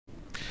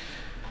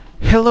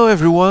Hello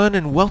everyone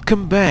and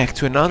welcome back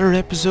to another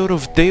episode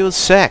of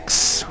Deus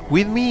Ex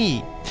with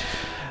me.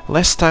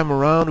 Last time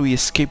around we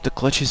escaped the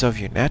clutches of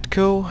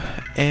UNATCO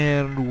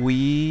and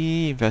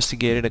we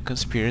investigated a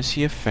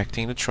conspiracy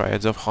affecting the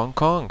triads of Hong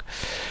Kong,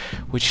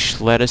 which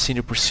led us in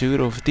the pursuit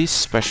of this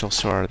special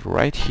sword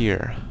right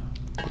here,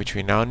 which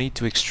we now need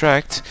to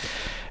extract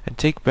and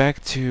take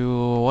back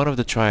to one of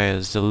the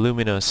triads, the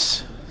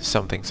luminous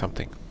something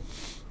something.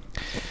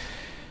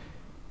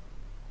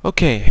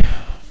 Okay.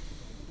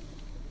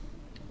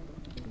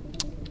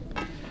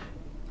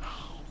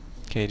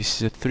 Okay,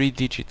 this is a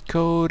 3-digit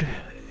code,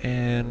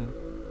 and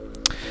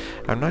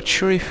I'm not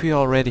sure if we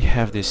already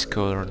have this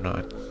code or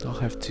not. I'll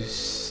have to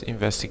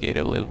investigate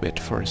a little bit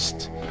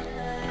first.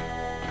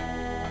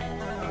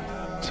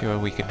 See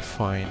what we can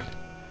find.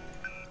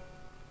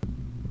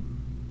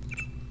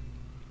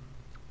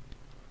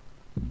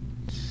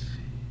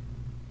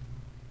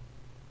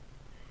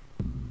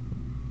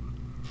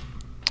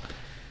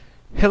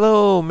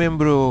 Hello,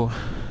 Membro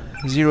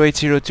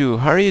 0802.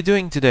 How are you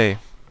doing today?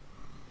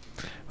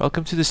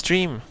 Welcome to the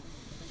stream.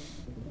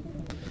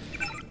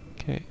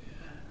 Okay.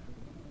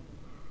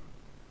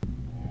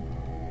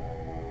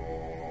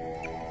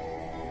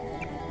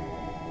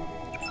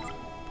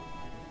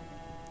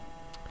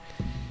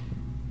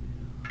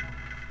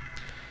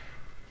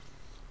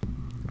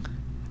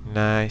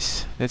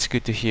 Nice. That's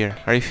good to hear.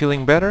 Are you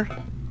feeling better?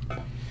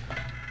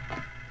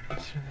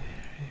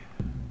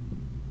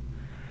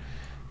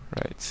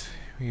 Right.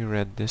 We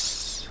read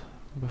this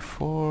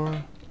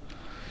before.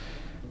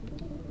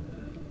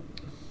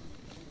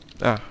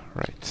 Ah,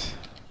 right.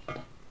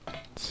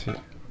 Let's see.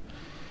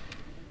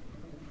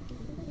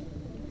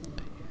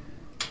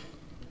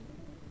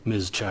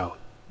 Ms. Chow,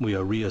 we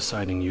are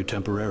reassigning you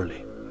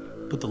temporarily.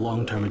 Put the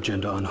long-term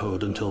agenda on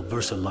hold until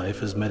VersaLife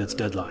has met its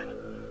deadline.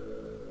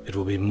 It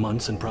will be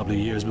months and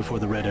probably years before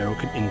the Red Arrow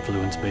can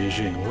influence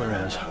Beijing,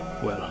 whereas,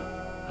 well,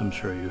 I'm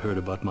sure you heard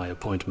about my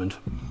appointment.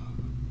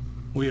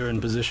 We are in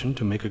position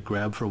to make a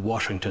grab for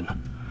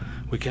Washington.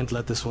 We can't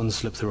let this one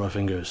slip through our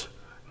fingers.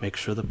 Make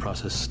sure the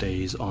process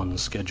stays on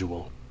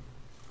schedule.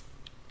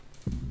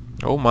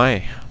 Oh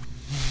my.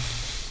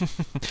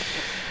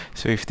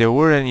 So if there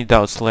were any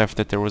doubts left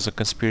that there was a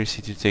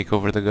conspiracy to take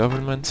over the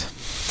government,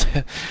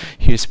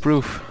 here's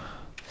proof.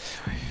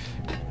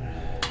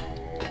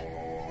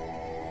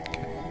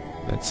 Okay,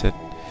 that's it.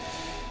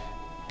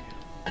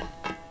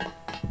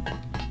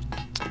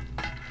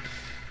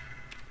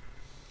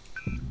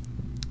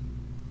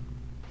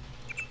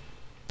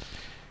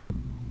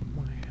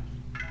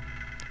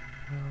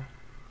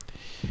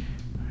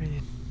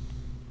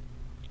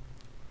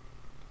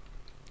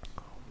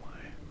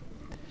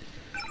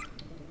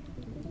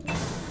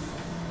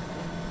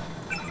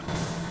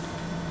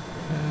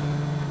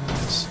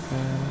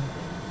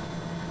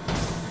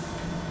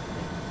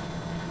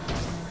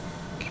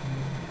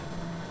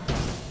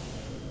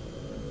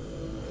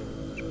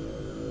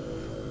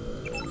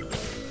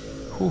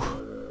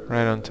 Whew,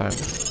 right on time.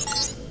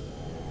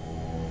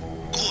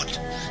 Good.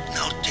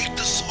 Now take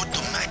the sword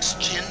to Max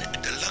Jin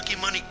at the Lucky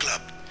Money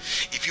Club.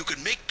 If you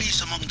can make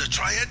peace among the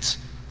triads,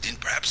 then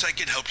perhaps I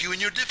can help you in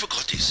your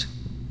difficulties.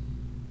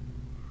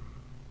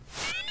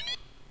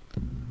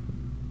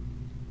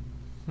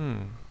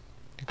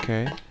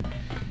 Okay.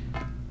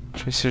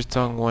 Tracer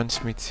Tongue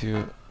wants me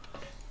to...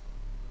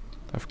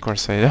 Of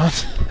course I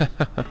don't.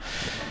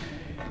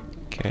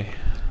 Okay.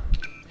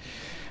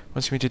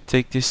 Wants me to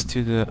take this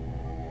to the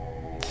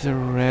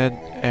Red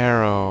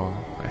Arrow.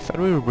 I thought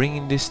we were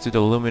bringing this to the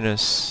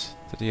luminous,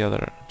 to the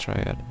other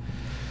triad.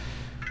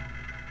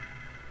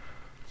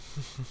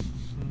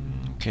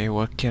 Okay,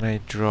 what can I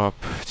drop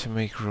to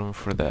make room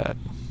for that?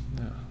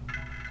 No.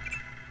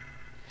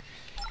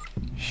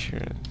 Sure.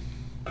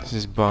 This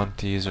is bound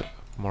to use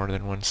more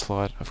than one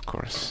slot, of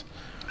course.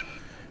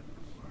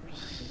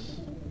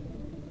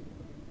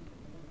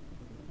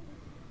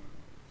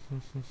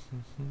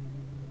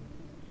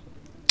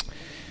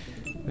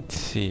 Let's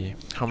see,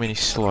 how many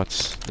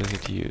slots does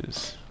it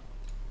use?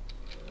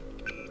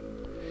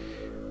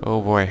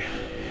 Oh boy,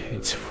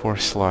 it's 4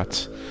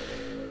 slots.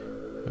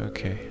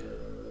 Okay.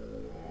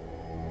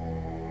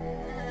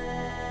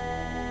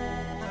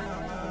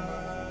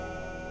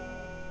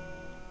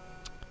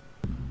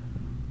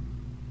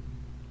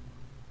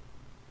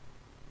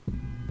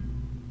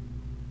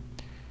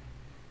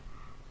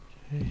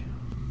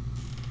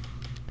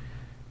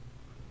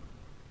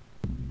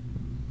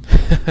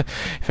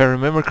 If I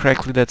remember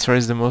correctly, that sword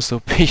is the most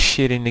OP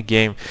shit in the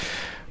game.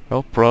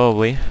 Well,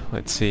 probably.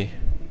 Let's see.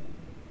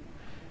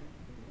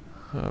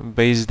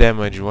 Base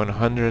damage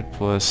 100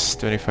 plus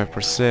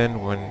 25%,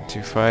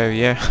 125.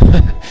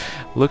 Yeah,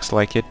 looks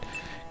like it.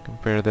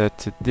 Compare that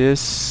to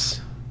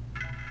this.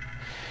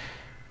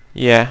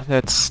 Yeah,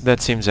 that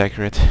seems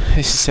accurate.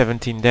 This is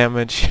 17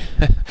 damage.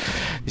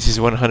 This is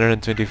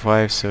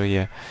 125. So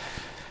yeah,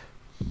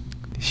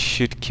 this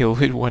should kill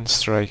with one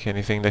strike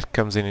anything that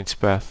comes in its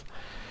path.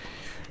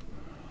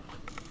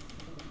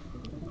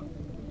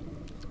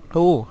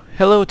 Oh,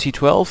 hello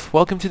T12,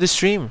 welcome to the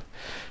stream.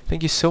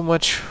 Thank you so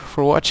much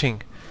for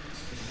watching.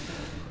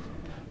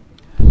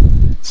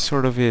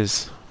 sort of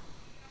is.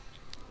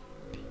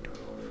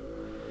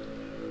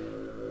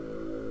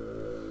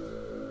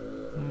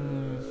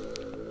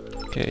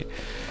 Okay.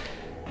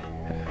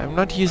 I'm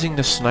not using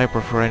the sniper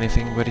for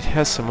anything, but it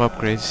has some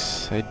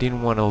upgrades. I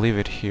didn't want to leave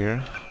it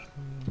here.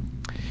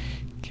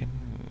 Can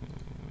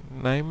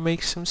I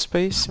make some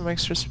space, some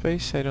extra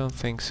space? I don't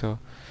think so.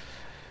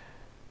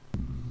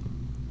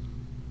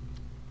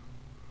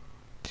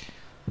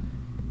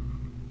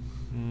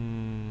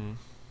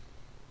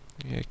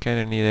 Yeah, I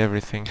kinda need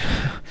everything.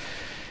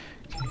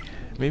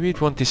 Maybe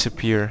it won't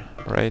disappear,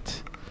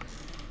 right?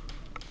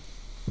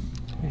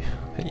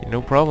 Hey,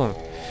 no problem.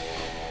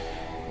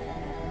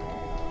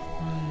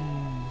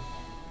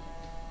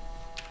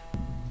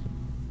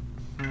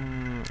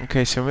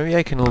 Okay, so maybe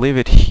I can leave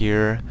it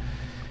here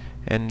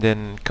and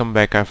then come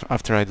back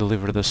after I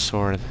deliver the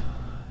sword.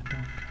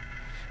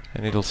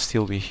 And it'll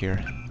still be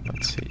here.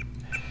 Let's see.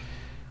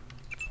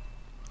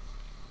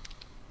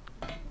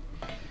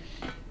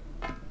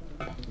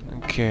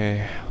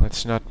 Okay,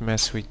 let's not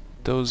mess with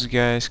those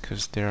guys,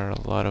 because there are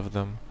a lot of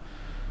them.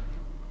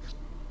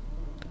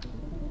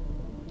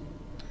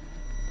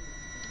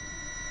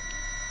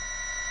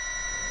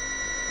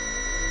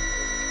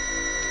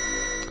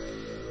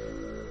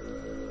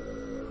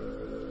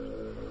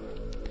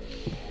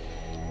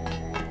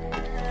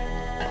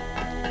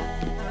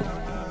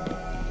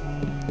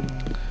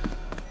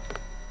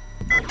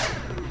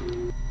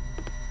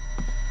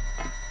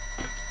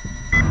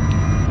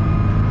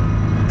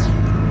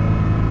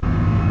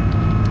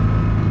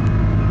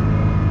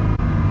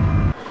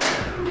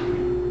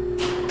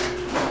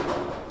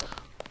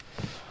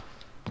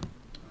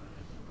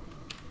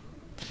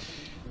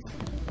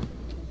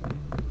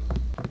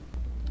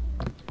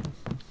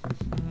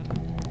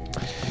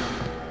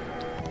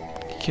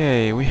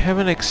 Okay, we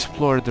haven't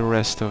explored the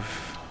rest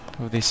of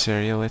this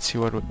area. Let's see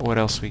what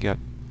else we got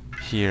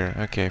here.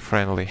 Okay,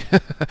 friendly.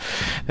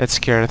 That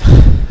scared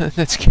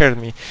that scared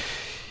me.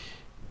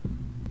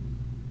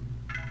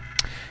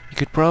 You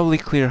could probably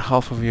clear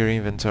half of your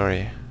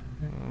inventory.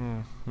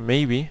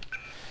 Maybe.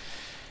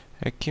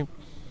 I keep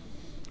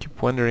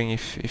wondering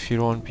if it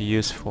won't be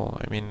useful.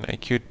 I mean, I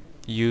could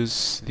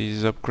use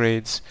these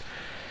upgrades,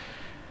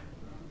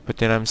 but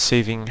then I'm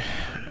saving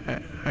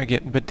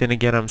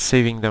again I'm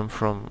saving them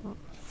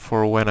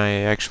for when I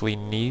actually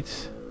need.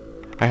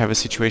 I have a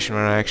situation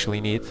where I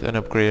actually need an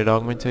upgraded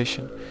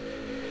augmentation.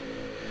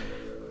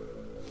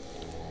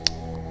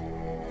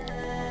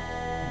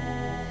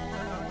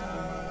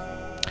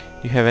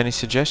 You have any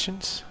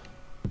suggestions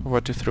of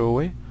what to throw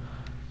away?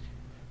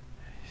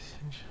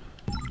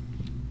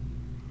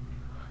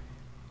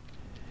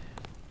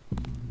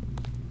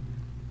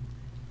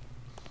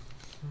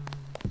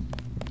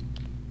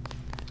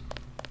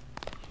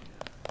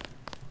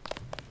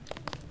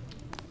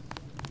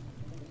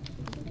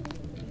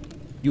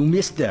 You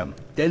missed them.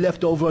 They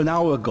left over an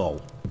hour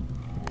ago.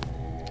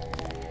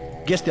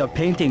 Guess they're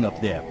painting up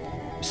there.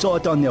 Saw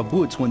it on their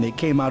boots when they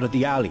came out of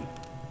the alley.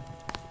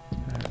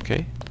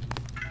 Okay.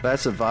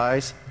 Best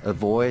advice,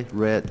 avoid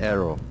red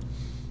arrow.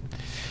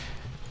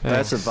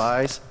 Thanks. Best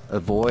advice,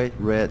 avoid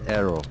red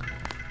arrow.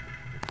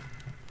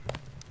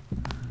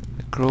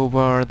 The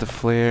crowbar, the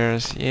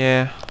flares,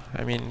 yeah.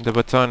 I mean, the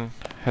baton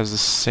has the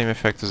same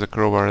effect as a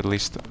crowbar, at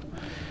least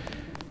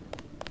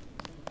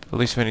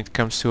when it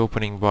comes to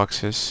opening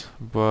boxes,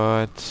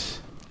 but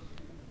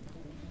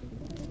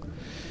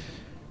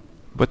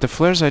the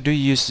flares, I do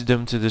use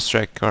them to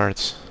distract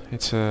guards.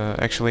 It's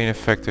actually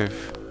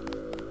ineffective.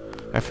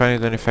 I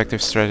find it an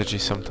effective strategy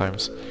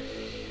sometimes.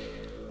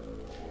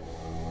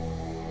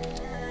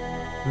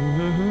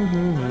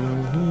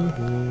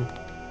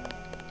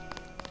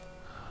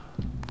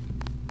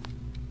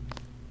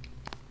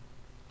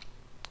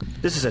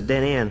 This is a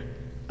dead end.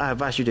 I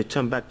advise you to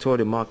turn back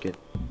toward the market.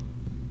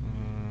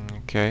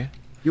 Okay.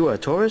 You are a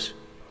tourist?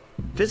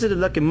 Visit the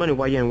Lucky Money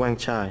while you're in Wang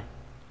Chai.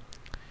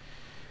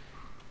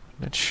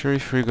 Not sure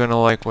if we're gonna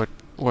like what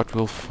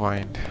we'll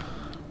find,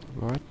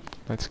 but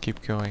let's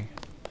keep going.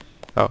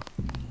 Oh,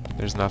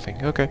 there's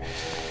nothing. Okay.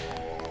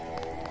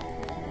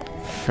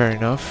 Fair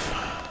enough.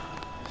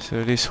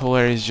 So this whole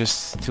area is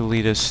just to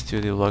lead us to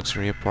the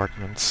luxury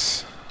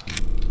apartments.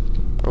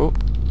 Oh,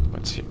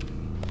 let's see.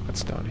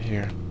 What's down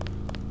here?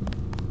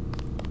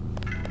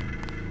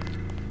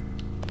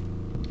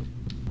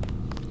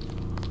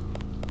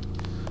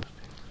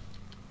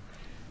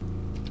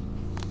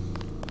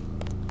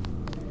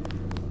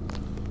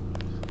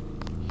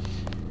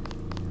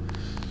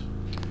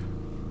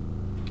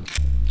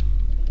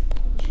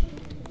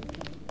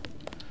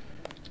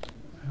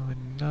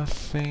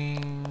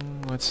 Nothing.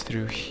 What's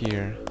through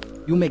here?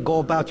 You may go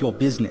about your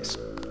business.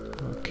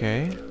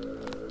 Okay.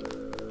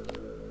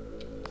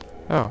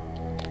 Oh,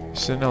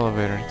 it's an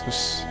elevator. It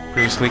was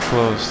previously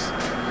closed.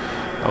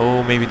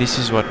 Oh, maybe this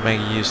is what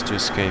Maggie used to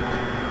escape.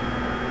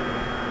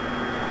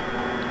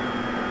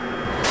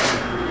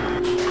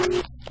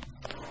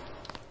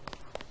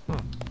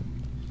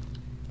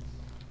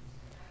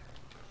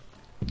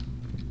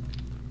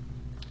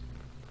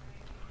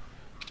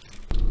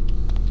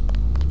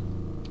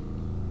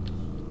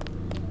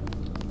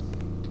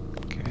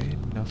 Okay.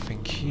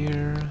 Nothing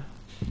here.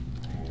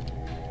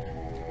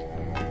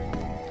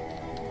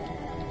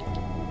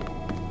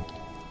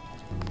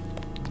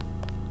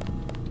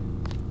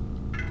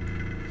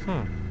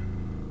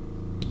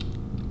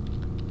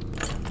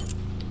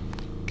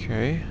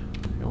 Okay,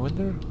 I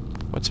wonder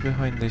what's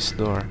behind this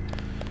door.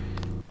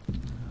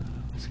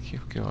 Let's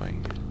keep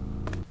going.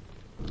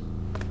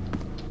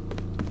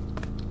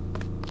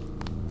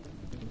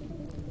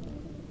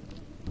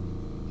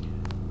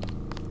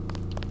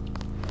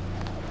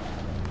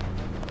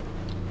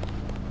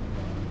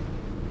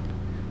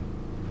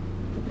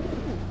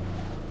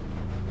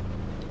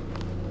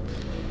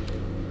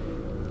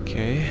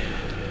 Okay.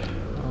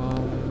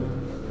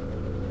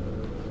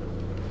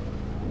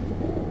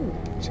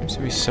 Seems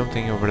to be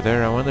something over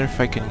there. I wonder if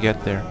I can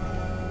get there.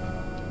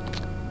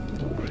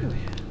 Not really.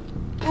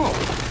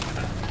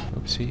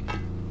 Oopsie.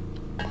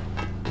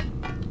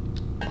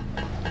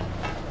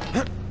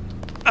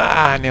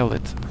 Ah, I nailed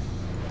it.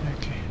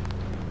 Okay.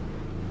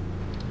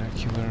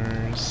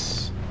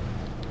 Binoculars.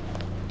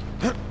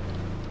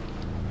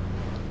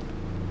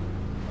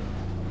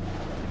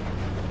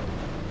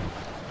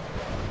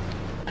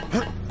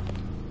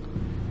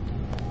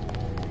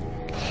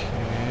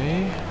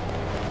 Okay.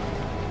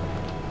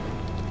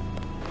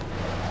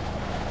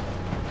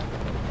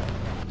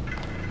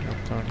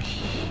 Drop down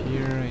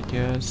here, I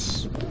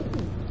guess.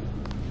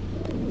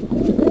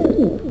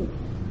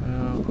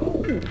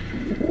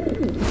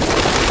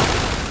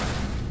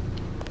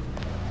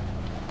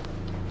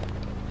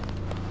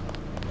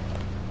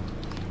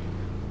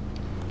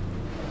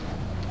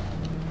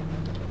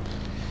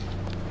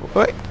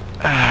 What?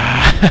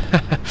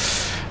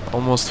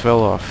 Almost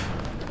fell off.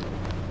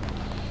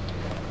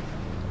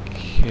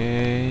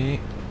 Okay.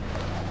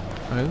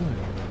 Oh.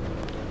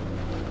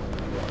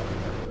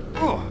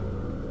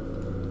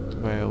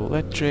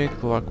 Bioelectric,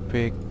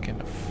 lockpick,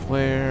 and a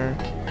flare.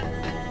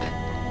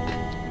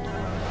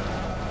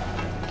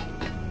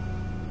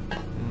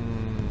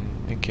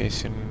 Okay,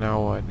 so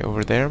now what?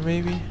 Over there,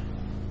 maybe?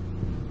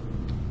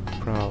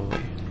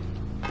 Probably.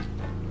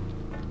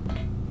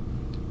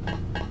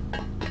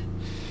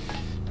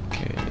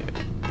 Okay,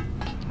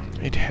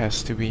 it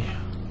has to be.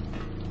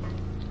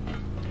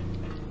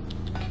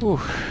 Ooh,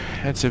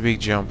 that's a big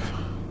jump.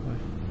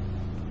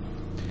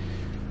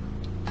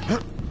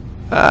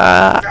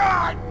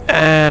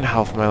 And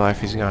half my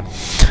life is gone.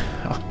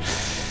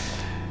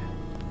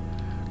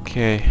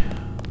 Okay.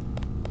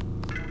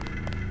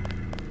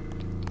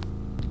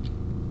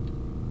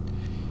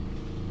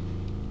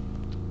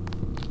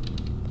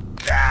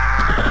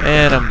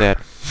 And I'm dead.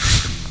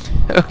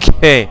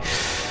 Okay.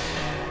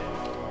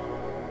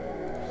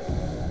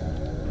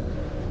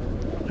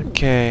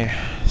 Okay,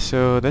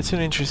 so that's an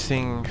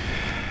interesting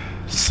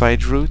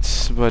side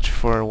route, but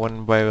for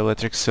one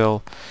bioelectric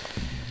cell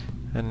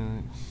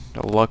and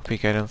a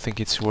lockpick, I don't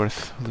think it's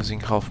worth losing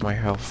half my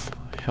health.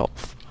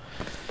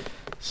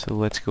 So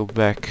let's go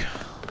back.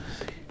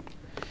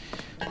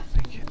 I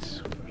think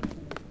it's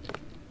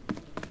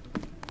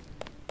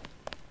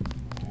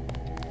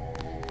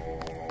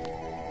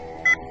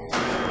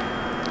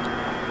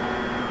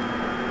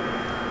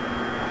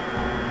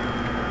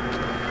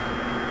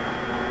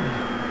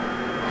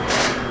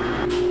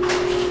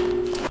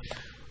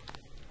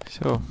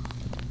so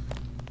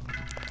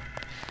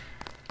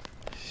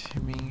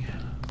assuming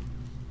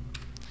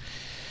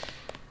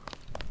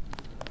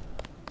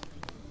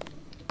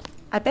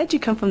I bet you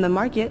come from the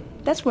market.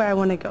 That's where I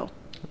want to go.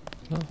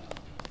 well,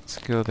 let's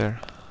go there.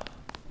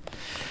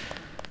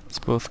 Let's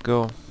both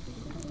go.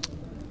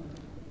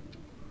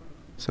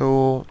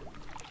 So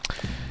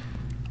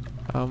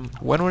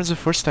when was the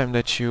first time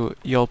that you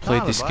all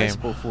played this game? Not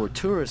advisable for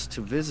tourists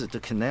to visit the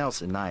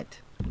canals at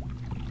night.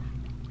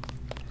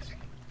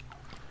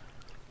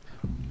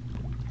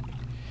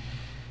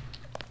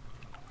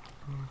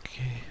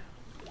 Okay.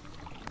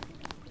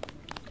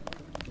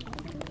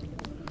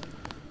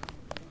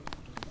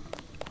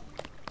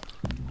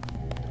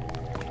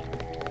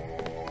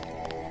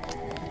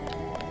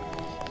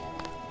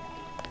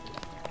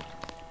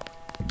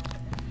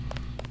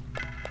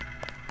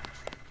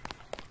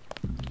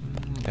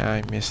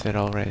 I missed it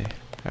already.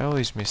 I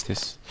always miss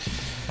this.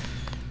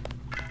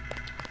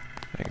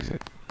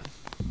 Exit.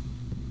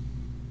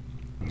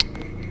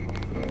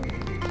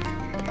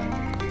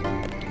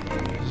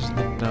 This is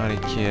the naughty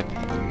kid.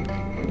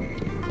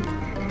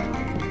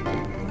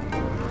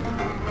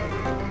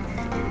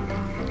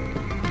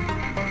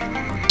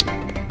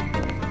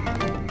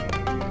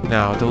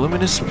 Now, the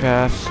Luminous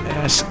Path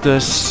asked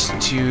us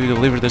to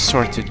deliver the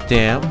sword to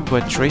them,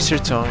 but Tracer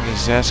Tongue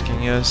is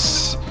asking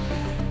us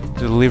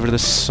to deliver the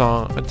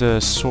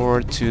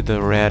sword to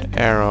the Red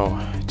Arrow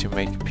to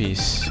make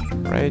peace,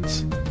 right?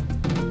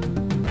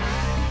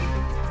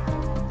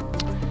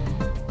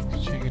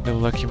 Checking the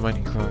Lucky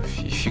Money Club.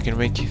 If you can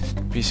make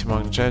peace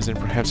among the giants, then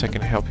perhaps I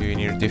can help you in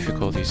your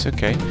difficulties.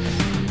 Okay.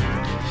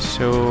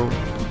 So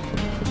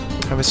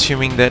I'm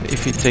assuming that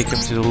if you take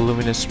them to the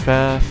Luminous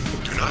Path.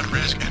 Do not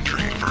risk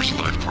entering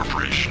VersaLife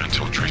Corporation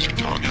until Tracer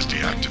Tongue has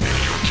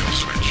deactivated your kill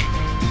switch.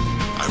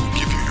 I will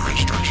give you your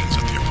instructions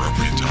at the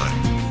appropriate time.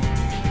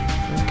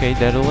 Okay,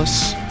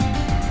 Daedalus.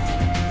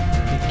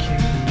 Thank you.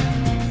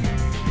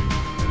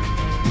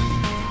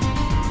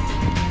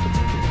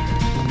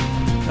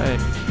 I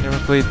never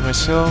played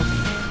myself.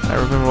 I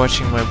remember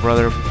watching my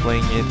brother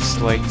playing it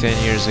like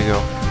 10 years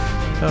ago.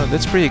 Oh,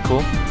 that's pretty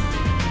cool.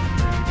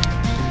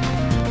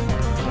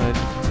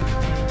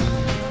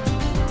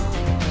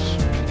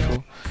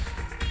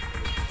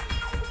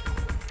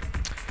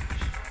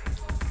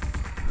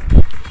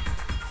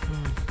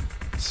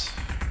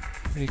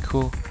 Pretty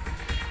cool.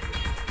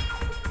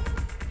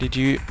 Did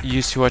you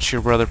used to watch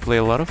your brother play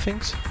a lot of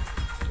things?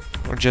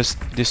 Or just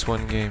this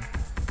one game?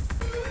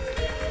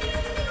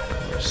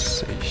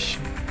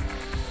 Conversation.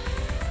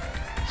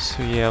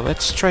 So yeah,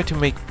 let's try to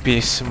make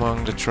peace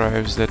among the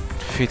tribes. That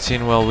fits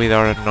in well with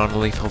our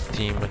non-lethal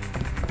team and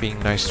being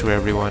nice to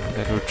everyone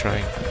that we're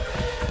trying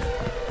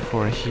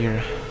for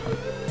here.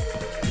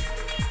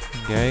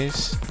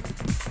 Guys.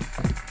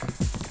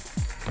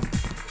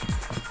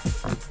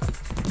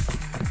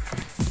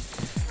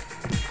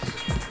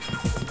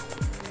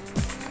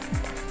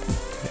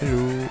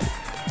 Hello.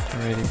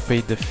 Already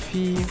paid the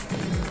fee.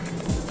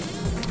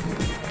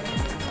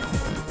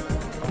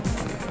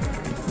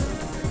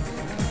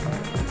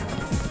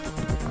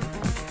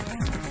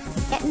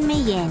 Getting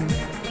me in.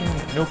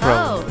 No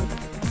problem. Oh.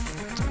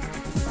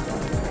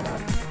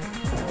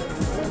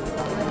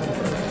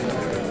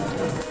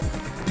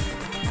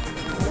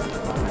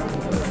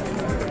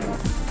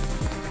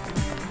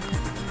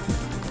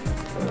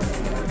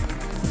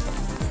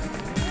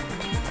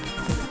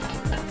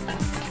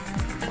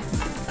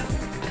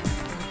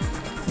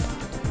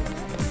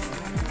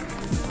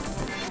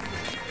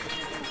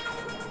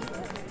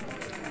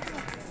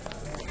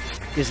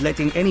 Is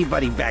letting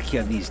anybody back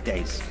here these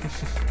days.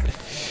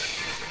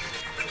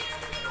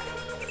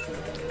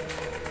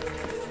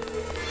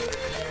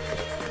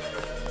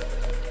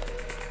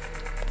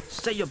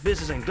 Say your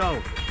business and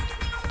go.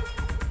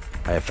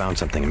 I have found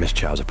something in Miss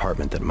Chow's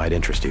apartment that might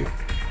interest you.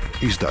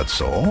 Is that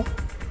so?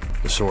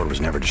 The sword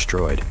was never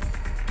destroyed.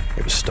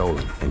 It was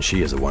stolen, and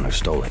she is the one who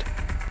stole it.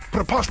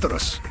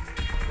 Preposterous.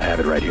 I have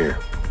it right here.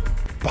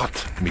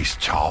 But Miss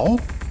Chow?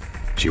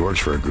 She works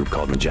for a group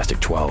called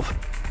Majestic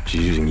 12.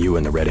 She's using you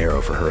and the Red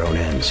Arrow for her own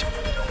ends.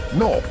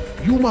 No,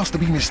 you must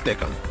be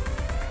mistaken.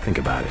 Think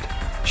about it.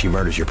 She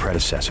murders your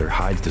predecessor,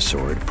 hides the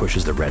sword,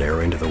 pushes the Red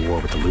Arrow into the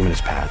war with the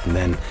Luminous Path, and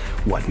then,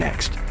 what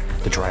next?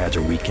 The Triads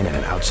are weakened and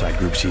an outside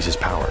group seizes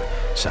power.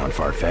 Sound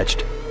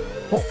far-fetched?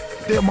 Oh,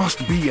 there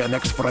must be an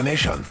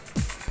explanation.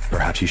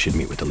 Perhaps you should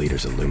meet with the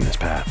leaders of the Luminous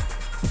Path.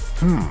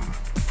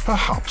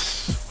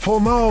 Perhaps.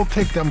 For now,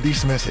 take them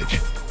this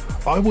message.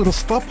 I will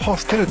stop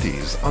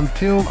hostilities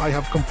until I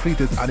have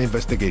completed an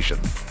investigation.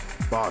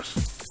 Boss,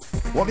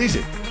 What is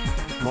it?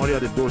 Marty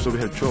at the door said we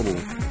had trouble.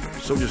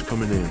 Soldiers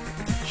coming in.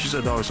 She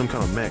said there was some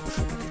kind of mechs.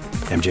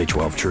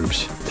 MJ-12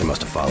 troops. They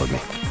must have followed me.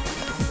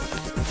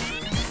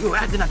 You're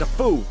acting like a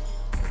fool.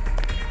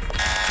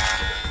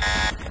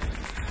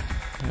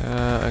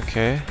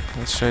 Okay.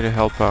 Let's try to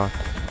help out.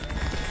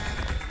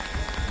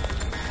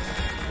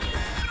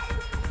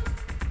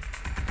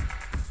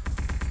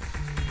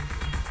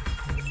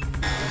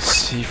 Let's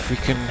see if we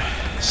can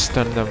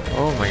stun them.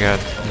 Oh my god,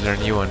 there's our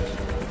new one.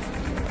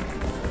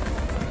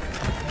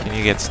 Can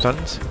you get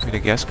stunned with a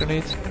gas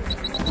grenade?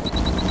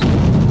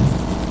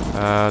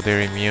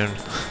 They're immune.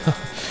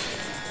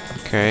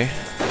 Okay.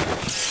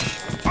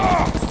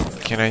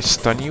 Can I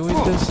stun you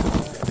with this?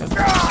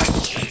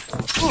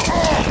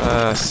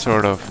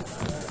 Sort of.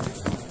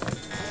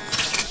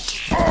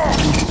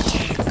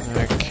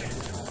 Okay.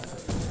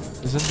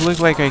 Doesn't look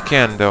like I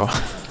can though. I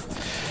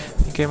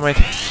think I might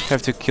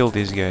have to kill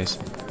these guys.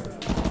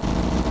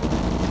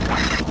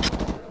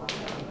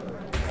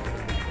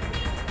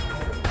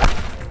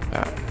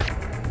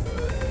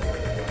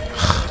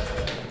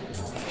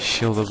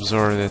 Shield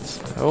absorbed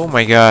it. Oh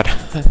my god,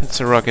 it's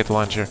a rocket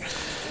launcher.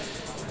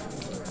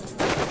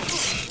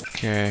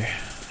 Okay.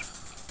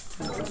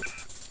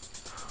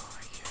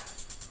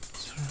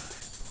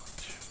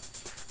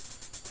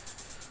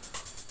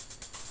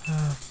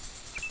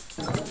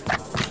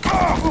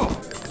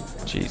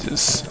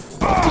 Jesus.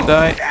 About to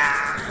die.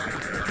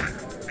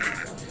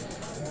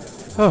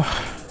 Oh,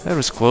 that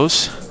was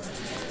close.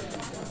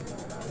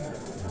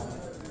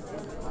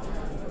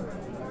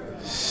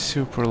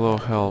 Super low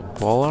health.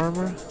 Ball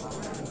armor?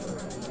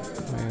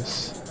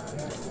 Yes.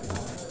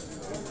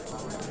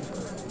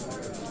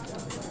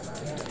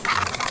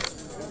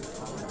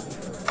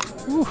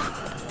 Whew.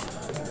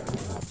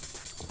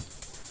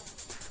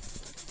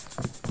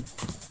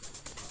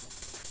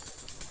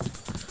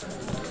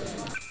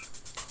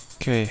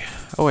 Okay.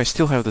 Oh, I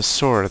still have the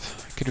sword.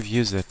 I could have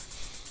used it.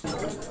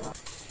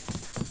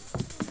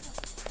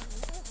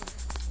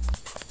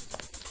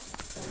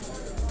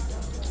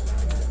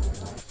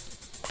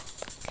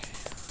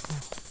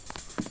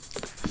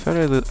 I thought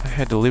I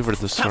had delivered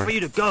the sword. Time for you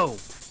to go.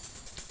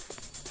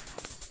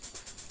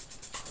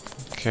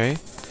 Okay.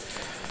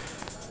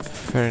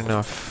 Fair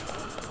enough.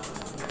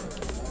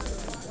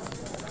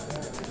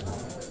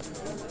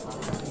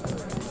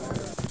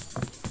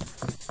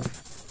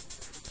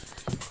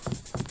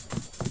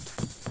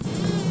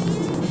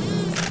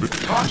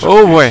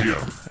 Oh boy.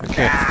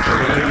 Okay.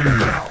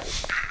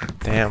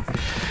 Damn.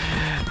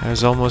 I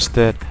was almost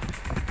dead.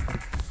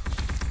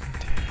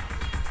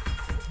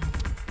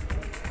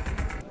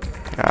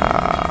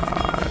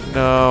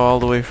 No, all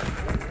the way. I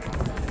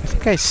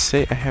think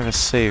I have a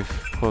save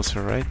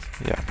closer, right?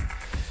 Yeah.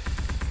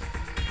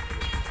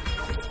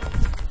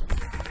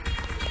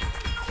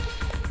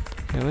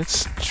 Okay,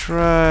 let's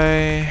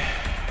try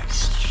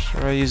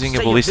using a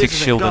ballistic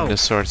shield on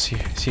this sword.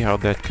 See how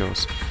that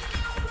goes.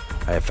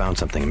 I have found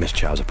something in Miss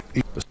Chow's.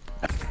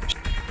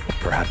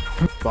 Perhaps.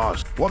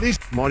 Boss, what is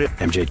Mario?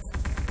 MJ.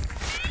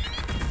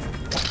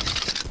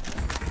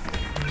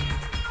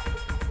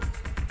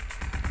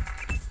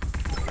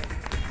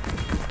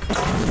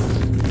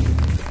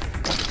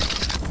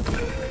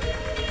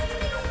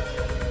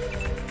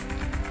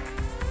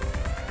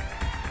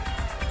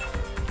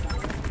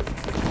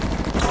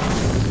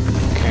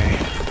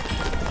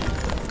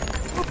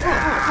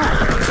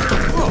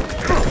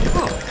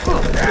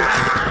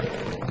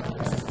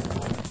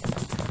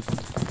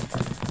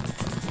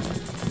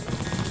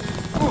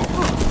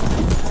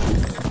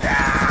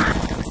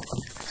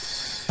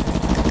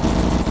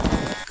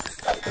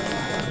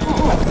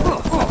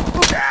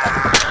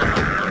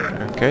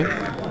 Okay.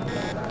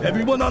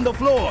 Everyone on the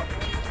floor.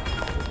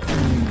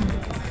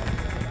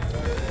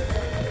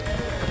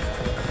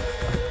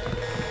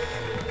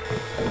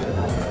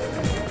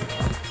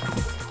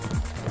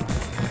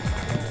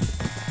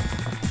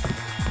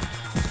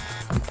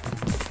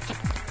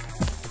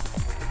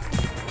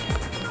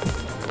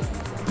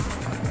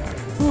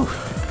 Whew.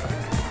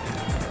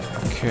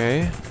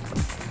 Okay.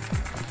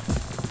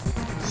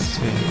 Let's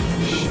see.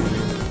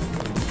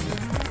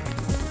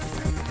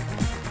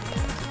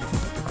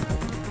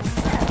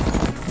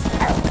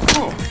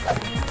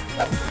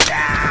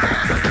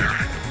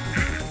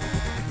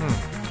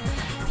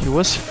 He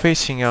was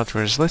facing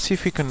outwards. Let's see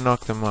if we can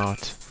knock them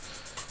out.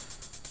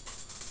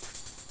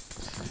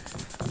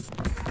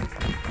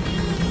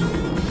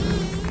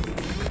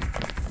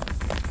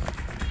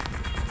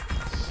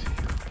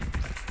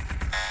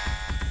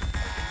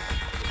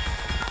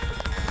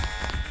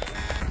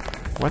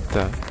 What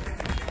the?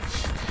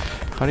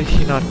 How did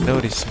he not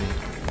notice me?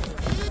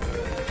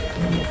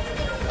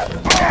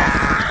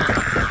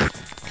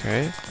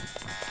 Okay.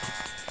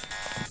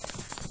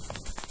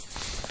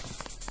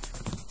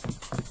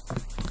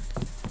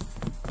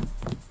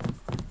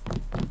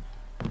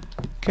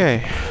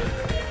 Okay.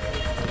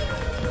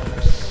 I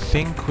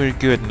think we're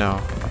good now.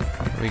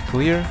 Are we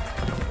clear?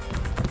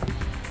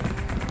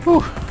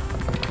 Whew.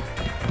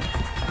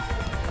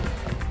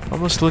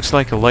 Almost looks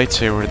like a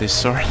lightsaber, this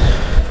sword.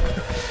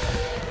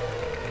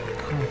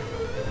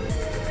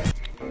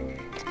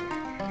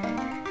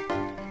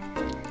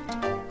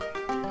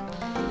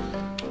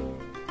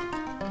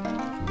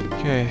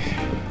 Okay,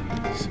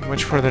 so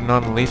much for the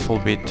non-lethal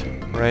bit,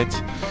 right?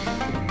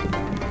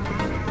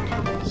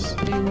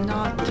 Do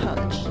not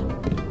touch.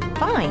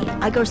 Fine,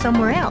 I go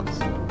somewhere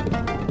else.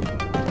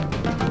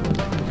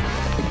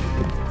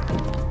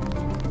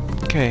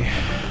 Okay,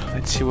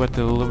 let's see what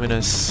the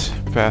luminous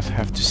path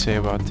have to say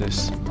about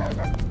this.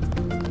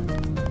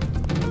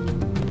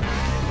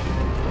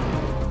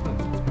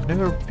 I've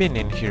never been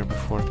in here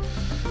before.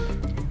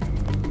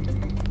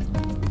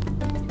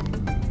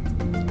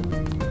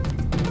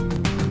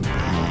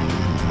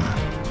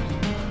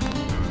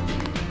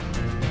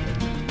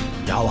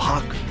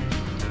 Hawk.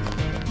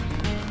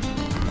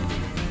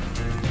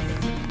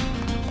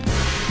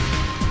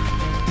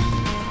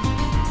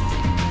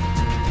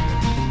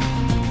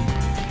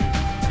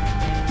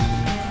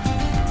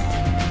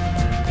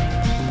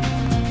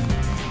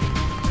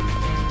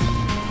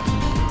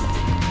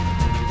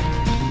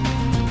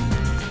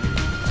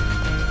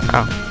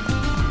 Oh,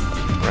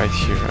 right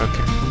here,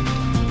 okay.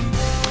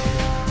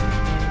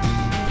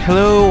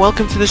 Hello,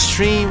 welcome to the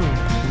stream.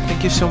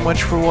 Thank you so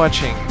much for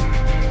watching.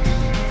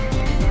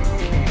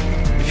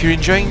 If you're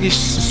enjoying this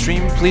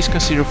stream, please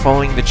consider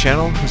following the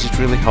channel, as it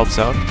really helps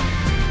out.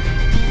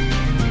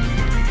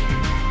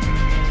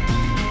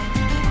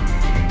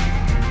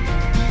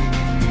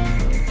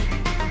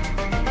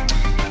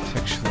 Let's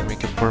actually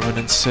make a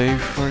permanent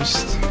save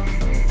first.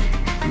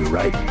 You're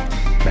right.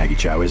 Maggie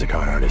Chow is a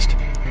con artist.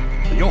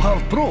 You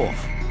have proof.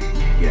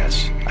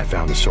 Yes, I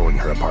found the sword in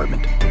her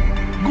apartment.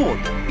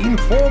 Good.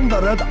 Inform the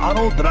Red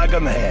Arrow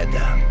Dragon Head.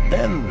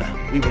 Then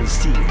we will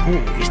see who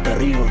is the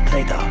real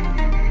traitor.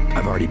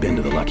 I've already been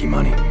to the Lucky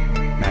Money.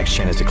 Max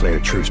Chen has declared a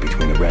truce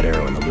between the Red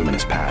Arrow and the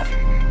Luminous Path.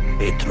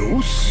 A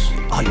truce?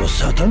 Are you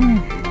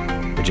certain?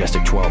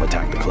 Majestic 12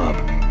 attacked the club.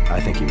 I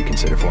think he would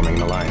consider forming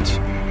an alliance.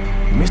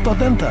 Mr.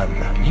 Denton,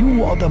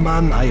 you are the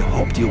man I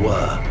hoped you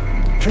were.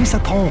 Tracer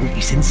Tong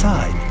is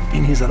inside,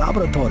 in his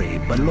laboratory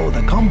below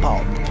the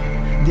compound.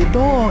 The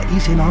door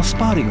is in our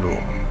sparring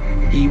room.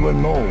 He will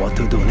know what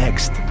to do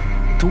next.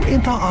 To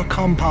enter our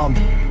compound,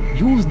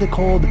 use the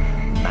code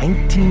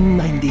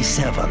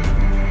 1997.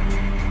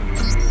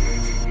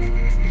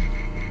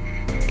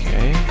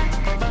 Okay.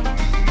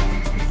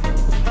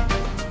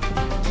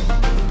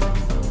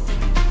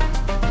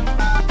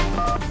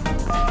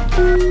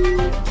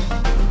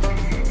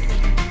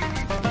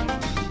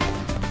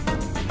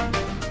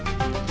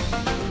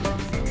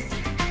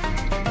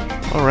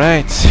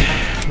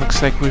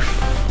 Looks like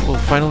we'll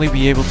finally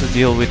be able to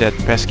deal with that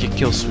pesky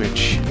kill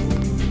switch.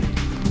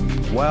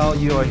 While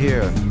you are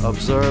here,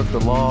 observe the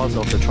laws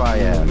of the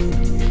triad.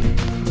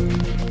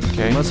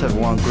 Okay. You must have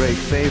won great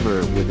favor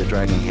with the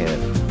dragon head.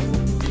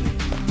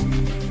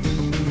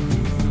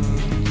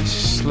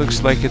 This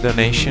looks like a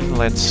donation.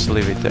 Let's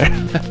leave it there.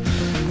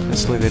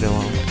 Let's leave it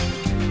alone.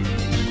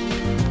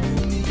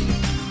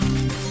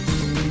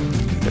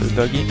 Hello,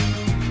 doggy.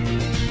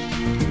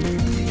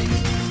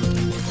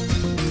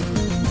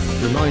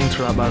 Do not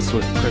interrupt us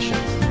with questions.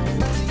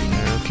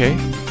 Okay.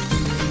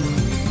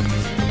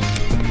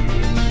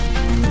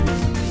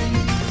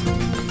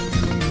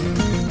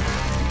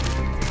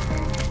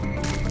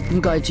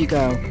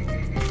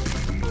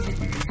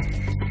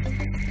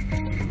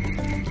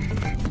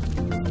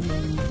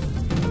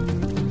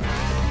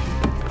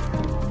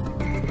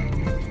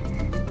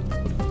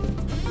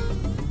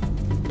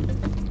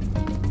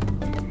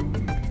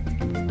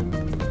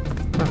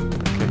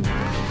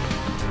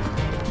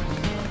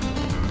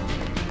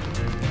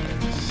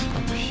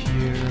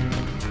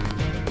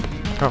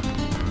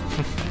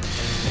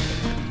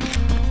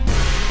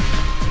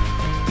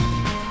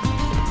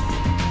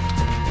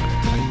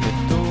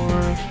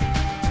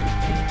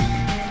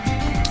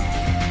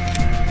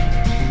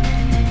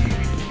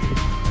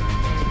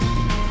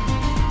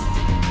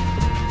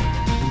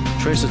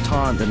 Tracer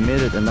Taunt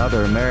admitted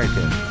another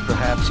American.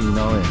 Perhaps you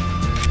know him.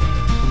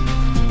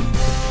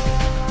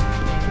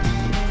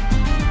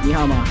 你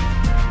好吗?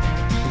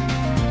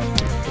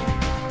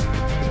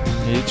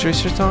 Need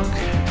Tracer Tongue?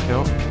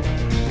 No.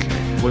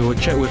 We will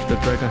check with the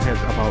dragon head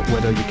about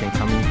whether you can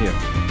come in here.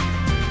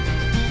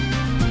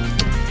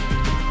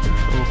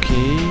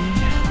 Okay.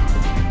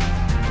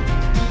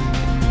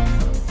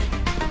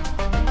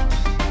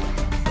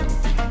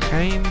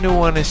 Kinda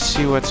wanna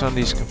see what's on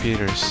these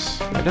computers.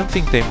 I don't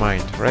think they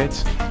mind, right?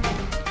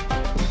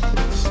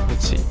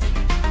 Let's see.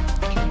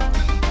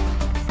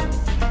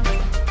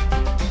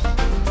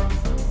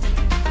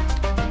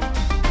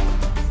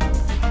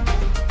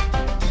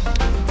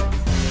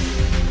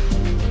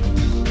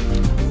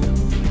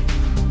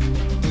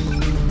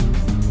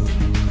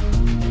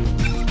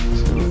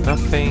 So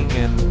nothing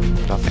and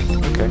nothing.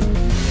 Okay.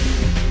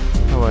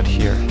 How about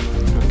here?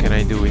 What can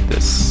I do with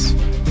this?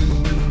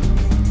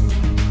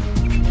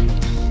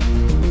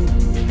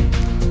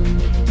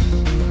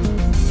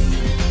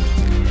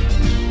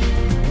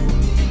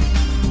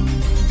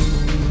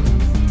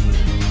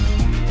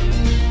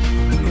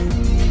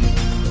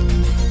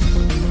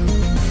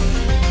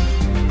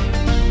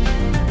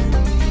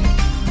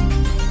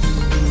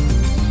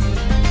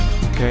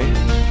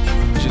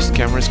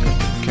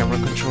 Camera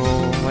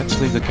control. Let's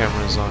leave the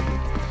cameras on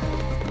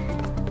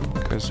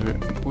because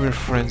we're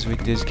friends with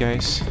these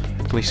guys,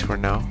 at least for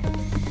now.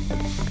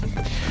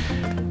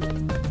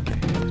 Okay,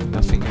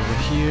 nothing over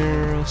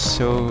here,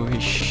 so he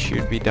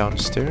should be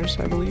downstairs,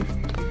 I believe.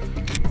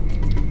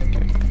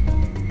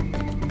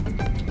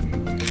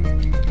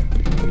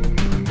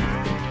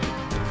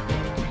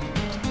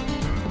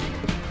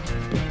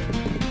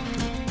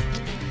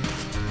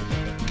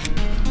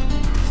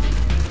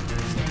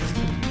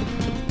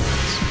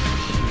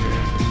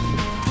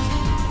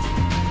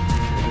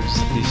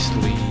 This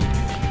lead.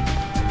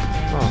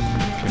 Oh,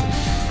 okay.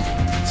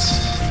 Let's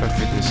start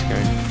with this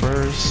guy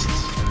first.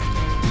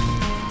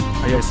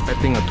 Are you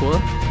expecting a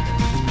tour?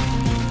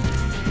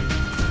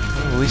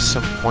 Well, at least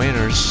some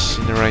pointers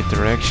in the right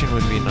direction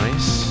would be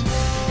nice.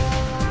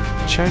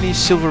 Chinese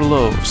silver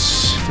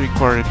loaves,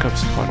 3/4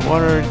 cups of hot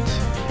water,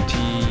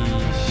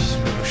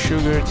 teaspoon of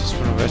sugar,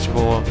 teaspoon of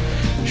vegetable oil,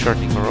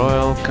 shortening or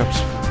oil,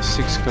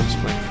 6 cups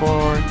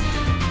 0.4,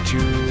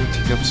 2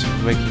 teacups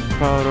of baking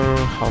powder,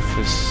 half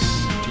a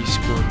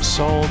teaspoon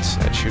salt,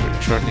 add sugar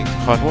and shortening to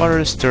hot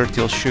water, stir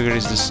till sugar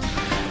is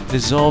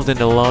dissolved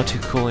and allowed to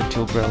cool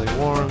until barely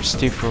warm.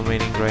 Stiff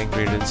remaining dry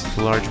ingredients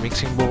into a large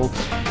mixing bowl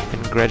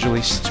and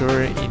gradually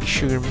stir in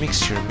sugar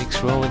mixture.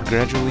 Mix well and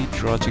gradually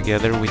draw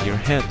together with your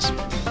hands.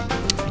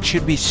 It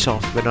should be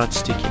soft but not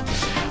sticky.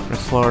 Our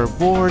flour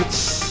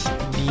boards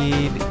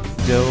need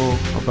dough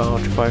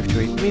about 5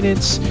 to 8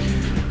 minutes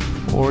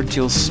or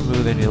till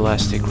smooth and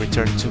elastic.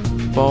 Return to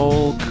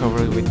bowl,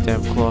 cover it with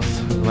damp cloth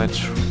and let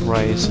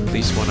rise at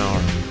least 1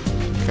 hour.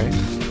 Okay.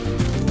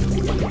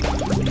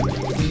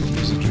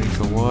 Use a drink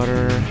of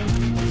water.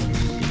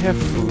 We have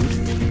food.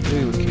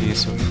 Maybe we could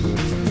use some food.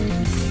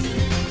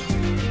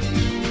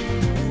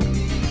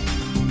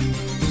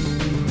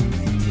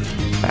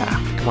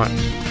 Ah, come on.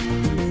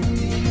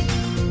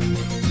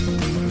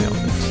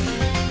 Nailed it.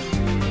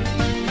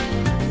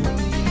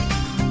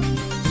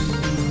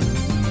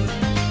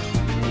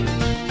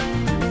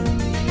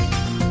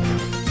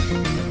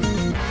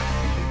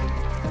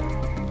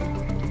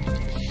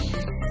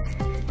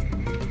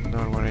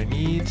 Not what I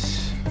need.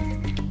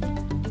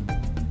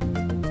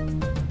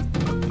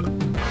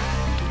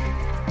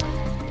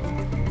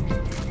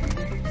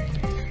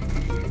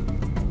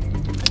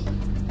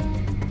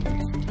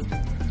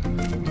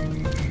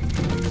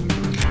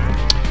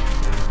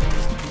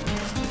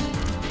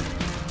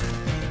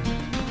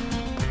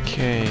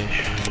 Okay.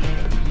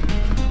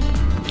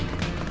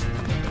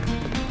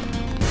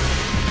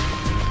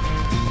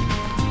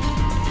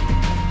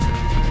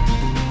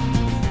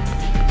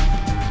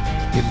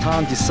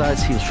 Han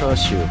decides he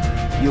trusts you,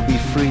 you'll be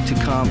free to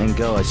come and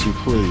go as you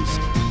please.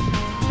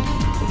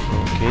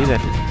 Okay then.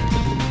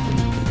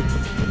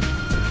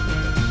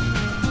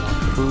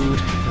 Food,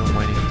 don't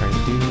mind if I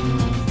do.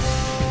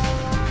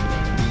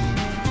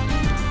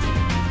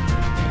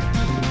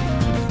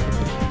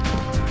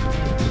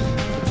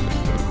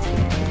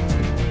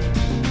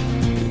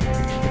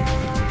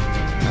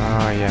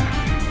 Ah yeah,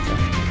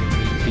 definitely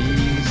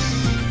need these.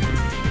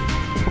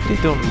 Hope they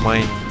don't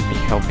mind me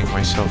helping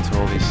myself to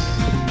all this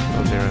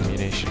of their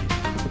ammunition.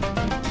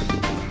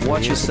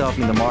 Watch yourself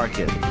in the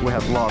market. We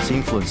have lost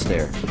influence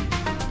there.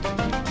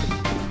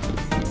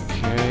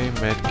 Okay,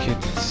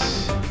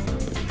 medkits.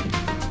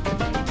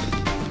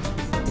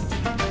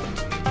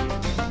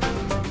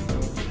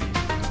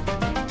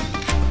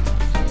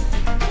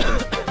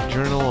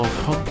 Journal of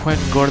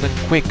Humquan Gordon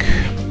Quick.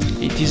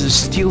 It is a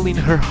steel in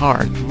her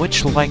heart,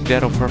 much like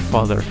that of her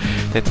father,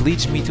 that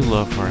leads me to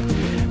love her.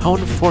 How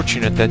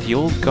unfortunate that the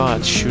old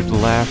gods should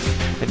laugh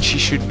and she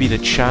should be the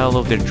child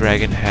of their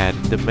dragon head,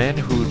 the man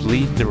who would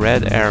lead the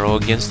red arrow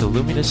against the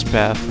luminous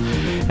path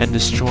and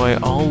destroy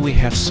all we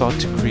have sought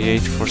to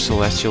create for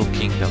Celestial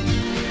Kingdom.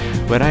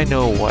 But I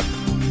know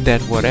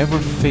that whatever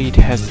fate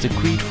has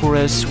decreed for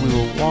us, we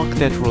will walk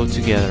that road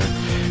together.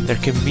 There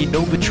can be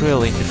no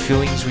betrayal in the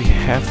feelings we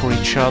have for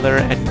each other,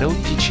 and no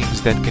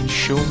teachings that can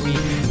show me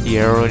the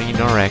error in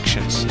our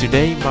actions.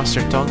 Today,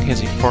 Master Tong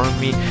has informed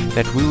me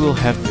that we will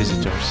have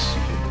visitors.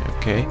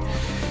 Okay.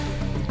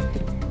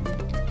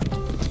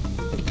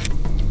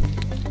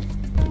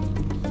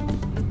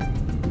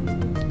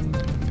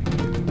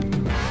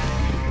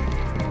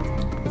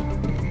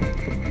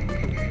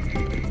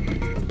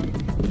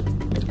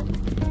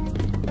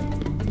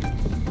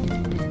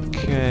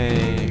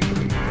 Okay.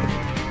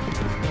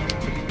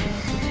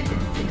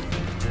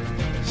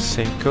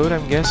 Same code,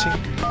 I'm guessing.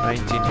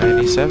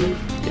 1997?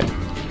 Yeah.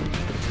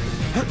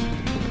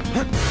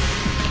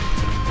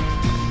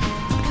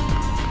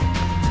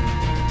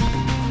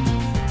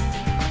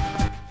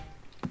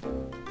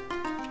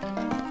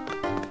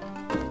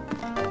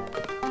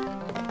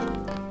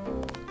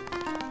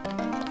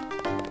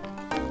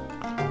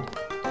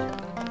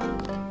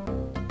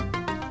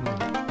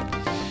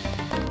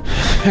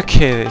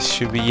 Okay, this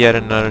should be yet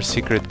another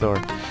secret door.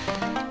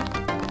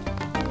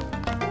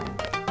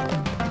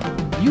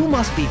 You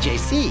must be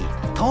JC.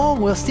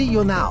 Tom will see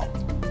you now.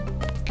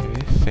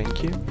 Okay,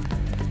 thank you.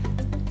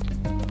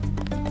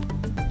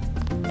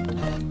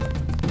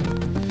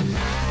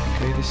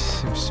 Okay, this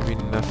seems to be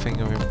nothing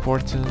of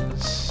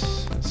importance.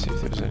 Let's see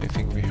if there's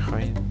anything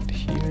behind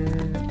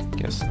here.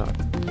 Guess not.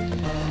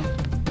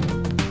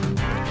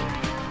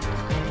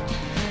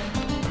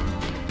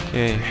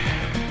 Okay.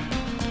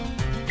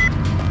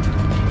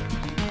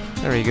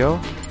 There we go.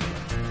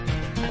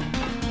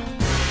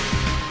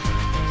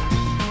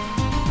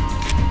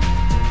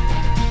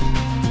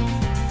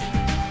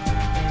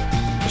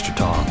 Mr.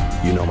 Tong,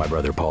 you know my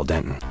brother Paul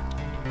Denton.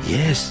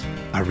 Yes,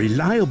 a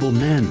reliable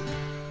man.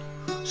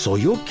 So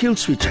your kill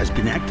switch has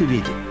been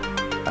activated.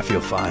 I feel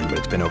fine, but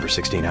it's been over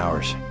 16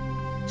 hours.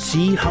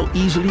 See how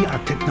easily our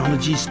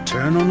technologies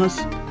turn on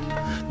us?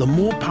 The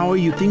more power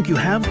you think you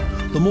have,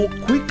 the more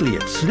quickly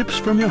it slips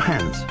from your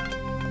hands.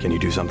 Can you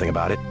do something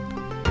about it?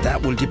 That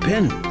will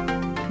depend.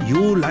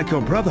 You, like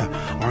your brother,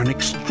 are an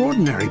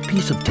extraordinary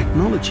piece of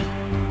technology.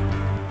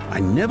 I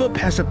never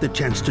pass up the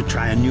chance to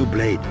try a new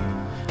blade,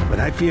 but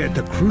I fear at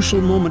the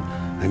crucial moment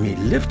I may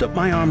lift up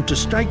my arm to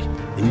strike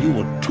and you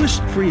will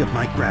twist free of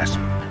my grasp.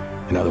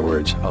 In other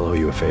words, I'll owe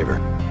you a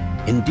favor.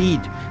 Indeed,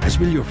 as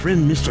will your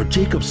friend Mr.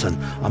 Jacobson,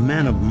 a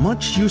man of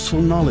much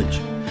useful knowledge.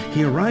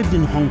 He arrived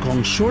in Hong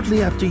Kong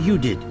shortly after you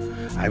did.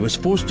 I was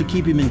forced to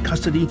keep him in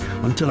custody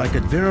until I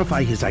could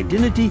verify his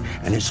identity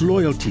and his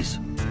loyalties.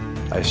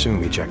 I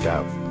assume he checked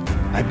out.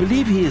 I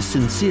believe he is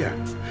sincere.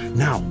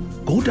 Now,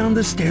 go down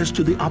the stairs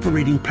to the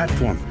operating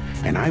platform,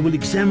 and I will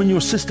examine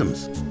your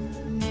systems.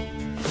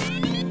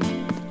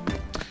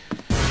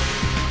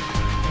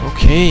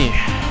 Okay.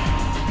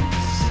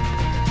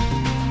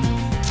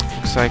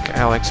 Looks like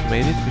Alex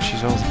made it, which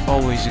is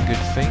always a good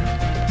thing.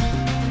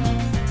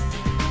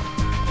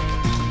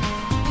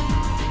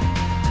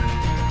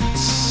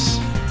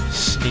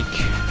 Let's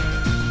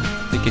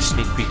take a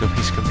sneak peek of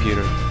his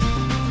computer.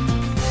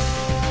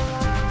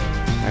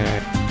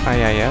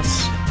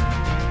 IIS.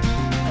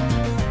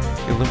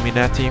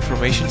 Illuminati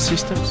Information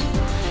Systems.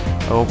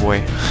 Oh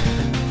boy.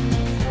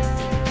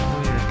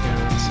 All your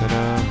accounts set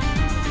up.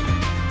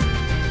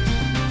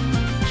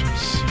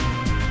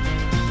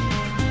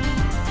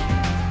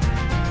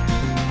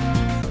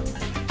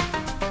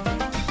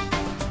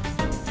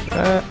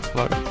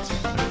 Log it.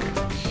 Okay.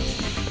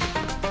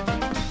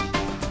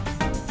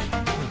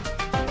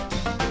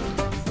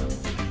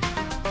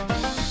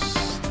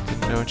 The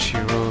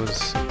Nochiro's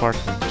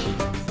apartment key.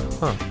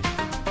 Huh.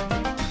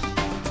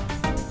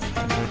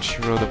 The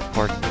Nochiro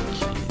apartment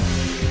key.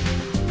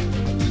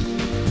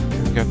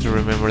 We got to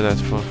remember that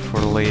for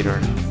later.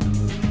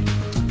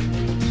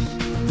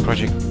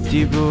 Project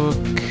D-Book.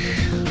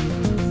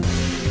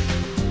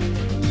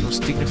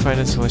 dignified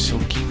and celestial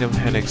kingdom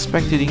had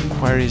expected,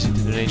 inquiries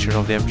into the nature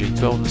of the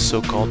MJ-12, the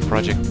so-called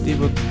Project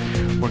Debug,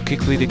 were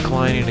quickly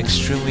declined in an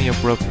extremely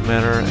abrupt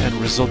manner and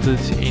resulted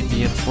in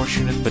the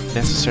unfortunate but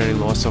necessary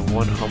loss of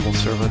one humble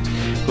servant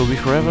who will be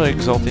forever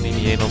exalted in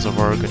the annals of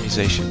our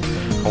organization.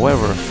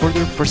 However,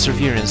 further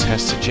perseverance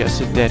has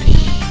suggested that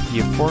the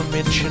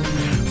aforementioned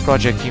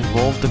project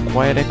involved the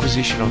quiet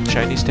acquisition of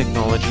Chinese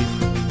technology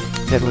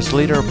that was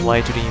later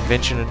applied to the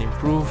invention and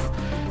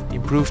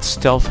improved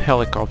stealth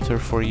helicopter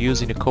for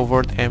use in the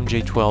covert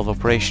MJ-12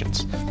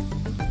 operations.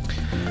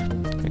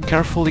 A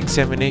careful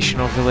examination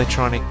of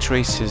electronic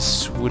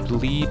traces would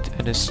lead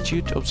an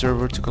astute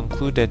observer to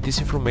conclude that this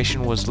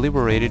information was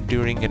liberated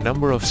during a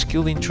number of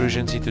skilled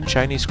intrusions into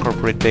Chinese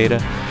corporate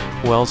data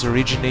wells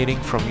originating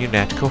from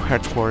UNATCO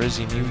headquarters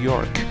in New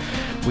York,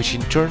 which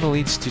in turn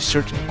leads to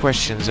certain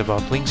questions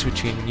about links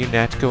between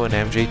UNATCO and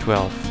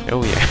MJ-12.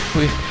 Oh yeah,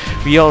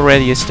 we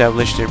already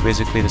established they're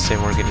basically the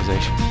same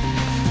organization.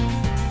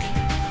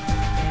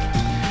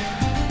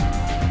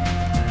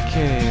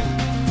 Okay,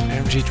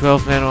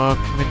 MJ-12 Nano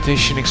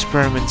Augmentation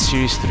Experiment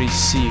Series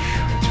 3C,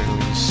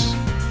 return use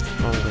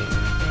only.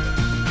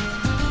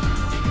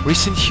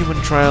 Recent human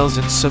trials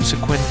and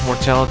subsequent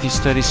mortality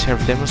studies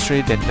have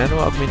demonstrated that nano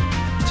augmenting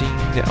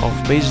of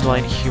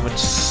baseline human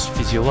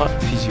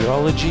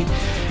physiology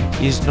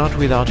is not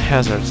without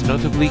hazards.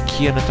 Notably,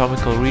 key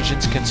anatomical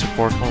regions can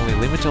support only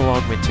limited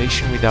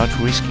augmentation without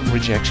risking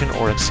rejection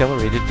or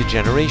accelerated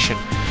degeneration.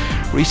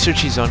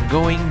 Research is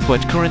ongoing,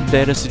 but current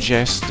data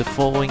suggests the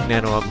following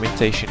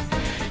nano-augmentation.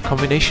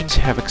 Combinations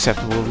have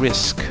acceptable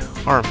risk.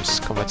 Arms,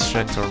 combat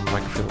strength or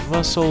microfield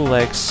muscle,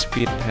 legs,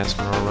 speed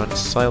enhancement or run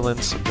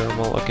silence,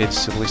 dermal. Okay,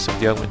 this is a list of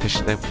the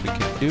augmentation that we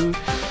can do.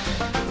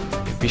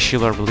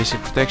 Visual or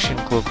ballistic protection,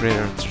 cloak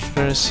radar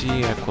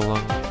transparency,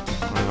 aqualung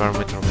or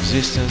environmental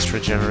resistance,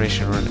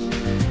 regeneration or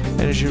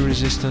energy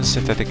resistance,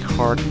 synthetic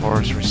heart,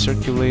 powers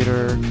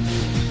recirculator,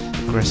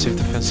 aggressive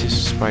defensive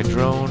spy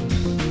drone,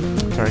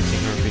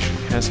 targeting or vision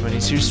enhancement.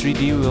 In Series 3D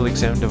we will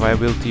examine the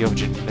viability of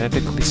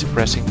genetically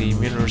suppressing the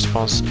immune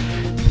response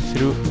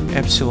through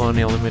epsilon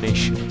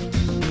elimination.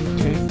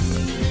 Okay.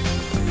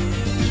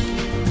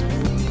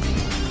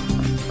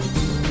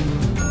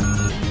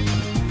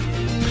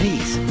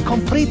 Please,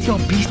 complete your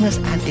business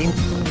and then...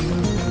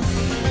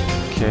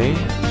 Okay.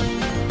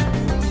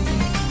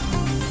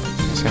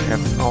 So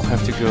I'll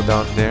have to go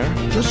down there.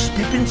 Just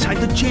step inside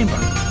the chamber.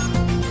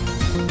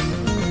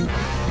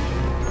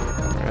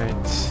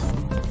 Right.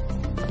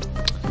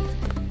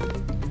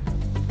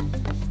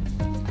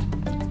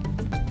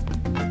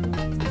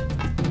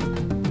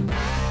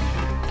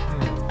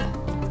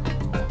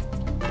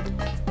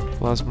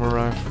 Plasma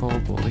rifle,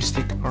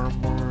 ballistic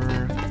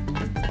armor.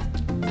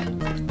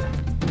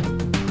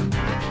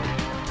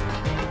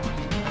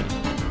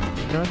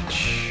 Not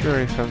sure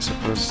if I'm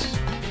supposed to...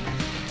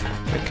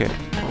 Okay,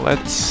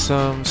 let's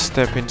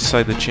step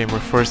inside the chamber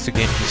first to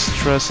gain his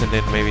trust, and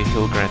then maybe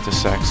he'll grant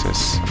us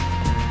access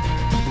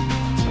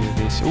to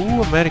this.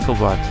 Ooh, a medical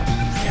bot.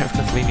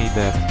 Definitely need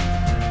that.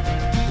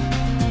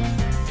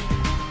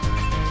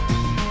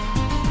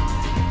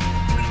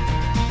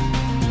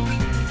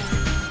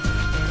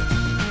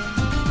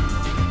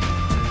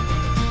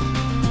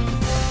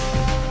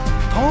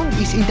 Tong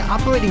is in the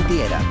operating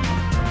theater.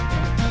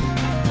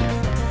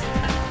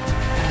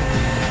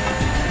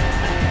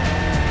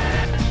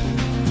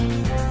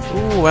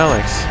 Ooh,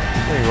 Alex,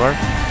 there you are.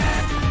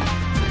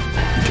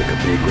 You took a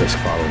big risk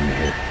following me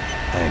here.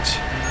 Thanks.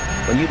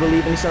 When you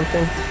believe in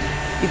something,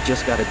 you've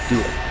just got to do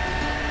it.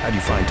 How'd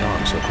you find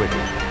Tom so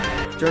quickly?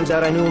 Turns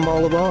out I knew him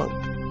all along.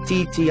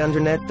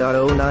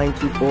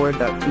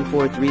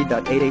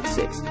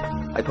 tt_undernet.0924.243.886.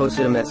 I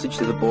posted a message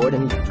to the board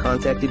and he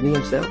contacted me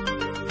himself.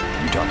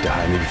 You talked to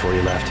Jaime before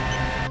you left?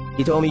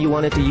 He told me you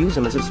wanted to use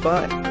him as a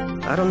spy.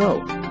 I don't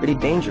know. Pretty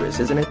dangerous,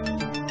 isn't it?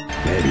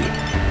 Maybe.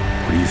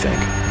 What do you think?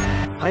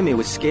 Jaime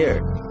was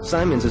scared.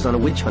 Simons is on a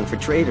witch hunt for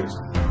traitors.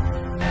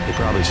 They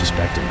probably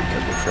suspect him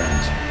because we're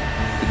friends.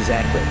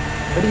 Exactly.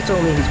 But he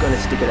told me he's going to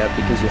stick it out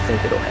because you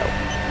think it'll help.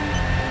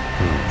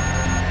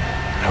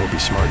 I hope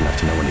he's smart enough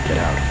to know when to get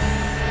out.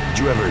 Did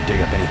you ever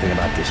dig up anything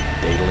about this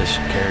Daedalus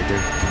character?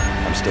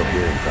 I'm still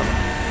hearing from him.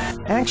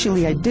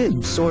 Actually, I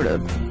did, sort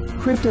of.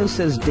 Crypto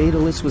says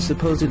Daedalus was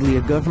supposedly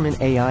a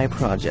government AI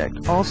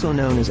project, also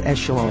known as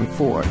Echelon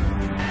 4.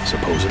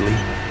 Supposedly?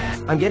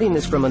 I'm getting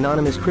this from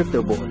anonymous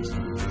crypto boards.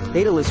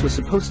 Daedalus was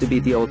supposed to be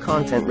the old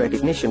content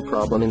recognition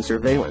problem in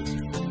surveillance.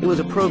 It was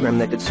a program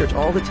that could search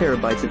all the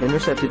terabytes of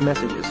intercepted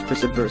messages for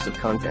subversive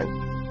content.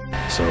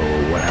 So,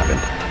 what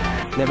happened?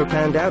 Never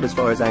panned out as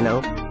far as I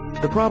know.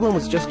 The problem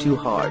was just too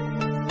hard.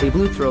 They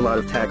blew through a lot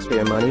of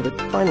taxpayer money, but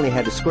finally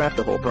had to scrap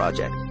the whole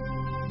project.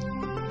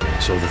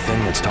 So the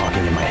thing that's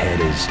talking in my head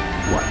is,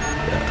 what,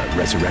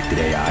 resurrected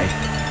AI?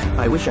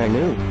 I wish I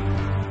knew.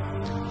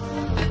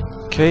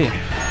 Okay.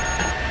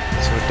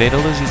 So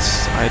Daedalus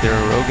is either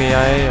a rogue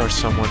AI or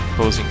someone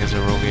posing as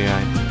a rogue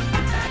AI.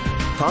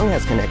 Tong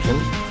has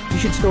connections. You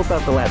should scope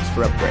out the labs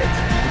for upgrades.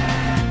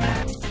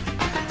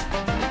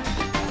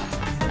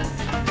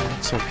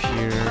 What's up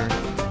here?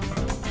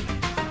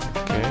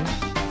 Okay.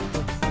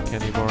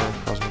 candy bar,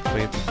 plasma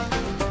plate.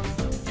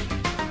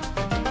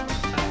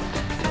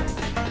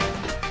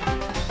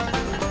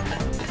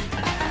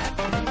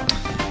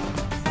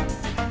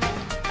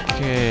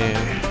 Okay,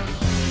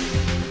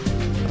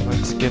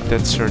 let's get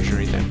that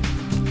surgery then.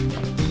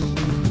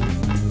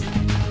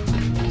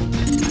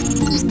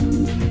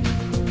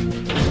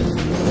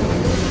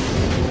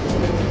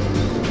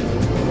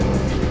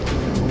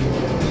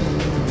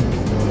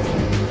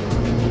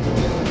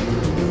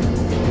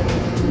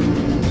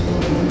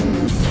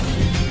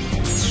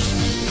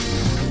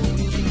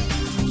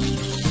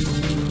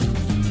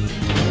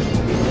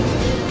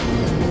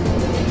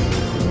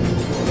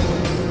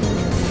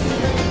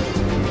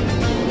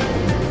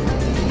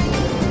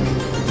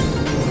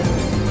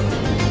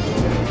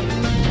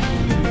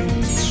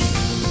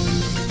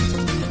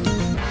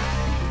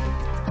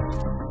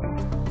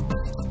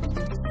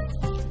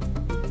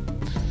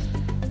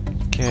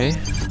 Okay,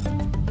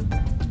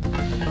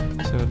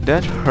 so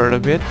that hurt a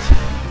bit,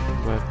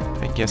 but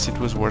I guess it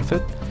was worth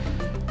it.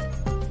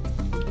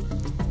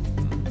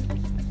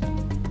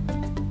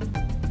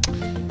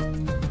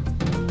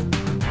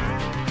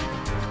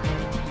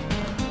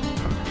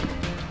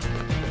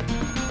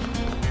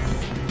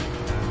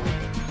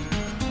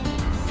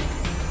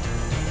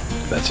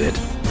 That's it.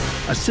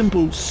 A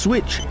simple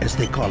switch, as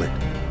they call it.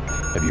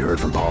 Have you heard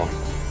from Paul?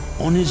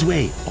 On his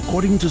way,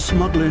 according to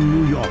smuggler in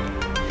New York.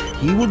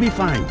 He will be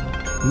fine.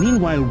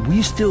 Meanwhile,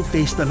 we still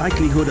face the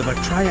likelihood of a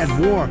triad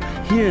war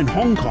here in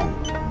Hong Kong.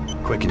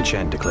 Quick and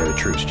Chen declared a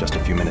truce just a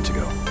few minutes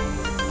ago.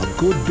 A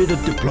good bit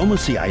of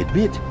diplomacy, I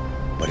admit,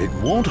 but it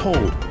won't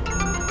hold.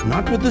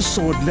 Not with the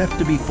sword left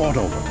to be fought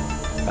over.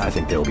 I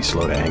think they'll be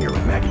slow to anger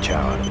with Maggie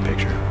Chow out of the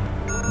picture.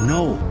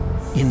 No.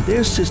 In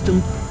their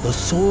system, the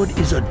sword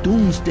is a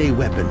doomsday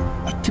weapon,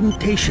 a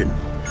temptation.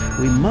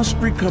 We must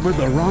recover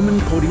the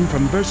ramen coding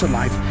from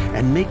VersaLife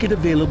and make it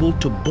available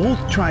to both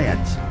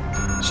triads.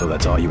 So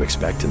that's all you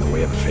expect in the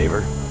way of a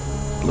favor?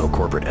 Low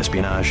corporate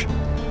espionage?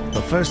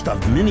 The first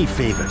of many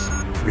favors.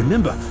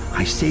 Remember,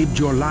 I saved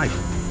your life.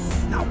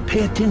 Now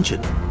pay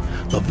attention.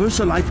 The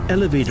VersaLife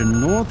elevator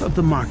north of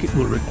the market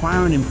will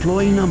require an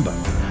employee number.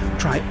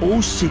 Try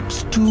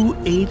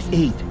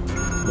 06288.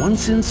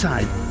 Once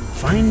inside,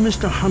 find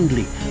Mr.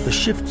 Hundley, the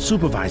shift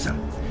supervisor.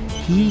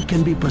 He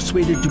can be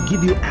persuaded to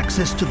give you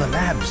access to the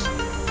labs.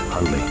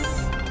 Hundley.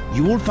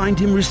 You will find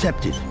him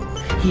receptive.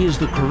 He is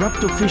the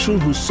corrupt official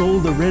who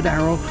sold the Red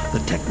Arrow the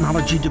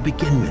technology to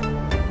begin with.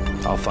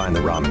 I'll find the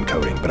ramen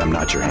coding, but I'm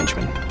not your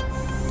henchman.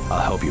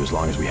 I'll help you as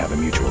long as we have a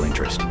mutual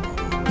interest.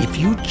 If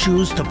you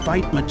choose to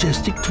fight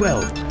Majestic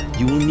 12,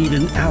 you will need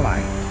an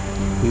ally.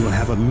 We will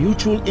have a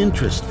mutual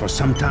interest for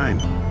some time.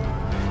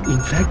 In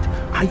fact,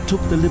 I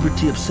took the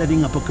liberty of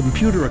setting up a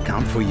computer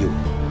account for you.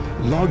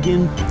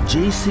 Login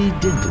JC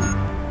Denton.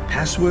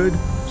 Password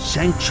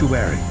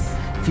Sanctuary.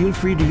 Feel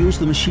free to use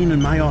the machine in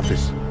my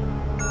office.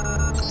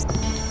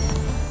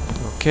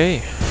 Okay,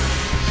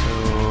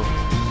 so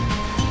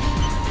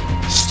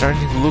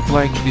starting to look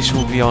like this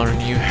will be our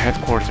new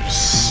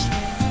headquarters.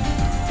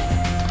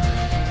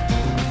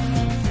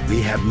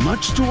 We have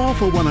much to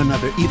offer one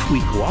another if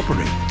we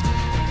cooperate.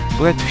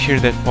 Glad to hear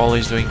that Paul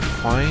is doing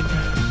fine.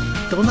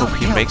 Do not Hope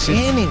he tell makes it.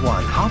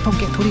 anyone how to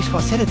get to this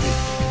facility.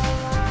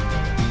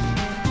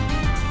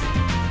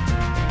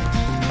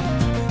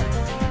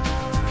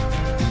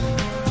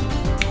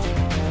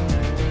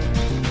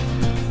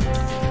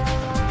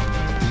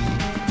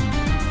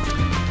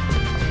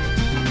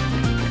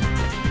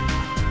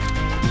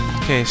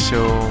 Okay,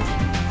 so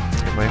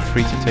am I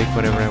free to take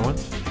whatever I want?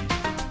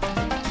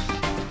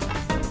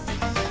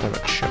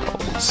 7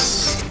 shells.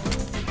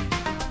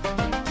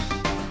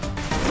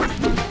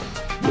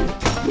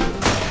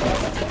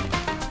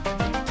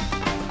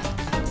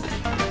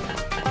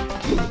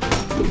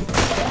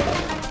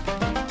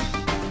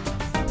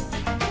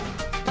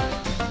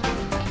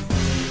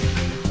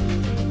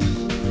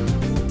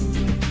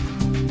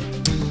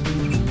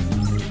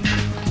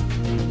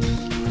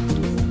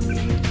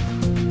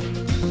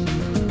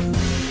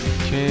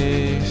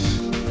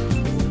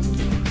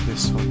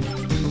 This one.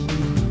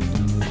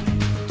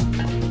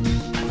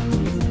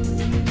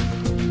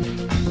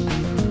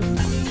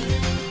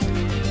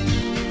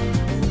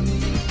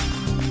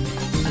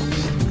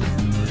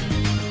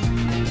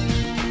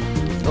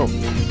 Oh.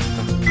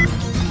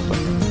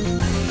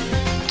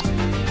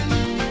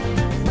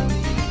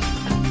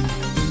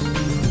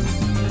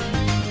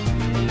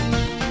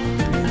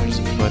 There's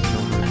a button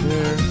over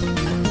there.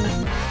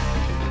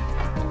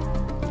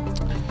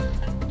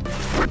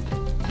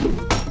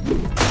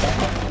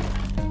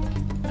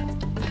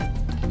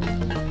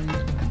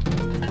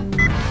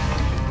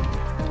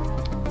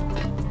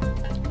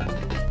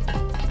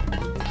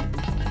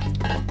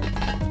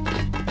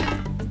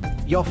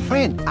 Your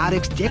friend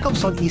Alex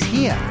Jacobson is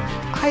here.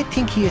 I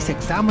think he is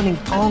examining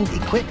Tong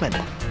equipment.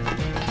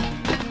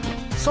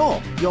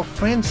 So, your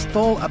friend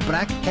stole a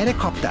black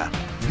helicopter.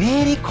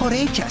 Very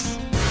courageous.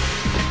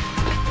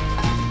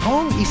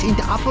 Tong is in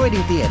the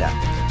operating theater.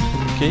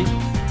 Okay.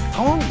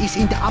 Tong is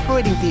in the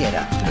operating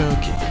theater.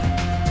 Okay.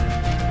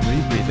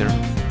 Rebreather.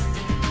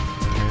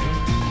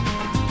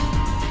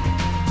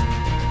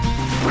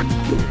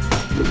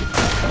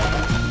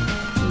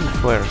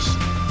 Flares.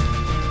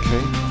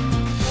 Okay.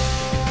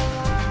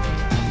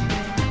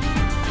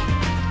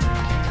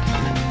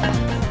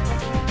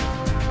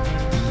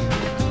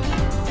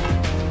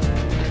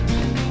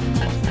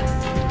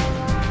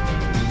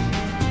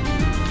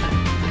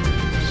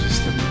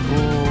 System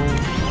pool.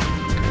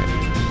 Okay.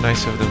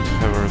 Nice of them to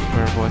have a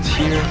repair bot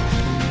here.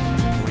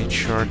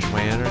 Recharge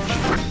my energy.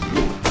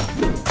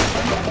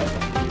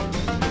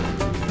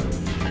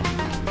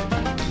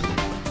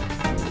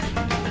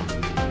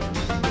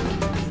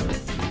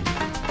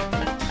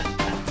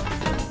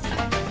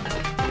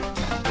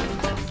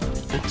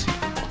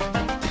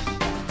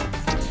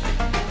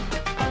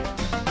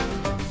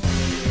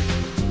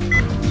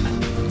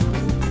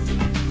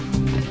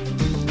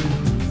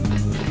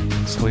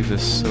 Leave the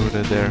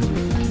soda there.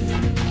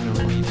 No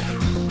need for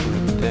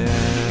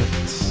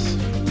that.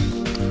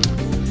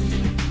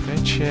 Can I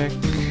check?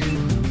 Okay.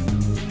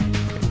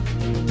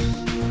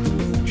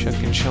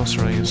 Shotgun shell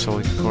surrounding a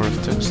solid core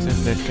of tungsten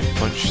that can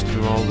punch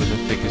through all with the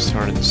thickest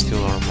hardened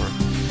steel armor.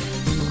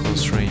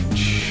 Close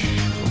range.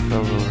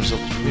 Will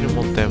result in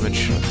minimal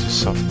damage to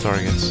soft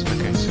targets.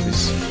 Okay, so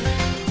this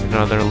is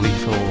another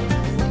lethal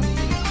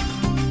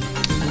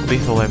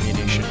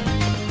ammunition.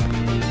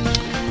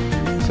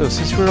 So,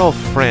 since we're all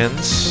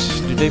friends,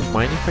 do they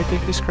mind if I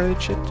take this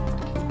credit shit?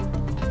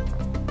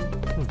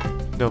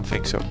 Don't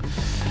think so.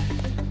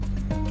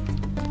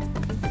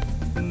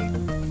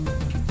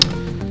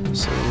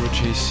 So,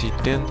 JC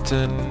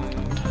Denton...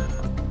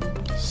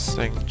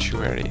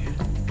 Sanctuary.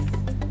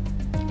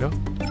 No?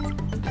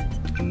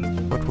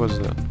 What was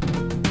the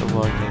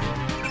login?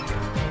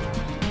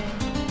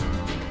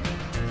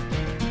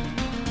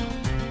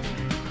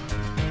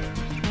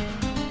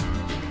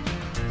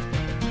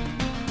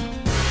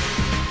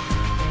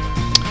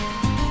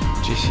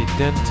 JC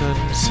Denton,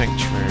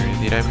 Sanctuary.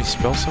 Did I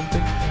misspell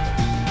something?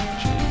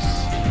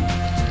 JC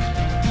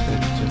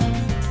Denton,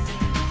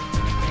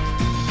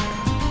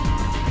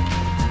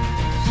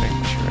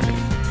 Sanctuary.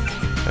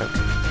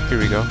 Okay, here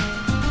we go.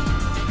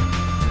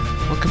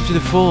 Welcome to the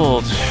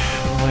fold.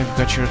 Well, I've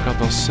got your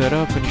account all set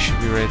up and you should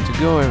be ready to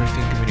go.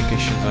 Everything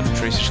communications on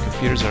Tracer's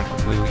computers are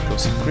completely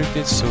ghost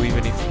encrypted, so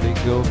even if they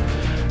go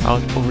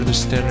out over the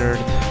standard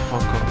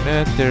Hong Kong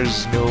net,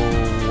 there's no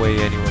way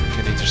anyone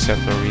can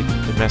intercept or read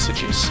the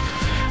messages.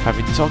 I've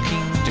been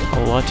talking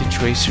a lot to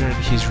Tracer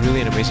and he's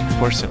really an amazing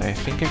person. I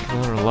think I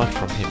can learn a lot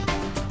from him.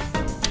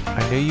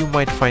 I know you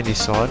might find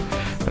this odd,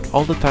 but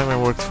all the time I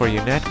worked for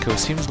UNATCO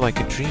seems like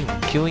a dream,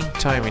 killing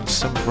time in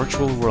some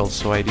virtual world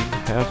so I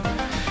didn't have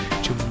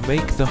to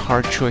make the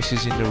hard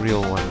choices in the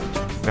real one.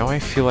 Now I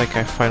feel like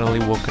I've finally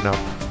woken up.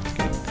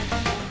 Okay.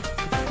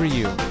 Good for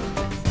you.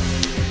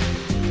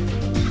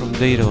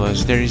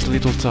 Daedalus, there is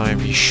little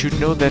time. You should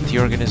know that the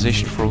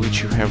organization for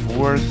which you have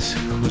worked,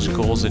 whose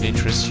goals and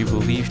interests you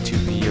believe to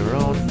be your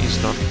own, is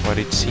not what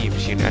it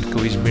seems.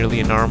 UNATCO is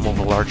merely an arm of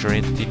a larger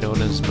entity known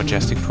as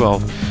Majestic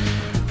 12.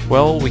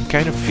 Well, we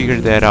kind of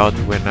figured that out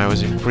when I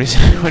was in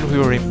prison, when we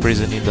were in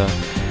prison in the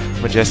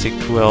Majestic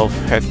 12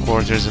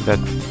 headquarters, and that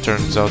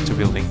turns out to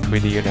be linked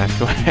with the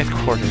UNATCO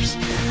headquarters.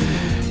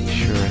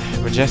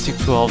 Sure. Majestic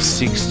 12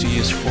 seeks to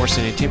use force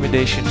and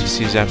intimidation to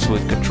seize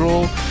absolute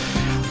control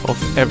of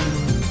everything.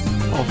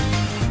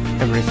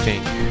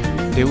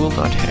 They will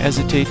not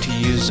hesitate to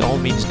use all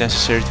means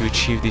necessary to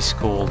achieve this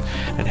goal,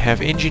 and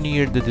have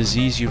engineered the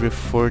disease you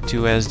refer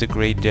to as the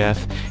Great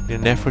Death in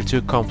an effort to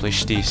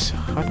accomplish this.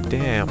 Hot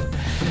damn.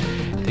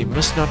 They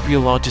must not be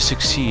allowed to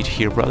succeed.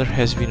 Your brother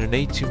has been an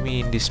aid to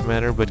me in this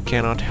matter, but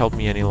cannot help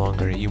me any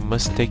longer. You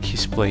must take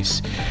his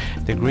place.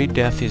 The Great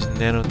Death is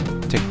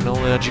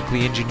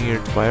nanotechnologically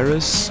engineered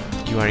virus.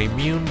 You are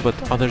immune, but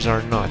others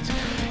are not.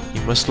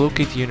 You must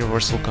locate the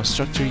universal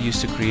constructor used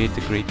to create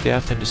the Great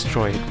Death and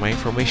destroy it. My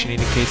information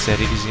indicates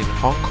that it is in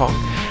Hong Kong,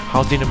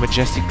 housed in a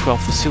Majestic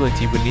 12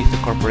 facility beneath the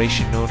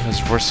corporation known as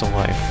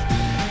VersaLife.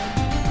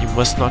 You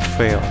must not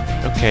fail.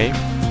 Okay.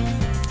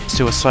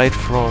 So aside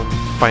from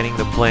finding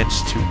the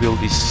plans to build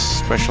these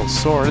special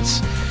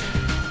swords,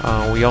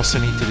 we also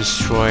need to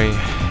destroy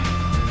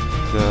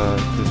the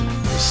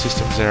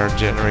systems that are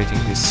generating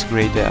this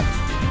Great Death.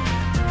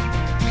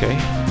 Okay.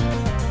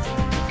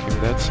 Okay,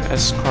 that's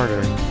S.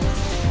 Carter.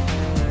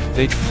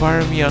 They'd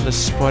fire me on the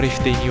spot if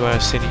they knew I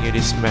was sending you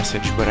this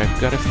message, but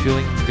I've got a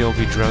feeling they'll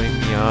be drowning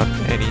me out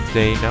any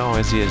day now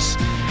as is.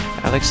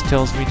 Alex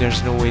tells me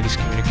there's no way this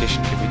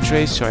communication can be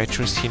traced, so I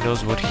trust he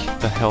knows what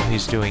the hell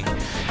he's doing.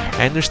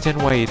 I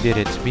understand why he did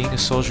it. Being a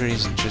soldier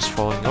isn't just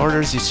following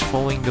orders, it's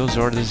following those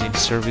orders in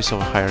service of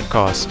a higher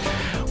cause.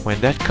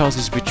 When that cause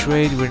is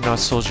betrayed, we're not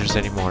soldiers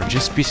anymore,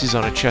 just pieces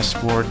on a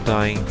chessboard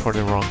dying for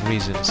the wrong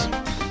reasons.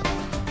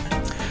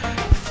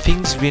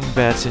 Things been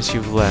bad since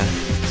you've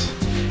left.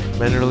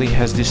 Mannerly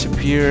has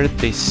disappeared.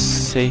 They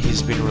say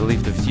he's been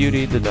relieved of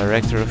duty. The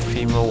director of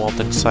FEMA,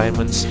 Walton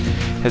Simons,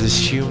 has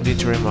assumed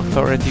interim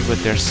authority, but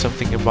there's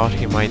something about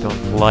him I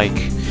don't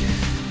like.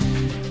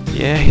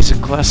 Yeah, he's a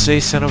Class A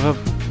son of a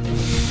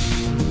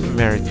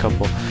married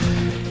couple.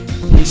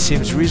 He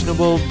seems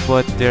reasonable,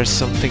 but there's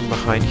something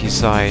behind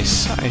his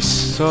eyes. I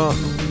saw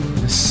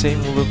the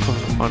same look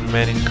on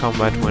men in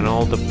combat when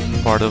all the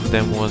part of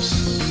them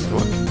was...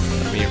 Well,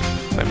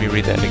 let me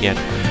read that again.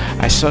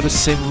 I saw the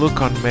same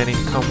look on men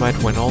in combat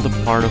when all the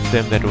part of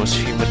them that was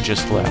human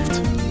just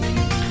left.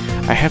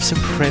 I have some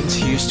friends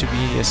who used to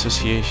be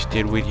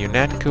associated with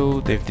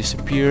UNATCO. They've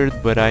disappeared,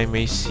 but I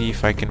may see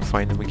if I can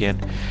find them again.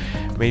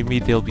 Maybe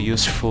they'll be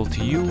useful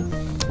to you.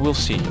 We'll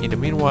see. In the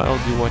meanwhile,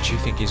 do what you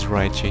think is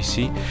right,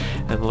 JC,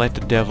 and let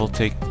the devil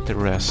take the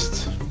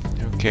rest.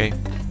 Okay.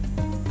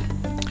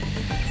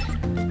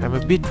 I'm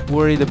a bit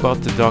worried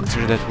about the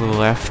doctor that we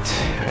left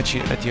at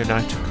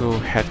UNATCO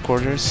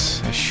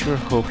headquarters. I sure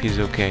hope he's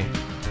okay.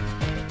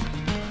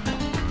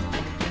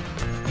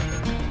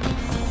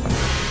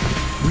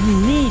 We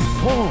need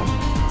Paul.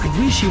 I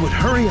wish he would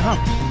hurry up.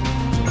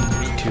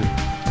 Me too.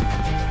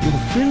 Your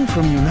friend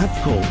from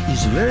UNATCO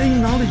is very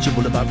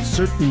knowledgeable about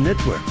certain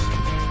networks.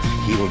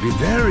 He will be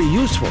very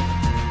useful.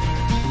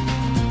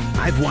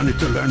 I've wanted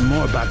to learn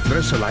more about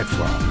VersaLife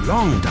for a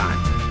long time.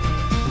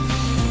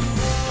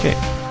 Okay.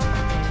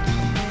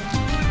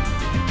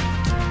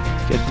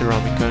 Get the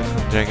Romicon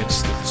from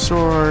Dragon's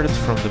Sword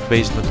from the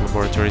basement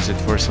laboratories at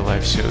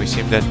VersaLife. So it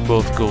seems that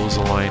both goals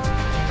align.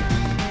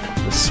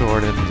 The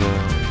sword and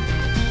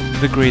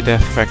the Grey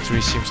Death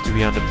Factory seems to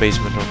be on the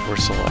basement of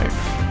VersaLife.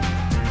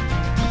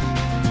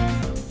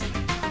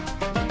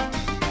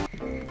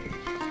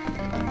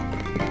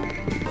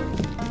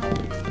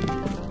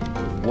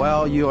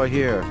 While you are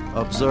here,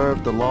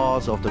 observe the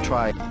laws of the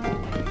triad.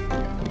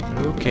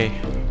 Okay.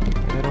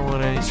 I don't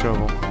want any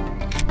trouble.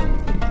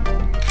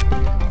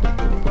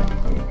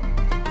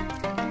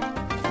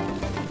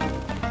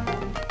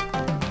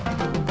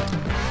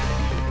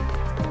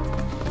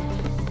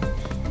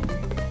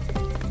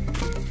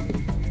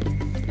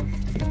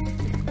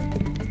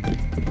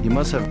 You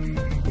must have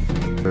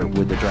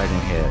with the dragon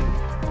head.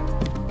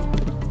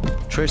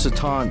 Tracer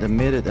Taunt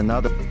emitted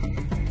another.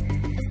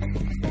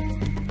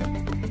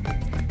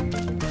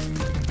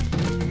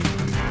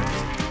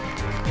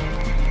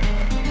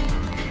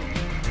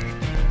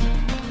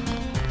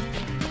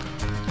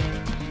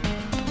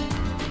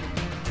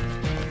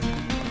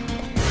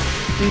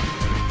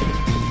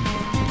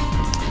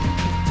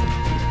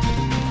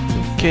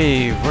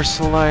 Okay,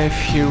 VersaLife,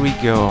 here we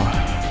go.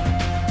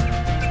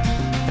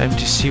 Time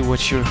to see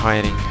what you're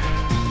hiding.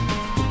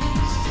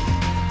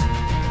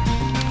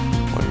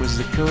 What was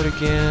the code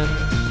again?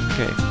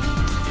 Okay.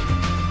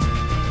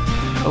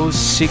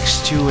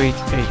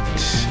 06288.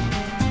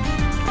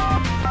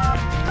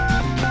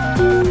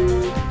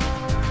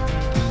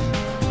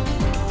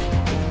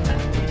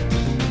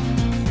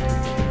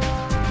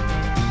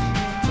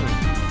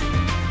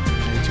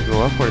 I need to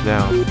go up or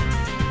down?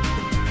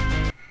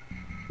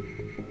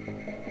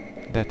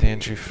 Data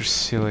entry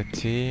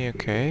facility,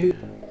 okay.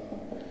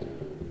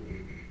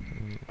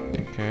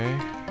 Okay.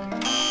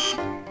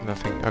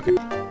 Nothing, okay.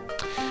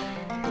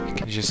 You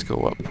can just go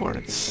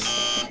upwards.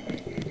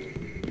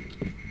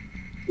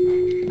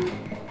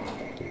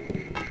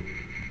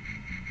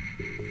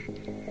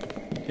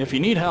 If you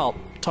need help,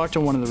 talk to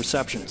one of the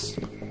receptionists.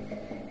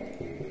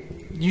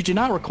 You do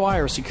not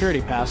require a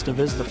security pass to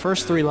visit the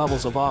first 3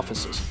 levels of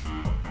offices.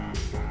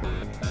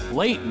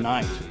 Late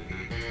night.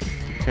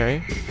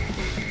 Okay.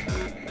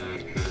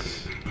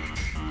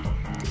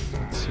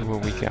 Let's see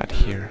what we got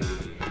here.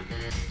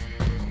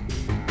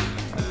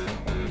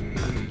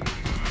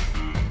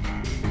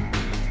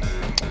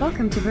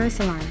 Welcome to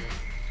VersaLife.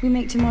 We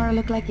make tomorrow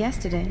look like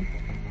yesterday.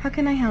 How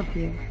can I help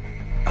you?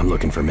 I'm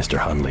looking for Mr.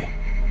 Hundley.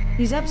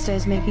 He's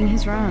upstairs making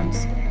his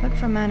rounds. Look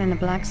for a man in a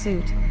black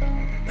suit.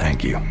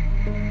 Thank you.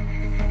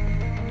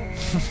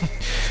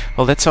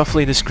 Well, that's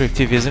awfully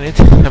descriptive, isn't it?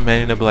 A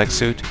man in a black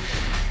suit.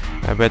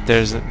 I bet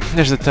there's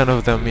a ton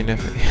of them in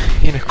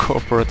a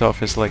corporate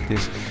office like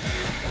this.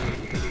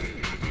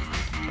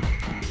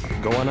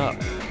 Going up.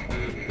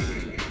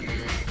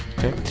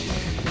 Okay.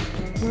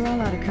 We're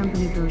all out of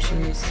company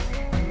brochures.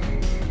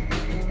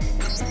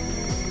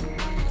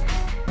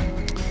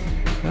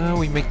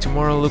 We make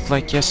tomorrow look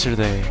like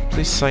yesterday.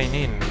 Please sign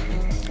in.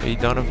 Eddie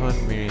Donovan,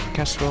 Miriam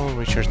Caswell,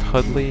 Richard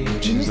Hudley,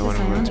 which is the one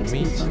we want to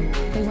meet.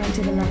 They went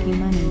to the Lucky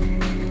Money.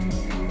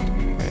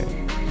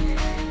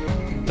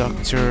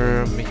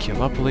 Dr. Mickey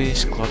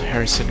Lopoulos, Claude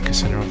Harrison,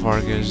 Cassandra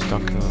Vargas,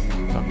 Dr.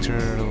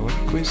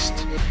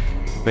 Lundquist,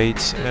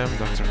 Bates M,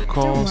 Dr.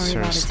 Cole,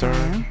 Sarah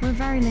Stern. We're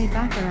very laid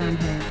back around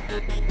here.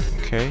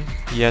 Okay,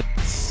 yet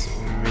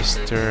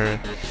Mr.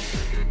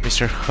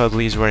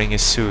 Hudley is wearing a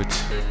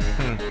suit.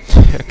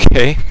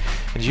 Okay,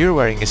 and you're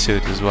wearing a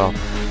suit as well.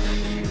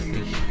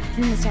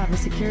 You must have a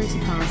security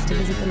pass to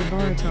visit the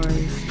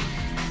laboratories.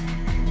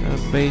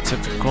 Bates,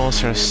 Dr. Cole,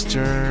 Sarah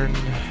Stern,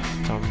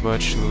 Tom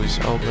Butch, Louis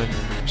Albin,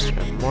 Mr.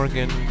 M.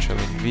 Morgan,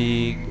 Charlene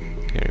V,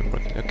 Gary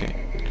Brooklyn. Okay.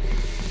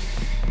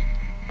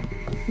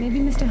 Maybe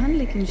Mr.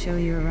 Hundley can show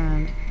you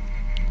around.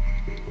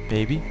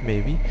 Maybe.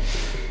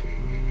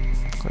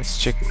 Let's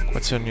check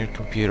what's on your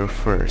computer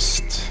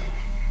first.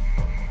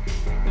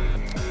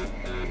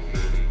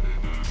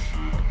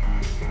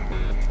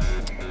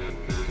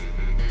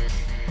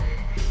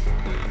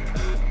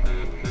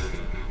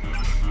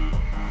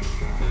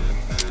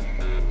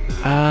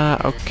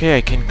 Okay,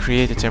 I can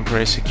create a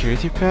temporary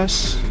security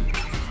pass.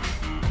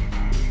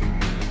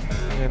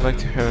 I'd like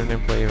to have an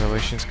employee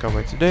evaluations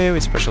covered today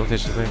with special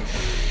attention to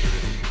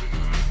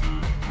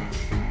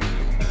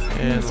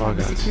and log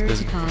out.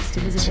 Security pass to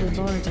visit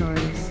the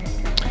laboratories.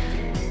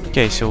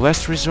 Okay, so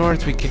last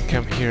resort, we can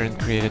come here and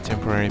create a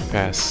temporary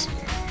pass.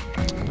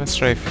 Let's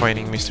try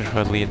finding Mr.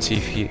 Hudley and see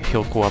if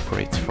he'll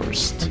cooperate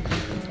first.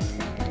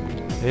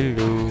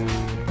 Hello.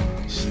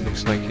 This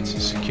looks like it's a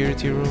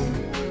security room.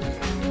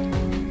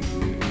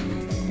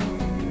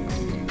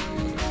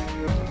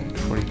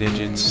 40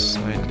 digits.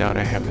 I doubt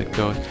I have the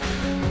code.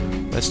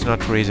 Let's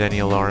not raise any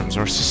alarms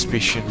or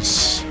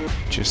suspicions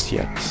just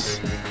yet.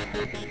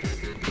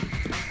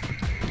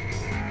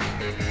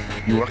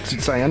 You worked at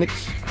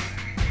Psionics?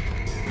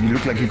 You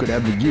look like you could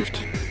have the gift.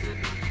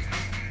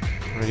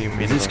 What do you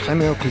mean? This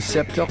criminal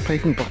receptor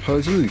patent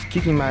proposal is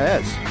kicking my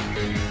ass.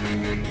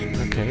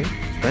 Okay.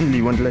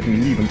 Friendly won't let me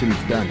leave until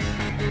it's done.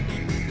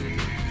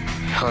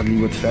 Hardly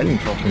worth fighting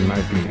for, in my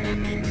opinion.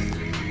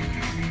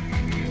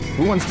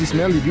 Who wants to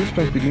smell the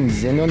difference between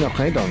xenon or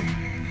radon?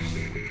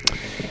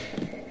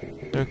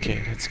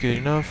 Okay, that's good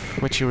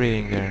enough. What you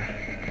reading there?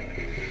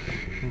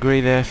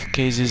 Grade F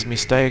cases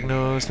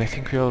misdiagnosed. I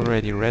think we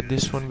already read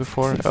this one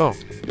before. Oh.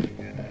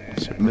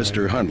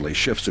 Mr. Hundley,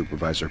 shift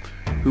supervisor.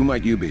 Who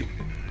might you be?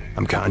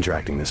 I'm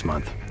contracting this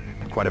month.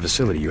 Quite a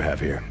facility you have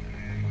here.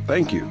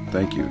 Thank you,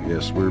 thank you.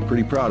 Yes, we're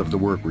pretty proud of the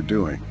work we're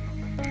doing.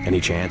 Any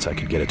chance I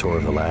could get a tour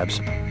of the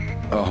labs?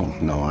 Oh,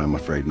 no, I'm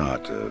afraid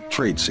not.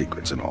 Trade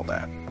secrets and all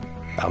that.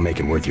 I'll make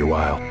it worth your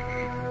while.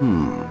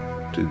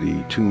 To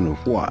the tune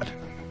of what?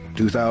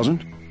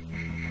 2,000?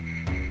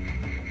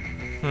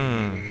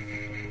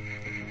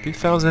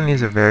 2,000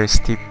 is a very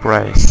steep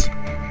price.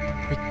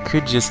 We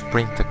could just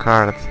print the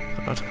card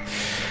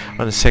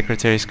on the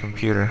secretary's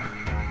computer.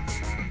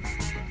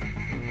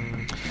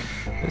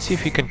 Let's see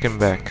if he can come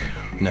back.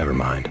 Never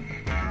mind.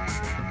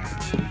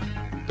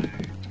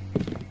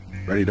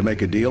 Ready to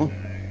make a deal?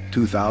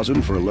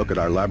 2,000 for a look at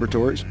our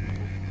laboratories?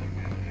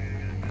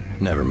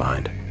 Never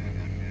mind.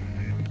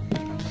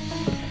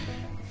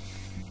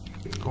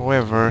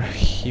 However,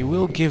 he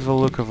will give a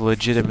look of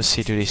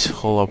legitimacy to this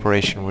whole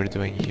operation we're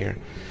doing here.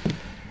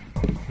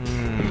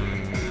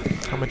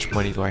 How much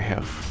money do I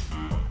have?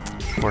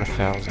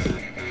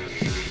 4,000.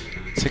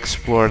 Let's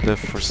explore the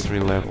first 3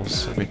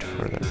 levels a bit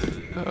further.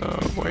 Oh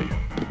boy.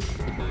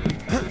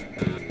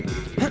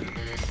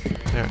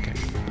 Okay.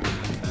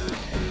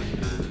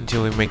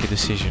 Until we make a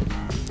decision.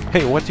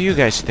 Hey, what do you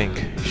guys think?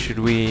 Should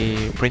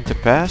we print a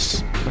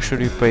pass or should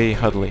we pay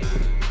Hudley?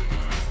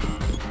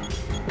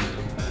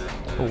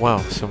 Oh wow,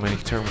 so many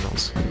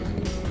terminals.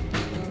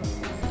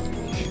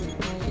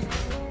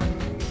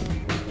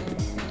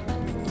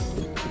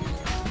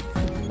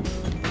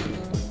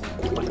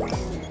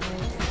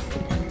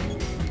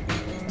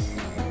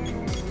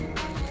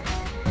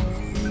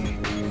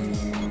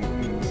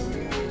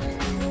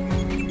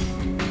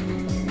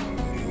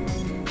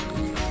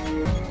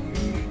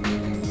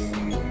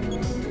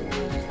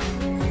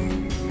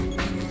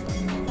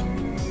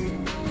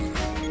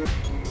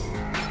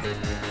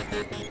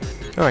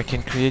 Oh, I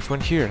can create one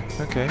here.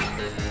 Okay.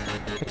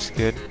 That's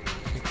good.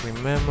 Weekly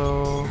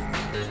memo.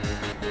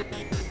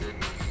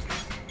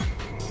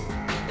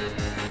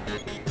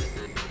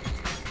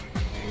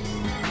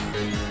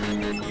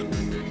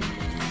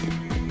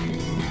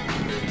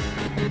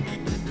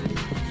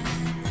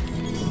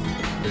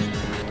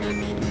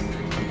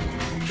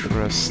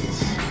 Trust.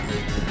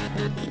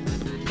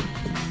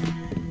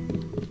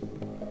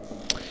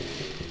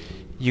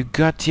 You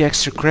got the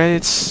extra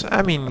credits?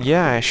 I mean,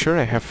 yeah, sure,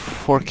 I have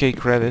 4k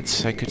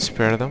credits. I could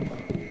spare them.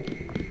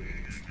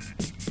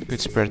 Could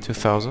spare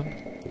 2,000.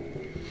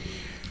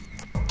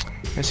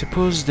 I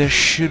suppose there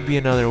should be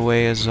another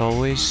way as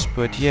always,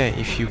 but yeah,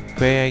 if you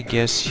pay, I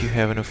guess you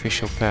have an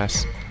official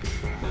pass.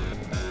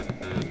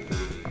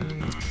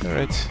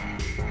 Alright,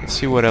 let's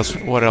see what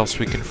else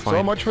we can find.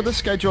 So much for the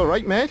schedule,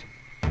 right, mate?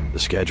 The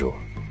schedule?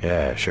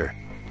 Yeah, sure.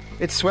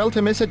 It's swell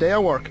to miss a day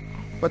of work,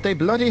 but they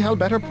bloody hell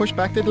better push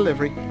back the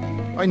delivery.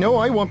 I know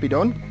I won't be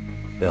done.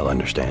 They'll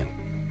understand.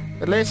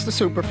 At least the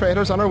super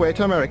freighters on our way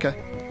to America.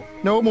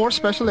 No more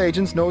special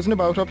agents nosing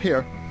about up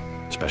here.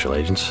 Special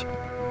agents?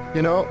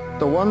 You know,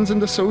 the ones in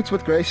the suits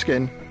with grey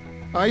skin.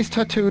 Eyes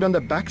tattooed on the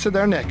backs of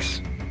their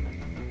necks.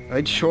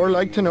 I'd sure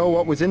like to know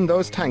what was in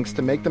those tanks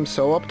to make them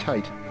so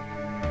uptight.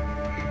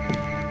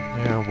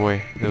 Oh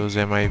boy, those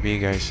MIB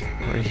guys.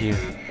 Right here.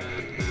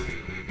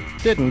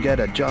 Didn't get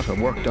a jot of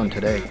work done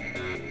today.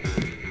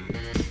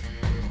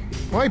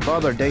 Why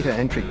bother data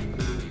entry?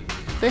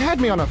 They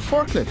had me on a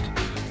forklift.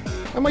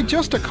 Am I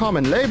just a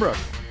common labourer?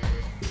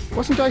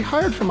 Wasn't I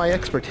hired for my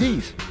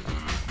expertise?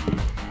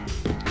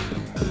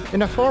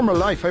 In a former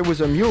life, I was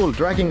a mule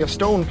dragging a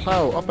stone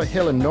plough up a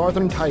hill in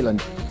northern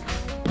Thailand.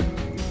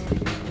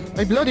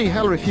 I bloody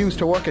hell refuse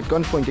to work at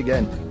gunpoint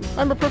again.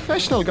 I'm a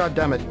professional,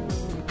 goddammit.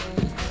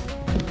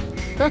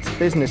 That's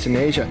business in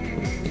Asia.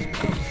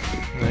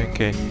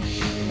 Okay.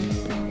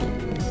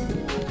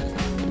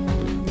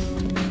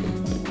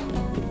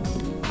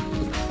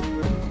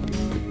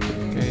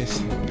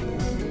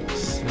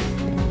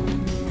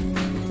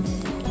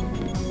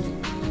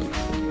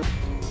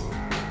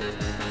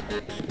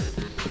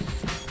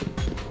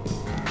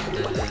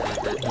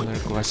 Another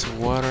glass of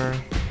water.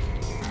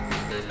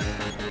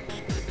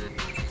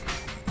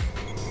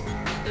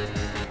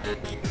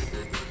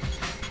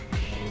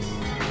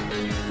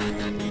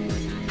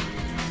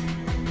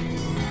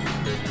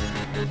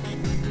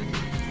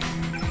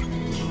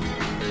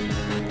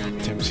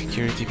 Temp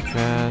security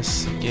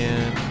pass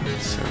again.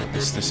 So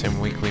this is the same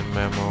weekly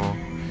memo.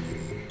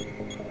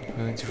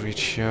 Willing to read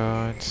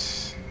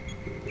shots.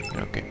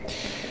 Okay.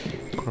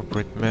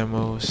 Corporate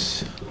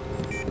memos.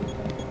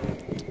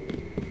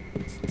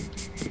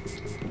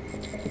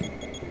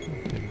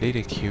 And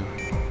data queue.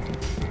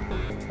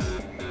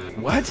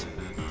 What?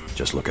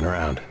 Just looking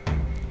around.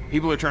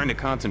 People are trying to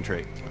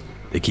concentrate.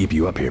 They keep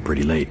you up here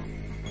pretty late.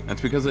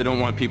 That's because they don't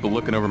want people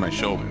looking over my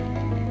shoulder.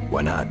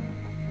 Why not?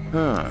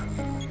 Huh.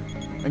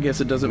 I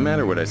guess it doesn't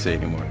matter what I say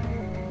anymore.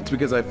 It's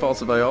because I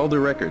falsify all the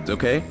records,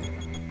 okay?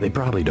 They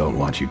probably don't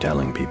want you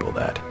telling people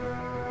that.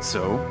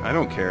 So, I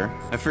don't care.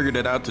 I figured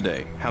it out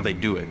today, how they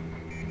do it.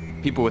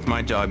 People with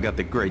my job got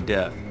the Great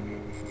Death.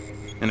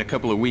 In a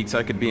couple of weeks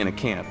I could be in a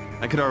camp.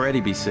 I could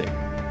already be sick.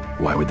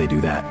 Why would they do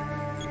that?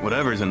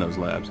 Whatever's in those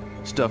labs,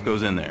 stuff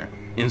goes in there.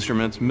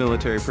 Instruments,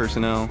 military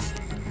personnel.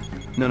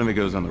 None of it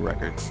goes on the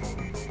record.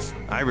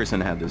 Iverson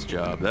had this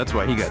job, that's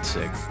why he got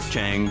sick.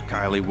 Chang,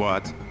 Kylie,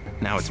 Watts.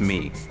 Now it's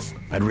me.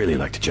 I'd really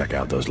like to check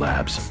out those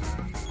labs.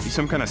 You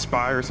some kind of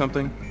spy or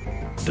something?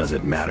 Does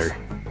it matter?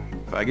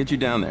 If I get you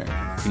down there,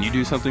 can you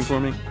do something for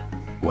me?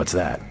 What's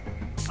that?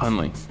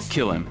 Hunley,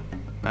 kill him.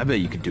 I bet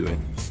you could do it.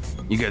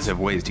 You guys have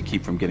ways to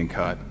keep from getting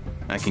caught.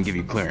 I can give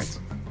you clearance.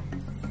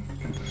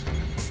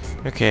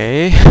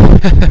 Okay.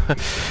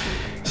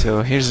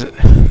 So here's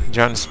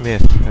John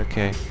Smith.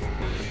 Okay.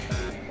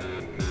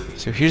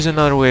 So here's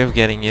another way of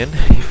getting in.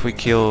 If we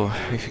kill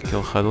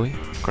Hunley.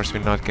 Of course,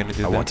 we're not gonna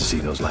do that. I want to see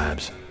those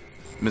labs.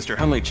 Mr.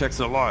 Hunley checks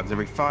the logs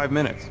every 5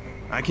 minutes.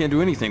 I can't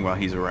do anything while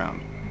he's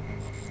around.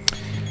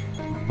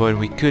 But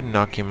we could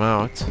knock him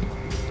out.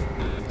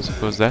 I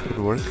suppose that would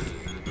work.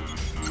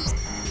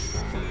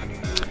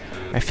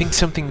 I think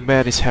something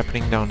bad is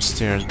happening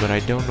downstairs, but I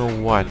don't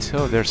know what.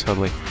 Oh, there's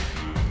Hunley.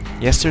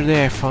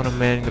 Yesterday I found a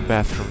man in the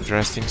bathroom,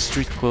 dressed in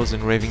street clothes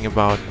and raving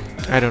about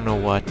I don't know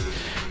what.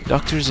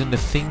 Doctors and the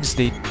things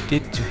they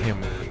did to him.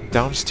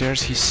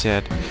 Downstairs, he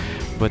said,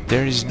 but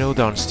there is no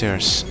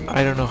downstairs.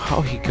 I don't know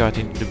how he got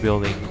into the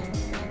building.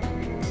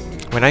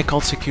 When I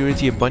called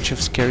security, a bunch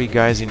of scary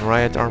guys in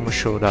riot armor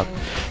showed up.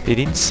 They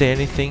didn't say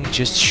anything,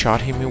 just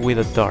shot him with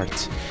a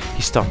dart.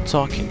 He stopped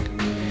talking.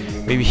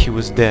 Maybe he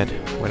was dead.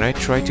 When I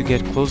tried to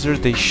get closer,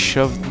 they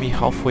shoved me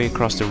halfway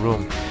across the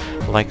room,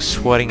 like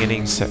swatting an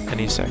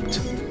insect.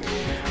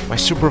 My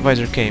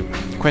supervisor came,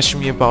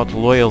 questioned me about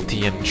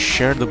loyalty and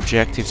shared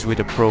objectives with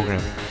the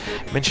program.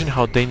 Mentioned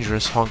how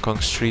dangerous Hong Kong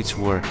streets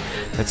were,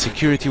 that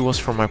security was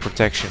for my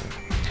protection,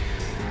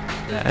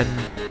 and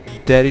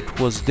that it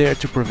was there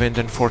to prevent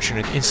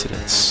unfortunate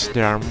incidents.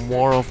 There are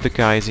more of the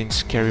guys in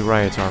scary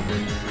riot armor.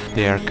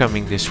 They are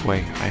coming this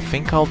way. I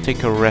think I'll take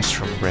a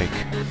restroom break.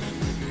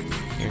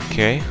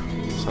 Okay,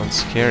 sounds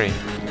scary.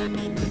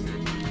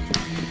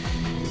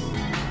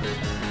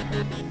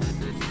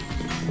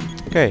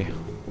 Okay.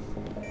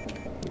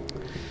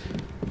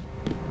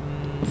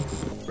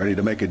 Ready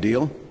to make a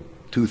deal?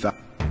 2,000.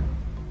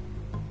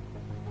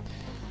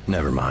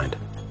 Never mind.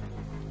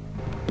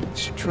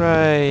 Let's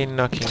try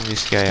knocking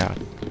this guy out.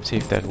 See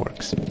if that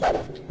works.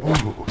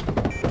 Ooh.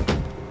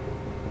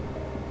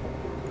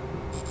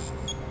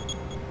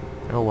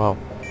 Oh wow.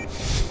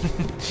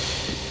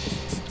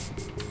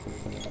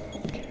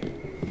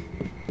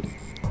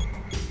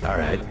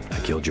 Alright, I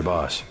killed your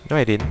boss. No,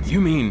 I didn't.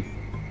 You mean?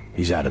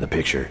 He's out of the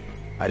picture.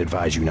 I'd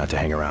advise you not to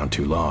hang around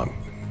too long.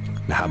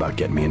 Now how about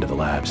getting me into the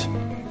labs?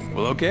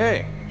 Well,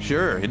 okay.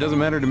 Sure, it doesn't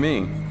matter to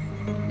me.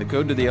 The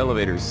code to the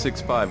elevator is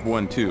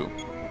 6512.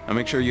 I'll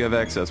make sure you have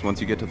access once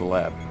you get to the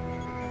lab.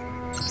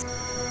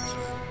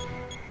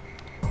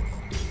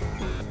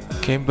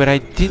 Okay, but I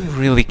didn't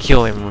really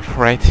kill him,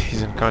 right?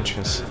 He's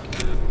unconscious.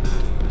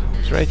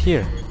 He's right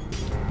here.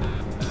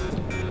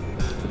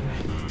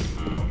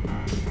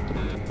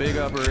 Big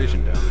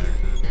operation down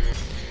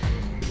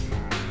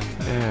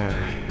there.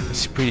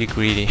 It's pretty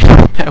greedy.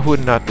 I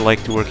would not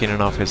like to work in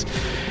an office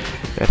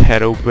that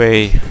had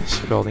obey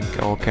spelled in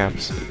all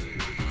caps.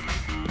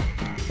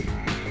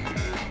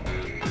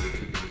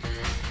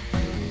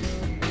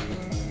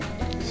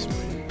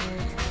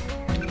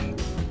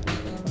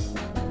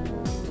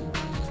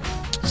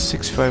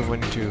 Six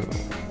 512.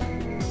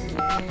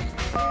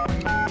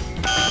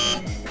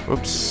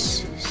 Oops.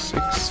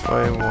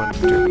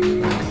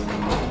 6512.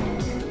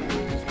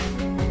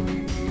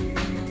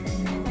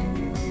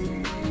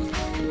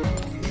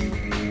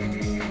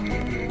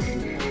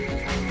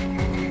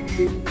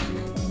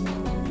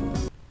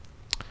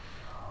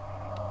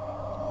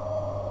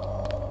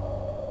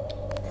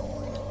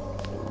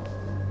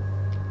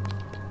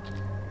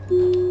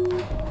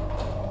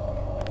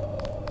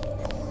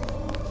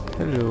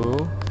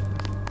 Hello.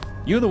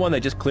 You the one they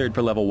just cleared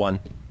for level 1?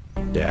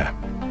 Yeah,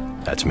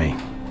 that's me.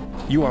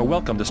 You are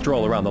welcome to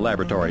stroll around the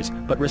laboratories,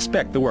 but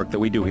respect the work that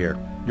we do here.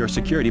 Your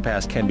security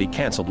pass can be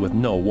cancelled with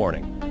no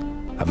warning.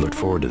 I've looked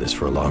forward to this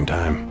for a long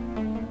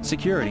time.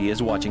 Security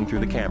is watching through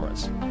the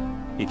cameras.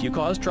 If you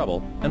cause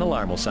trouble, an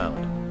alarm will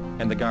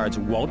sound, and the guards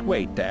won't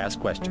wait to ask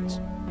questions.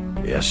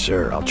 Yes,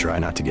 sir. I'll try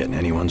not to get in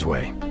anyone's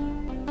way.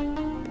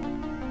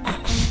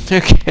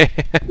 Okay.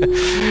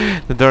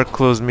 The door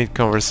closed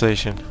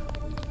mid-conversation.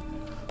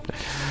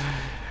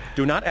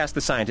 Do not ask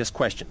the scientists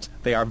questions.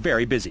 They are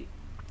very busy.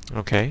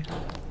 Okay.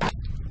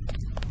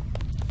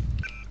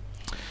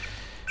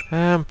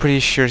 I'm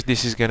pretty sure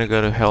this is gonna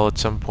go to hell at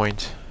some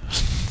point.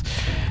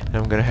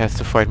 I'm gonna have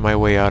to fight my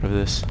way out of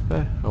this.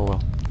 Oh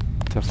well.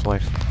 Tough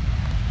life.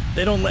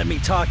 They don't let me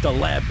talk to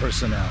lab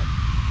personnel.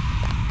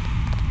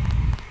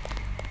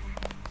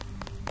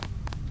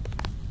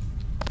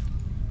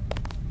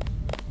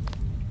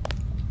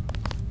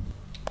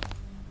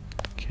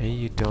 Okay,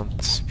 you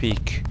don't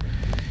speak.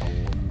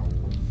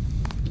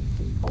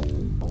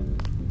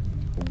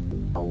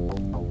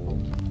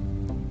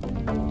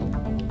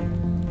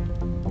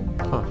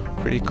 Huh,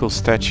 pretty cool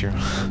statue.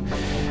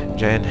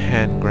 Giant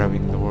hand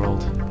grabbing the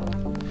world.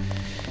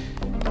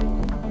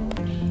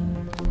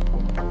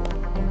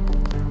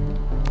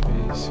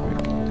 Okay, so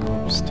I can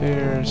go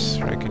upstairs,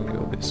 or I can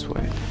go this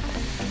way.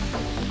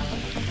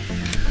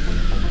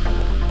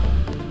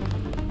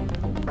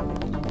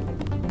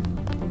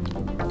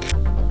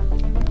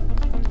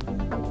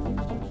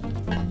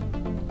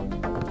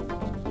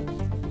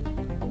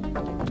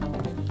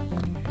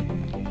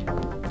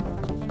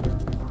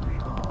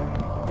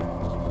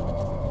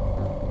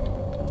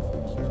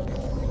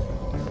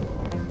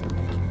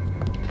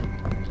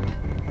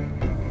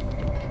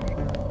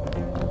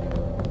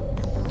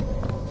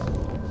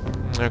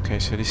 Okay,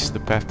 so this is the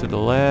path to the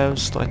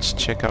labs. Let's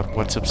check out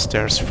what's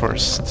upstairs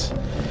first.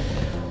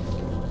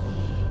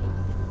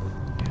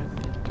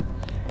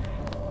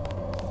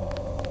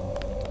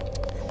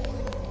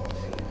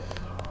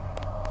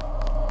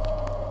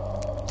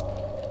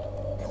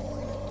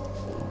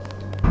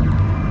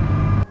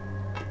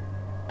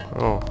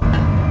 Oh.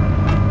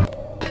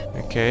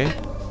 Okay.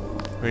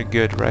 We're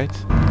good, right?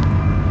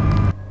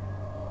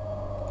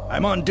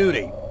 I'm on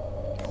duty.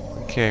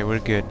 Okay, we're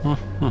good.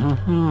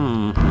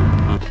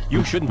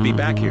 You shouldn't be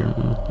back here.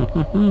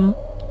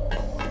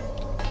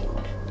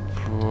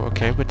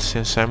 Okay, but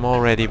since I'm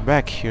already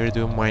back here,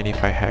 do you mind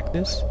if I hack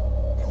this?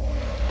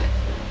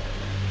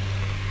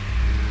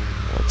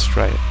 Let's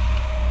try it.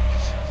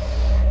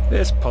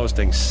 This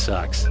posting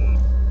sucks.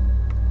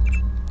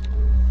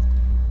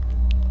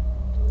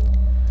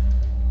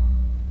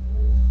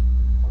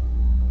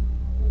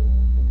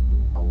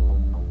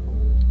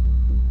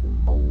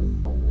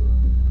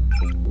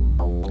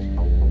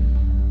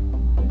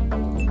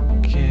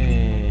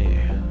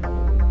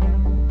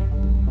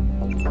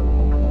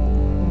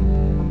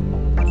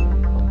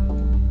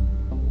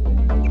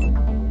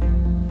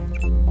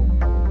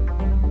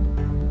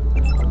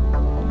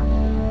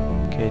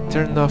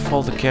 Turned off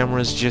all the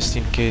cameras just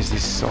in case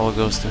this all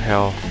goes to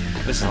hell.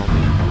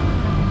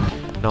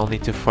 I'll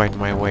need to find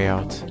my way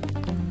out.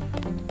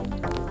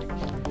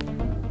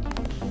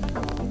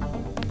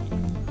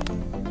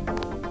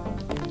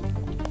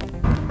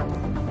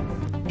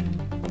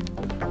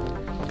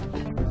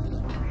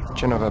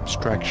 Chain of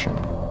abstraction.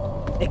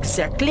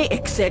 Exactly.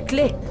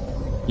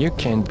 You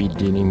can't be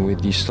dealing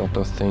with this sort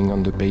of thing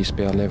on the base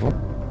pair level.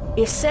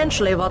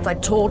 Essentially what I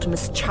told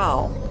Miss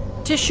Chow.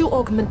 Tissue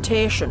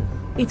augmentation.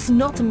 It's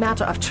not a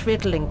matter of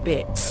twiddling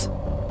bits.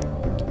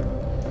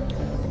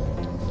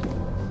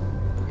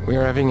 We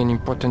are having an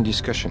important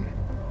discussion.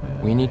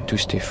 We need to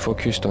stay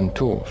focused on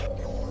tools.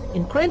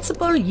 In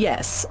principle,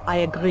 yes, I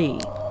agree.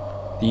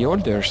 The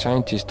older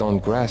scientists don't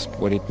grasp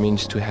what it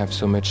means to have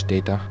so much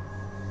data.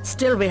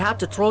 Still, we have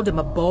to throw them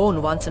a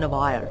bone once in a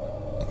while.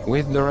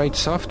 With the right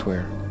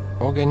software,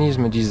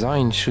 organism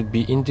design should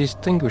be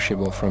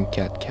indistinguishable from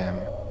CAD-CAM.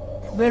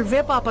 We'll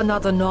rip up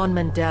another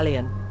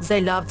non-Mendelian.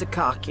 They love the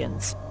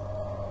Karkians.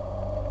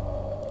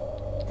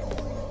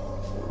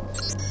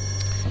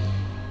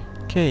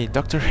 Okay,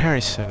 Dr.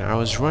 Harrison, I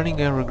was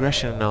running a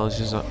regression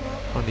analysis on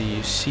the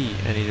UC,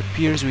 and it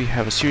appears we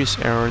have a serious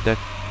error that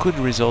could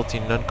result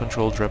in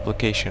non-controlled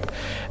replication.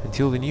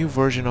 Until the new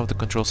version of the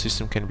control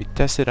system can be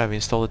tested, I've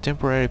installed a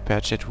temporary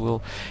patch that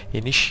will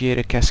initiate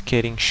a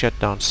cascading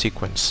shutdown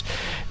sequence.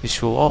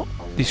 This will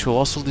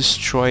also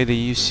destroy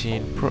the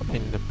UC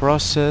in the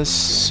process,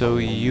 so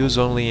use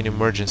only in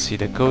emergency.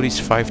 The code is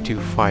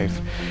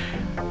 525.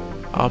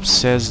 Ops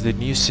says the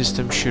new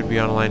system should be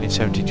online in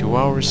 72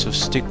 hours, so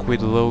stick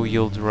with low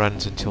yield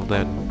runs until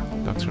then.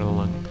 Dr.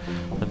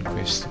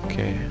 Lundquist,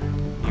 okay.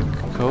 New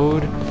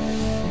code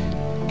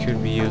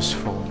could be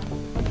useful.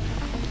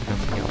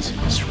 Nothing else in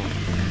this room.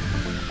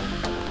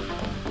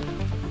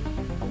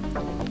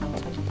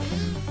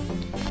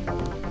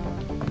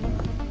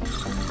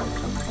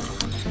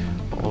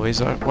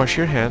 Always wash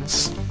your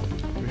hands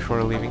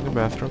before leaving the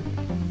bathroom.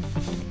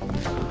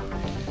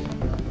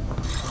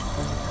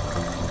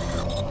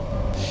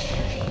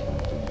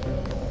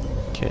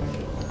 Okay.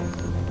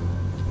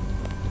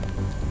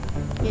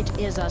 It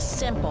is a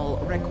simple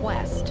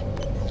request.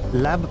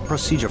 Lab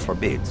procedure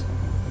forbids.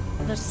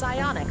 The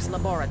psionics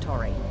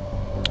laboratory.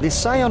 The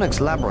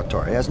psionics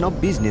laboratory has no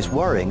business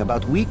worrying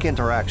about weak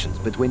interactions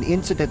between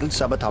incidental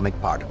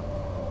subatomic particles.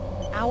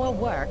 Our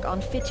work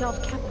on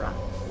Fitjov Capra.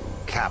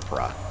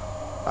 Capra.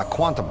 A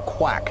quantum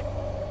quack.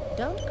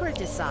 Don't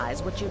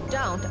criticize what you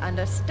don't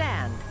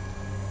understand.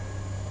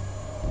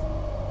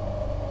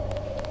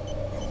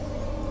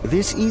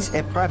 This is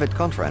a private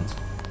conference.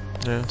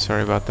 Yeah,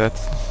 sorry about that.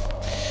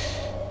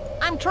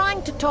 I'm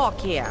trying to talk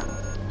here.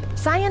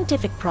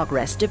 Scientific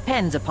progress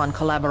depends upon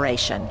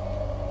collaboration.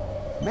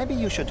 Maybe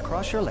you should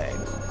cross your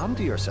legs,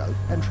 to yourself,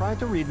 and try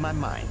to read my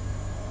mind.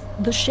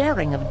 The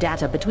sharing of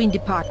data between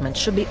departments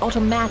should be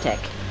automatic.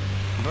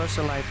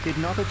 VersaLife did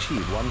not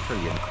achieve 1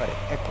 trillion credit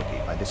equity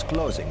by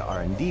disclosing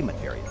R&D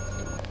materials.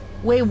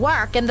 We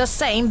work in the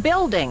same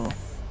building.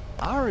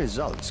 Our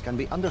results can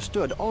be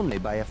understood only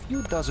by a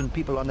few dozen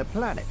people on the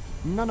planet,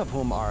 none of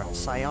whom are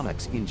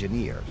psionics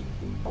engineers.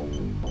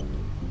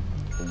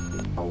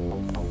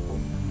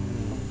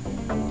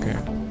 Okay.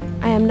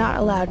 I am not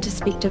allowed to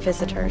speak to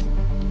visitors.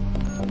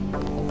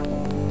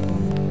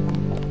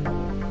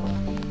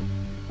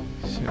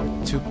 So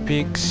 2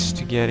 pigs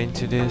to get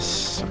into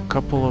this, a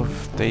couple of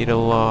data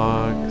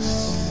logs.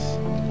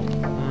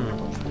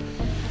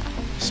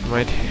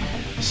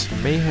 This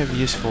may have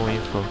useful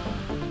info.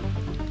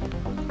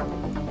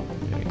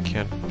 I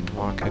can't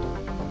lock it.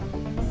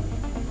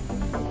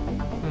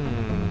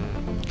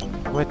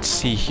 Let's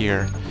see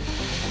here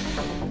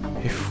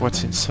if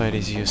what's inside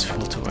is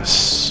useful to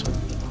us.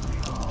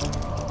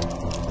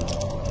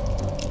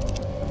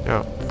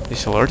 Oh,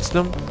 this alerts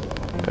them?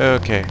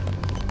 Okay.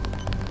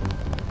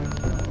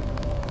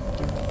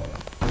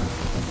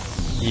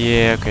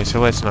 Yeah, okay,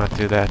 so let's not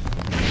do that.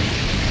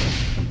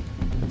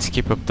 Let's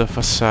keep up the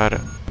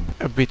facade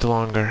a bit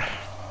longer.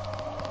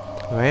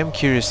 I am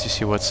curious to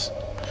see what's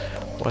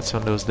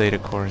on those data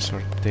cores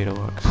or data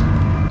logs.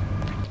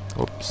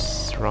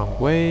 Oops, wrong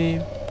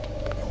way.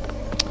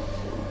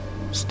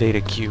 It's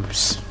data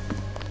cubes.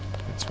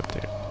 That's what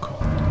they're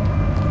called.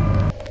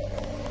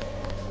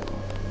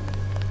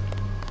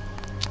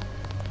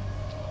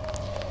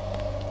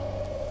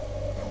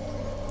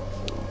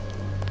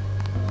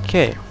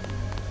 Okay.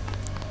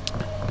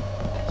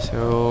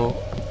 So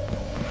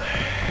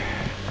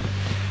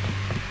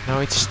now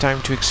it's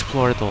time to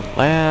explore the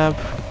lab.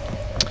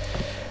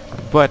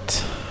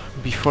 But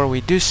before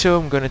we do so,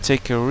 I'm gonna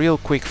take a real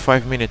quick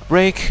 5-minute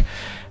break.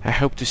 I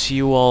hope to see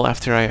you all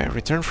after I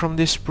return from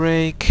this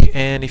break,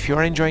 and if you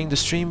are enjoying the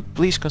stream,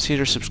 please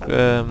consider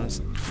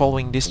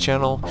following this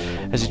channel,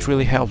 as it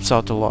really helps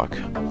out a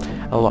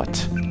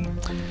lot.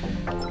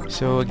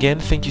 So again,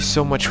 thank you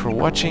so much for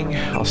watching.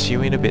 I'll see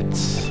you in a bit.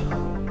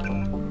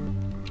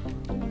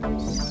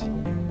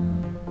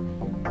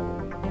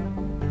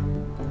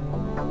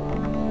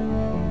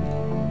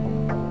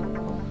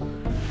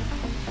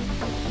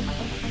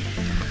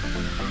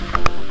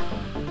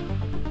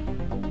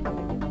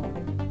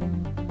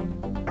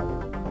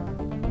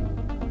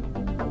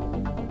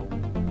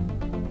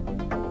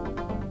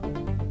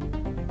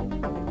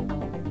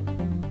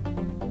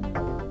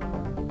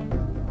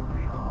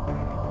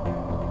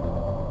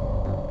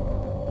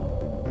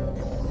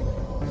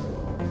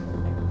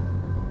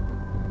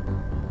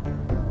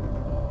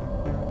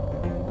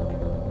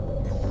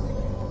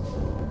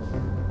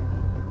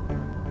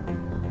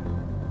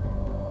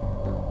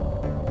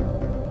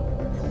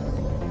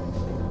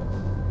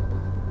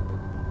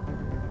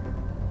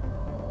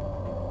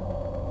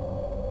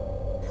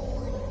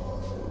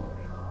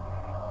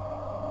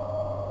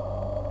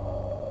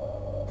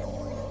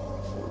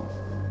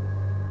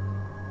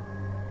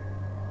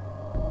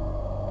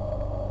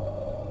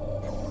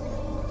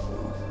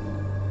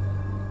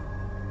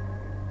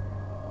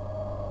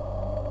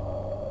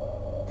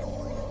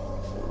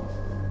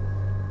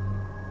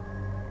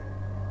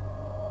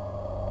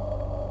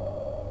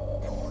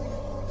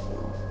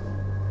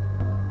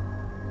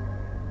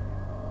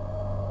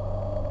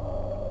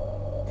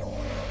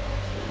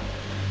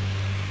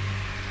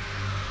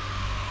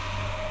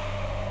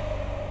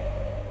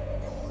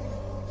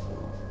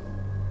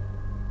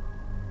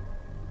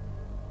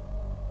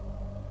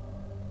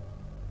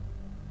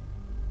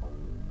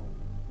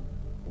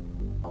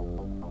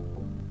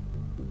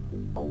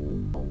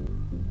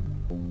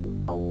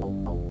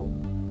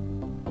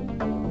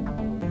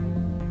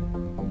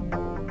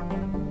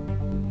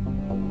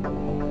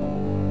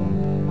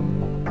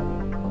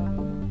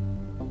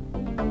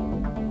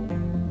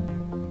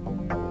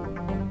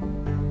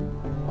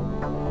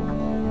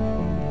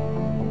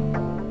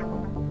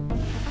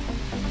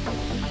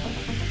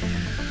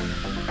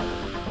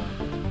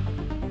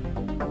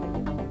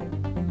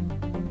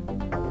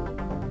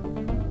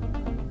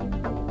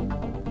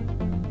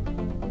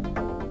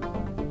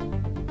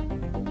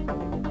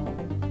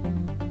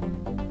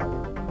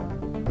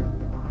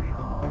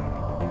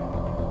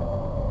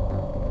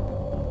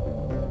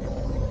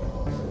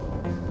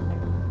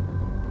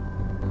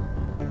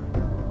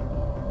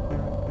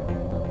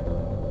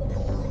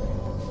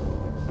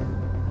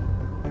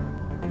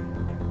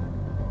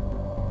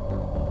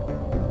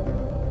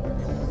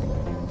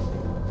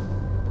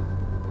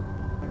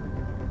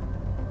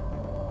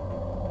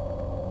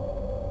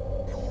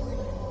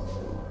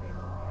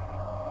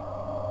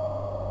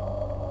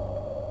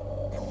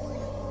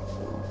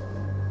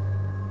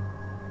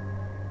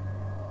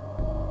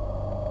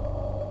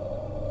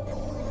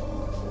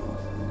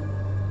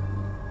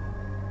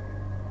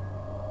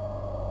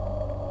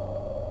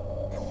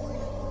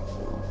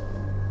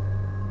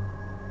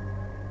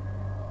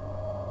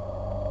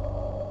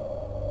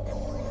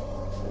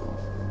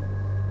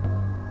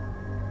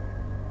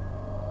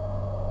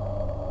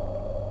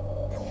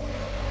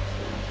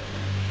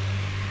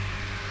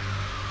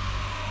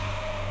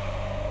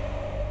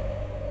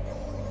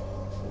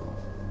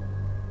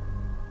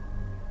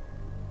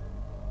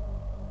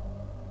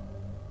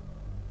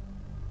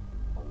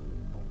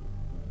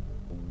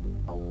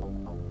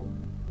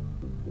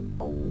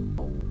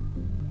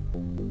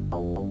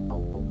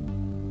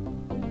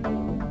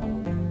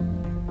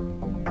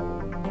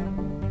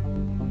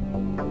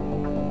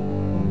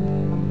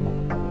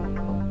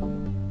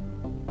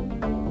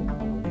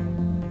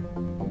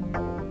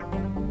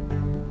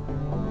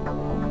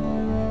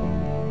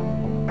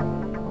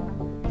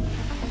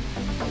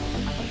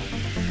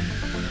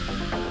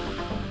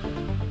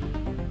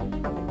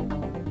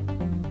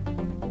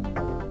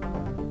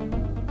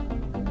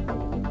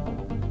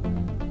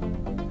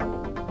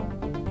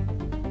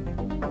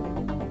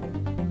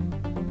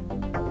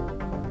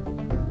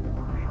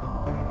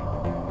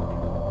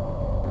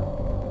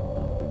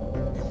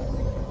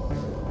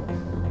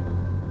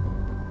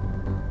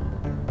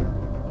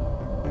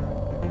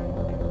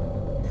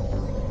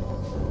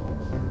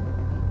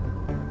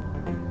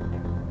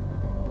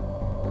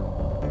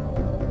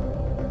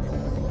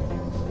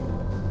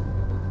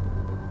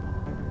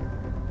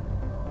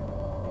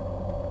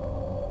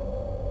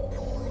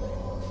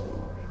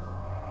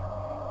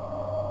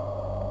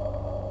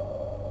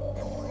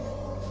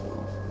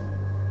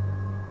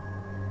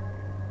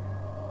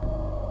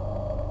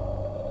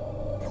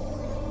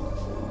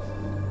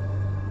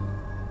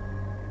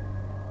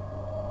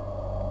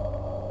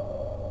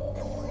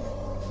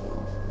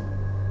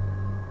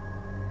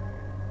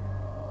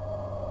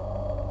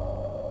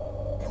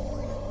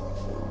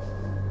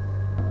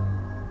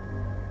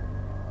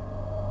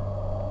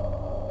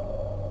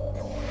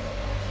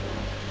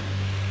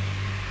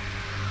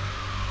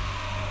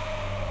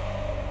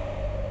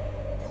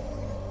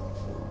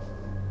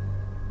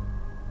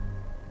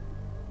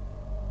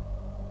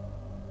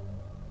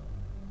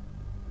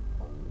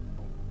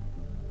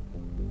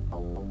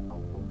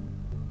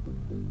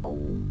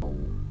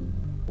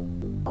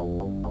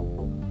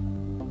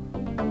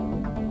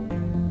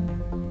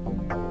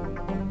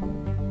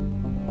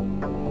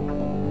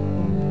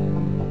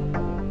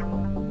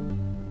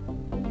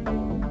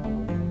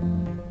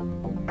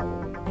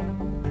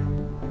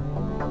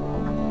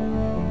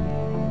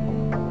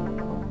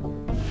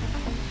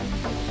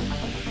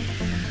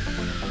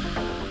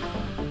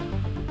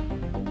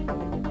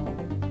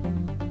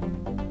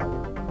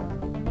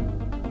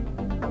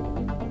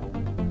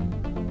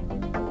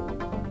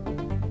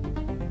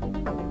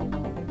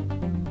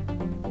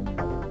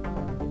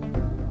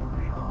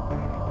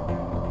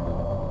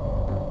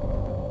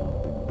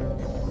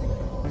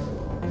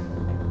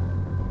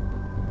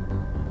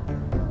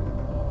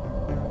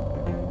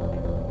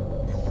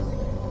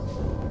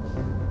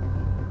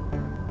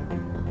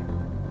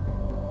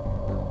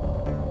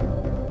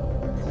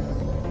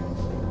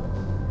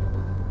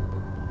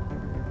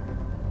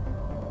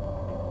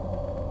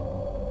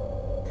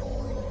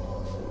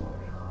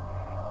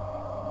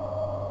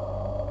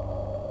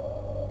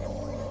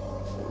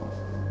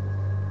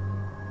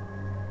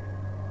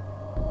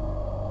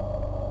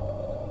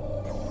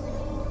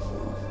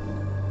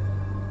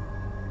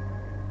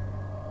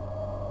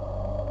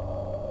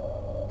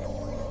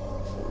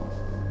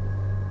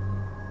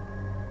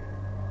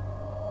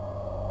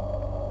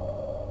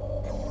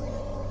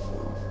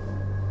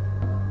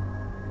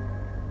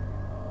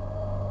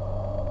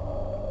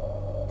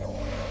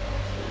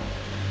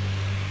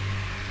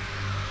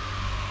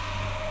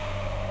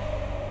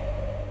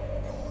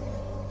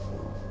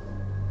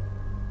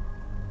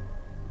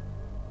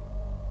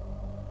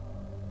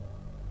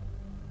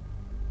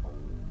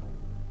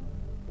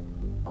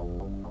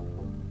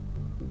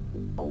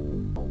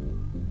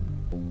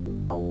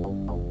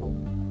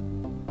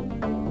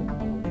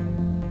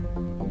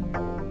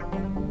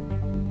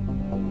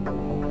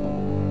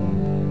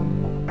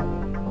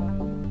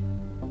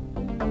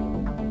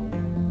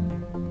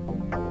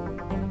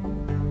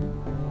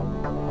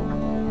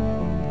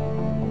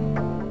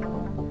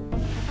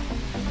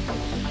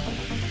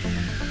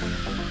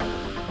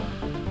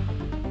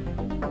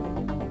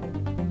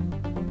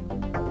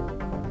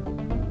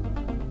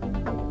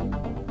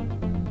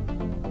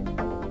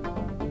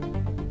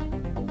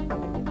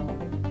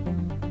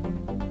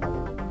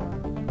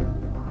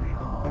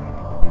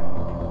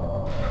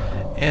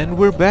 And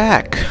we're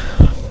back.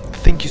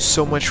 Thank you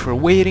so much for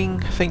waiting.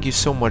 Thank you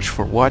so much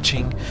for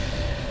watching.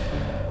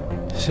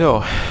 So,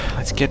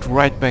 let's get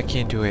right back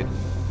into it.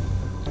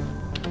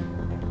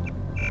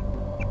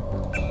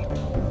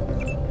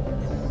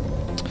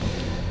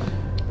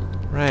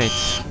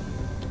 Right.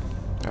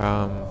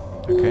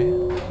 Okay.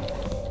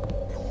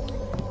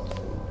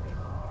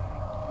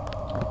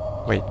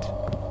 Wait.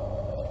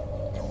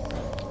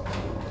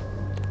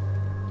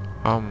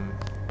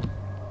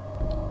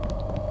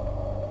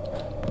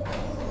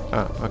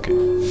 Okay.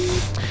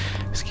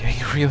 It's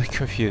getting really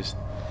confused.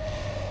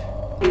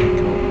 Can I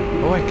go?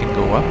 Oh, I can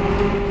go up.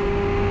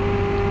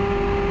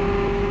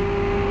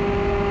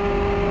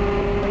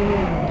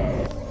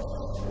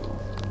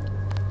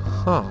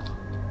 Huh.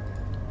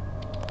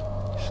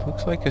 This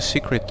looks like a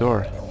secret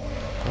door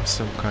of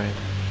some kind.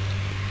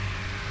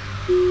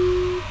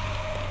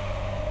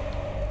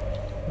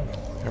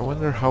 I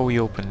wonder how we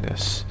open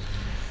this.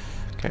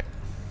 Okay.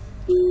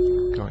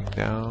 Going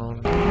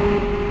down.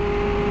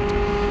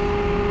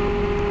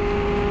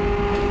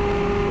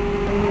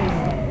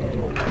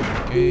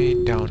 Okay,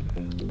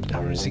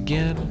 downwards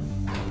again.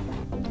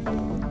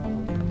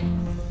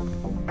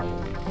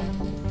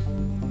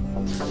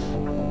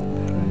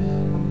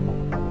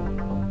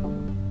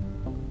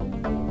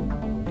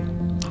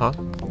 Huh?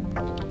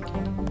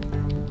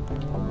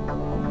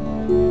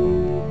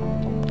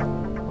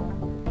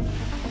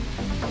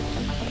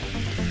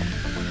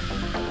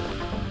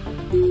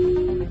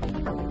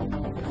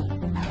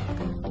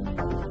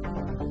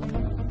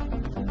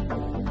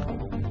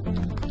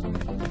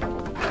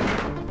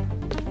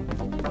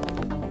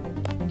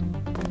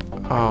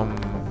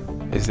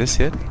 Is this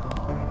it?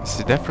 This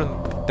is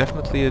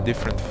definitely a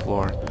different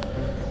floor.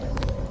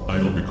 I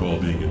don't recall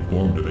being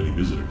informed of any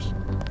visitors.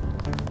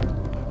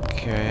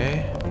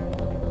 Okay.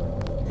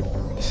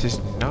 This is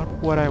not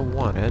what I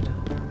wanted.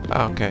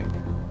 Ah, okay.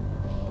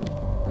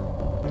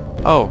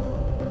 Oh.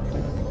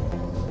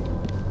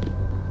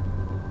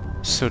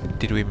 So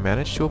did we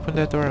manage to open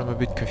that door? I'm a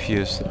bit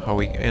confused how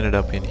we ended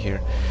up in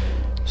here.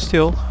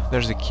 Still,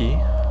 there's a key.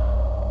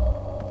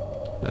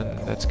 And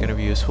that's gonna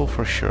be useful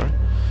for sure.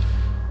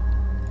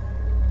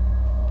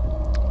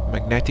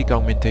 Magnetic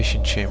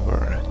augmentation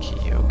chamber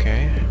key,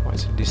 okay.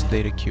 What's in this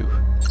data cube?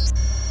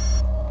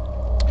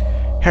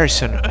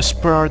 Harrison, as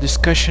per our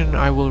discussion,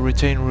 I will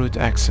retain root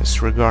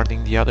access.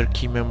 Regarding the other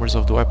key members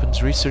of the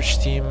weapons research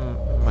team,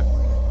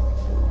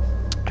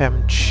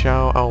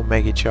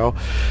 Maggie Chow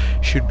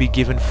should be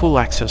given full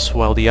access,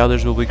 while the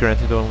others will be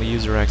granted only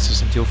user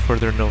access until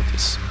further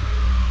notice.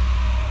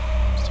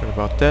 Sorry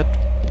about that.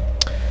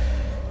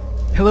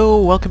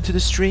 Hello, welcome to the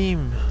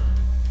stream.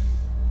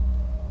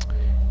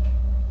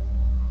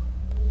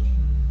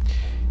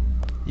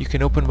 You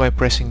can open by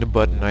pressing the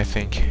button, I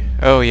think.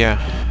 Oh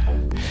yeah.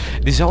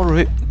 These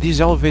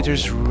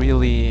elevators are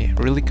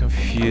really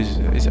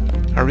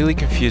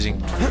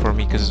confusing for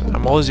me, because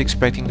I'm always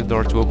expecting the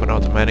door to open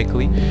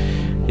automatically,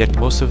 yet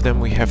most of them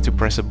we have to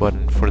press a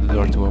button for the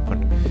door to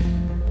open.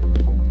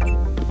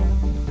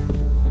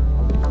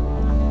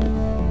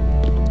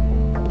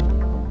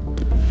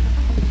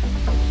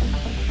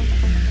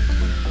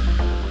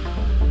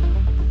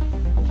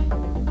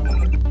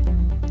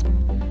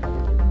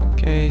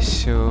 Okay,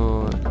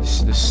 so this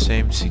is the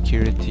same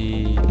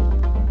security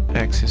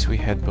access we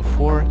had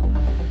before.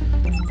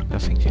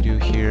 Nothing to do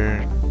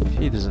here.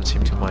 He doesn't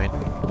seem to mind,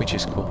 which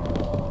is cool.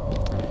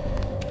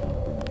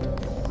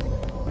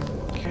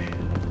 Okay,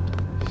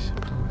 I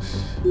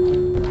suppose.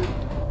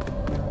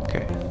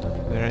 Okay,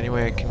 is there any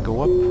way I can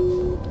go up?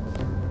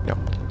 No.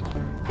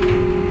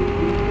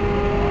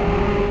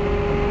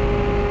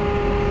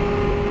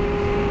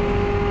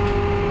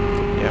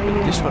 Yeah,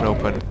 but this one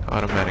opened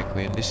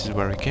automatically, and this is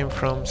where we came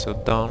from, so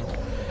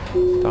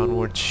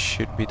downwards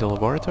should be the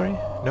laboratory?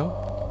 No?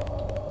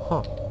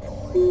 Huh.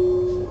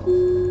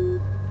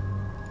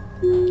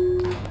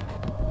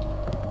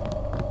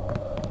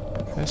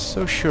 I was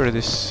so sure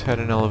this had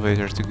an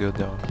elevator to go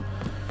down.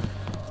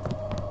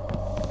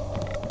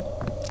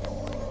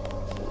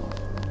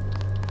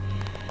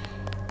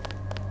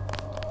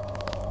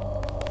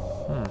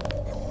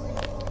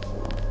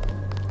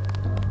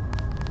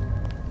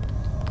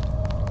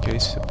 Okay,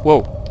 so...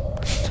 Whoa!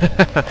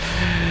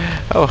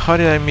 Oh, how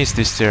did I miss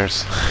these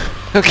stairs?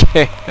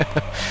 Okay.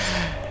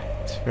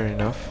 That's fair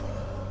enough.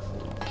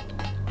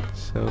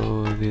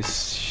 So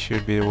this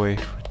should be the way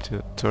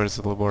towards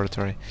the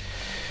laboratory.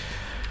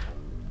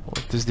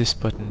 What does this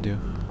button do?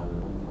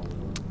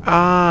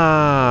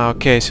 Ah,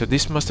 okay, so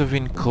this must have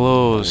been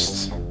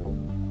closed.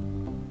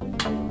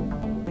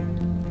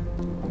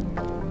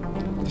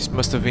 This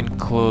must have been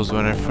closed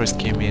when I first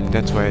came in,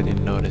 that's why I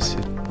didn't notice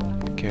it.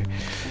 Okay.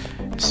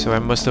 So I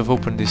must have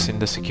opened this in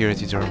the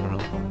security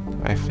terminal,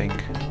 I think.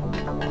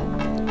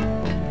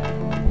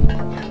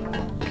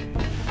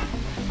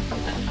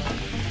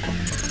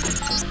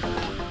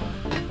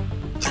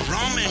 The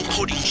ROM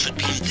encoding should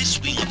be in this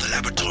wing of the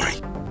laboratory.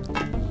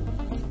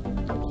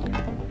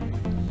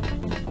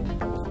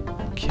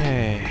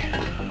 Okay.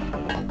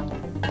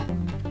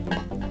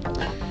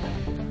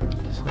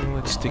 So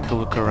let's take a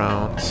look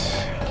around. I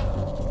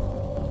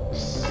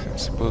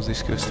suppose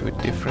this goes to a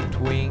different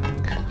wing.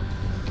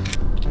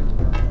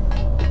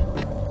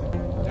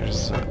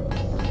 There's a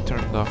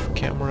turned off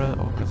camera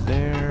over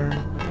there.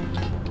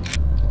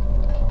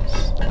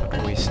 Let's not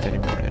waste any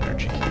more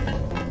energy.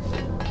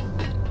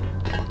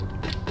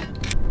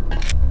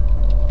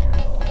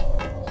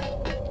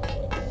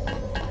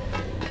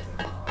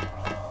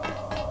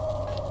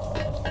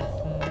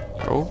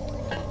 Oh,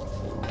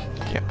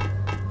 yeah.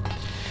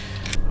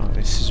 Oh,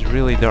 this is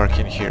really dark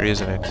in here,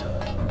 isn't it?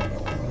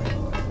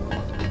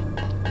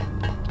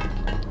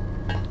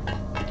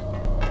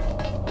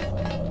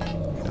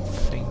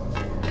 Nothing.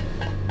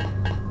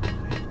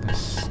 Behind the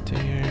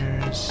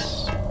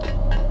stairs.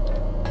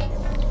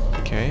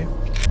 Okay.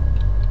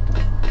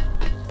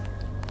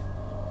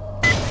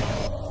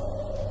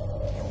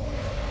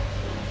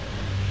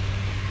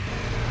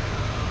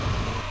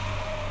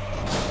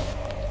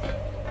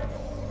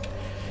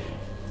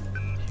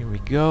 Here we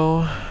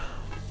go.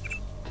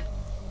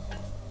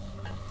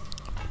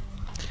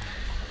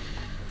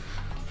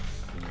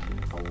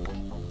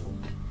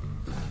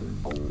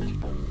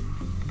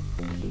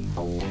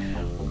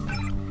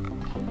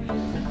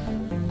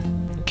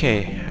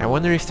 Okay, I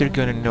wonder if they're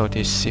gonna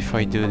notice if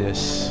I do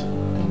this.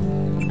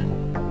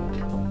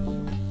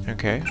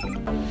 Okay.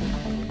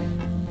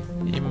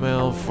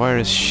 Email,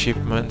 virus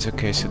shipment.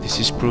 Okay, so this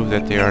is proof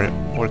that they are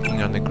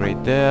working on the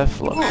Great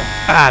Death.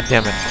 Ah,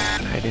 damn it!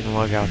 I didn't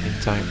log out in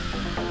time.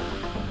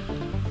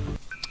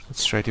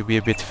 Let's try to be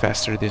a bit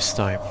faster this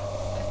time.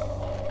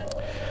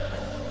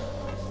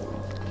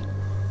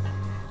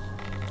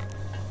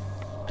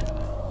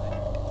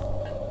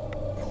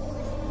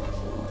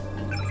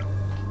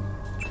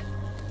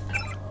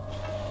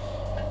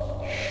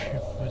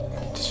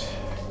 Shipment.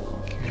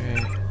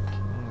 Okay.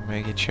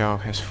 Maggie Chow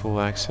has full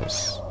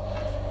access.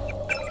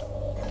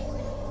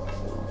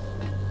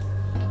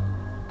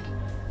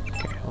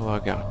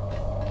 Log out.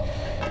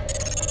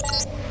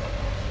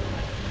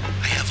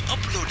 I have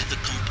uploaded the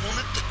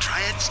component the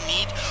Triads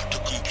need to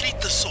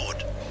complete the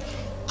sword.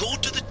 Go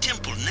to the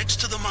temple next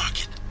to the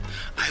market.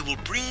 I will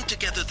bring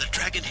together the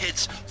dragon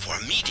heads for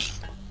a meeting.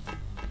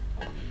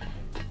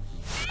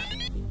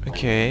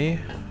 Okay,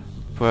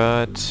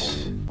 but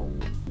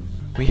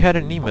we had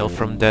an email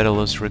from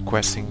Daedalus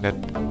requesting that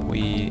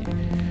we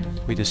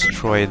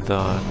destroy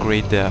the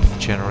Great Death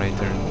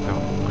generator,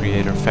 no,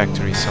 creator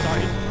factory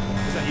something.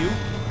 Is that you?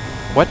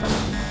 What?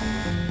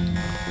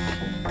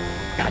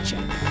 Gotcha.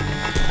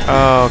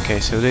 Oh, okay,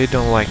 so they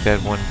don't like that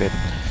one bit.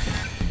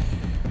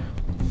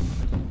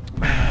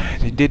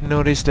 They did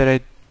notice that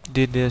I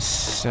did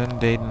this, and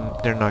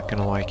they're not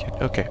gonna like it.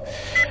 Okay,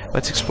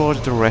 let's explore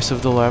the rest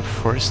of the lab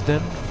first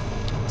then.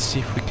 Let's see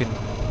if we can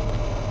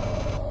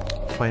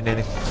find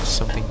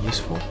something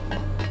useful.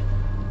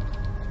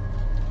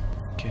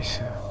 Okay,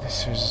 so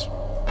this is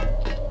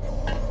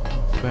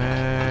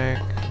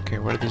back. Okay,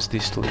 where does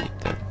this lead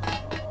then?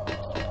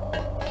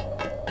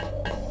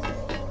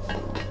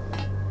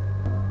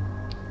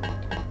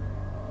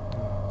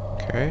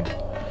 Okay.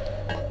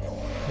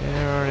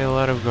 There are a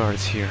lot of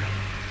guards here.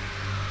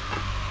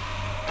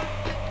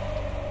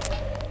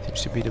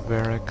 Seems to be the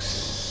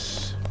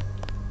barracks.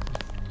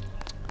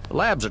 The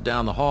labs are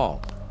down the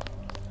hall.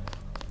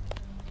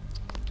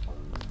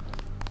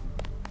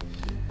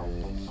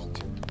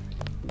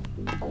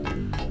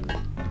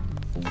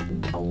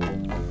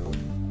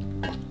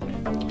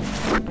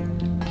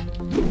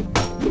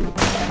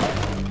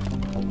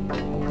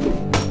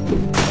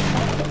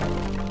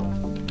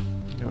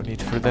 No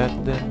need for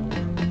that then.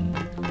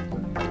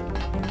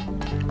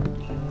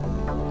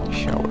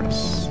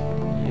 Showers.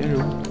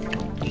 Yellow.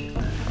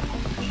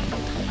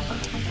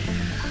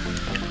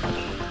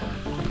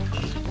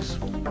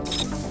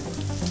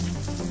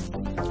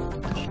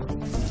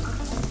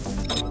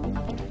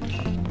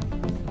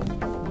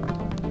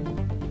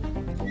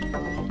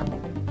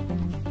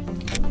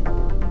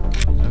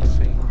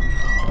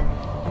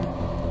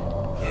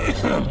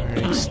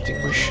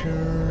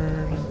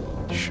 Extinguisher,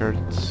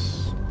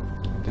 shirts.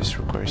 This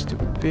requires 2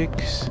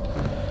 picks.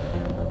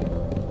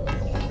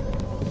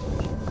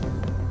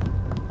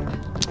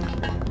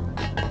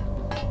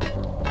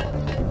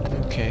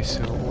 Okay,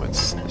 so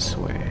what's this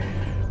way?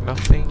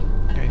 Nothing,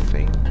 I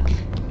think.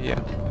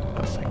 Yeah,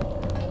 nothing.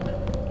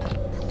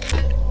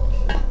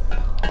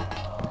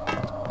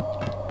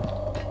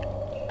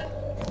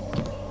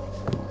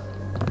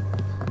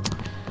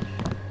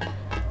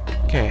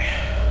 Okay.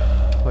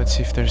 Let's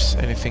see if there's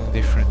anything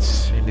different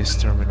in this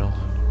terminal.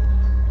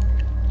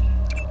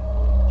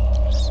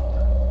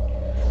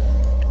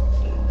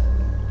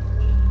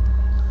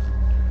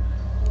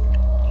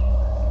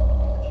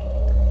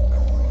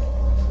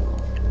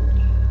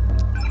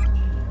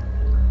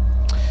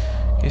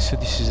 Okay, so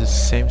this is the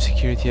same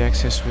security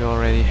access we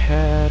already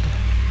had,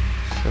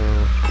 so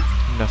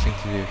nothing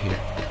to do here.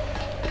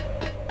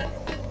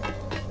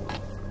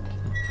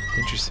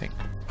 Interesting.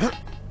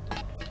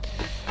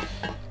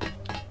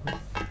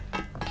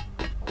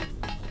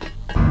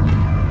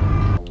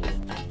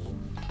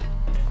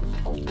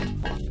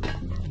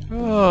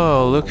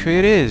 Oh, look who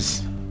it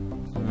is!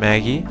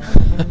 Maggie.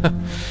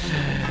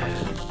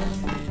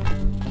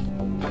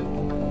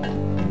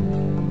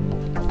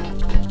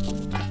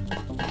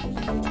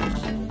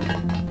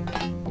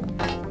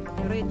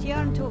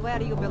 Return to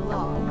where you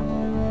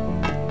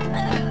belong.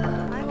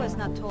 I was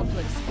not told to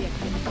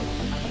expect anything.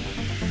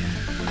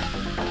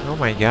 Oh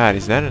my god,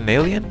 is that an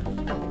alien?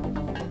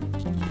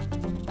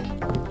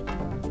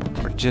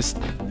 Or just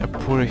a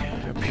poor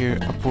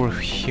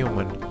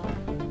human?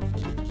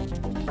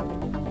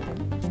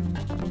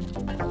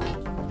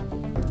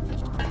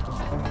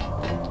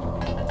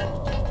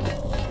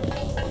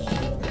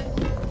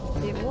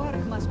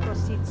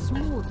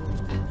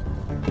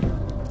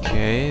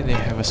 Okay, they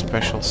have a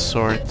special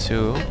sword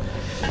too.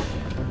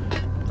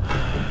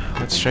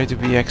 Let's try to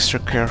be extra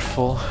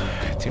careful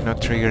to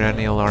not trigger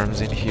any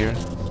alarms in here.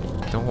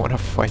 Don't want to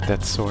fight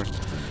that sword.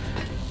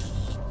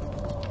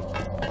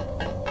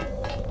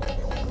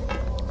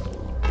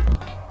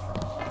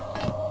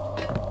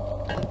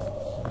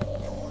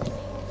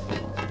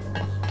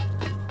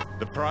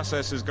 The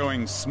process is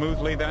going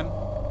smoothly then?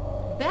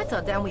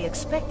 Better than we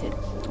expected.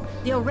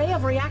 The array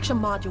of reaction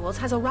modules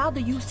has allowed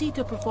the UC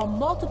to perform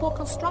multiple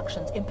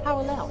constructions in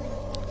parallel.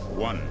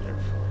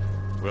 Wonderful.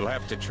 We'll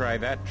have to try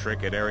that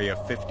trick at Area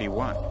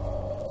 51.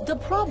 The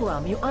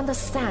problem, you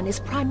understand, is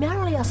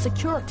primarily a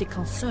security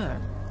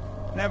concern.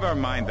 Never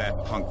mind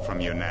that punk from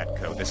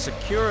UNATCO. The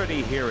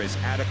security here is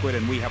adequate,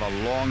 and we have a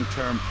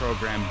long-term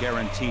program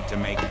guaranteed to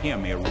make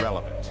him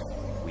irrelevant.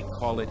 We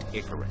call it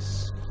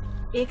Icarus.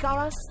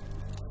 Icarus?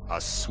 A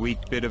sweet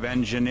bit of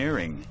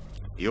engineering.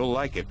 You'll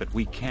like it, but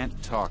we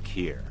can't talk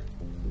here.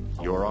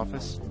 Your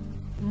office?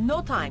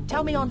 No time.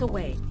 Tell me on the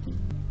way.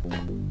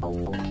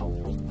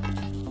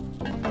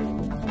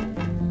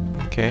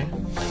 Okay.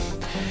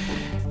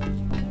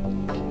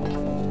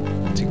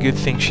 It's a good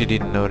thing she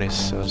didn't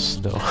notice us,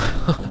 though.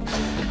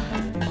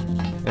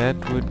 That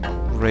would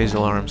raise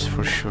alarms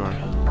for sure.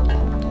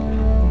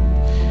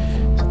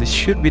 So this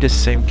should be the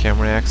same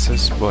camera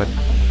access, but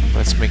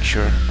let's make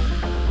sure.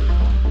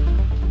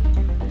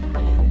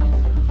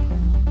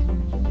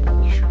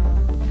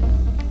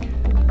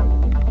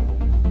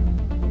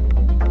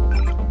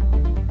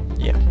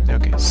 Yeah,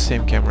 okay,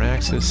 same camera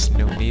access,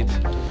 no need.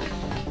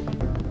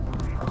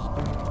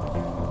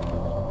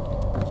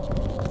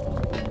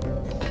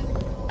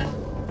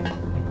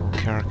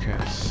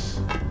 Carcass.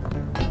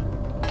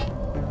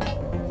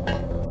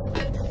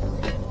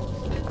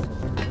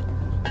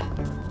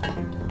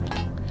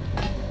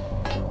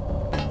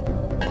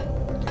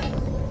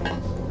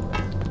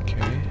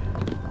 Okay.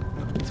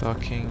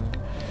 Talking.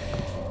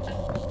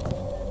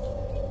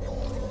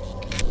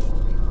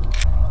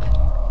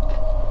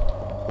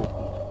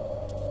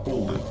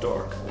 Cold and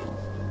dark.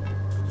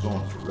 Goes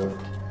on forever.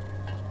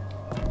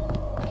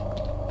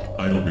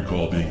 I don't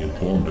recall being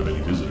informed of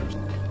any visitors.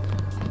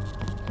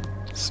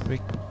 It's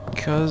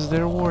because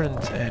there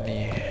weren't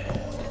any.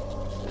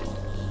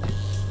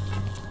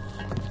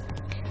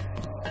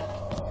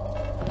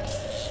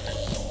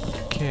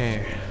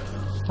 Okay.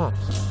 Huh.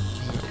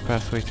 There's a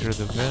pathway through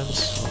the vents,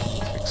 so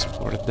let's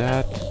explore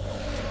that.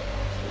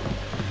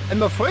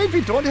 I'm afraid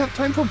we don't have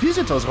time for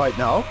visitors right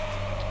now.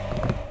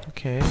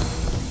 Okay.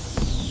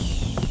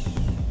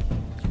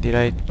 Did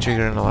I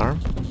trigger an alarm?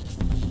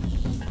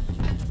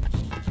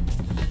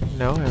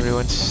 No,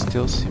 everyone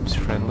still seems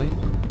friendly.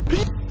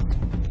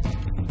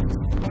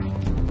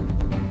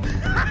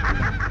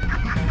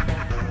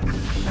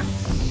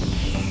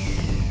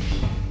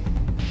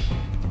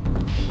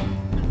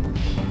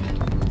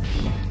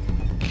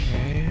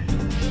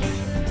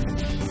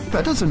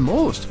 Better than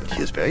most.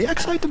 He is very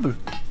excitable.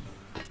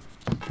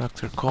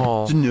 Dr.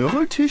 Call. The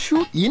neural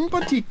tissue, in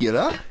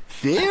particular,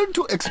 failed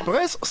to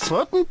express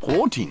certain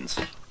proteins.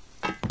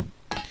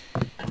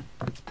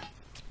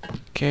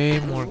 Okay,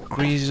 more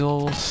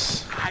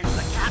greasels. I'm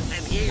the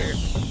captain here.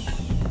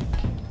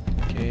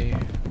 Okay.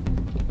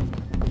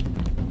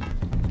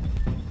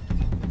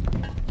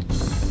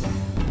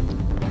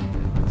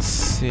 Let's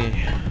see.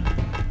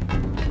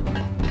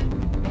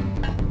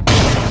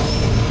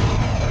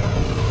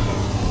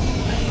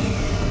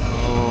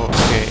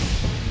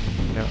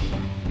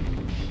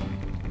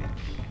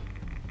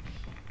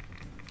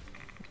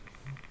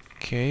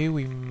 Okay,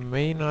 we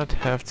may not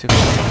have to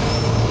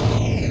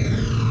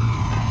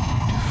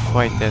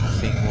fight that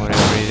thing,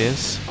 whatever it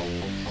is.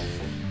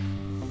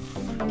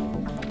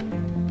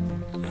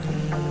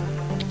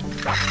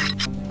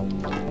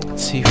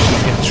 Let's see if we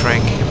can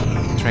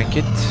trank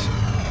it.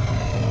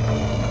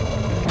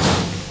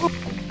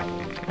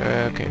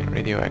 Okay,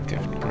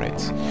 radioactive,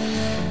 right.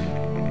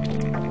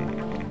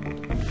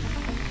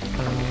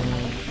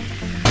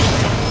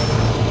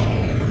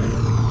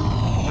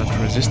 Not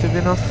resistive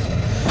enough.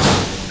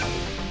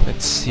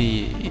 Let's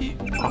see.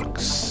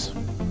 Ox.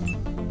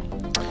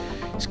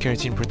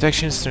 Keratin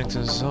protection,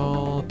 strengthens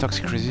all,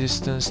 toxic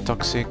resistance,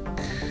 toxic.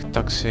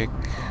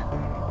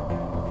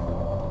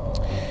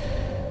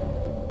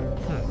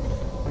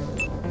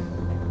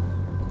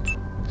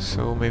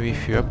 So maybe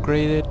if you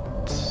upgrade it,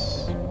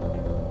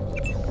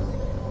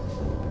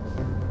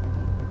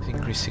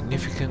 increase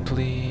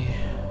significantly.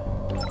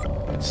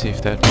 Let's see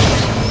if that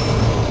works.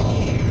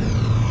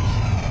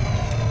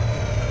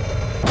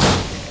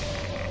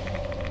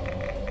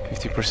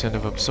 50%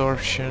 of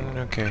absorption.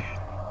 Okay.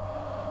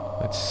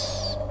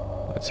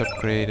 Let's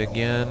upgrade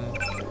again.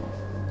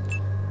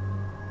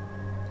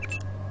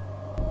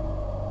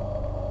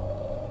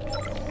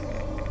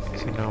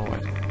 So now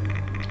what?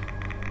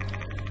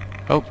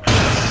 Oh,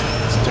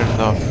 let's turn it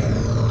off.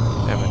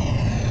 Damn it.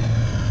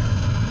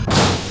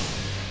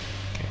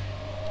 Okay.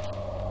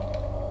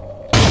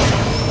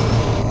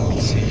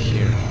 Let's see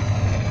here.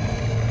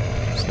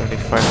 It's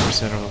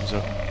 35% of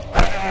absorption.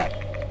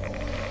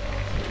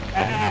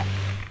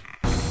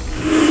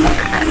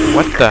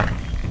 What the?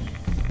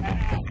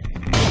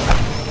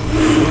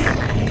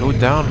 Go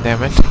down,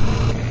 damn it.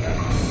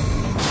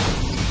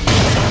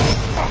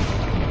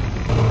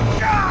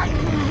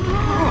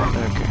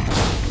 Okay.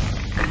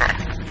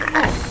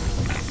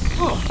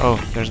 Oh,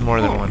 there's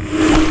more than one.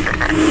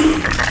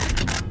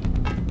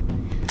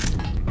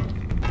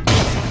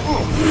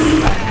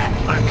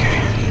 Okay.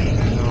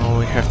 All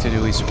we have to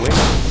do is wait.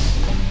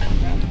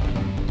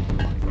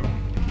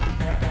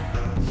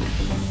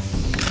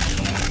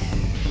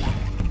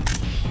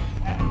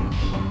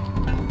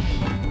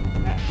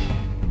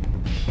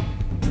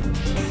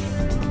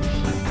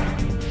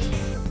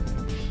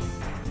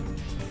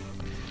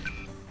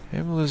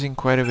 I'm losing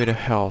quite a bit of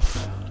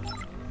health.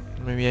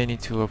 Maybe I need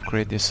to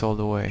upgrade this all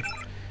the way.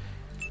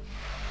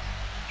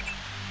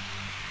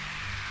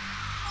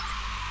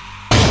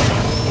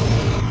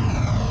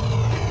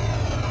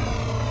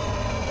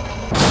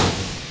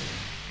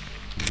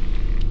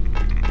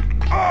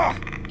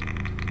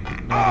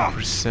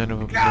 Percent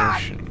of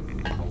absorption.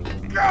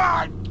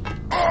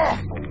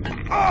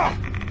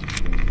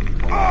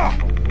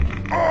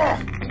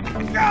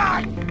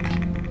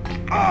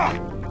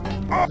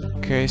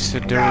 Okay, so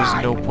there is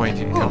no point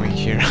in coming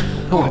here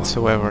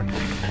whatsoever.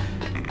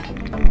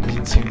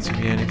 Doesn't seem to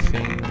be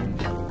anything.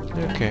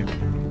 Okay.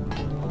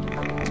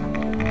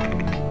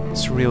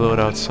 Let's reload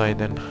outside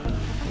then.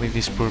 Leave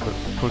these poor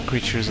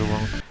creatures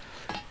alone.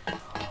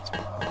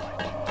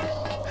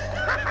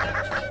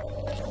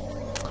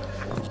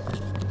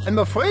 I'm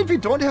afraid we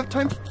don't have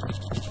time.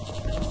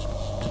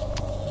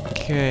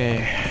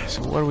 Okay,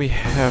 so what do we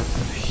have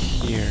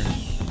here?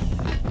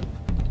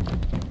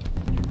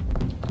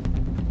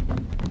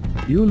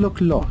 You look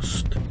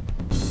lost.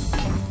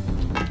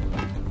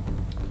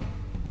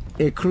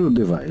 A crude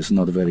device,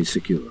 not very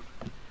secure.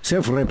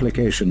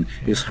 Self-replication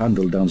is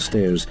handled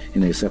downstairs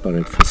in a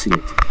separate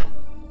facility.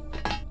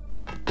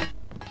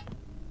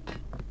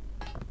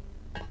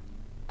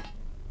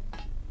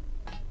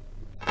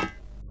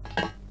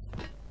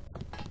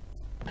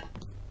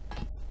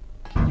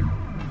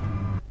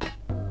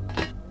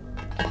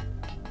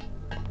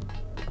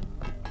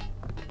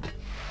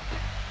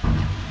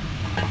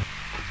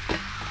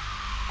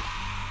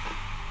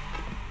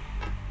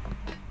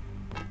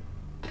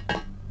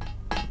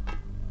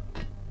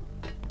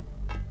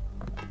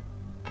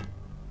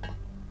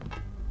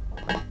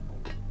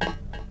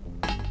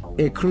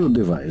 A crude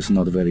device,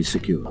 not very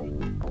secure.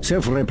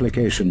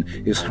 Self-replication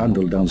is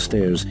handled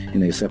downstairs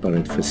in a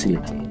separate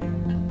facility.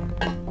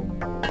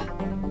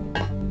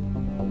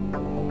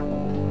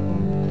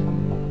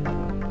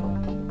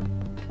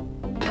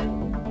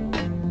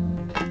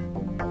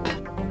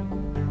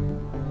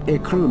 A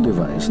crude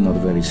device, not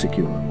very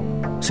secure.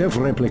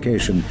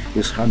 Self-replication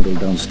is handled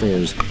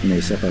downstairs in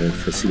a separate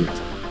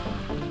facility.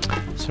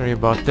 Sorry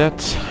about that.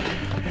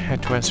 I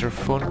had to answer a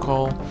phone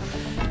call.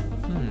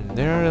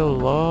 There are a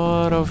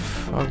lot of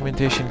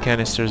augmentation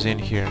canisters in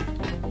here.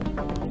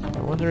 I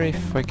wonder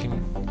if I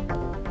can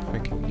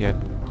get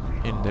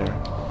in there.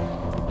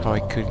 How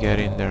I could get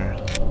in there.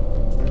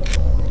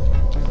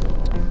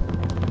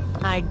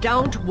 I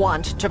don't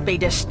want to be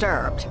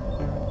disturbed.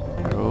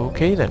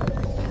 Okay then.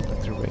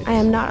 I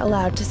am not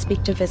allowed to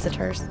speak to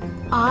visitors.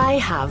 I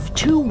have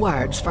 2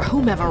 words for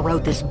whomever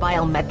wrote this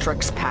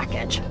biometrics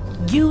package.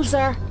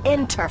 User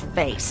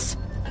interface.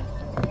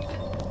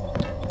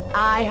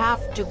 I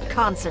have to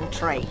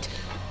concentrate.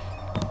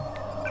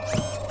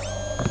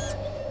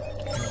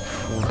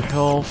 Full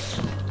health.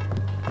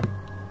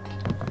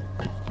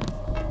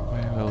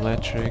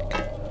 Bioelectric.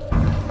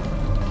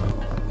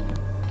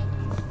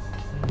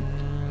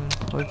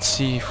 Let's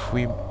see if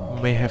we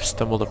may have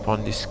stumbled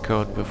upon this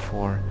code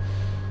before.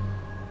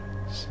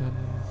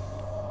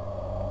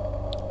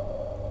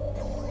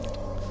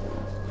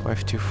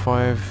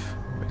 525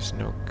 is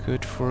no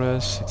good for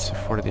us. It's a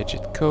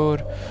 4-digit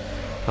code.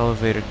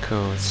 Elevator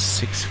code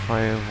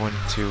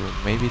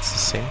 6512. Maybe it's the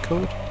same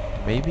code?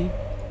 Maybe?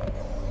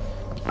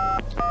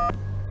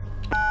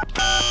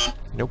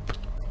 Nope.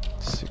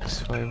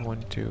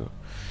 6512.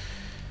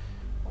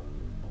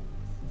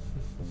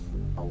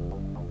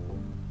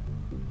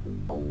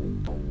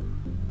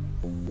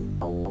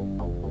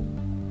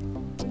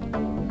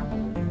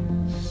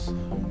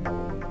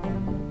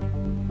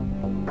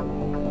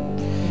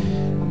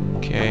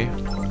 Okay.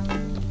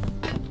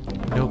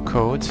 No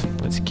code.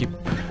 Let's keep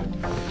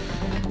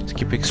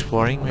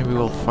exploring. Maybe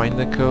we'll find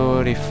the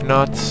code. If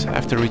not,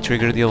 after we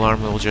trigger the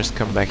alarm, we'll just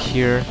come back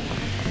here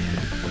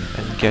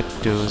and get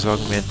those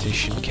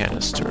augmentation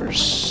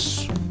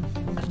canisters.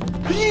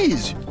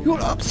 Please, you're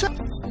upset.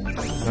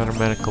 Another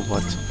medical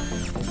bot.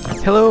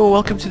 Hello,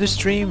 welcome to the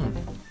stream.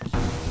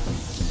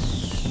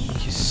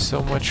 Thank you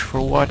so much for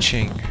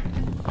watching.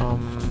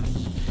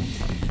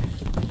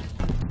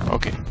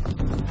 Okay,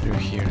 through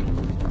here.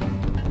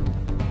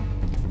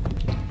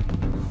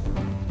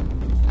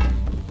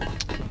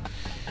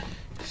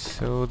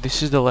 So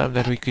this is the lab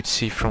that we could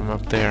see from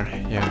up there.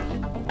 Yeah,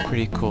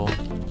 pretty cool.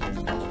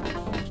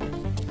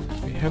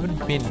 We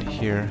haven't been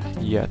here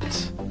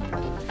yet.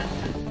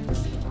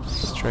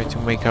 Let's try to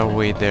make our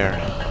way there.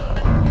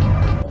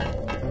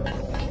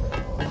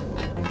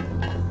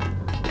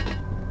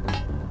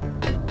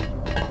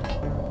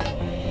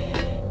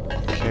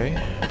 Okay.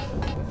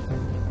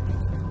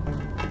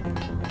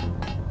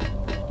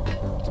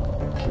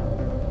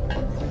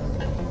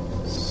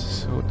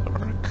 So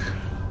dark.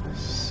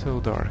 So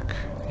dark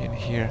in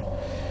here.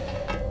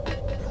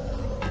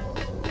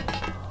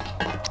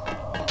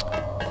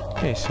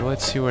 Okay, so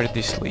let's see where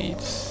this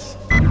leads.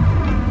 Can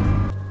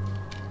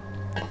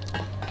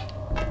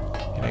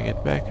I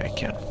get back? I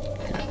can.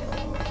 Good.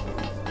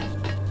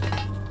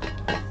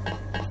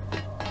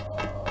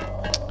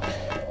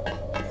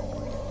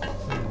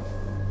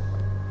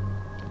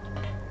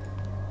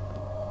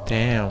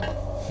 Damn.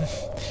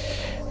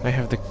 I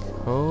have the...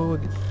 oh,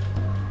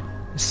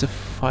 it's a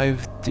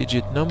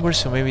 5-digit number,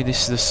 so maybe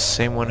this is the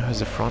same one as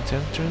the front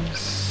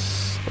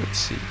entrance. Let's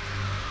see.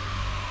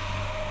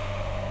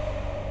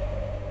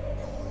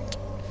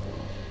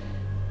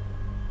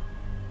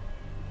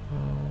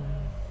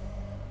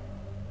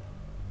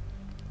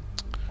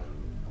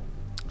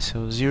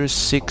 So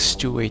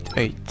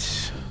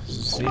 06288.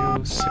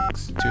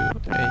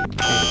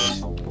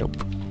 06288. Nope.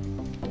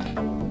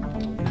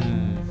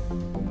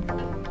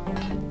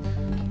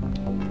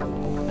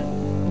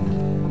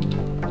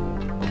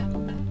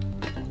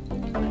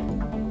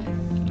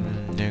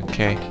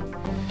 Okay.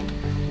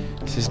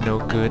 This is no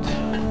good.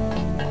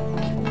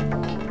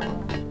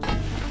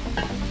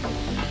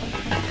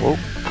 Whoa.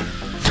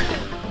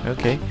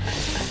 Okay.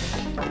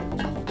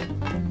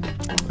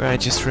 I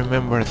just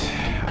remembered.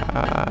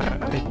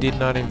 I did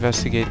not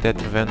investigate that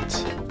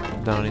vent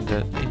down in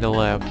the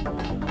lab.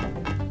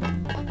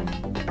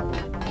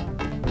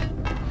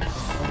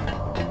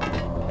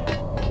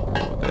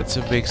 Oh, that's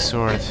a big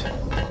sword.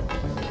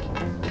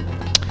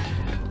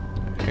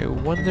 I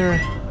wonder.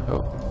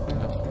 Oh,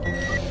 no.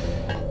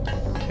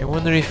 I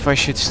wonder if I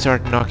should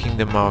start knocking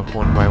them out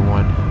one by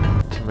one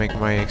to make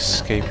my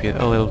escape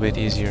a little bit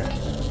easier.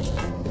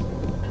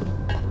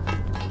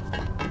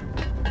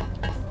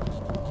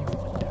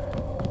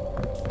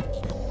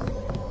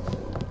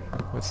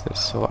 What's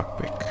this? A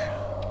lockpick.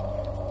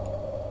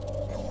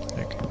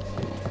 Okay.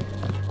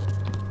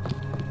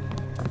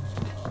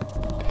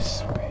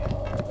 This way.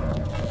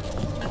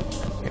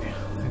 Okay,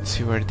 let's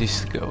see where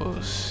this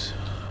goes.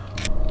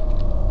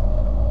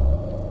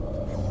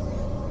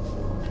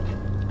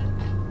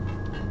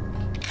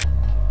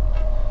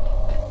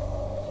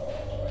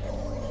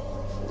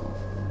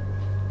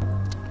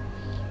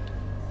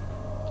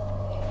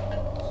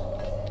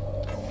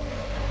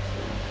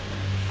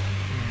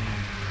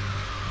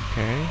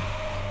 Okay.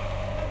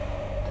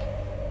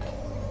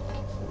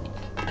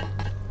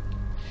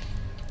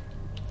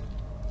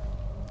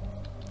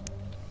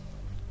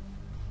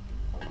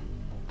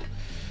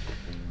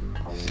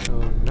 So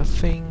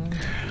nothing.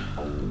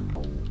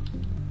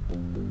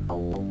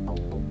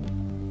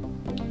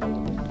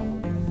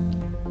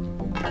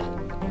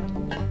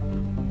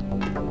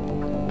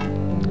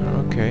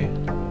 Okay.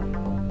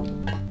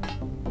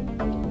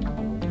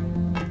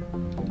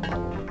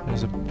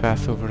 There's a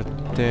path over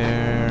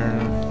there.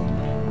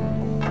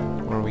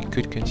 We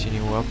could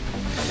continue up.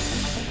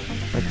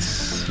 Let's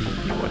see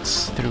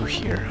what's through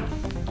here.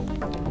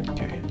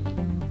 Okay.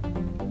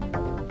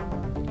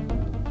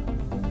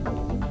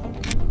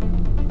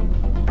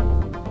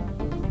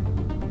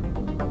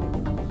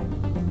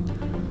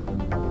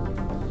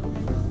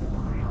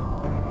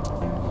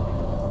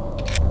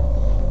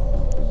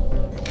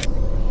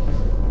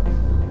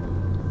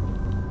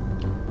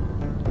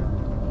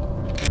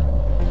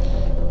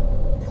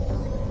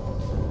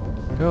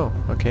 Oh,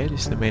 okay,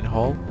 this is the main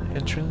hall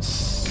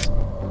entrance.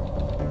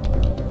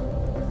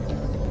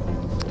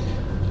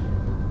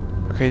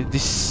 Okay,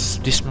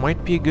 this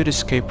might be a good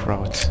escape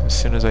route as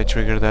soon as I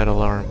trigger that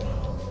alarm.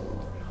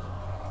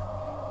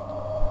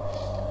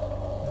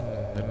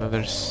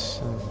 This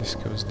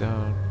goes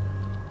down.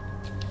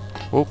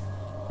 Oh,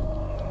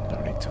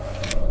 no need to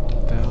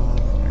fall down.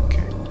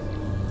 Okay.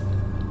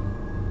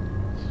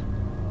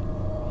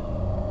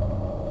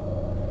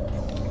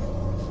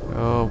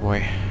 Oh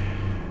boy.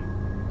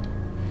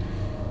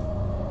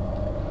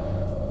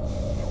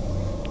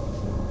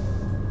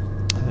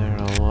 There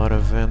are a lot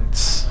of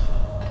vents.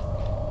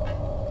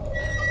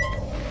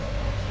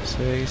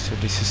 So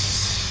this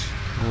is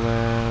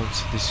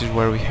labs. This is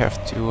where we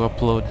have to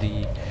upload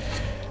the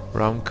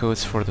ROM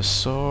codes for the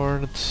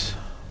swords.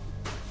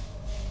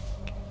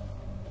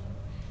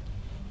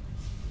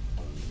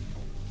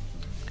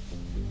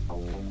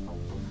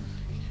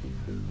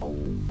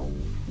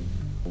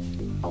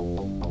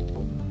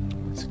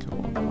 Let's go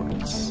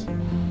upwards.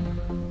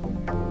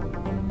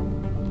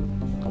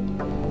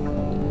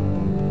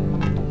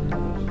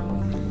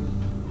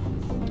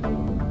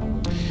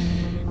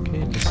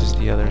 Okay, this is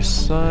the other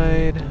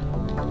side.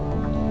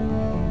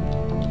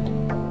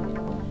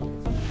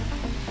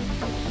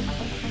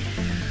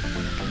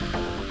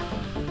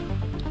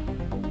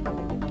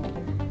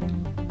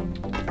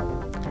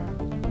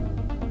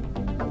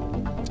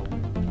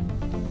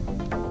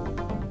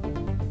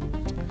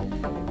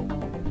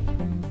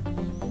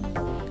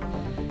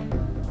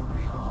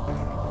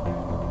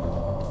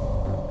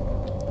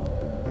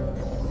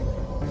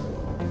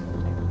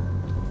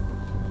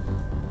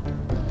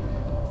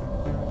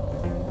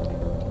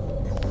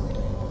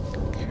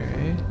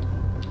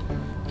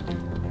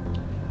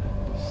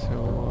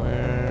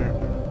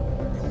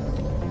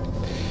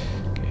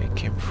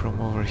 From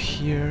over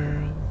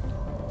here.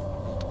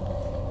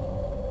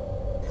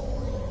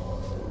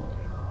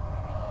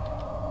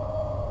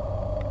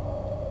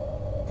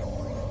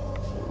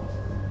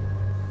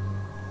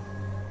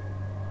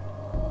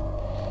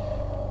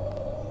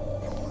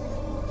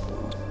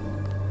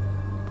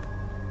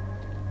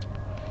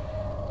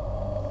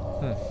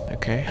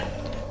 Okay,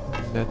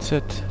 that's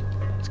it.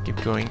 Let's keep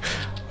going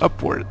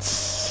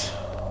upwards.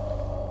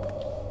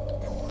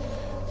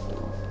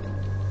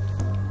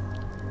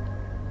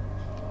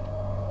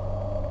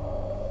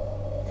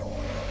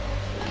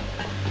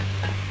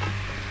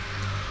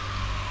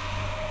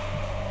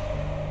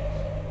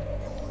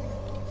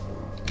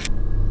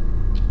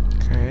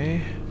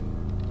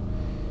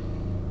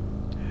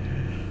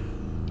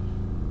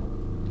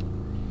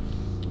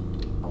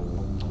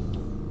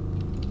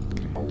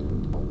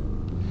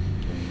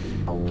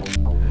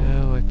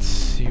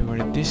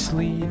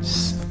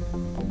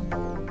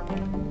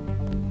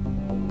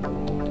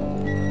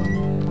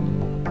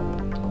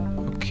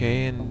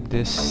 Okay, and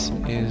this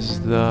is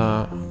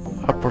the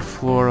upper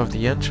floor of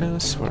the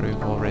entrance where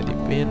we've already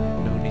been.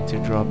 No need to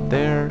drop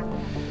there.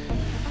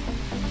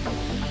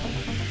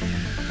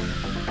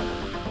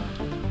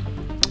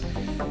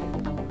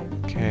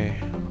 Okay.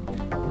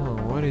 Oh,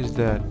 what is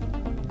that?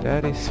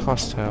 That is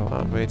hostile.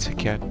 Oh, but it's a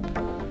cat.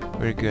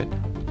 Very good.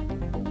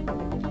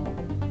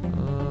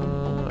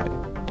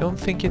 I don't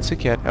think it's a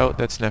cat. Oh,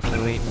 that's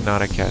definitely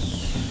not a cat.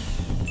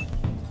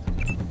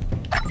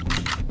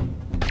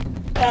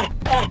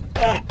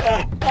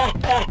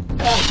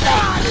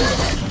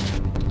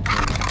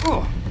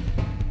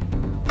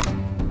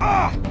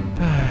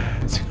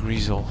 It's a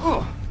greasel.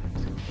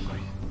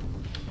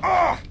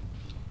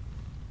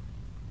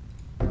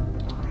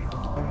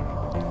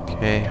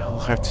 Okay, I'll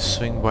have to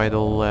swing by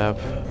the lab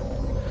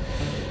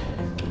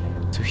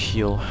to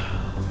heal.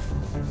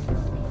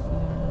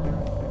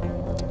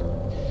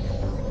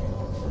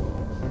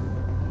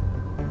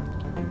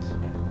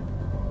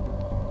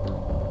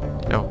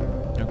 No,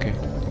 okay.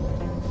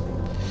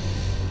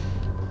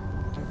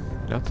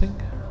 Nothing?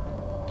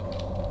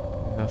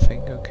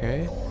 Nothing,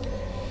 okay.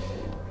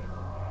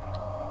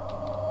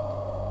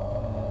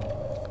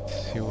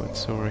 Let's see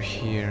what's over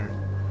here.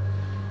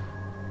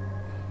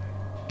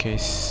 Okay,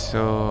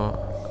 so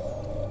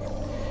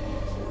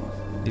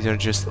these are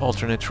just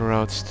alternate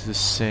routes to the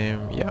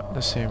same,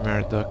 the same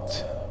air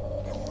duct.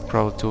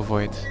 Probably to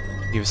avoid,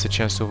 give us a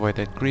chance to avoid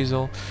that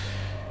greasel.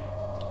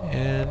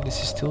 And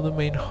this is still the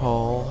main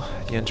hall,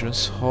 the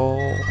entrance hall.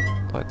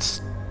 Let's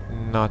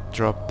not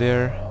drop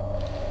there,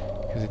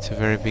 because it's a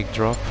very big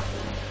drop.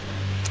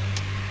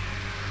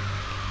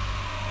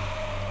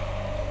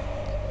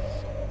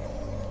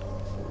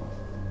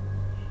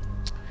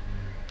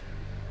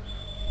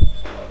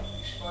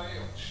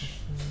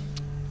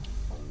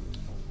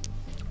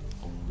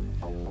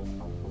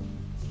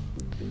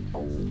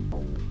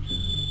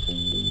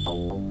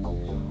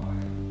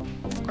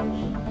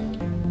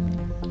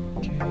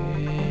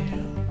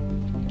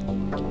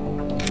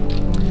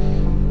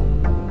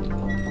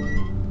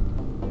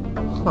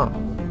 Huh.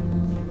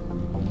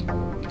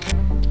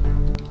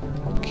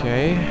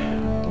 Okay,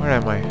 where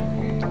am I?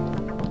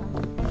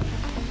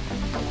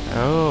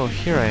 Oh,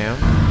 here I am.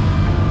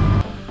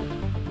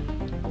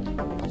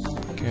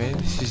 Okay,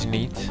 this is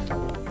neat.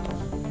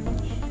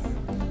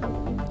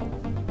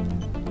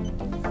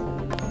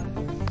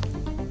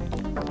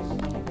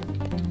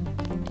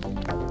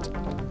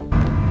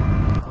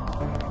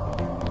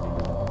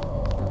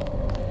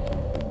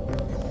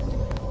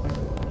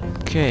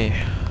 Okay.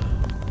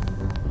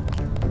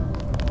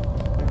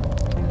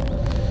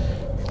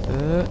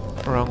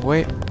 Wrong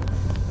way.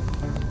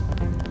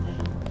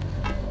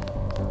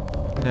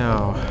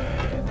 Now,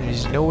 there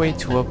is no way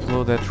to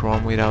upload that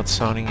ROM without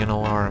sounding an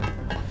alarm.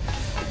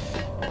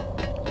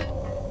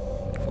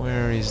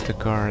 Where is the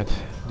guard?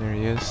 There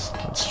he is.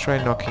 Let's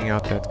try knocking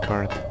out that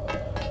guard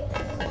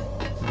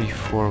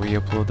before we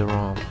upload the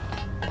ROM.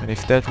 And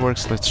if that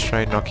works, let's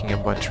try knocking a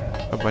bunch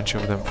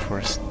of them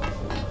first.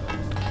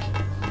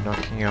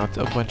 Knocking out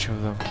a bunch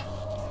of them.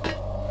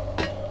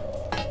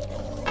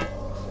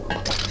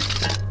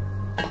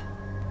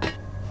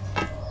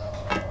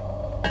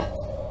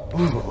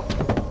 Ooh.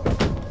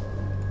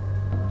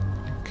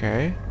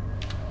 Okay.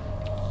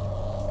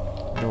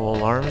 No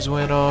alarms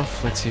went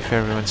off. Let's see if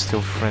everyone's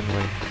still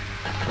friendly.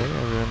 Okay,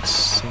 everyone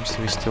seems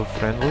to be still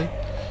friendly.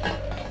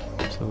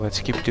 So let's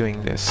keep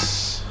doing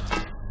this.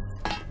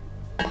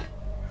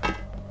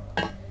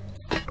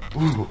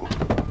 Ooh.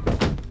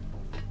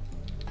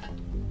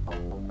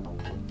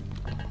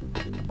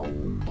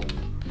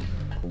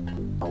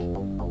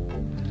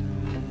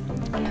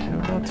 I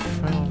have not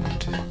found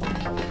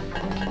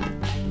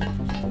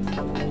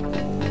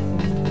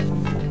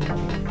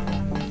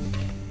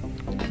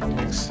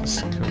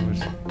access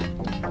code.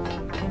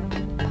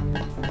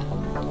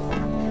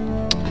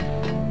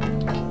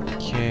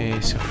 Okay,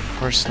 so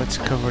first let's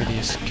cover the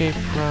escape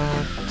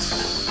route,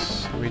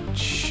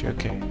 which,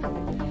 okay,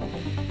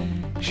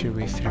 should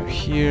be through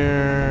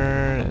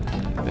here, and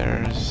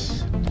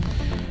there's...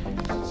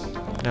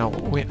 Now,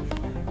 wait.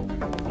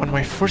 On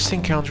my first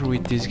encounter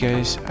with these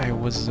guys, I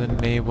was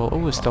unable...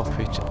 Oh, a stealth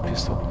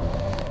pistol.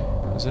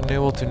 I was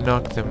unable to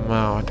knock them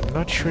out. I'm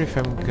not sure if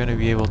I'm gonna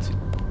be able to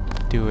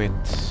do it.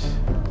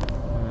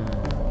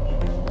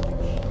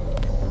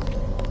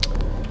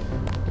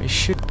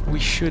 We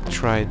should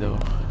try though.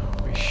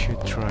 We should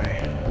try.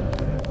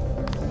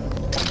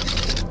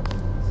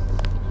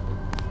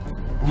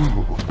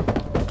 Ooh.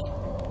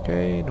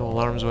 Okay, no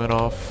alarms went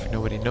off.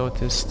 Nobody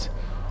noticed.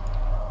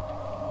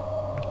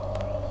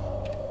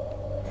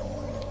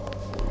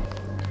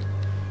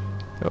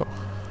 Oh.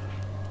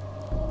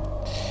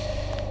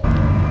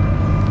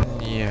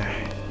 Yeah,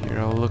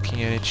 you're all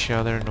looking at each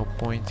other. No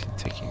point in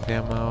taking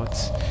them out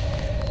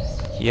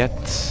yet.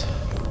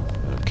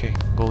 Okay,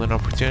 golden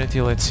opportunity.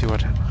 Let's see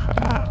what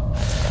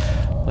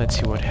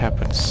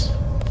happens.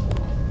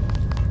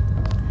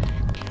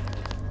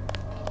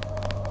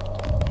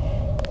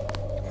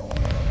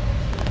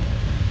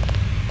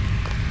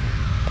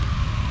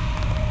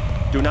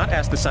 Do not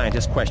ask the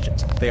scientists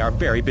questions. They are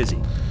very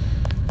busy.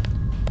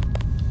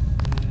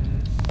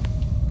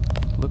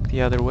 Look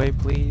the other way,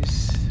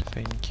 please.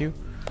 Thank you.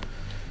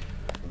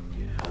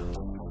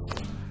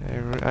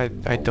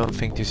 I don't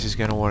think this is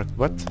gonna work,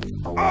 but...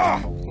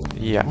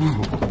 yeah.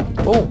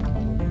 Oh!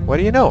 What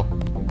do you know?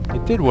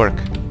 It did work.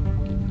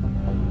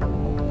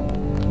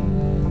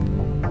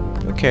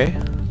 Okay.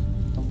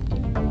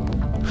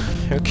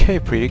 Okay,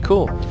 pretty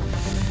cool.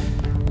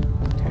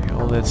 Okay,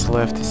 all that's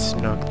left is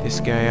knock this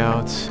guy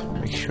out.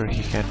 Make sure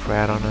he can't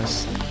rat on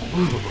us.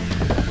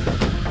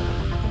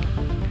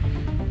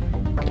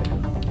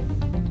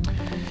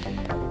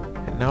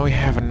 And now we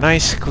have a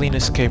nice clean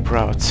escape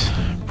route.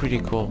 Pretty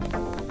cool.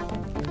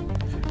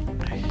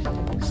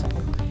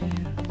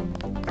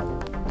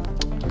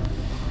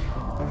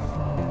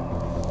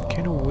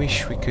 Kinda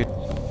wish we could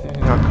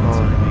knock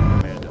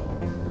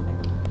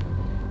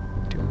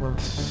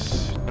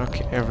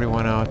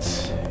everyone out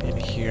in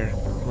here.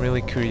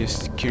 Really curious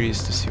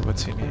to see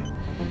what's in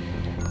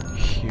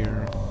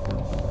here.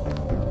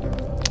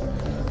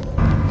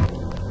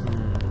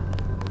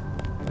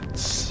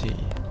 Let's see.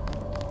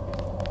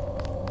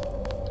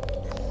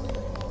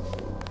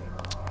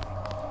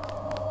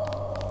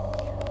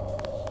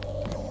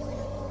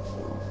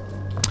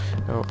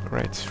 Oh,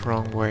 right,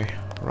 wrong way.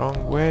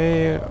 Wrong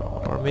way,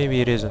 or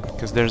maybe it isn't,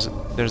 because there's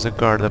a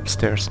guard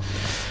upstairs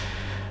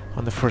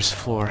on the first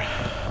floor.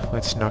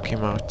 Let's knock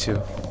him out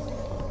too.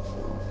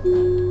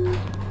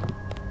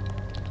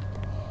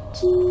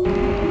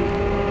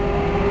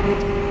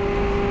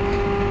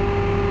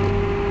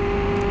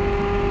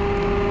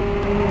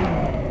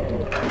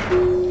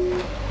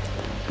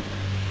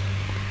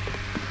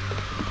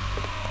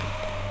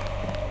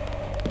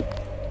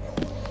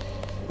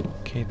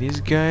 Okay,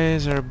 these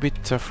guys are a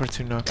bit tougher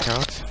to knock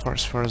out,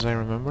 as far as I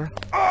remember.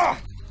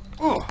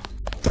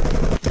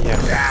 Yeah.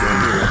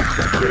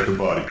 Check the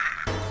body.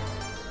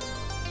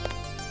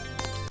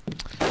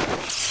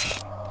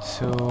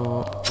 So,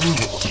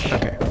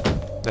 okay,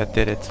 that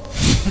did it.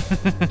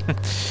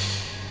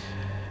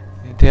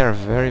 They are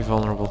very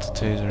vulnerable to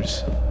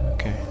tasers.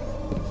 Okay.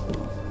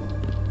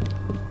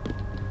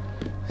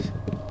 So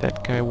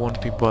that guy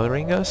won't be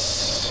bothering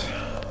us.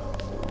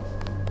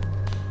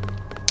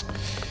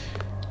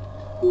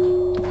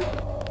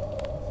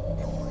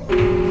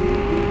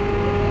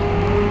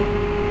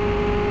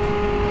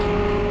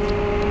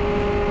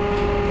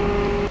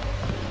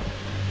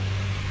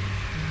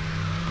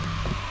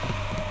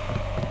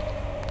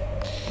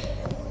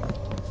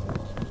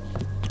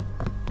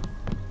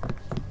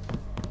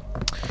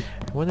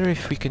 I wonder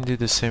if we can do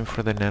the same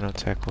for the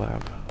nanotech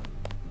lab.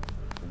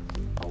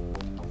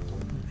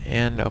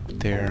 And up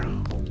there.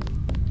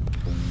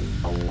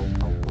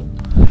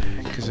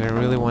 Because I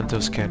really want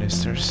those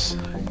canisters.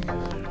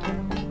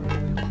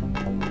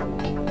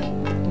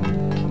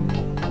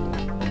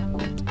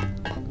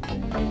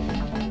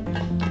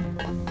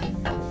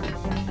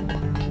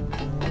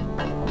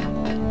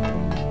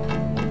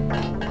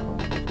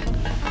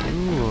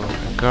 Ooh,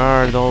 a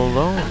guard all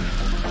alone.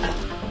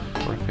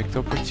 Perfect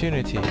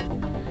opportunity.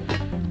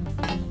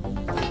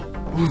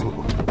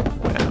 Ooh.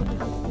 Well.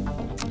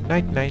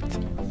 Night night.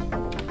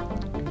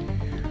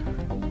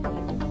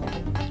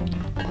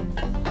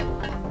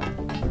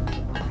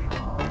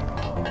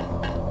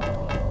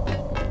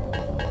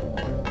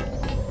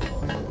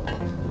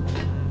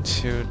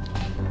 So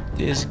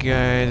these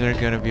guys are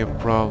gonna be a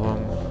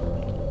problem.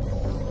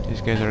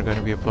 These guys are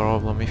gonna be a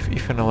problem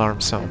if an alarm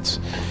sounds.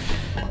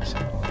 So.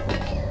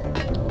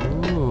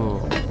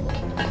 Ooh.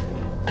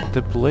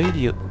 The blade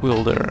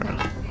wielder.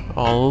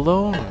 All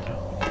alone.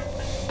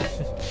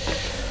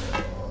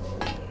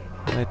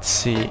 Let's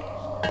see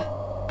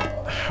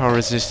how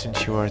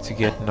resistant you are to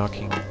get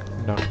knocked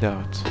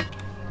out.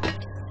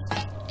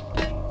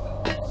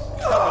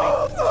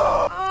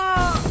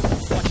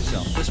 Watch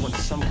yourself. This one's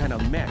some kind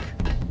of mech.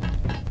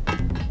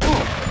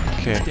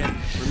 Okay.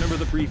 Remember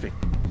the briefing.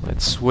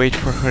 Let's wait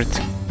for her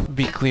to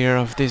be clear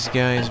of these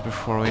guys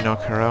before we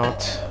knock her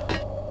out.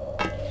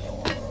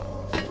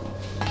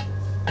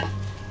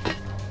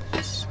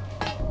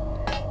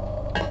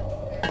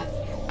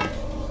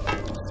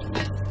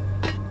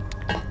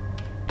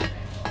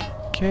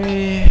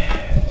 Okay,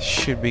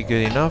 should be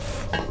good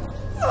enough.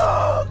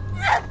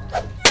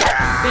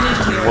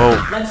 Whoa,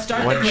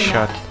 one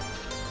shot.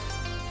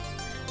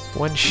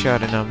 One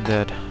shot and I'm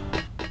dead.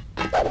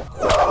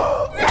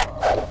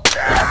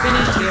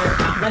 Finished here.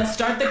 Let's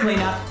start the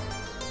cleanup.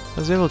 I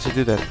was able to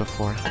do that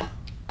before.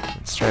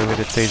 Let's try with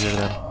the taser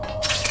then.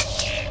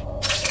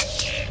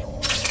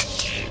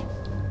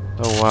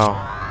 Oh wow.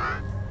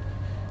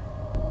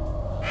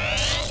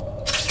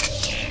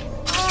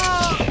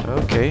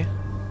 Okay.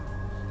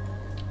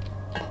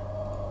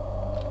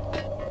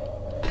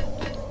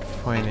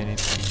 Find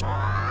anything.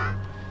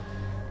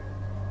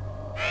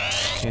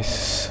 Okay,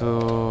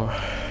 so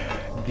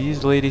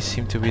these ladies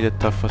seem to be the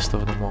toughest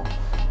of them all.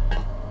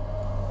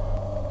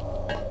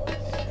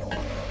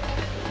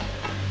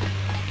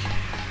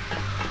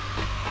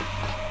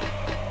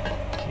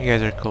 You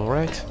guys are cool,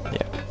 right?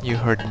 Yeah, you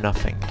heard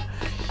nothing.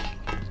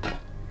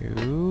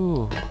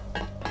 Ooh.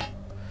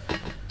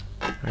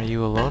 Are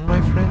you alone,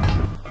 my friend?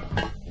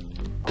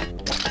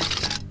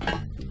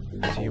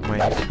 Do you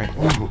mind if I...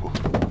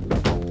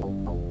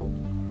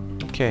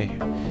 Okay,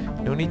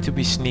 no need to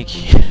be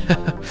sneaky.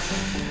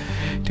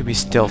 To be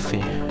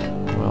stealthy.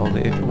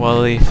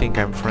 While they think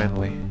I'm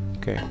friendly.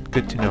 Okay,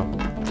 good to know.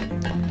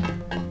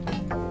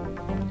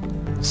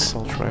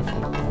 Assault rifle,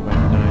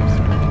 combat knife,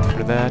 no need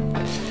for that.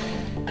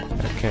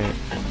 Okay.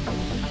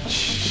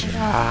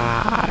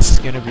 It's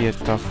gonna be a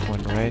tough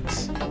one,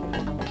 right?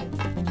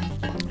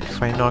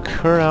 If I knock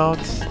her out,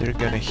 they're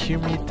gonna hear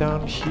me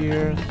down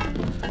here.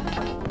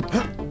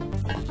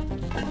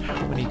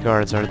 How many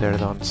guards are there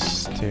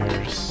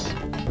downstairs?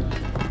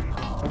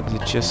 Is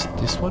it just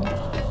this one?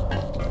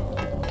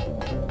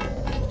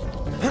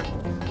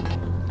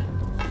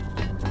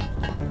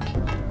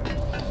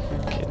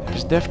 Okay,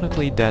 there's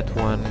definitely that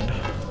one.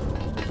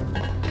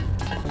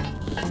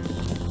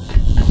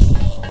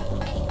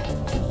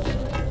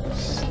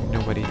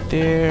 Nobody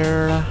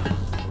there.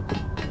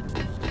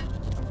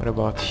 What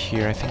about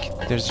here? I think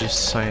there's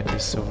just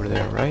scientists over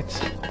there, right?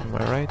 Am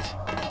I right?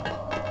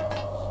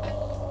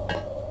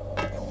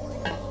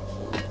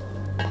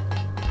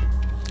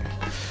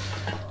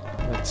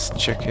 Let's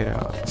check it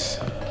out.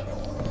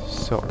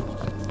 So,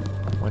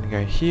 one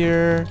guy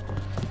here.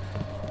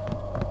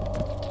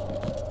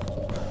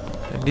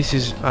 And this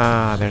is...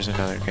 there's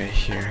another guy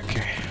here.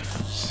 Okay.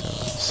 So,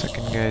 the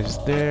second guy is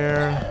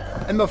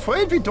there. I'm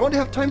afraid we don't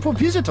have time for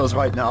visitors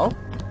right now.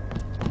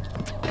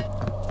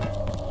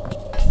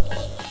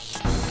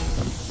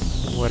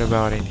 What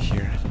about in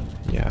here?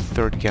 Yeah,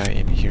 third guy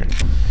in here.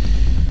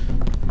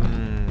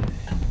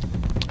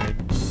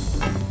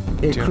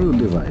 A crude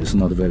device,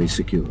 not very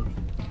secure.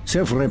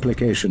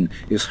 Self-replication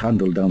is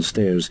handled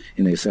downstairs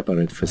in a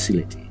separate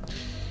facility.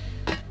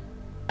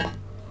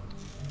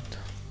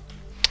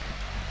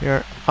 There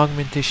are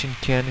augmentation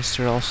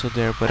canister also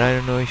there, but I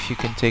don't know if you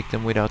can take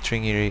them without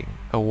triggering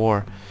a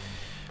war.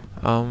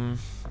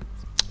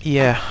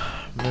 Yeah,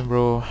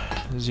 remember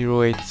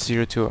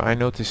 0802, I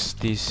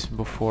noticed these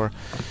before.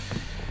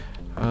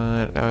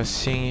 I was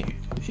seeing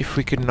if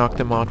we could knock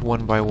them out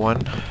one by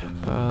one.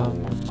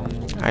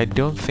 I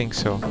don't think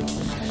so,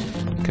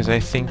 because I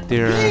think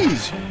they're...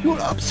 Please, you're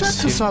upset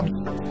to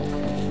some...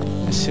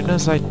 As soon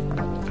as I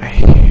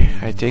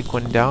take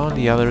one down,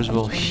 the others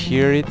will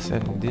hear it,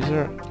 and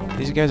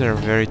these guys are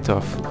very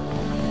tough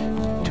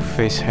to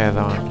face head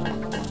on.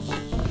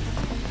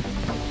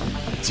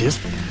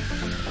 Just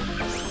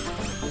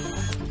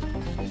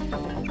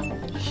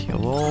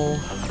heal all,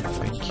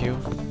 thank you.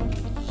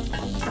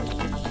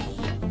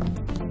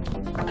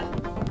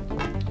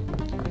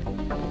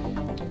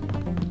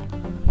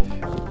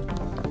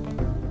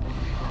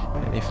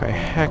 And if I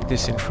hack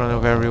this in front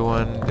of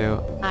everyone,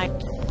 they'll...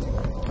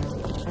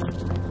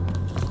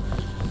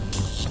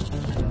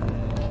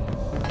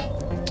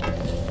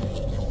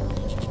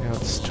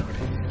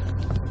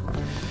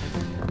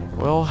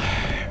 Well,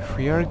 if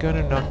we are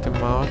gonna knock them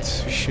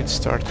out, we should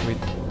start with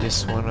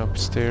this one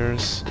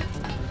upstairs.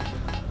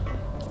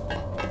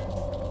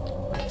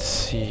 Let's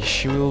see,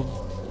 she will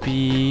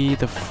be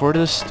the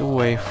furthest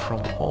away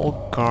from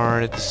all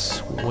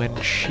guards when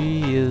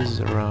she is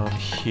around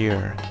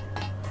here.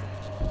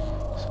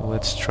 So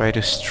let's try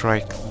to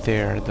strike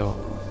there though.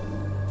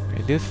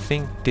 I do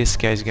think this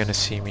guy's gonna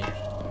see me.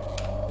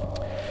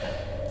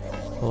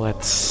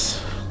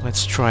 Let's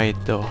try it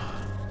though.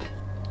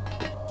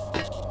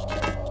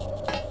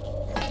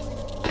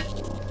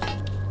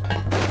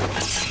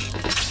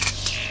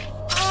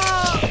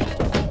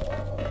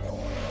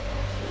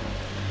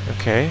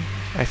 Okay,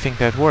 I think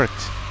that worked.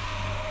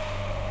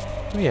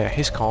 Oh yeah,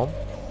 he's calm.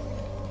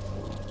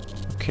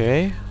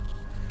 Okay.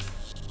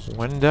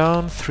 One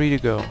down, 3 to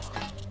go.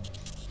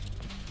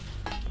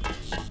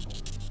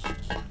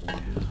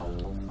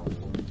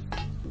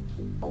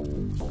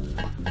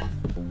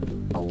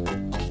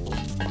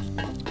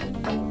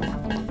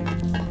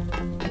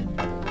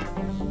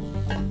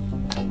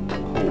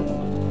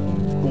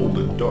 Cold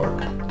and dark.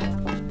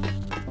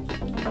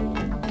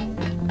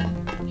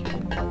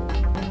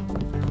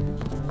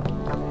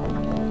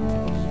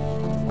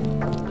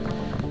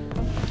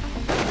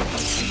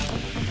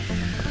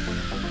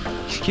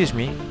 Excuse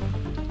me,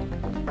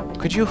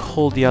 could you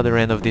hold the other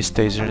end of this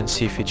taser and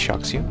see if it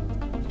shocks you?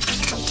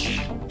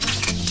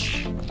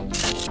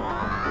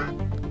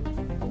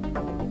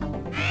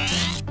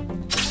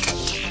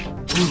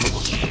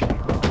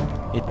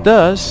 It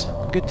does?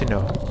 Good to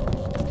know.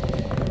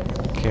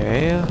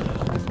 Okay,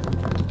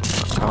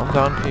 calm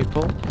down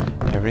people,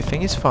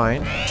 everything is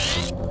fine,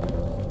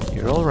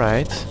 you're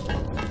alright.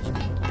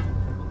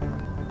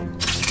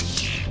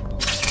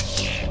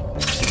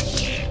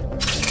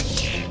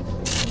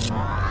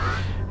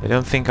 I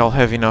don't think I'll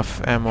have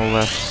enough ammo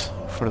left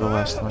for the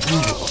last one.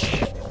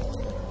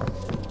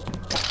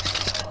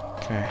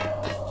 Okay.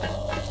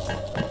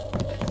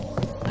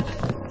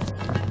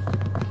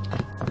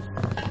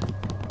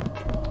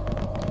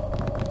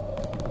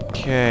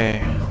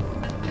 Okay.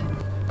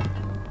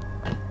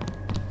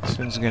 This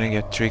one's gonna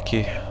get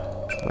tricky.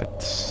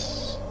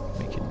 Let's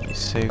make it a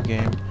save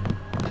game.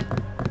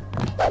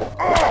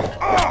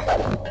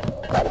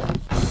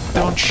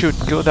 don't shoot.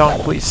 Go down,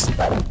 please.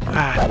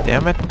 Ah,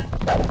 damn it.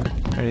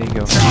 There you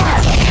go.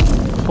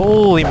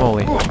 Holy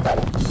moly.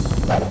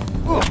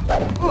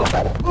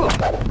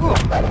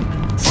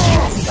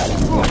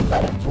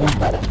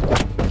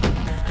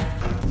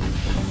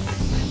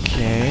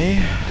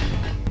 Okay.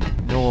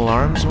 No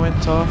alarms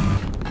went off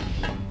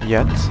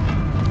yet.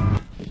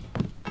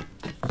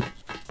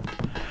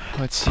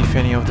 Let's see if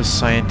any of the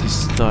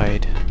scientists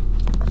died.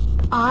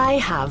 I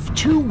have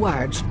 2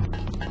 words.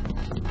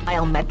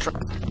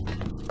 Biometric.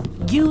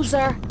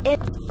 User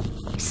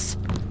interface.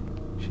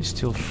 She's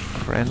still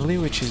friendly,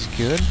 which is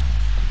good.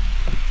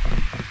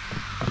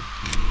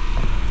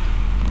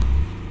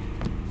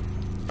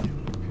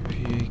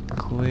 PPA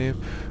clip.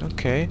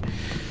 Okay.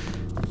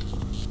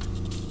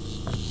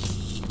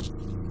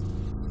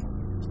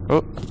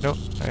 Oh no,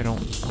 I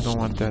don't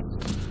want that.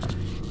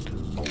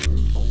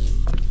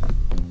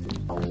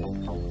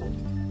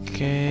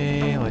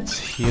 Okay, let's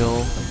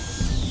heal.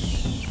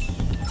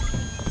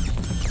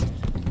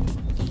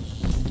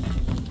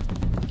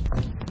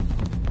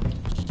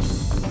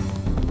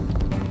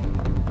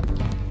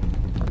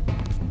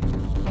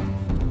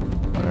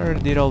 Where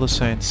did all the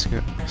scientists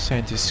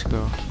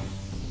go?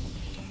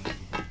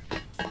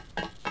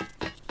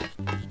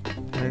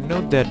 There are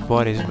no dead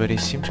bodies, but they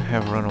seem to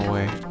have run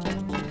away.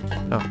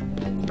 Oh,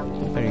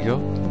 there you go.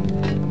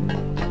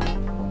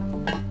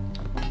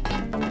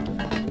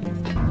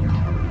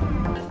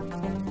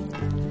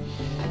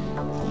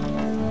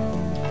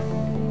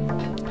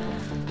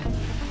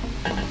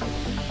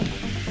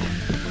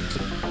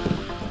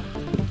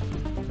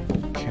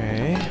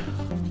 Okay.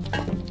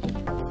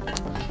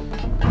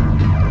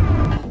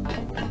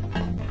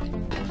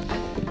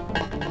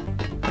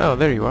 Oh,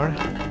 there you are.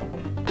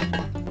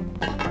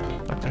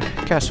 Dr.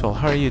 Caswell,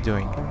 how are you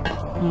doing?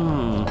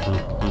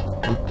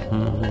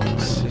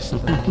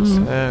 Systems.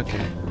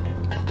 Okay.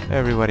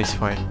 Everybody's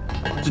fine.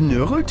 The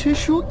neural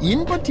tissue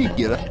in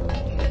particular.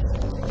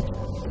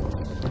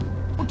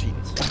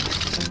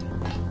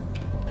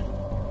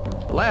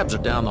 The labs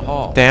are down the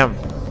hall. Damn.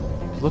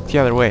 Look the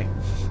other way.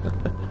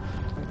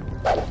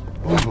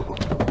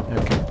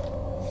 Okay.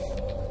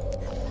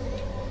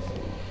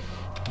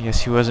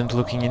 Yes, he wasn't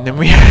looking in the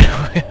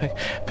mirror.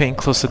 Paying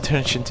close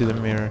attention to the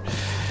mirror.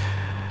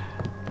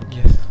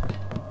 Yes.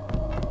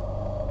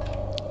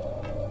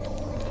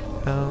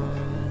 I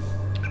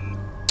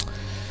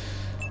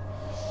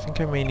think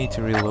I may need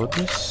to reload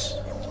this,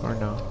 or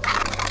no?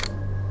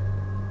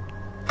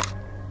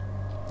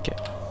 Okay.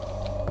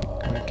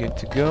 We're good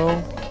to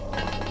go.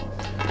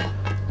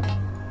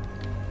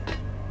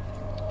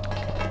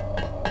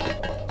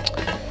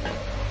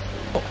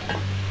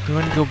 We're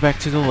going to go back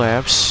to the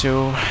labs,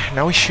 so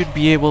now we should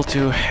be able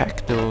to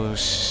hack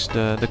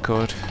the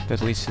code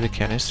that leads to the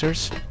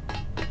canisters.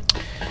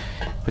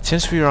 But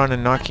since we are on a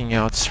knocking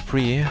out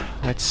spree,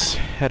 let's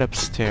head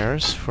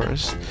upstairs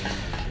first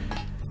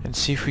and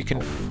see if we can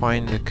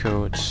find the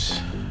codes.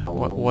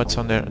 What's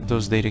on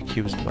those data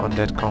cubes on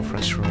that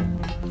conference room.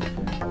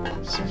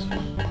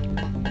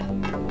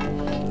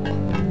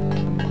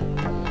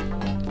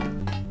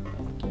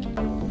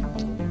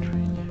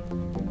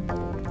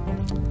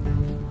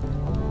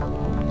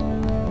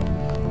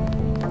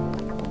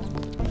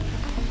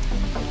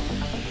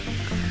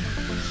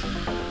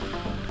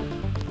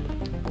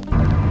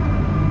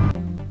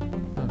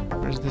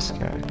 This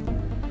guy.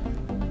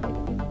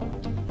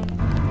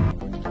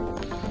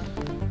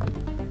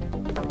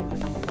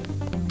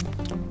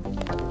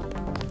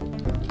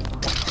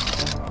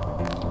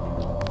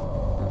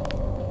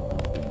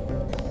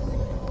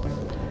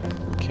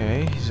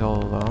 Okay, he's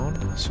all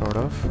alone, sort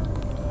of.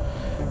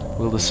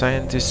 Will the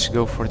scientists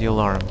go for the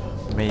alarm?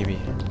 Maybe.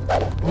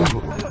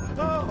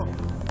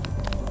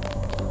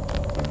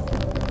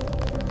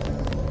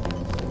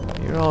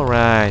 You're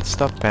alright,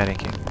 stop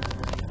panicking.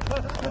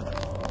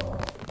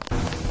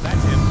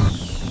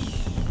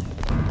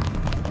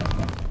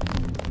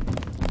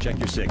 Check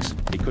your 6.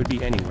 It could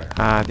be anywhere.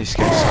 Ah, this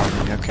guy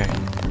saw me. Okay.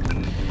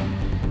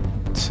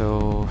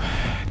 So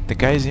the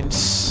guys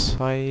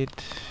inside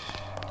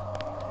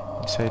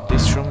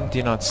this room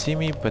did not see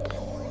me, but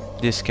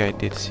this guy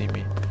did see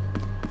me.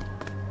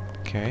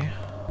 Okay.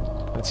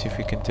 Let's see if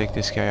we can take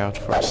this guy out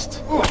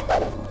first.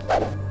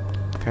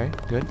 Okay,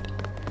 good.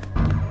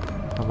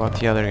 How about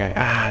the other guy?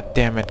 Ah,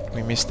 damn it,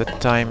 we missed the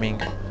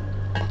timing.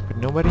 But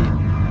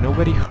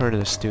nobody heard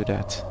us do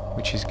that,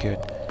 which is good.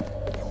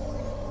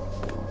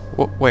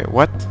 Wait,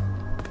 what?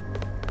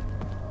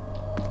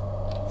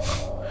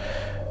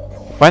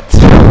 What?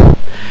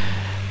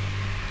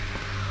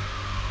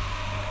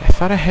 I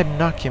thought I had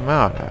knocked him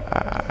out.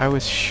 I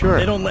was sure.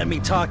 They don't let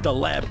me talk to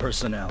lab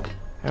personnel.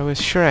 I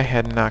was sure I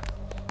had knocked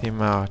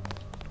him out.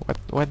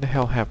 What the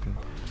hell happened?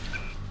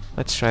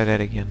 Let's try that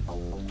again.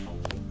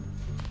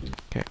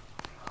 Okay.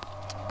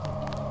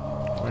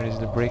 Where is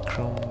the break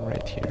room?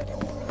 Right here.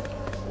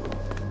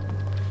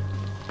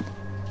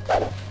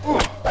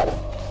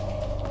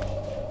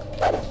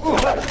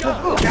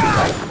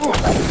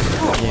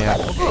 Yeah.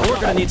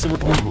 We're gonna need some.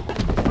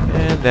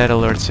 And that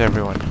alerts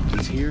everyone.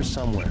 He's here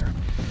somewhere.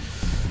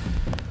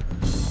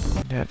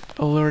 That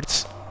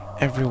alerts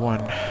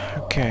everyone.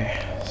 Okay,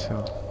 so...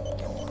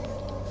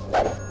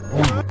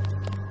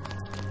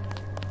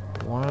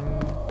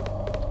 One...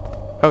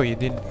 Oh, you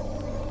didn't...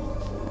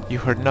 You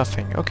heard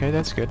nothing. Okay,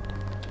 that's good.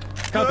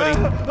 Company.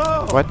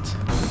 What?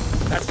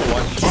 That's the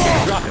one.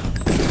 Drop it.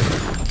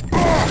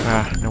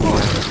 Ah, no more.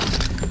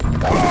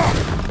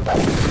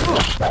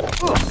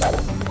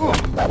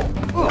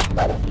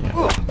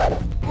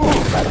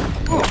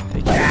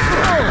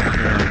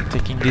 Yeah,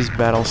 taking these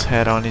battles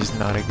head on is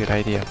not a good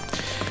idea.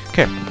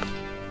 Okay,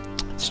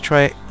 let's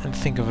try and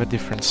think of a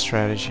different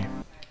strategy.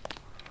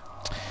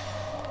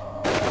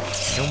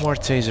 No more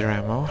taser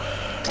ammo,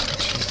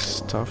 which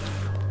is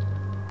tough.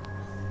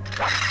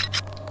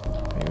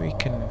 Maybe we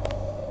can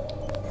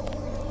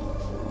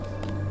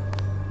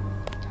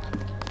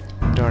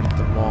dart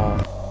them all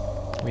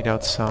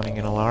without sounding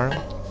an alarm.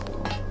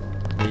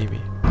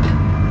 Maybe.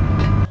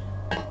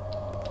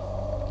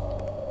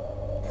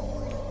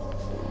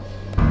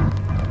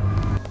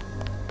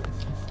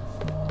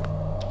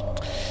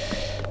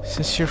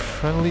 Since you're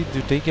friendly,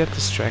 do they get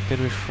distracted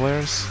with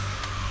flares?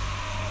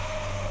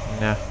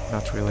 Nah,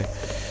 not really.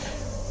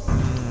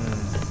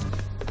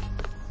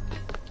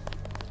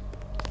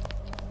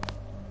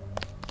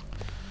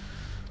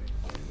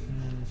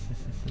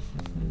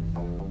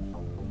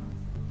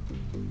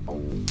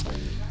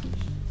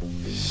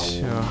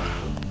 So...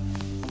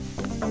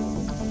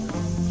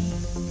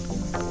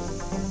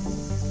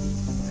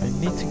 I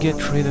need to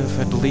get rid of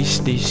at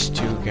least these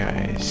two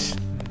guys.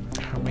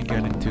 How am I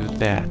gonna do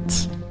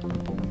that?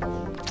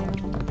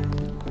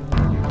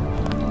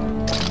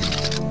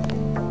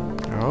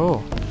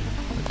 Oh,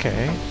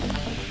 okay.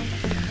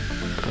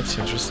 That's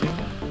interesting.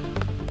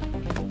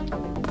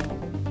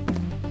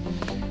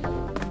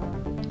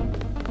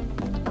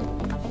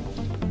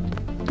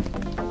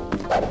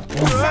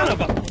 Son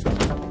of a...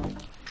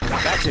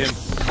 That's him.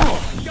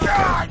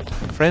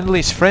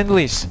 Friendlies,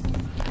 friendlies!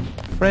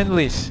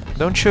 Friendlies!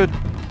 Don't shoot!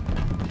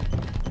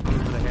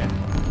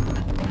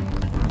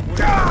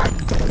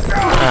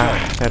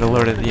 Ah, that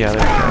alerted the other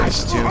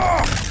guys too.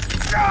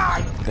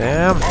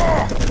 Damn!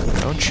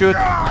 Don't shoot!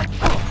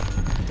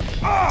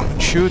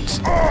 Don't shoot!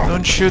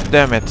 Don't shoot,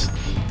 damn it!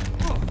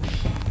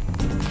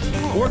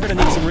 We're gonna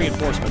need some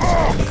reinforcements.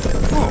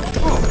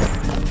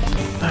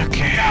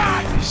 Okay,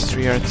 these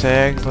three are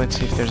tagged. Let's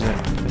see if there's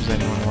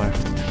anyone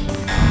left.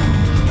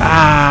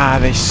 Ah,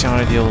 they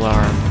sounded the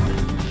alarm.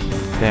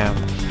 Damn.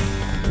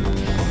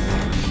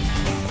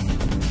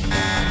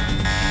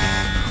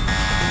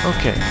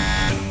 Okay,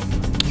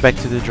 back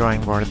to the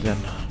drawing board then.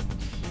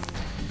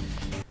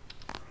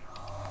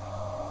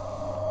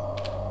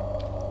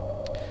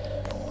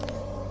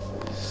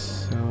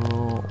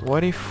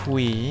 What if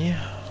we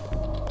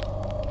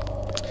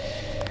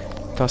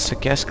toss a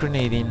gas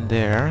grenade in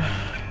there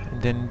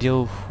and then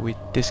deal with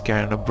this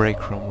guy in the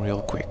break room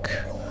real quick?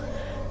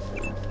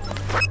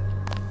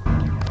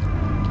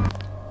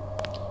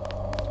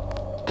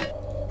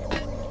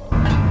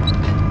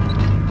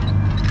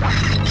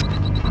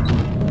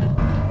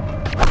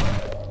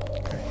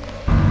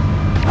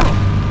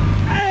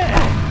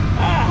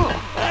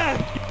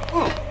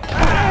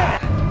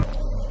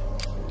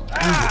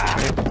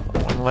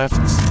 Left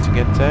to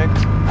get tagged.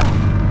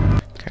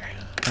 Okay,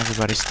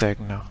 everybody's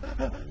tagged now.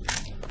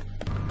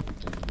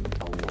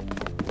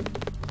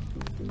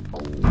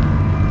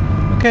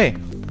 Okay,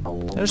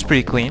 that was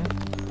pretty clean.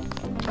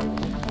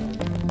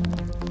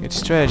 Good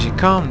strategy.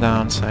 Calm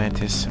down,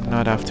 scientists. I'm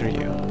not after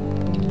you.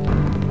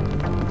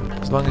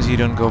 As long as you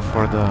don't go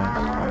for the...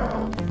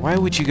 Why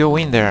would you go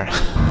in there?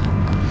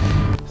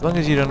 As long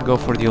as you don't go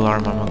for the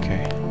alarm, I'm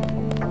okay.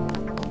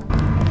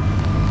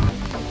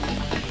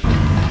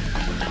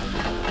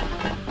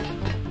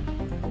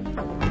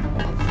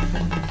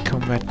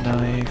 Combat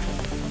knife.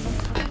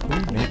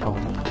 Ooh, napalm.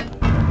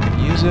 I'm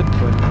gonna use it,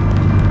 but...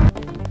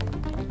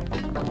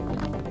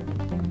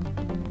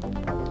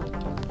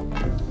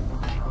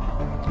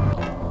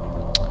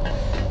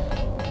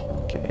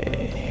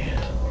 Okay.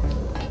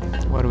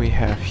 What do we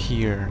have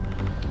here?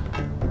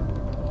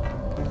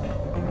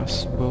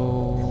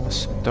 Crossbow,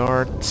 some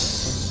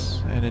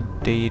darts, and a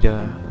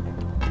data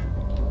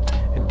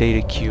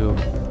cube,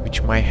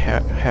 which might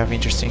have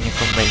interesting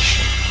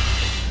information.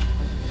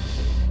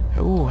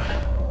 Ooh.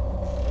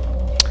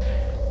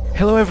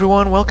 Hello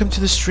everyone, welcome to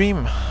the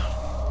stream.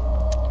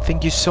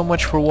 Thank you so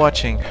much for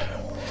watching.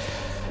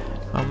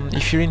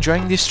 If you're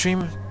enjoying this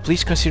stream,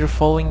 please consider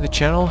following the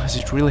channel, as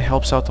it really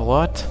helps out a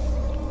lot.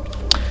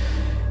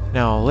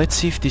 Now, let's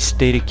see if this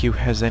data cube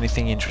has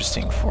anything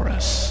interesting for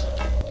us.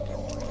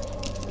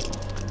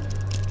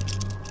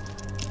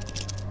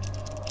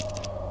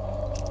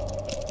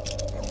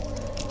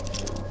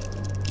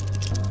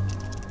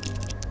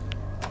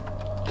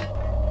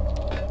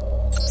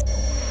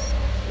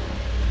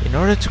 In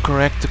order to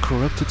correct the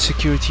corrupted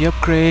security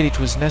upgrade, it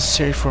was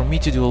necessary for me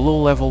to do a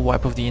low-level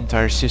wipe of the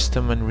entire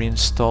system and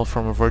reinstall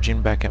from a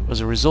Virgin backup. As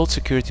a result,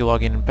 security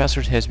login and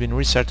password has been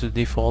reset to the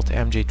default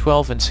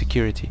MJ12 and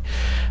security.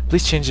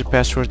 Please change the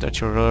password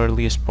at your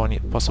earliest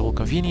possible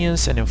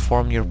convenience and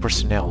inform your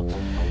personnel.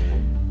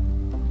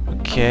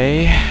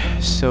 Okay,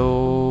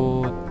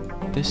 so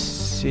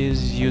this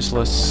is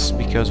useless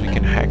because we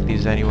can hack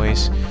these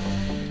anyways.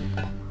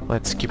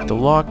 Let's keep the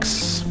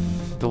locks,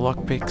 the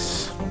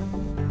lockpicks.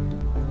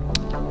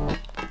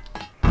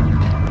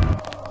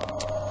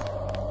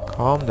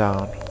 Calm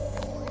down.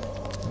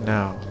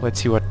 Now,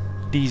 let's see what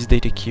these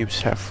data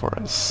cubes have for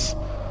us.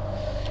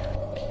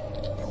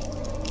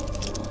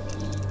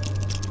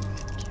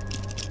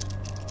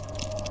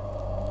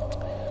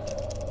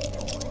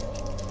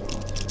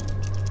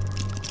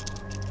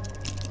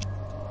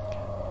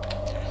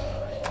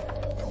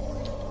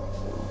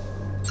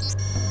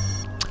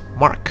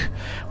 Mark,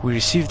 we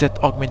received that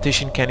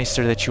augmentation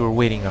canister that you were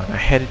waiting on. I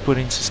had it put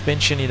in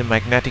suspension in the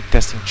magnetic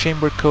testing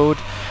chamber, code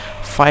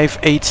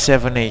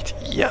 5878.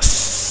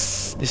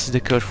 Yes! This is the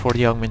code for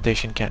the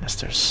augmentation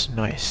canisters.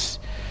 Nice.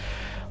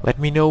 Let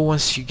me know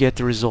once you get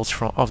the results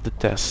of the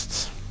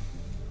tests.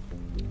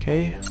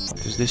 Okay, what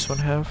does this one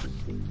have?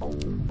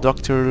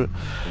 Dr.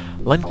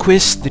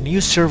 Lundquist, the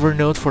new server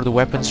node for the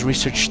weapons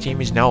research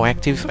team is now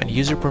active and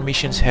user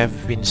permissions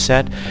have been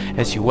set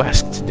as you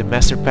asked. The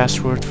master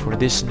password for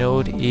this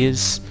node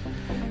is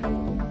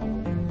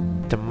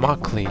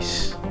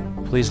Damocles.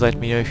 Please let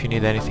me know if you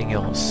need anything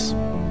else.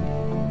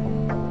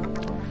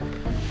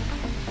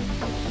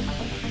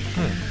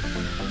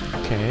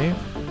 Okay.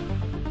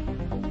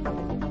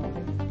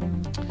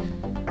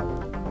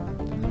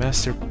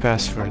 Master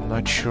password,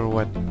 not sure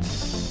what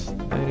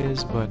that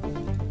is, but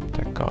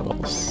the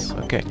goggles.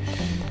 Okay.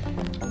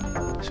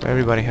 So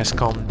everybody has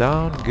calmed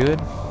down, good.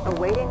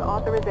 Awaiting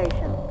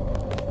authorization.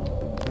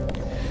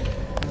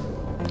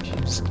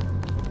 Seems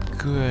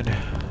good.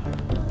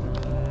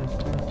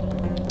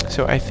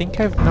 So I think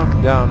I've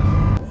knocked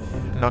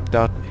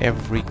out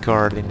every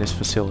guard in this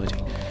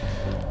facility.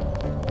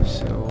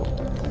 So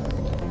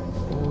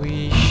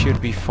we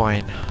should be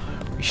fine.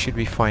 We should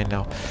be fine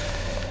now.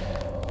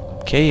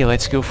 Okay,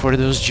 let's go for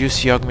those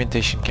juicy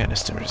augmentation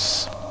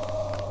canisters.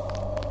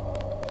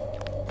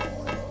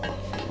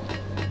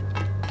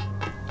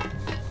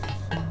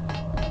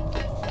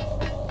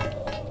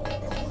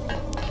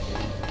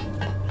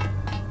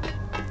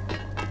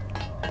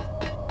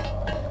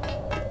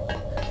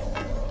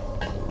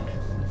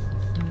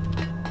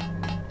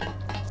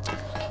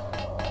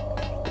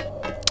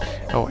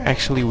 Oh,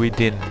 actually we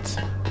didn't.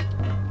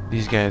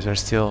 These guys are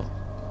still...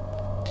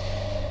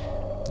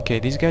 Okay,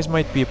 these guys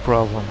might be a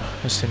problem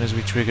as soon as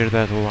we trigger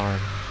that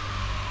alarm.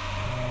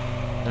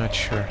 Not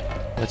sure.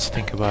 Let's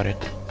think about it.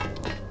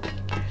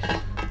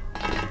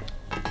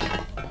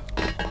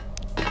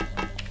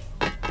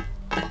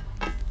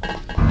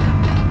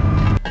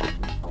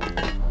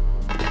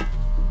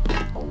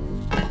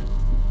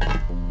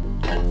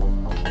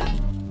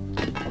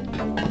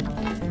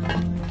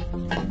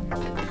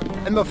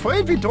 I'm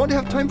afraid we don't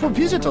have time for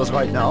visitors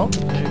right now.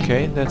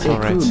 Okay, that's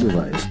alright.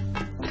 Device.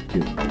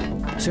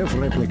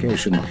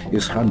 Self-replication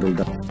is handled.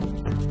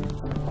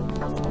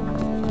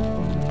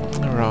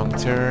 Wrong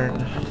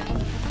turn.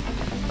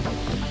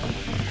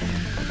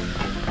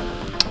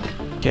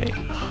 Okay,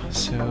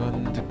 so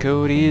the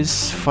code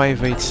is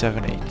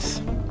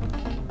 5878.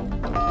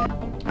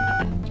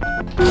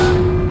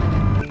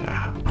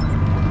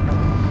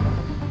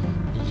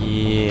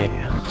 Yeah.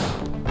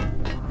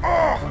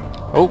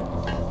 Oh!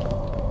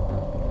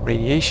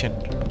 Radiation.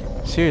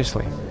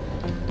 Seriously.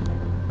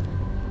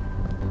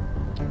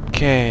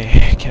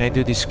 Okay, can I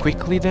do this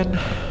quickly then?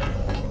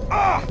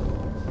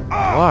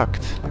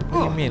 Locked? What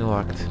do you mean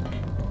locked?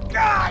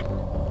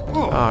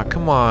 Ah,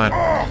 come on.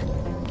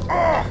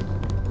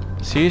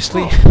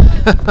 Seriously?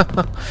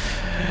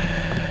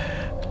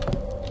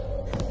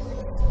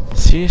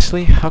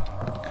 Seriously? How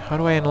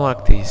do I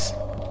unlock these?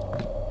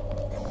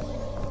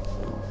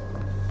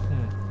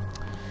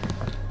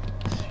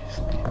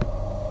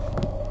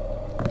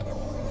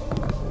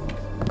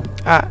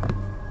 Ah!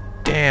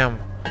 Damn!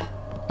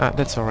 Ah,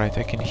 that's alright,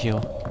 I can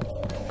heal.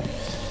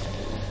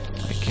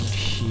 I can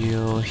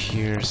heal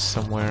here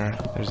somewhere.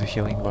 There's a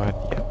healing bot.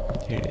 Yeah,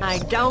 here it is. I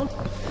don't.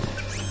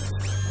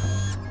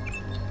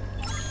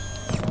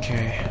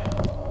 Okay.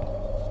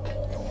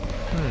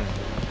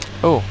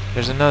 Oh,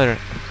 there's another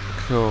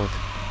code.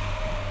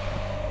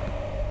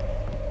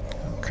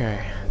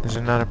 Okay, there's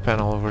another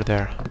panel over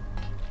there.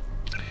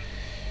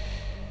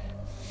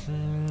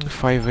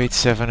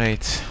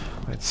 5878.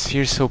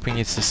 Here's hoping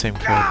it's the same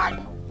code.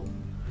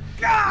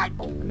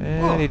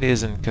 And it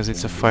isn't, because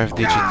it's a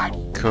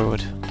 5-digit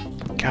code.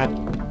 God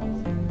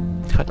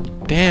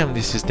damn,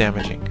 this is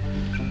damaging.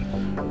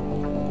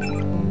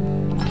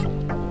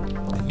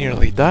 I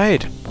nearly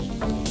died.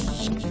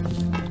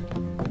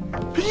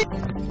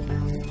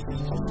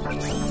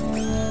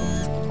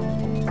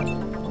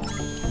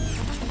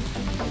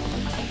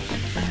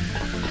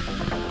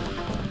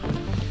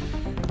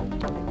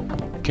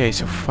 Okay,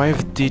 so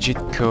 5-digit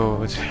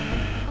code.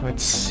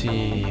 Let's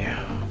see.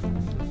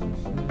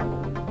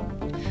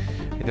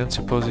 I don't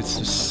suppose it's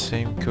the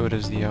same code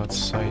as the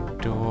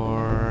outside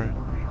door,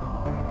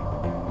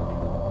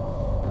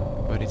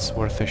 but it's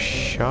worth a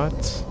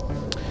shot.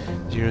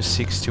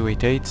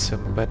 06288, so,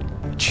 but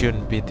it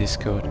shouldn't be this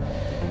code.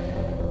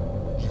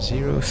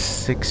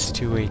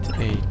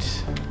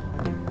 06288.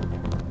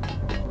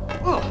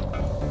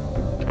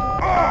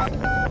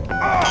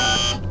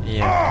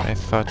 Yeah, I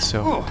thought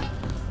so.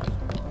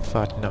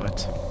 Thought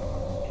not.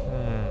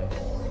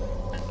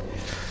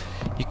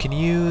 You can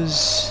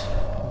use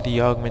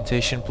the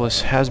augmentation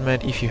plus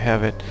hazmat if you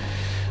have it.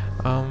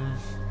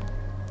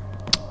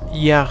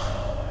 Yeah.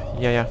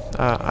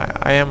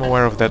 I am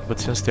aware of that, but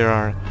since there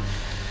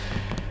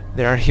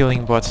are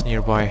healing bots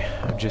nearby,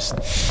 I'm just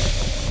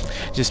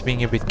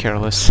being a bit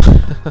careless.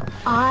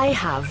 I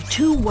have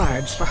 2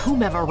 words for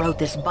whomever wrote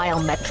this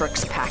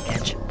biometrics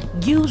package.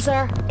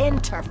 User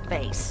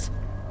interface.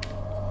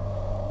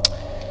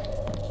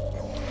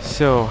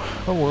 So,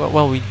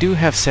 well, we do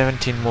have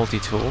 17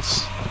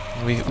 multi-tools.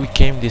 We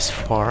came this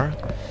far.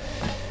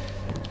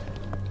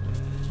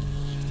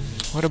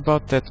 What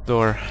about that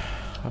door?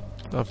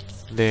 Up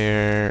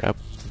there, up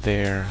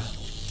there.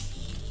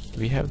 Do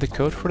we have the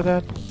code for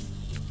that?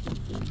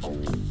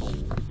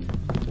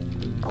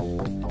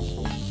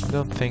 I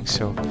don't think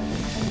so.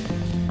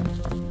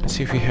 Let's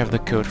see if we have the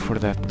code for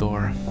that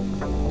door.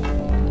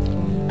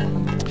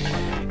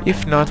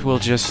 If not, we'll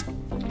just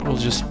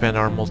spend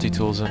our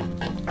multi-tools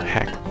and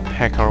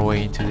hack our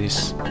way into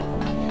this.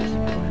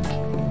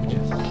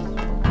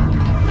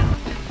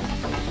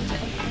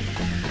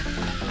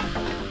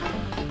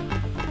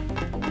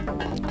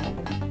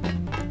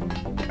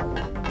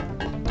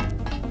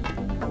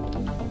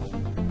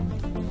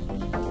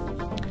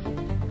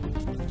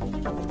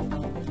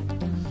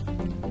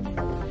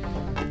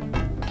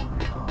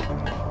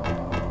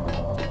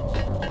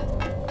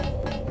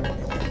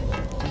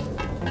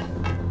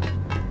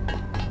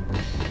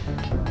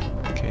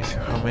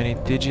 How many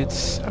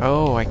digits?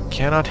 Oh, I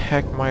cannot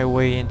hack my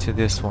way into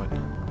this one.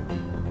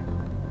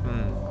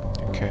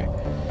 Okay.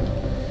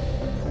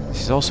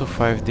 This is also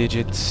 5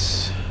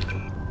 digits,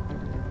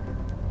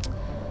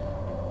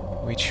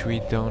 which we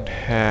don't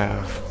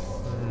have.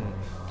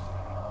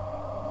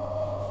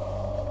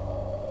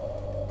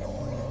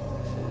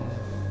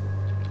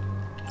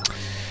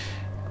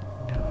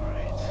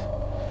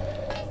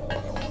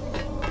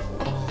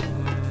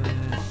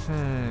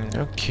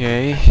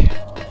 Okay.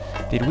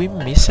 Did we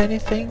miss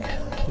anything?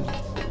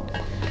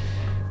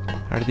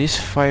 Are these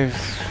 5...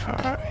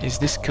 is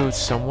this code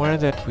somewhere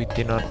that we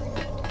did not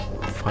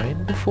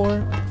find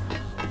before?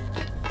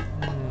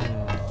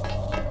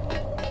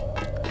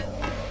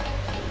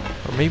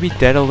 Or maybe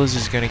Daedalus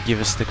is gonna give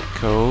us the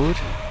code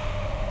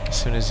as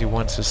soon as he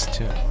wants us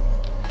to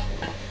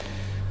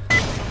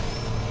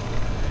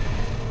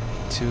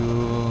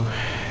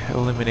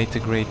eliminate the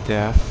Great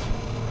Death.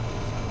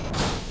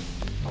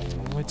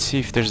 Let's see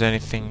if there's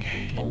anything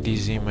in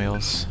these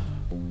emails.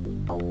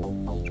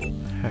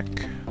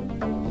 Heck.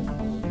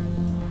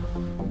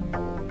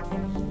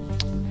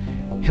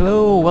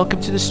 Hello,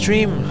 welcome to the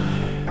stream.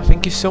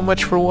 Thank you so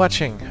much for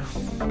watching.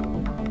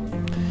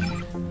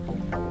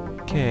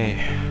 Okay,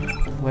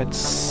 let's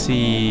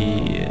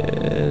see.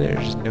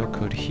 There's no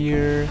code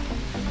here.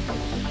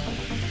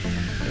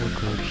 No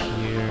code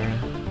here.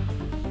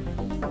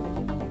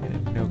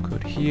 And no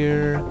code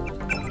here.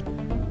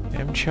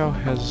 Mchow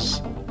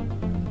has...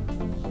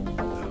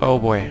 oh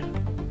boy.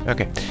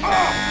 Okay.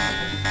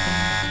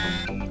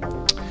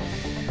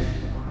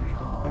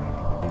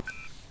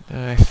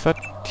 I thought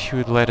he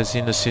would let us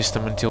in the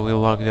system until we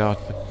logged out,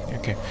 but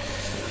okay.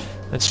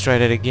 Let's try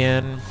that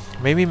again.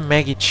 Maybe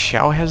Maggie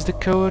Chow has the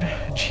code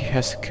and she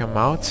has to come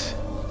out.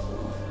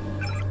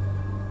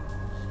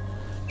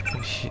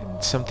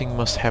 And something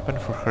must happen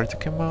for her to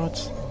come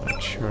out.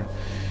 Not sure.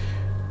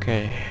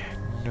 Okay.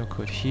 No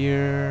code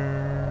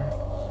here.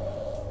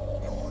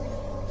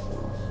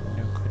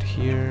 No code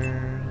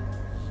here.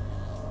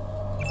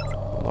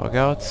 Log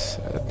out.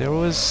 There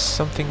was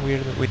something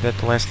weird with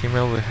that last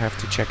email. We'll have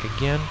to check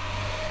again.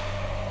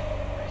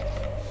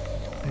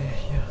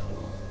 Yeah.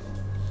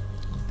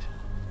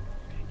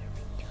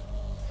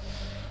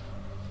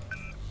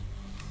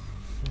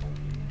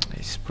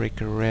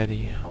 Icebreaker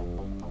ready.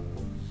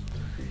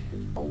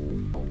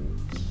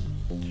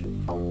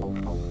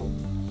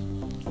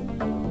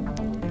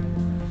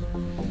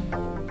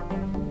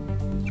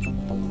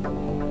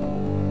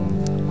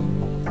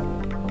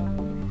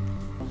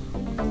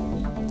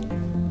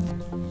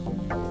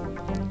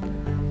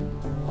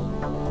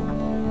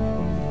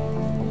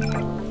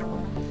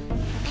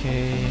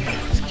 Okay,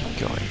 let's keep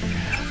going.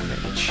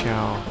 Maggie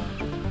Chow.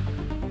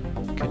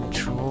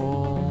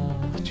 Control.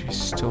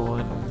 Just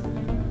stolen.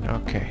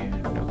 Okay,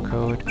 no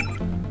code.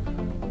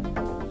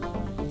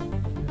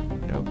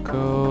 No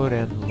code,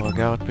 and log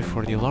out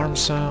before the alarm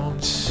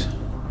sounds.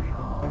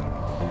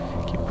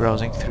 Keep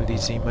browsing through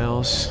these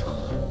emails.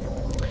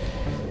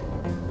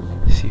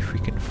 See if we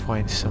can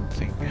find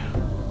something.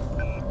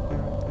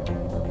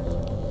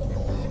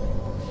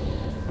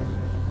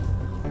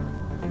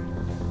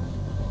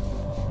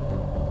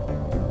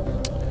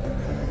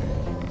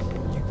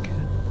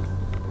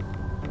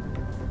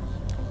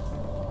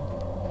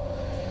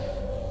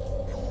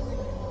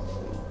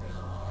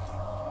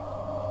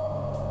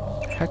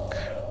 Heck.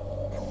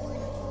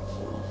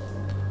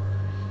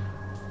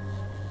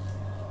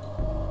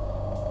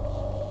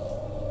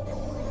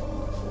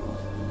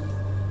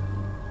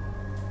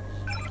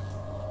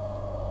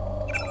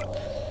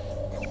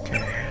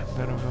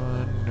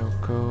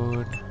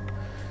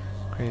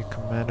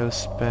 window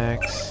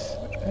specs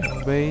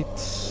and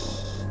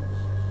baits.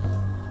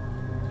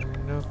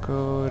 No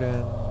code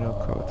and no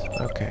code.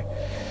 Okay.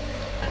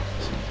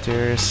 So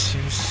there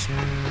seems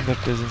there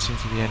doesn't seem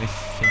to be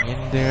anything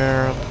in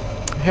there.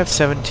 I have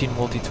 17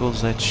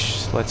 multi-tools.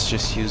 Let's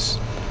just use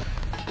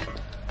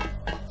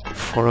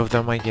 4 of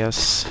them, I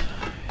guess,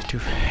 to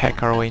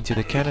hack our way into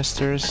the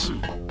canisters.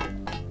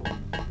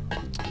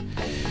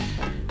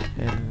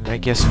 And I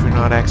guess we're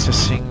not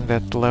accessing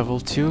that level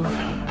 2,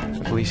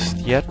 at least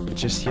yet,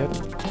 just yet.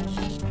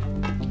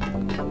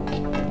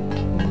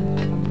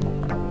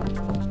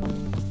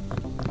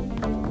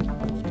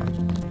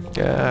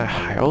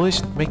 I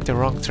always make the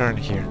wrong turn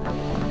here.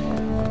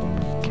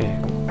 Okay,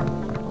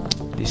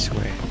 this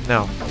way.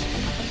 Now,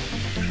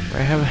 do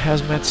I have a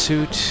hazmat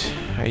suit?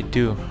 I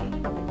do.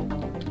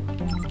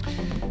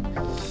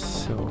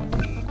 So,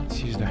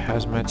 let's use the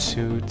hazmat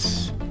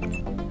suits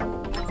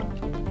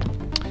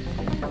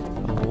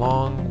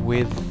along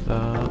with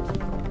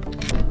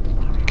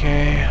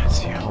okay, let's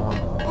see how long.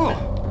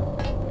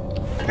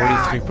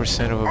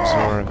 43% of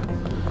absorb.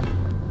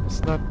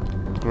 It's not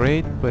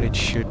great, but it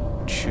should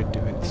do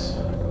it.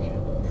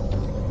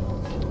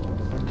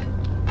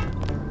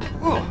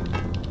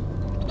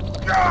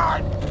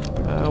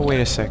 Okay. Wait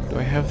a sec. Do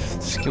I have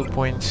skill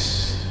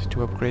points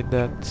to upgrade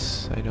that?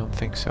 I don't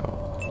think so.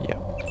 Yeah.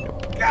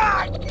 Nope.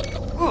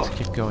 Let's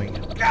keep going.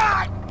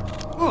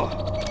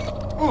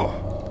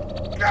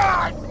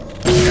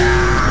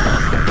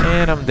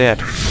 And I'm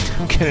dead.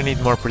 I'm gonna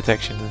need more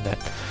protection than that.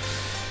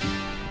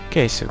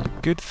 Okay, so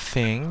good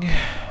thing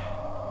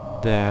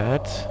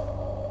that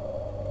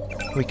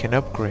we can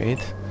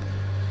upgrade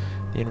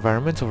the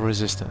environmental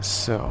resistance.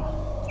 So,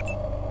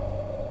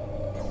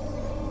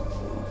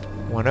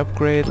 one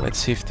upgrade. Let's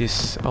see if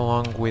this,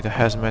 along with a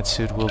hazmat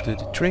suit, will do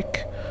the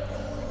trick.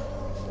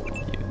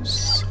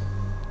 Use.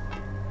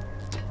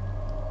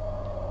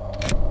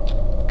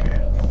 Okay.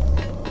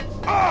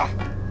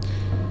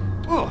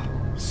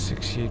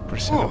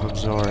 68% of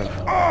absorb.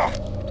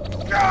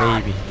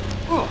 Maybe.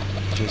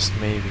 Just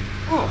maybe.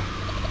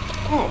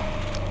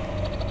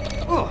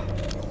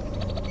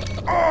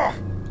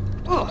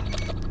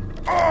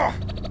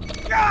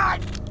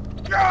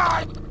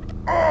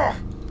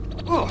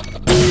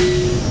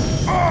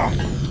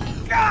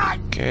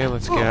 Okay,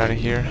 let's get out of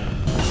here.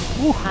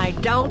 I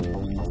don't.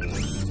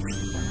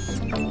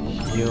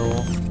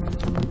 Heal.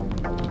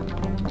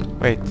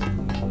 Wait.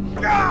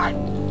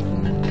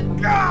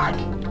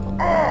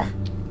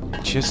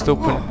 Just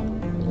open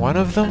one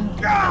of them?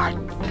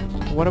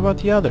 What about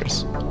the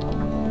others?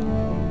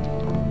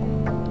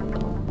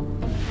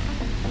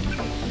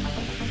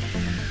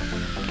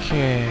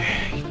 Okay,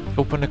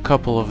 open a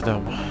couple of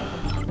them,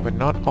 but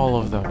not all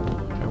of them.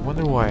 I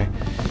wonder why.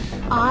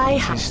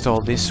 Let's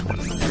install this one.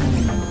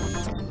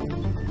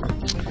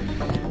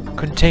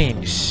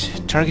 Contains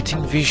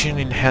targeting vision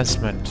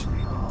enhancement.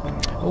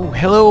 Oh,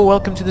 hello,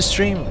 welcome to the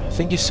stream.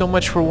 Thank you so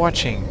much for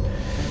watching.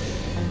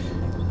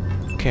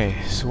 Okay,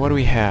 so what do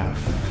we have?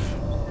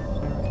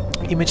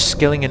 Image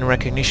scaling and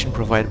recognition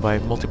provided by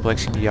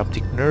multiplexing the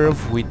optic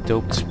nerve with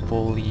doped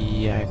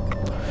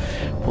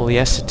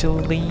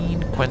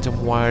polyacetylene.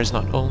 Quantum wires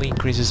not only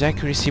increases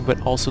accuracy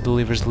but also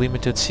delivers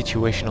limited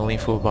situational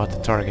info about the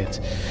target.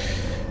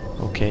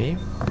 Okay.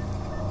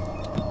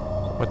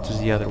 What does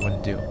the other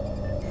one do?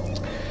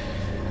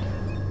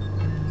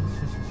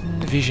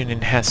 Vision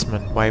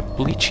enhancement by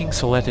bleaching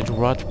selected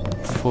rod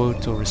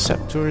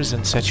photoreceptors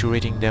and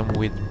saturating them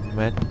with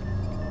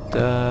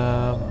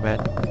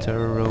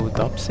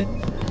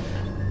metarodopsin.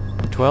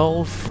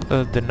 12.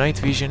 The night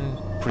vision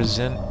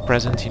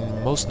present in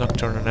most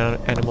nocturnal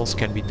animals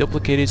can be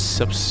duplicated.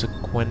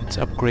 Subsequent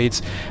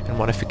upgrades and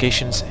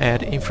modifications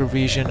add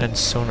infravision and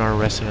sonar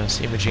resonance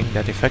imaging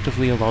that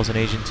effectively allows an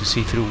agent to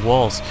see through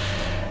walls.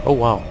 Oh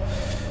wow.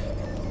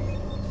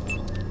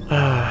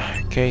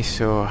 Okay,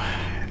 so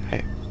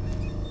I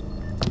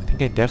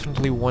think I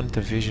definitely want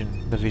the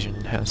vision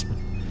enhancement.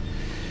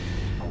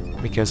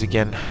 Because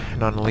again,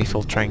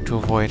 non-lethal, trying to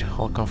avoid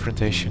all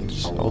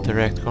confrontations, all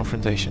direct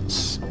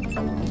confrontations.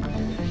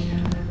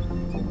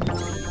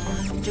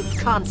 To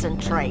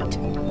concentrate.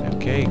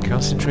 Okay,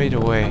 concentrate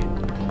away.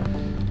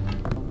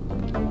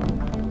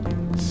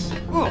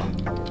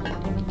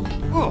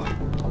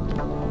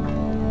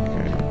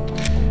 Okay.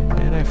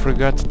 And I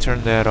forgot to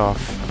turn that off.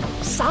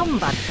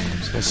 Somebody.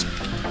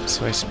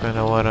 So I spent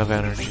a lot of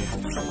energy.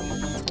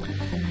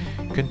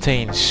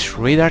 Contains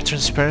radar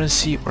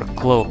transparency or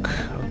cloak.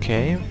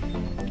 Okay.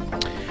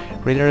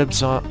 Radar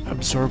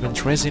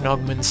absorbent resin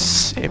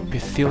augments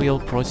epithelial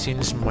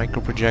proteins,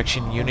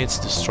 microprojection units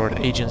distort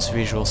agent's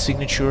visual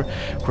signature,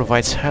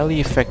 provides highly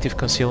effective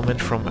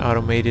concealment from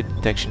automated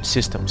detection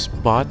systems,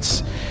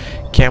 bots,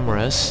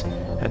 cameras,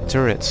 and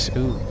turrets.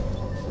 Ooh,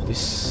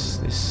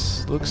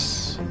 this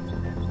looks...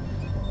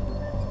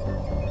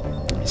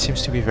 it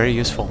seems to be very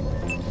useful.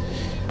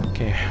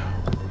 Okay,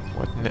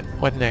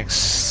 what next?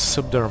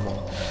 Subdermal.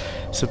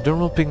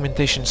 Subdermal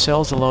pigmentation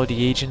cells allow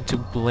the agent to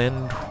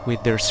blend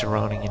with their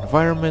surrounding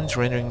environment,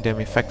 rendering them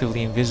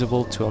effectively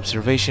invisible to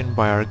observation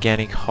by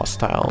organic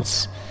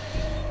hostiles.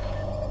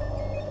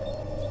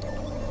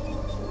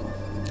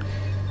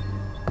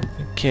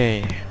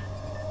 Okay.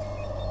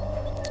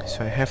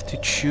 So I have to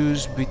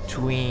choose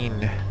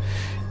between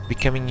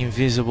becoming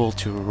invisible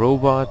to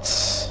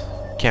robots,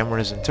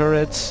 cameras and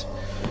turrets,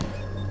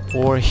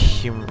 or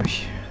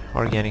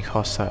organic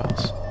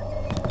hostiles.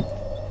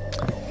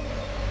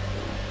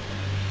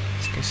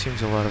 This guy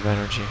seems a lot of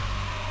energy.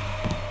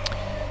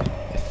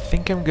 I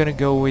think I'm gonna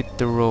go with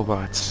the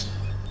robots,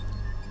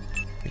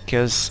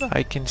 because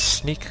I can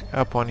sneak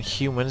up on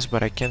humans,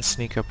 but I can't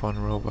sneak up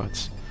on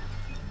robots.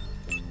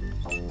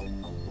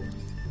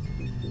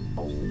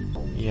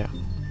 Yeah.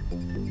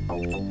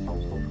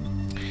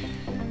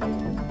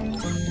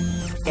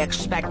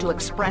 Expect to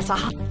express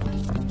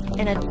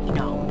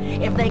no,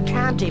 if they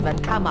can't even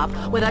come up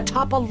with a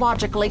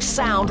topologically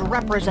sound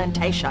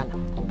representation.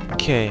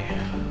 Okay.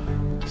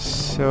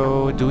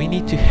 So, do we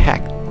need to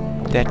hack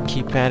that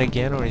keypad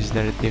again, or is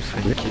there a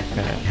different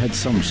keypad? Had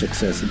some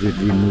success with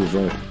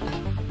removal.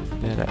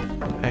 That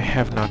I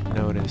have not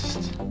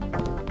noticed.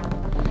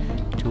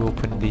 To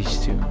open these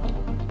two.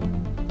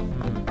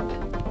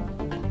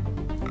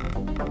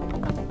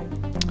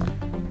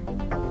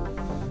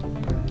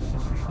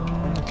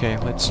 Okay,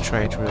 let's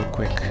try it real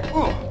quick.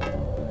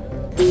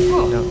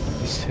 No,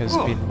 this has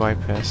been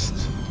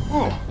bypassed.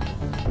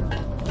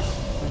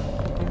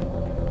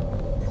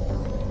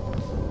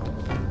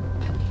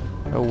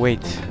 Oh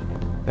wait,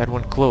 that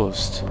one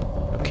closed.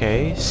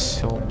 Okay,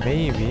 so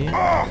maybe... I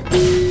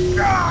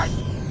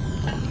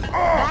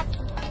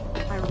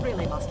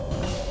really must...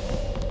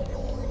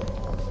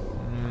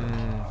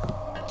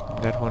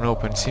 that one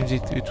opened. Seems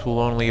it will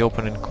only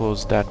open and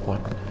close that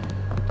one.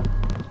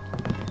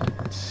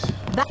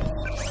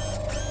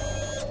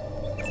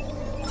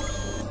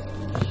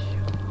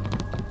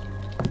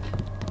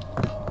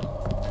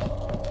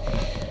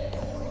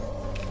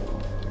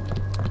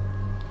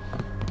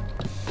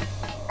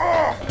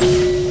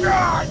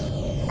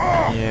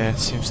 Yeah, it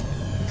seems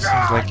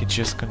like it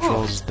just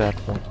controls that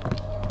one.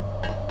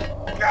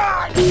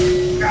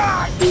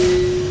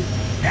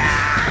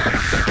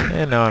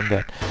 And now I'm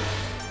dead.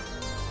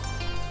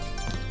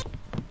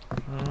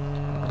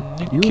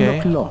 Okay. You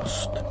look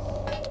lost.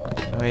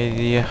 No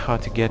idea how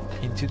to get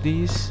into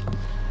these.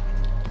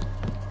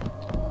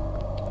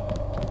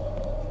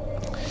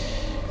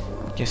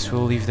 Guess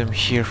we'll leave them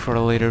here for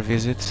a later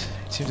visit.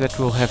 It seems that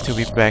we'll have to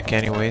be back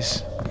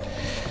anyways,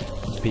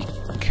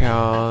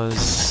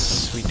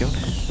 because we don't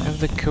have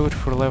the code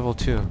for level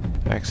 2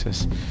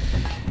 access,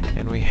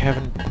 and we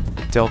haven't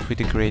dealt with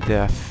the Grey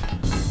Death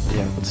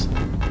yet.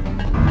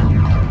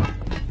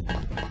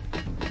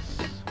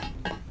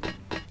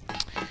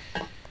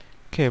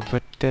 Okay,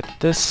 but that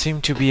does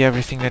seem to be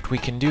everything that we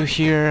can do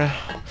here.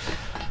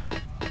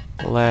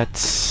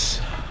 Let's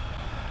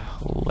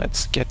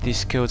get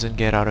these codes and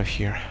get out of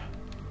here.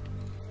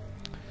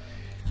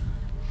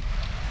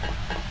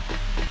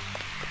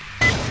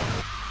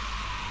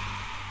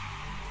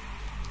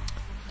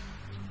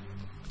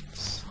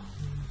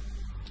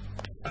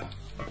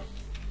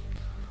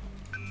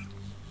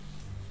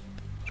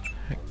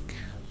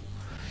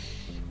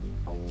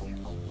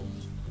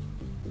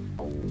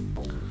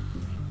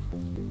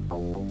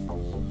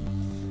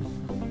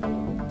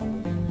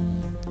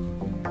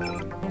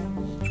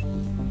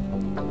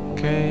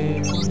 Okay.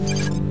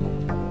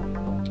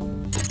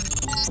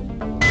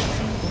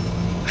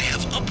 I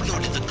have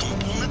uploaded the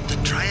component the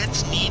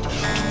Triads need to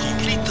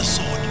complete the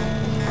sword.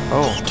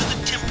 Oh. Go to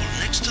the temple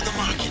next to the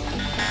market.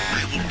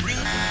 I will bring...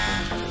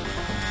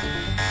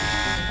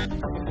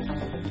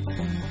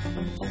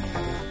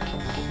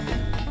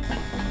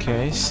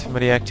 Okay,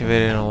 somebody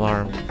activated an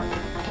alarm.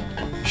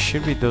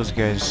 Should be those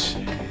guys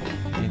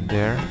in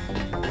there.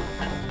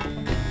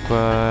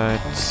 But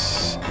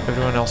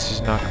everyone else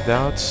is knocked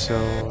out, so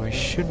I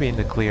should be in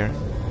the clear.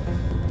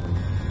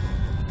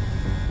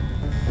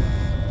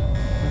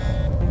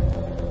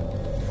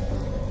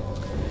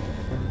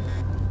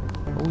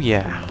 Oh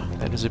yeah,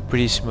 that is a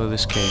pretty smooth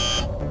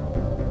escape.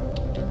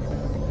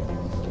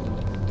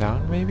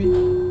 Down maybe?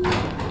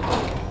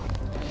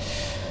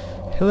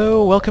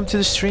 Hello, welcome to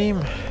the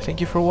stream.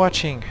 Thank you for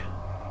watching.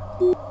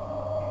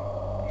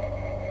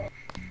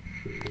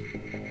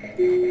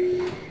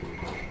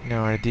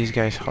 Now, are these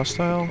guys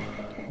hostile,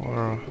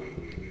 or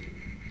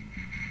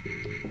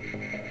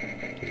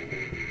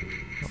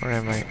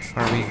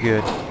are we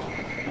good?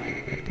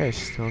 That guy's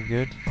still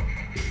good.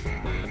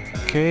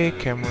 Okay,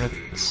 camera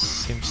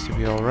seems to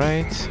be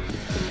alright.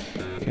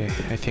 Okay,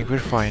 I think we're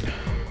fine.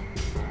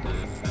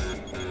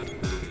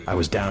 I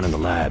was down in the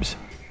labs.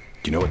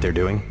 Do you know what they're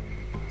doing?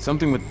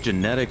 Something with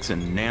genetics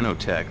and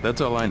nanotech,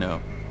 that's all I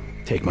know.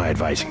 Take my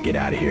advice and get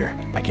out of here.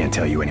 I can't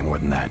tell you any more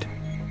than that.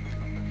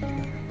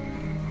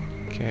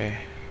 Okay.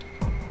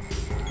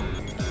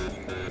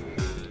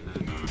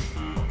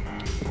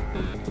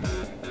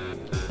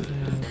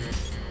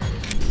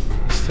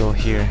 Still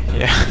here,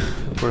 yeah.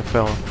 Poor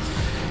fellow.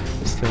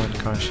 Still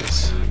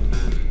unconscious.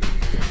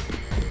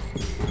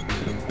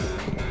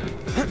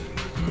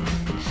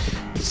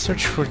 Let's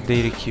search for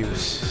data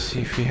queues.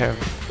 See if we have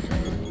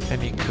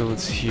any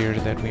codes here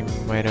that we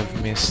might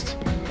have missed.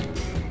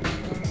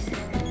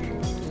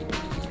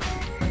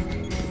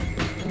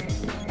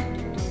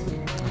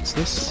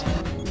 What's this?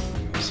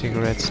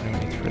 Cigarettes, no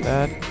need for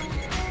that.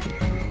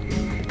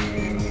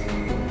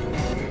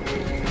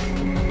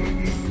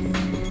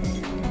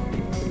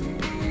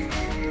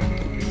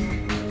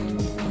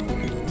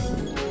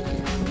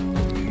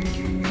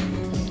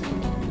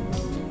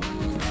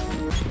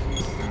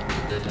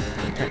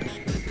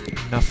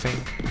 Nothing.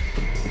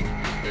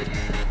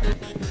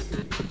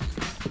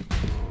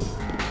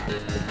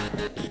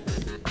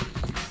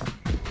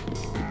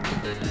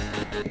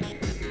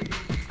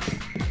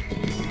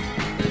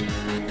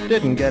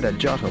 Didn't get a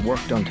jot of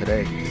work done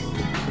today.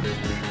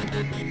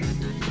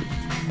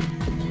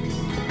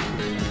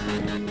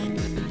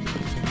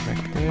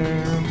 Back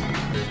there.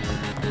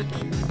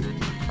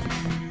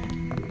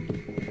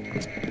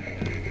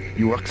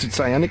 You works at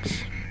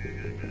Psionics?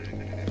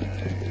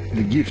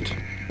 The gift.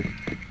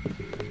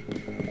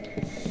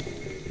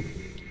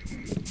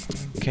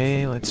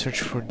 Okay, let's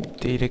search for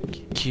data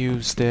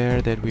cues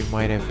there that we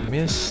might have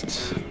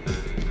missed.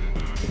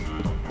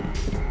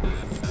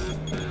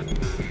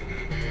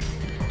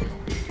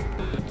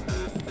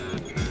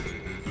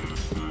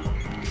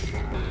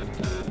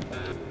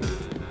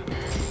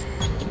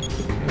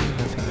 Okay,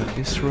 nothing on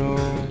this row.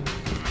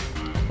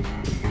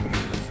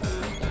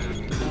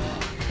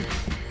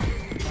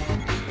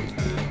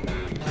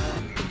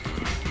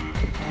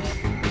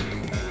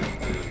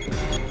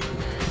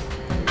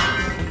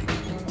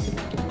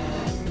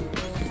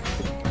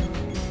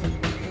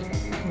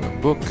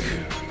 Book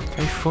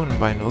Typhoon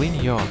by Nalini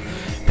Yaw.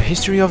 The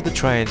history of the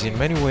Triads, in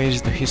many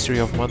ways the history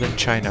of modern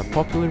China.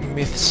 Popular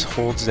myths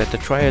holds that the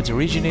Triads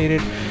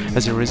originated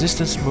as a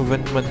resistance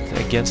movement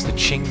against the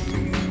Qing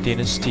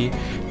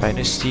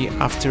dynasty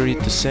after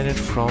it descended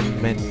from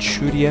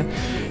Manchuria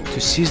to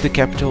seize the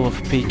capital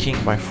of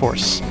Peking by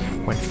force.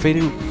 When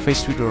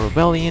faced with a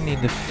rebellion in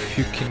the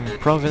Fujian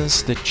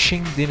province, the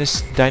Qing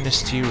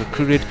dynasty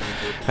recruited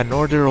an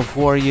order of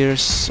warrior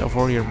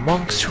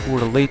monks who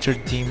were later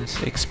deemed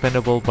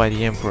expendable by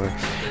the emperor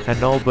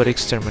and all but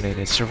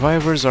exterminated.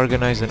 Survivors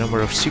organized a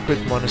number of secret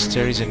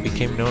monasteries and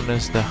became known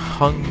as the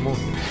Hung Moon,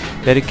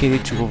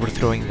 dedicated to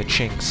overthrowing the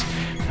Qings.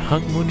 The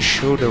Hung Moon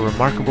showed a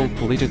remarkable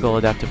political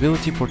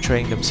adaptability,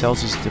 portraying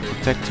themselves as the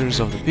protectors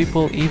of the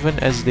people, even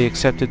as they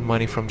accepted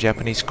money from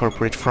Japanese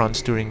corporate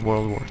fronts during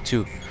World War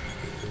II.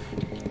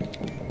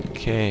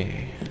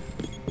 Okay.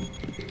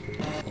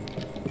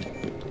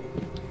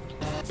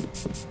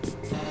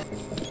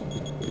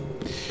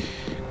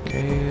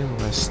 Okay,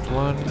 last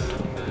one.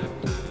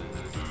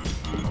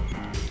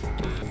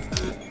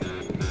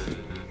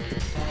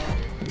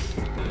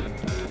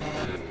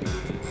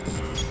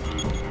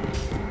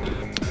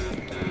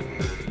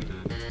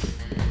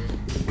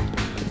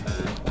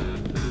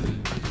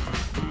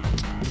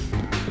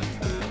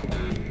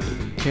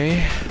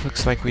 Okay,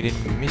 looks like we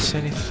didn't miss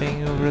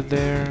anything over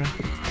there.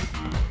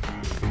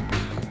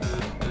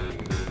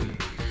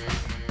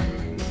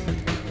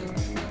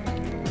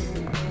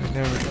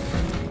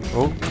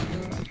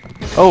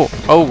 Oh.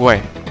 Oh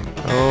boy.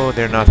 Oh,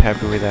 they're not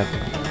happy with that.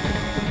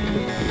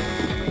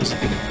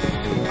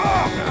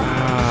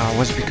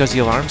 Was it because the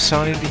alarm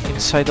sounded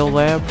inside the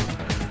lab?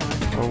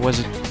 Or was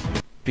it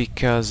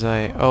because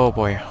oh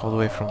boy, all the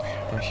way from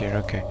here,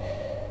 okay.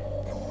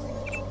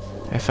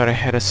 I thought I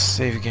had a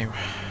save game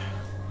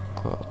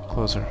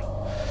closer.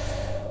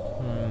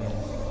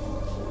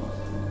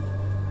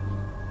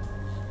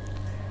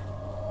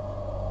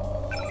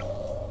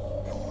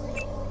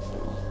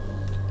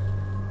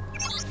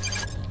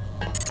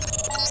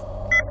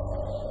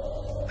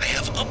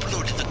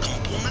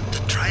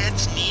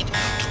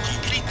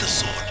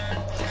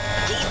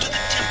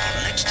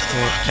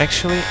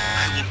 Actually,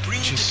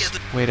 just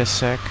wait a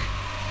sec.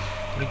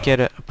 Let me get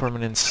a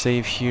permanent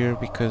save here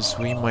because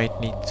we might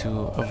need to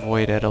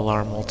avoid that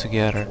alarm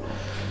altogether.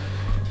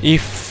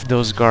 If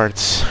those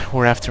guards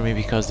were after me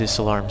because this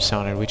alarm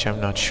sounded, which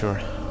I'm not sure.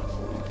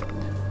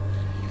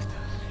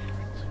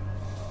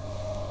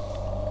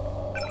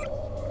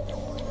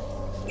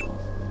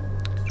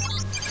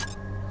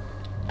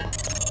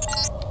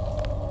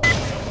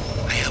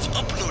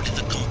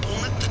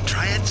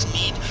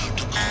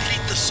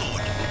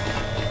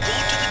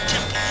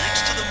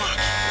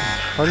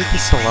 How did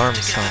this alarm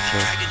sound though?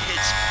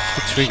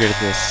 Who triggered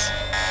this?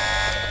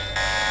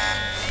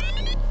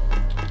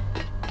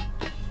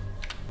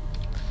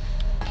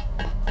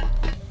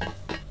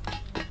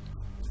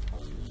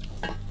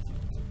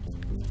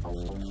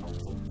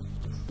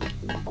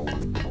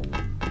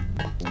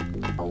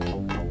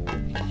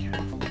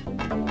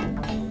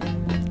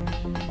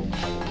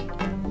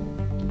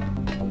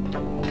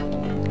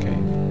 Okay.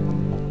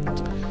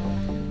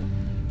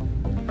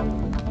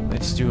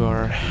 Let's do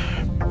our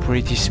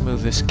pretty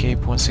smooth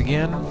escape once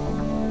again.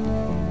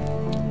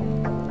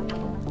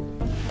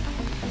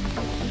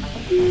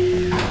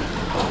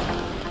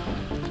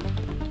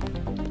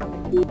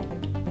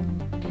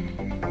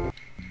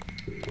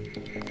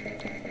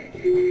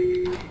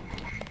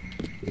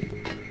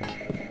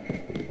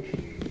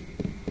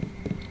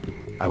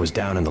 I was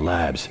down in the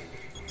labs.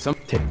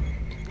 Okay,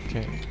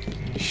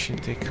 you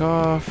should take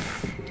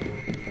off.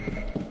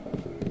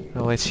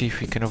 Now let's see if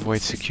we can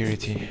avoid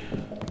security.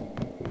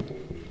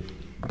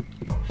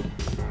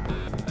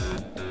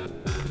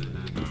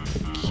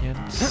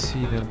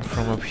 see them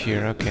from up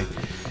here. Okay.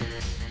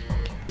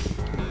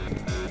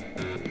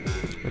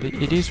 But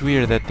it is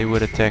weird that they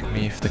would attack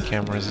me if the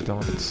cameras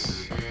don't.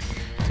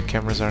 The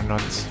cameras are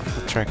not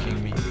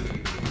tracking me.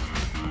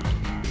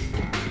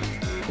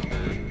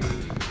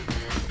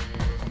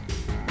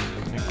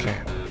 Okay.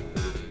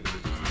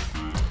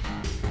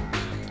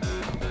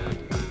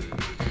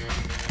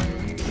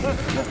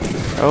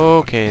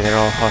 Okay, they're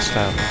all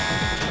hostile.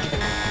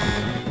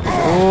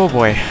 Oh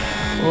boy.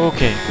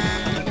 Okay.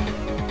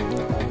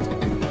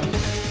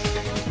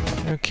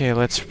 Okay,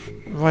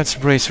 let's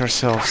brace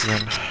ourselves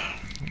then.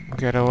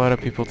 Got a lot of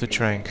people to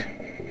trank.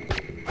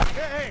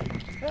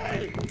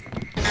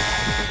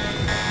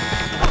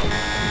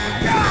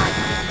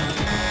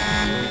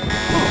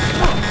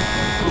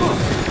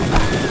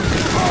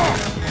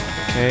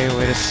 Okay,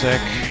 wait a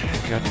sec.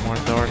 Got more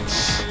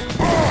darts.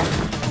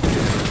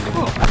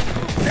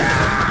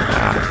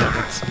 Ah, damn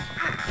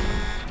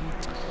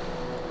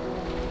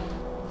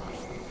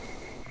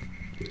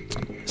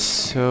it.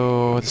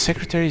 So, the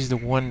secretary is the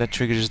one that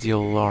triggers the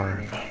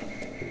alarm.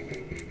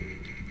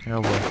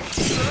 Oh boy.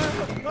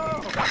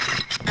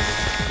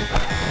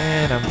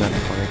 And I'm done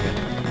for again.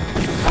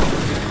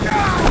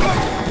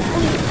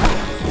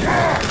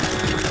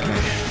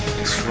 Okay,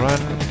 let's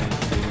run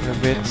a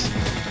bit.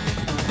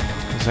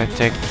 As I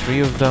take 3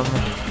 of them,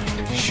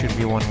 should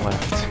be 1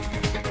 left.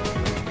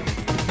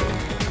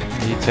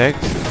 You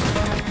tagged?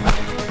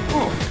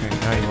 Okay,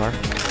 now you are.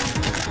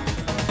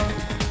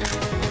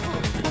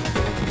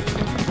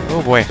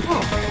 Oh boy,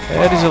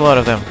 that is a lot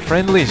of them.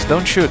 Friendlies,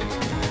 don't shoot.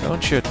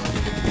 Don't shoot.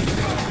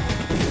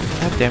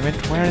 God damn it,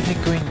 why are they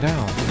going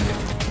down?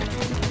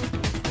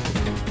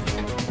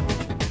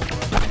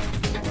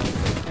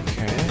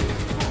 Okay.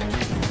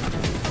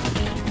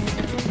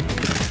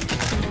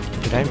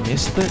 Did I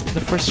miss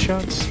the first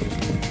shots? I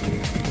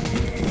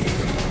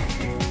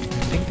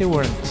think they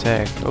weren't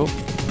tagged. Oh,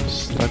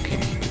 lucky.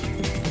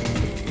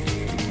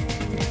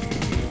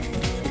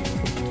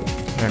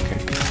 Okay.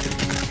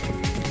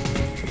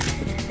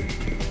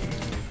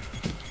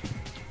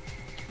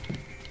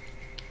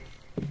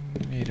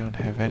 You don't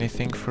have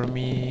anything for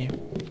me.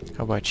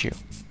 How about you?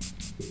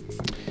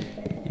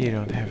 You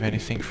don't have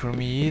anything for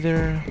me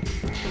either.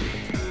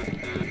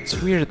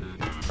 It's weird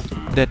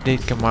that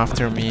they'd come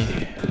after me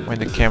when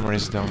the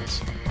cameras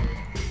don't.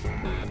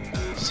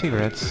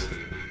 Cigarettes?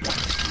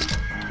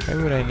 Why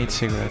would I need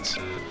cigarettes?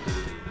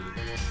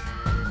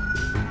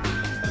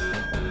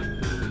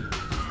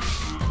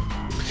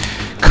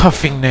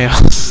 Coughing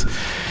nails!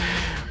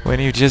 When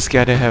you just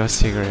gotta have a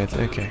cigarette,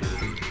 okay.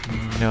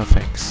 No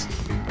thanks.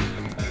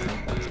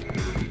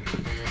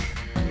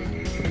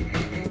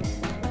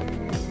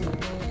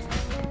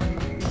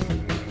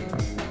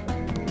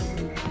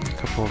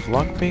 Couple of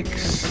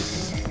lockpicks.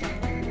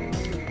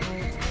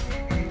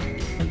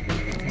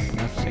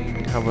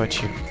 Nothing. How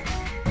about you?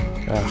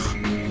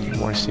 Ugh,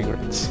 more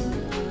cigarettes.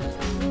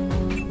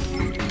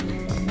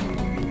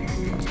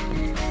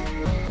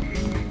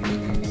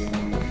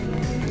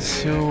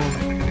 So,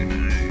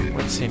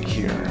 what's in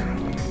here?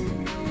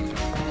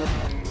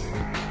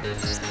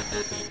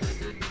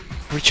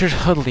 Richard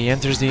Hudley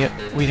enters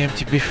with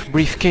empty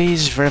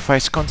briefcase,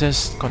 verifies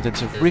contents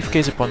of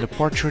briefcase upon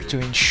departure to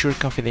ensure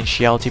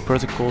confidentiality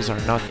protocols are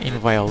not in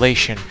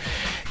violation.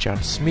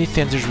 John Smith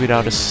enters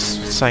without a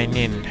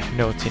sign-in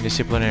note in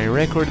disciplinary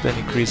record and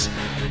increase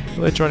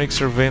electronic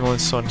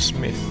surveillance on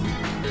Smith.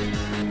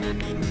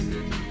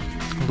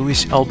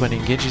 Louis Alban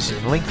engages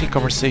in lengthy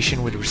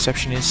conversation with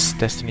receptionist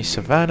Destiny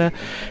Savannah.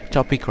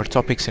 Topic or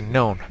topics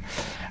unknown.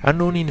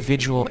 Unknown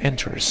individual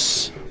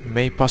enters.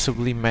 May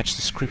possibly match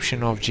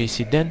description of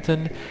J.C.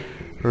 Denton,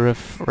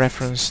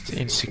 referenced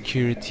in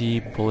Security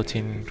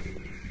Bulletin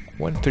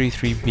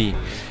 133B.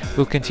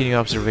 Will continue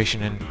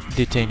observation and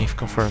detain if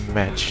confirmed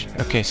match.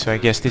 Okay, so I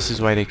guess this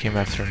is why they came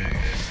after me.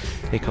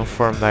 They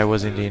confirmed I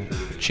was indeed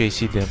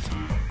J.C. Denton.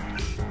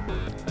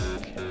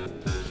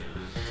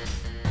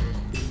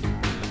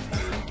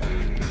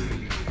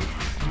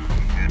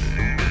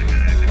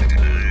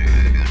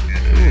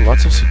 Ooh,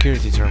 lots of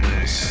security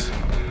terminals.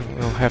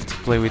 We'll have to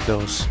play with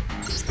those.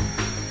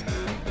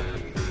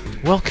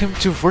 Welcome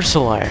to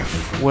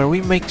VersaLife, where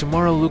we make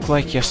tomorrow look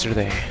like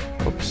yesterday.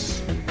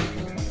 Oops.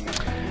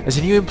 As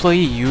a new employee,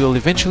 you will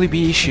eventually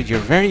be issued your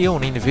very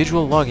own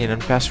individual login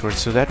and password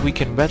so that we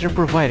can better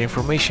provide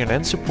information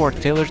and support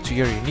tailored to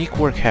your unique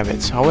work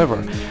habits. However,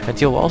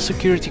 until all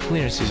security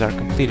clearances are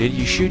completed,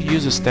 you should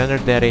use a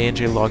standard data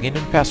entry login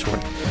and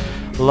password.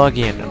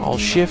 Login, all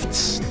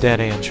shifts,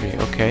 data entry,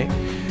 okay.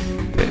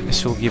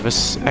 This will give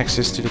us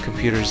access to the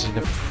computers in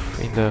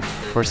the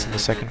first and the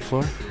second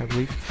floor, I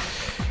believe.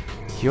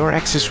 Your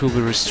access will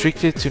be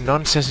restricted to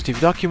non-sensitive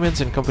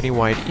documents and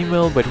company-wide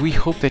email, but we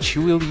hope that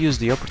you will use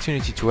the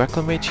opportunity to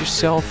acclimate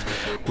yourself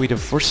with the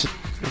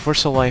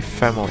VersaLife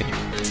family.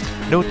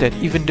 Note that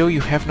even though you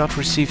have not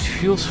received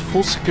full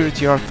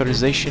security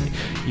authorization,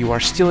 you are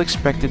still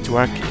expected to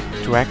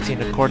act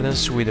in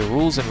accordance with the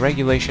rules and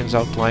regulations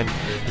outlined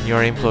in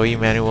your employee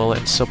manual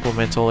and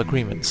supplemental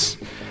agreements.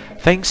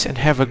 Thanks and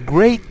have a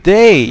great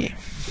day!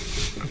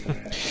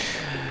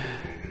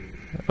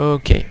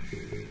 Okay.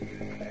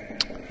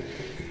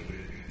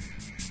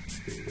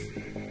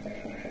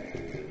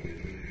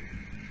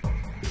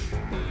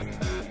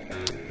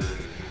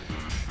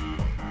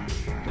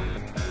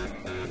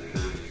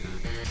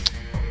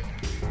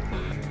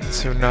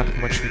 so not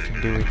much we can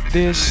do with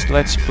this.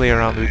 Let's play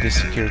around with the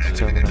security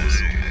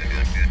terminals.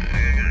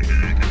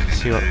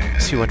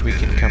 See what we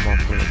can come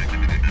up with.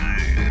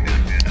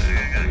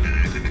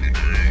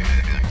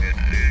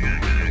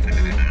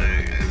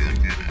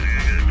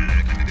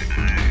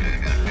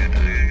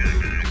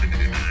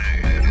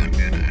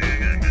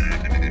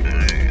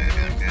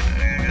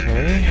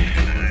 Okay,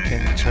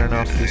 can turn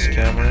off these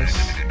cameras.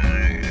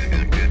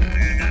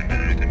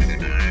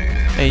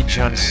 Hey,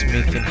 John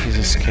Smith in his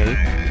escape.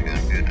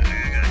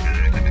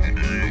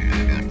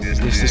 Is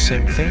this the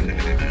same thing?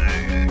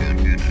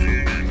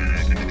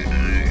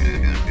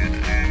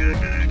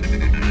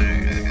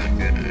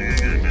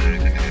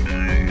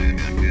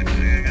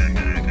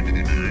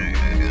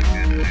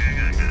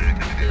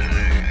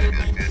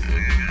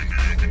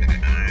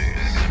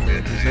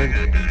 So these are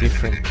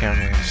different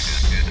cameras.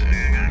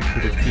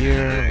 Put it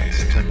here,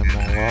 let's turn them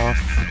all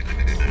off.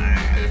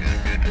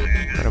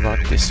 What about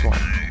this one?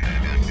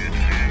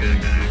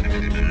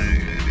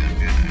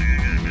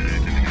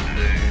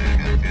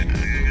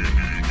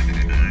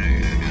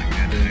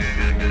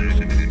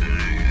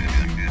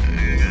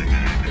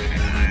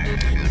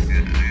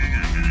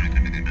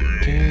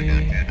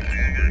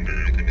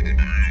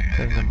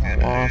 Turn them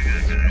all off.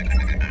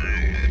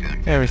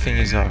 Everything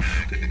is off.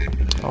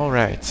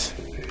 Alright.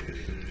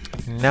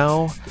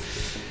 Now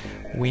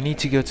we need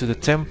to go to the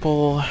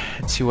temple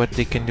and see what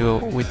they can do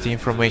with the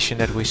information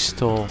that we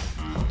stole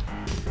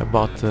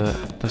about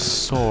the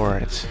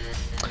sword.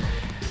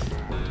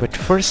 But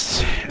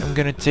first I'm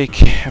gonna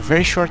take a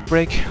very short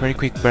break, very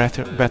quick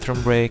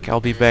bathroom break.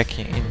 I'll be back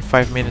in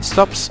 5 minutes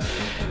tops.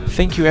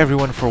 Thank you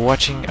everyone for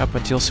watching up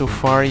until so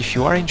far. If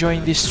you are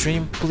enjoying this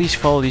stream, please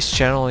follow this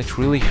channel, it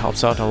really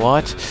helps out a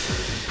lot.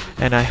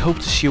 And I hope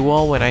to see you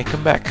all when I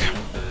come back.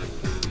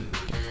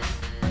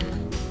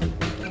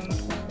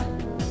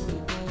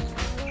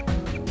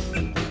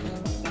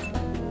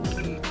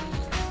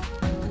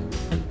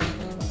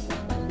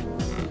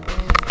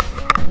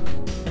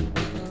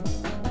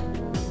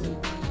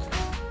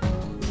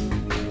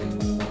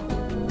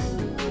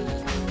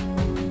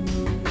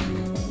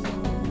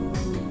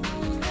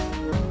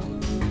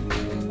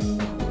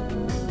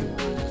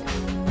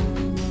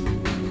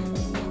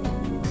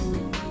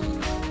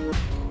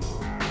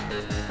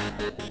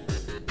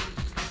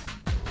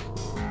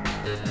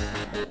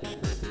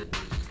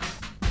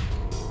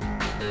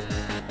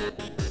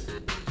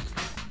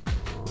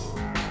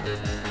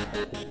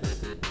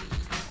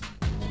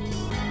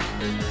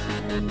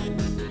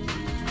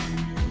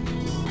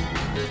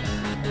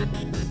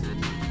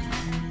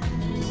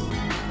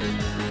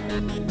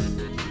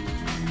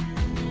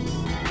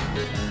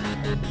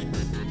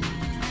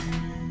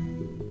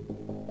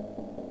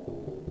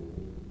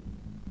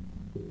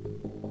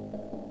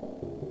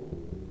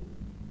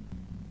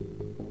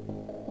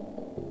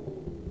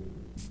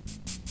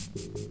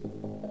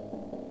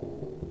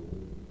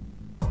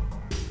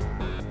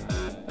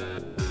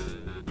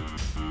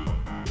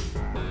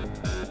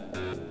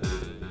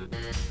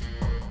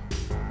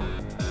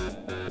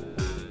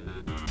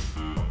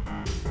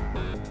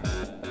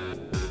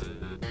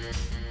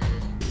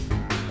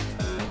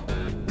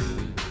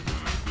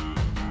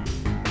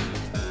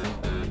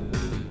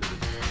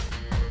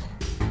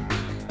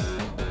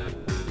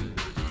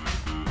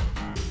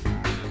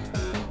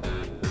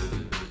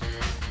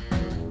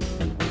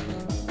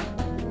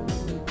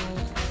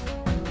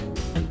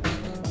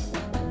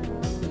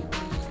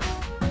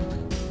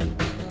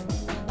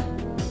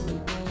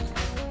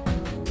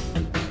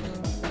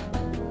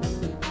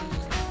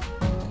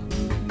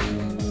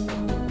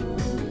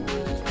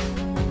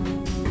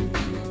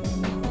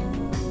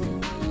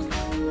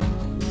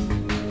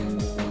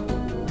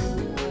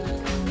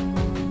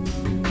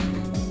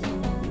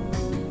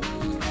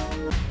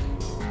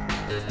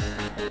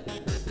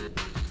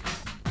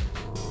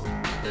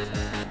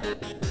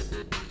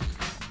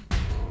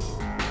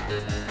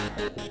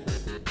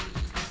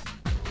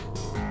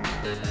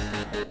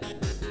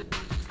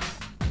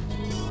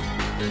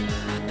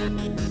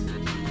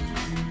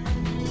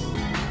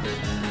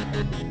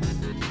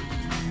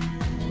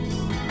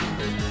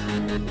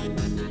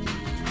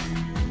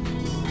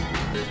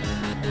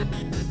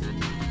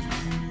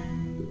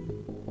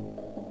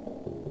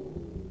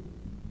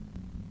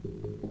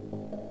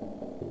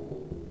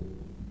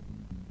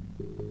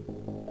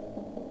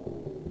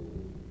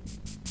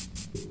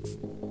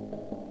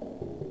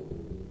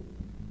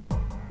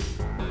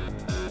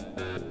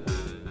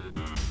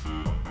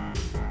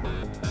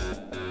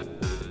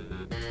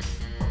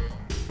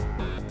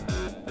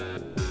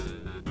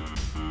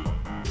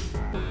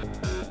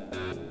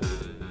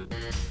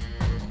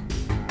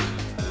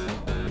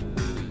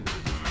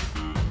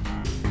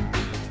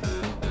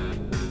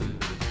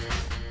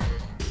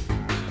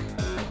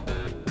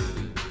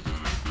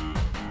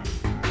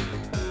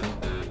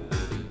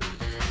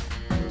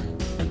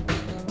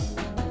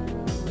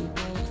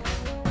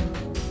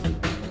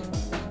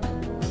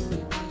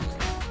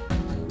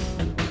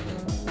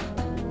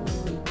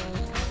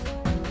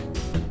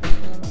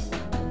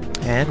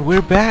 And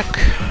we're back.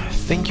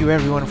 Thank you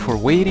everyone for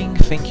waiting.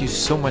 Thank you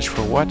so much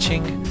for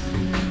watching.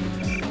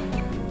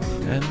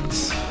 And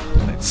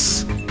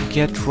let's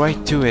get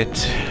right to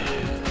it.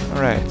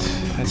 Alright,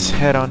 let's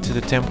head on to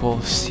the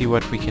temple, see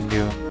what we can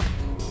do.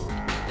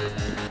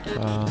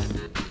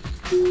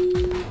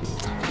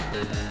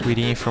 With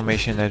the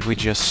information that we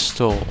just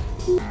stole.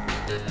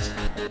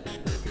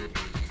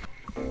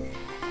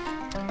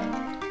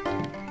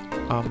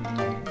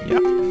 Yeah,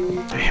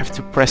 I have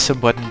to press a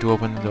button to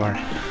open the door.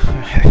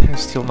 I'm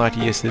still not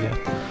used to that.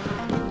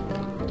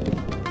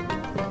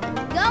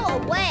 Go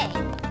away!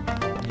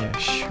 Yeah,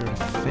 sure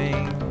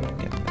thing.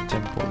 And the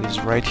temple is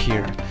right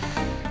here.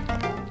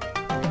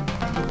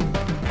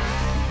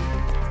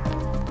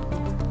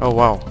 Oh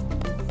wow.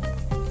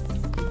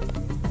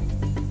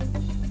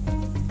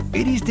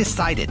 It is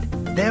decided.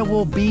 There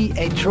will be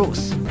a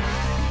truce.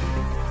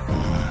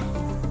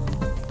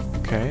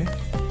 Okay.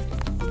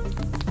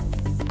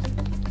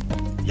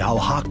 Yao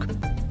Hak.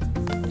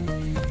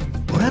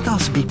 Let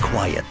us be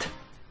quiet.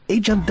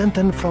 Agent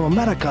Denton from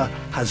America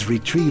has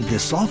retrieved the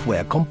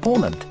software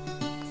component.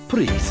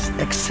 Please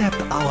accept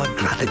our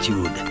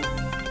gratitude.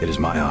 It is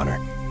my honor.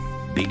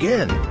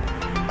 Begin.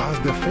 As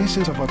the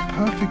faces of a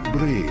perfect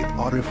blade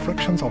are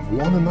reflections of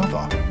one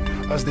another,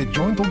 as they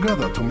join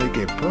together to make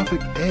a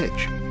perfect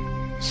edge,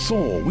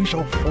 so we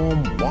shall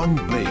form one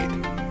blade,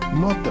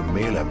 not the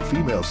male and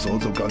female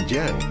swords of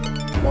Ganjiang,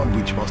 one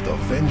which must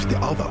avenge the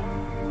other,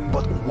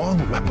 but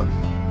one weapon,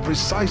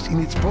 precise in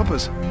its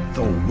purpose,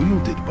 though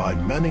wielded by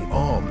many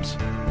arms.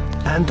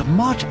 And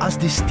much as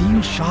the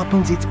steel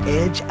sharpens its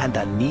edge and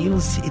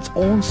anneals its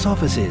own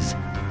surfaces,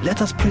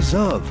 let us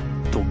preserve,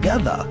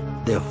 together,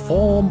 the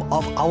form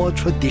of our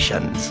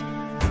traditions.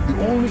 The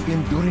only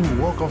enduring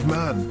work of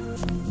man,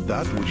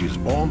 that which is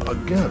born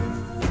again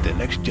with the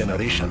next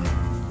generation.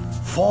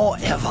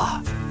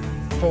 Forever.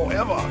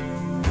 Forever.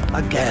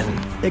 Again,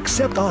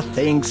 accept our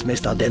thanks,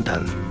 Mr.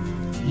 Denton.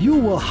 You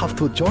will have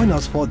to join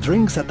us for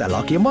drinks at the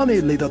Lucky Money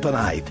later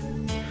tonight.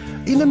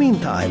 In the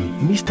meantime,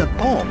 Mr.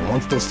 Tong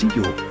wants to see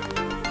you.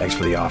 Thanks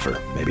for the offer.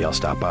 Maybe I'll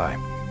stop by.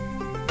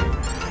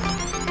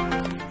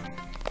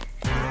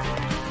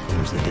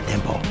 Who's at the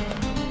temple?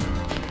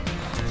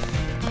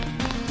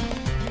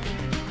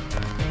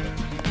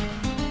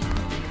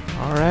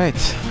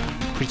 Alright.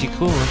 Pretty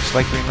cool. Looks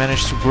like we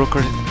managed to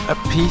broker a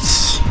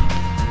peace.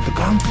 The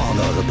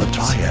grandfather of the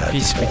Triad.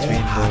 Peace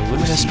between the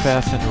luminous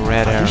path and the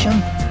red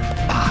arrow.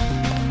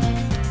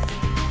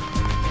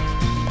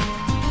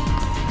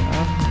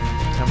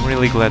 I'm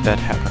really glad that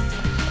happened.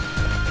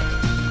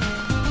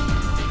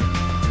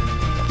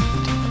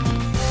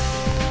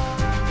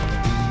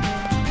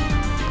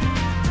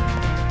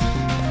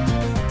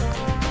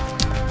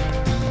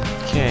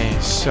 Okay,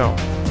 so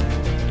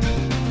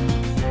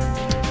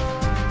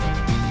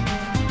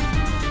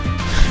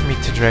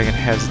meet the dragon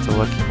heads at the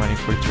Lucky Money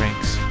for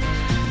drinks.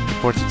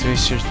 Report to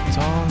Tracer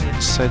Tong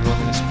inside the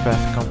luminous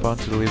path compound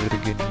to deliver the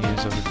good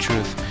news of the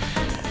truth.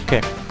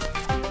 Okay.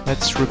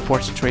 Let's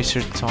report to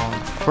Tracer Tong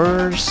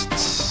first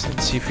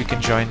and see if we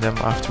can join them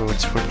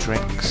afterwards for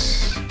drinks.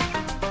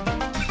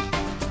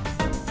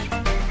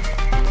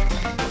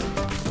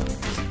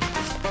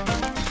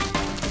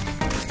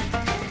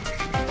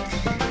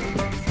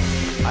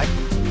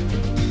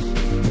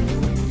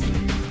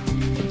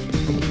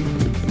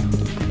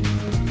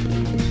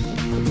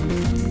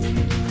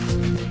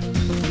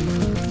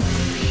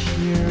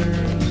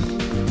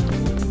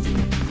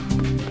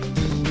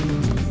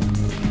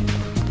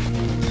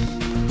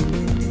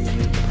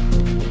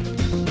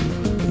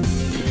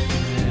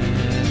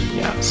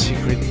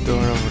 Secret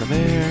door over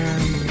there.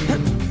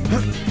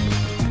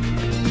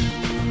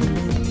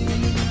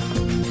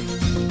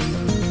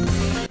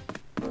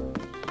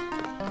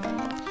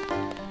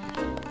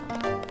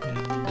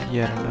 And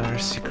yet another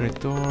secret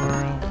door.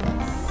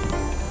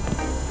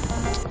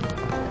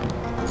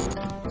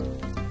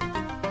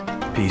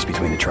 Peace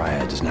between the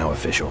Triads is now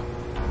official.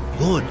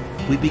 Good.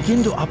 We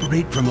begin to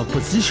operate from a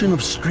position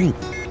of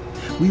strength.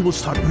 We will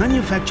start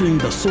manufacturing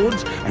the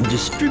swords and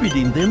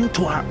distributing them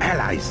to our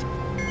allies.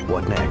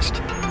 What next?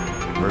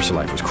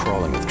 VersaLife was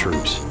crawling with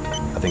troops.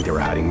 I think they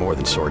were hiding more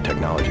than sword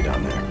technology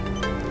down there.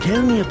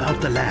 Tell me about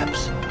the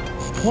labs.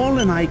 Paul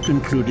and I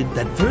concluded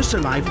that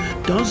VersaLife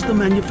does the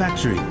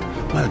manufacturing,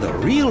 while the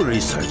real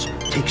research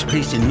takes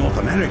place in North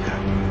America.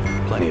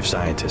 Plenty of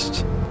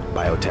scientists.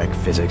 Biotech,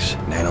 physics,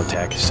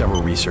 nanotech,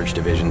 several research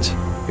divisions.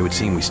 It would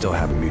seem we still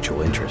have a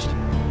mutual interest.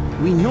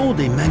 We know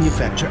they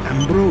manufacture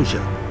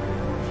ambrosia.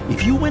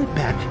 If you went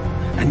back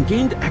and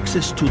gained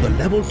access to the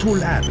Level 2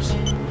 labs,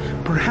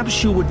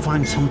 perhaps you would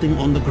find something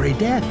on the Grey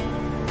Death.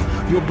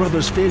 Your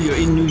brother's failure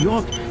in New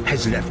York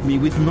has left me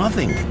with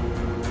nothing.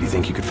 You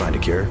think you could find a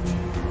cure?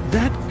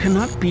 That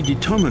cannot be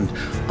determined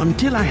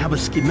until I have a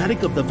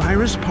schematic of the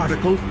virus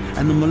particle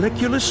and the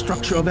molecular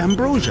structure of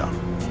ambrosia.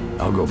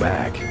 I'll go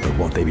back, but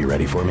won't they be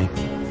ready for me?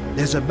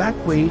 There's a back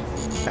way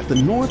at the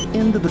north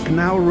end of the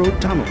Canal Road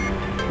Tunnel,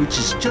 which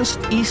is just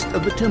east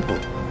of the temple.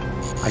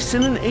 I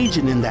sent an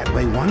agent in that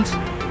way once.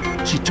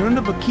 She turned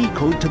up a key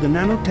code to the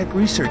nanotech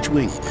research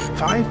wing,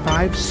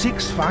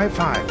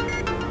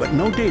 55655, but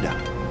no data.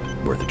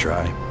 Worth a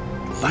try.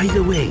 By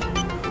the way,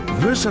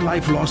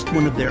 VersaLife lost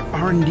one of their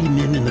R&D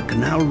men in the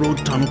Canal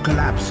Road tunnel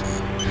collapse.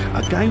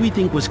 A guy we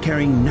think was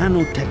carrying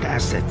nanotech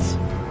assets.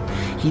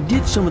 He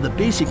did some of the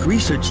basic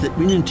research that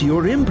went into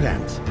your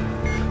implants.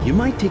 You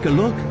might take a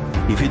look,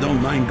 if you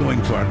don't mind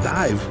going for a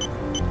dive.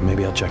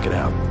 Maybe I'll check it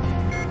out.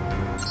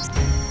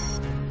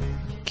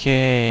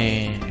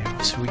 Okay,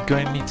 so we're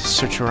going to need to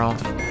search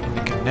around in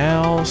the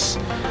canals.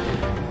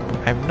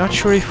 I'm not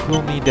sure if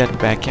we'll need that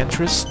back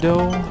entrance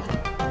though,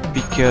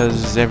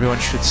 because everyone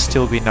should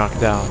still be knocked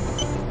down.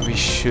 We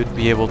should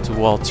be able to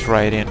waltz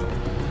right in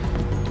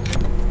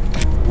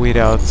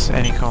without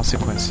any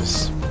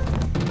consequences.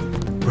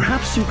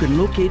 Perhaps you can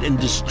locate and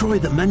destroy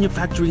the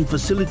manufacturing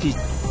facilities.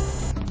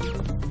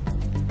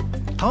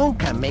 Tom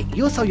can make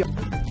use of your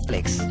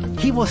flicks.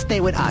 He will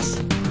stay with us.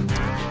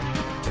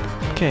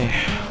 Okay,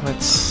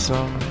 let's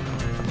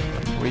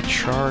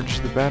recharge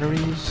the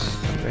batteries.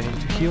 Do I need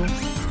to heal?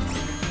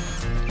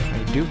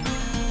 I do.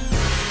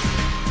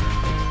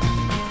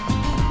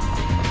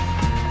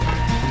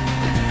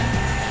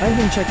 I've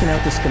been checking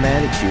out the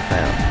schematics you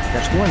found.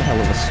 That's one hell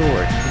of a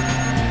sword.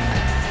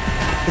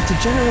 It's a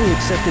generally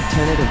accepted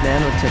tenet of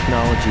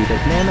nanotechnology that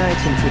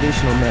nanites and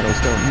traditional metals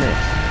don't mix,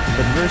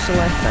 but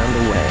VersaLife found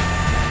a way.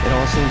 It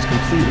all seems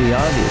completely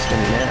obvious to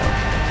me now.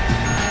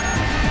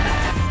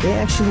 They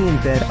actually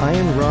embed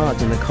iron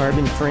rods in the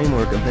carbon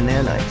framework of the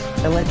nanites,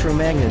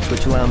 electromagnets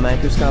which allow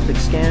microscopic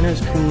scanners,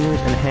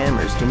 cleaners, and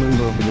hammers to move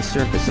over the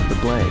surface of the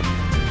blade.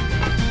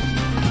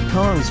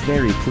 Kong's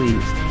very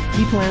pleased.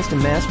 He plans to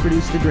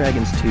mass-produce the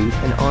Dragon's Tooth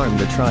and arm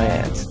the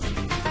Triads.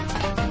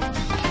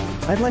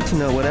 I'd like to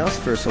know what else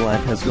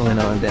VersaLife has going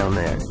on down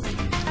there.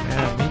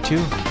 Yeah, me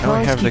too. Now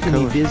I Kong's have the keeping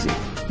me code. busy.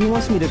 He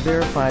wants me to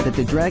verify that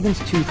the Dragon's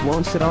Tooth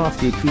won't set off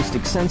the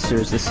acoustic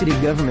sensors the city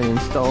government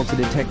installed to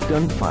detect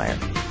gunfire.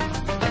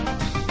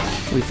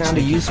 We found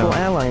a useful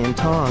ally in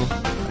Tong.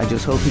 I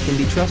just hope he can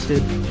be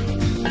trusted.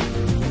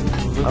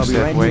 I'll be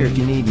right here if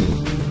you need me.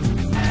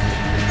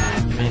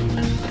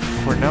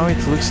 For now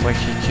it looks like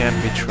he can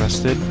be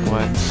trusted,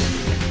 but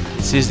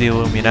this is the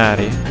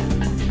Illuminati.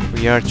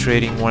 We are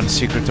trading one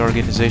secret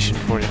organization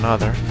for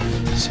another,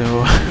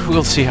 so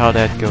we'll see how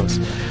that goes.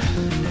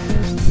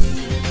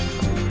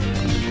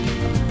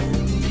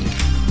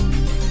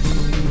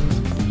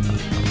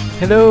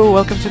 Hello,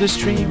 welcome to the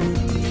stream.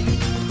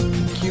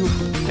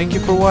 Thank you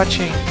for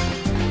watching.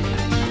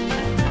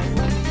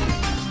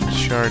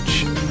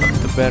 Charge up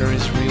the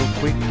batteries real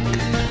quick.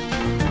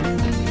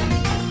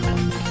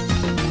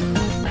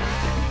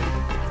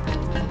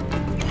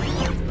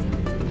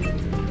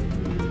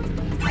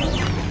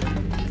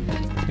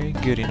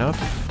 Good enough.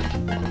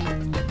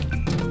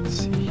 Let's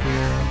see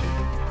here.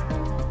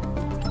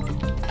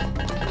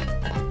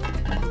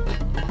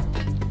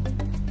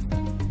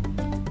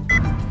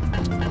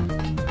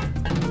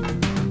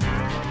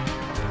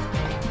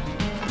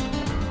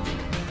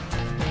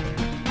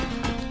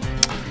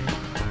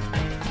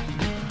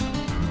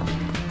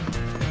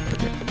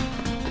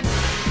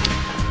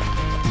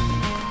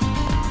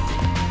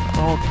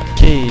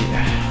 Okay,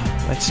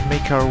 let's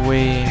make our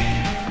way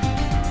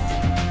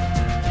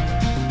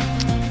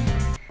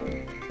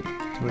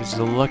towards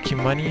the lucky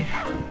money.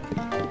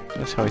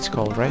 That's how it's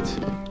called, right?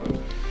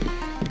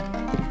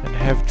 And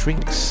have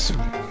drinks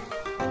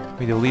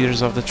with the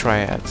leaders of the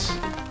Triads.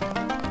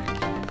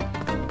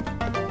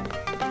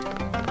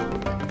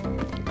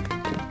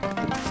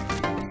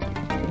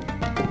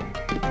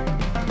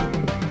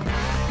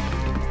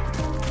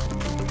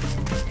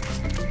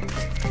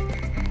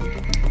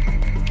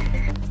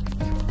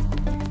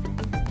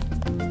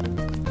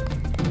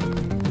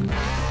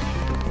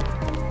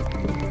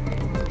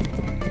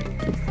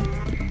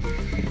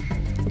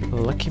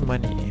 Lucky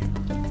money.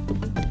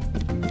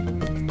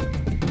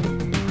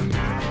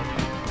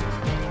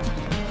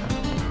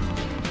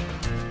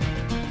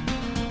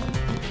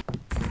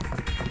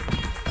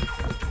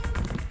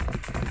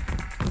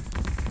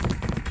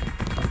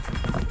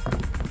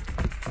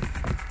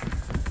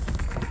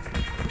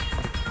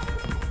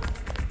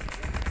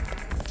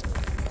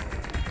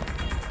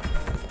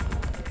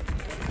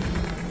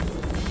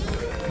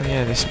 Oh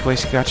yeah, this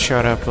place got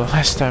shot up the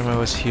last time I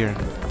was here.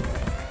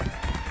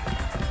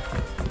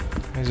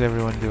 How's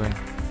everyone doing?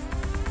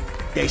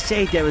 They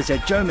say there is a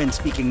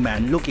German-speaking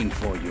man looking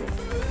for you.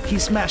 He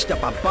smashed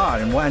up a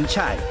bar in Wan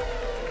Chai.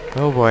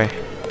 Oh boy.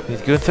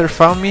 Did Gunther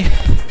found me?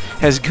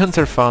 Has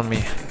Gunther found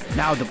me?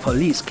 Now the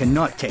police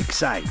cannot take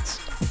sides.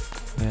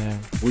 Yeah.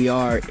 We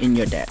are in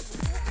your debt.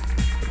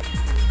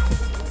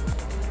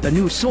 The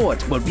new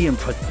swords will be in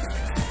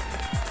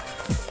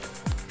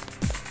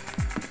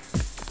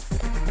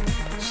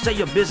Say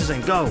your business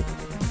and go.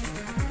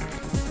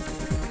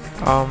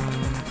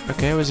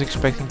 Okay, I was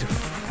expecting to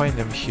find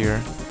them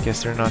here.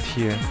 Guess they're not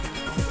here.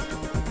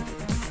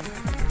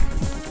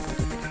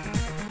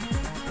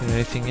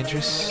 Anything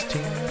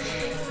interesting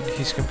in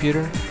his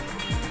computer?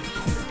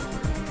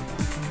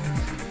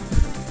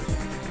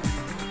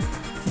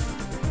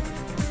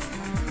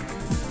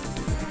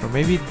 Or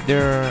maybe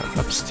they're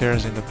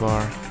upstairs in the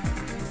bar.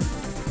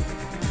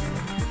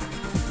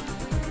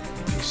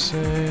 You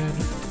said...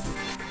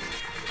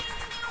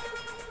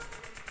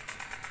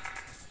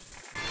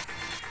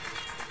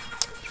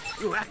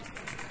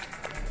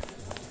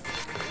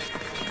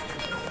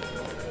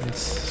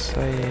 Yes,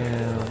 I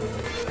am.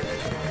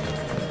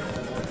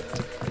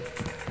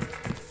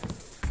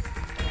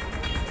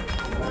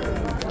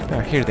 Ah,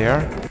 here they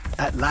are.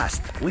 At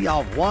last, we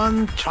are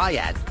one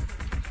triad.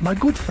 My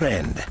good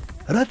friend,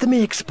 let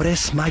me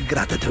express my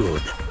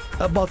gratitude.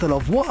 A bottle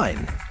of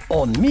wine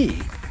on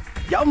me.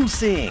 Yum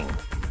Sing.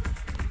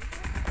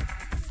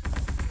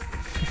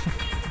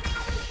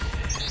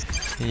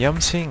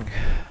 Yum Sing.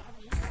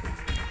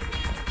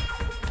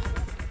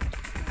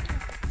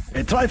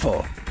 A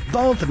trifle.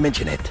 Don't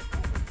mention it.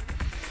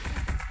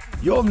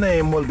 Your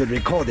name will be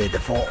recorded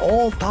for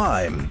all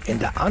time in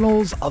the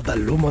annals of the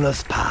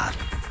luminous path.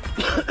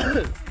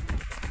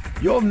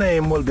 Your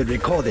name will be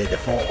recorded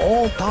for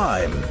all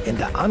time in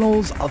the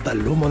annals of the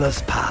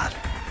luminous path.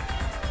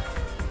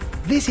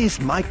 This is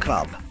my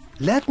club.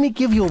 Let me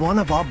give you one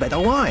of our better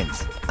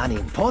wines, an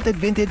imported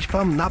vintage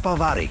from Napa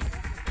Valley.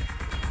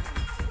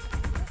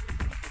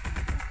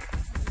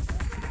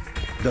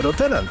 The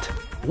lieutenant,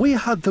 we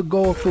had to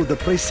go through the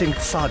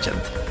precinct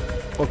sergeant.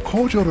 A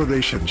cordial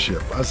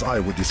relationship, as I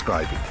would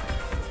describe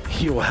it.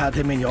 You had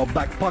him in your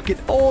back pocket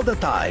all the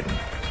time.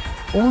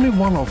 Only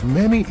one of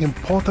many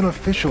important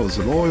officials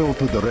loyal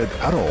to the Red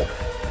Arrow.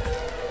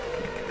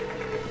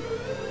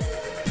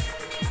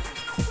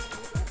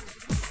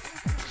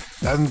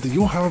 And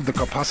you have the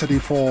capacity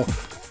for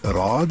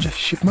large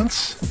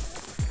shipments?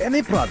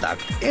 Any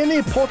product,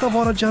 any port of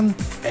origin,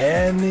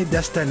 any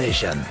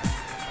destination.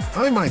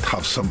 I might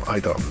have some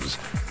items.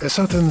 A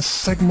certain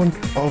segment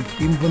of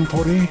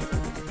inventory.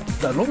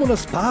 The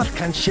luminous path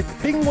can ship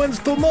penguins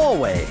to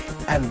Norway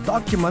and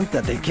document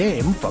that they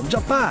came from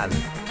Japan.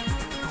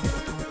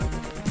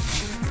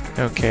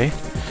 Okay.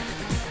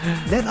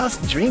 Let us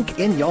drink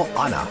in your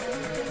honor.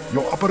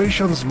 Your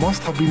operations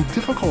must have been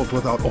difficult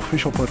without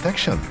official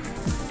protection.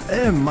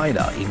 A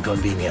minor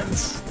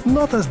inconvenience.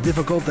 Not as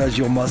difficult as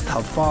you must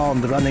have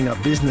found running a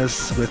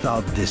business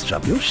without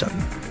distribution.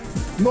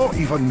 Not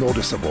even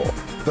noticeable.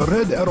 The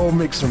Red Arrow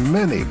makes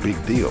many big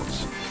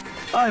deals.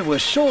 I will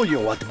show you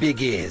what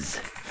big is.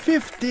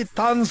 50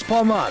 tons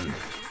per month,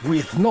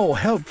 with no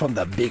help from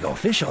the big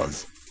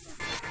officials.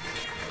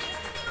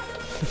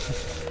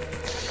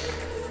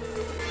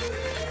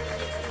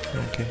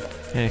 Okay.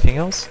 Anything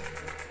else?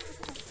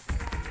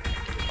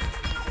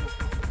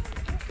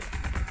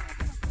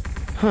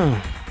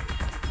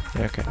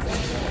 Okay.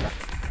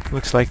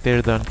 Looks like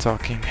they're done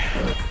talking.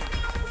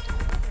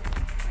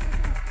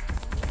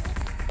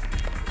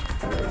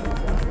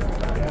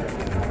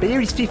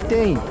 Beer is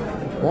 15.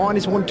 Wine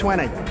is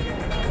 120.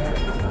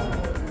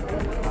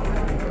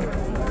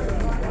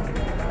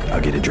 I'll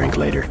get a drink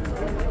later.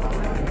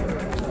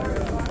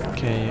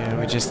 Okay,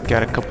 we just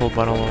got a couple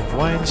bottle of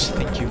wines.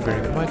 Thank you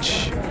very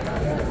much.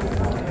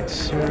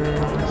 Sir.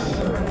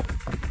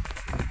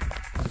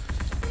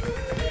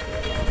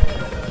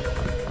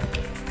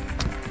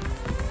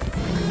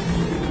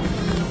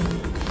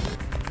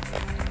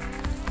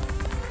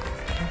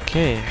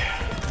 Okay,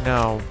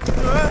 now...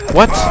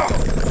 What?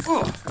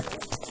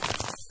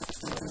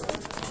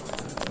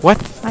 What?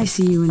 I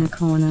see you in a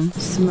corner,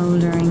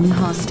 smoldering,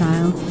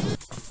 hostile.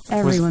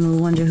 Everyone will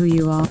wonder who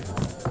you are.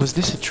 Was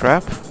this a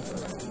trap?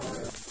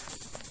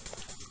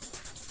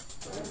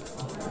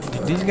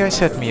 Did these guys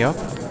set me up?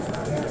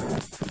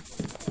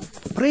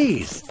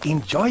 Please,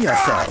 enjoy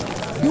yourself.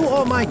 You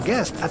are my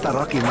guest at the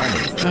Rocky Money.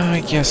 I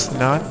guess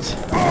not.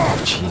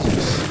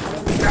 Jesus.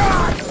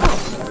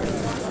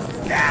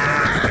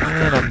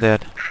 And I'm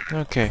dead.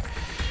 Okay.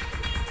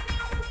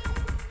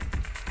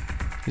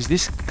 Is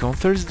this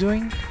Gunther's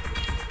doing?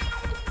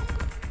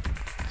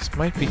 This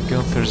might be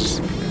Gunther's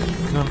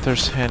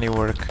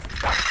handiwork.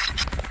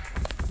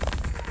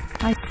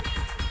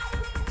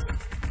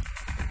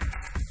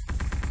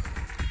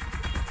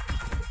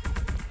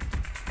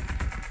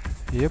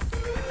 Yep.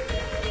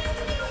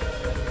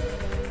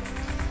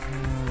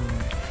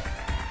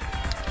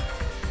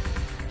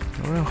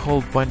 There are a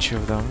whole bunch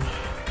of them.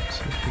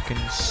 See if we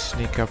can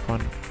sneak up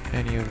on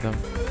any of them.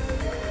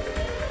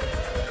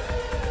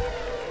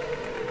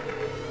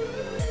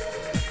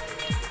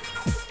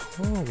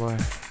 Oh boy.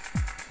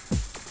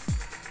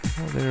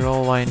 Well, they're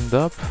all lined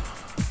up.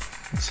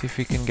 Let's see if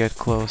we can get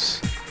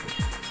close.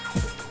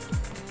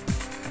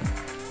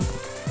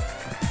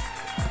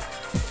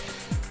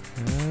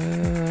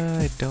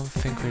 I don't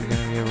think we're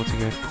gonna be able to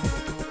get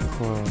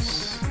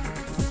close.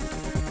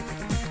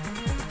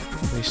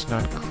 At least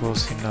not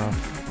close enough.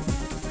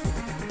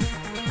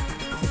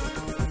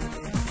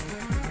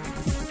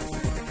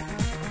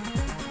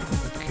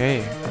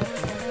 Okay.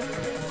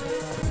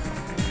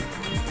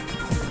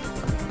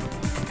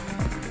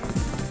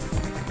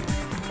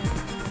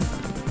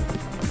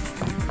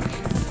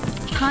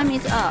 Time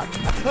is up.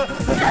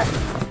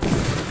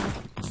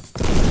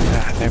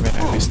 Ah, damn it,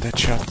 I missed that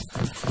shot.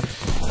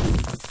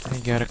 I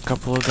got a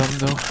couple of them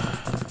though.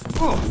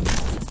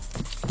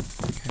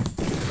 Okay.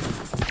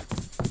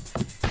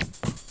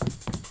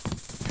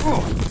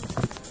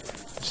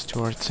 These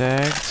two are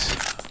tagged.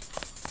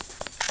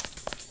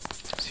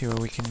 Let's see what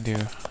we can do.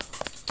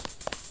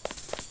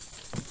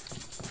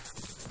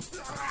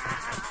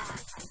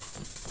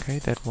 Okay,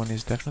 that one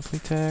is definitely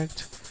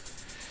tagged.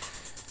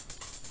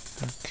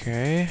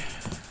 Okay.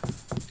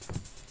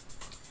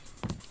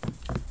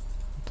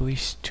 At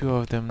least 2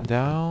 of them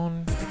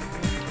down.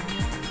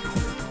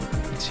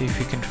 Let's see if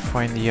we can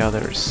find the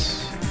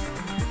others.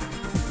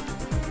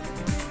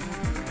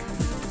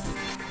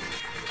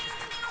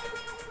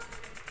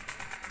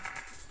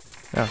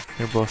 Oh,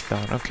 they're both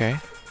down. Okay.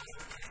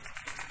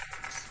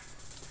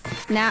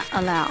 Not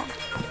allowed.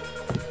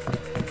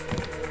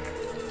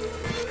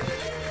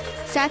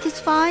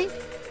 Satisfied?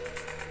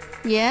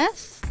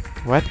 Yes?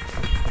 What?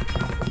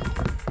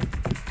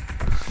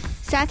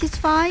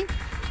 Satisfied?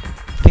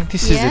 I think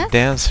this is the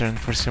dancer, and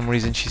for some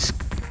reason she's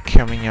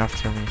coming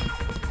after me.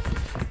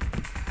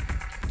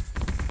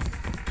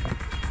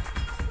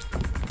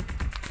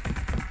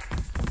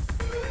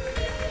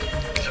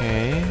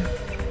 Okay.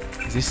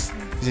 Is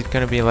it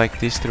gonna be like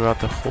this throughout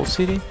the whole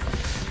city?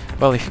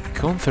 Well, if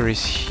Gunther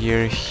is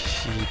here,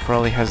 he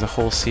probably has the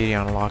whole city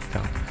on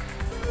lockdown.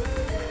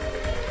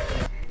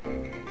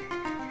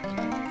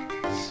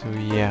 So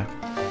yeah.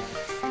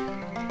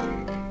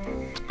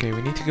 Okay,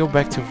 we need to go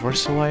back to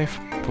VersaLife,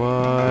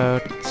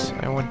 but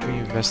I want to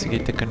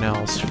investigate the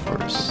canals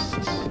first.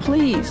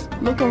 Please,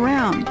 look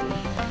around.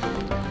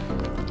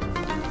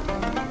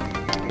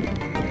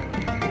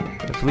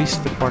 At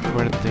least the part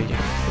where they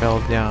fell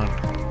down.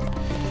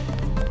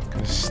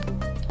 Because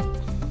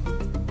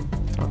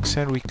Tonk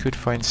said we could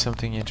find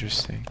something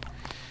interesting.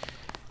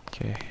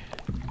 Okay.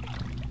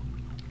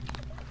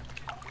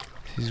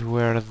 This is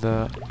where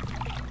the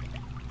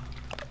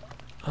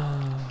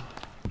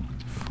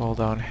fall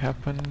down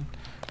happened.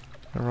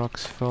 The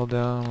rocks fell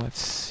down.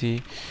 Let's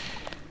see.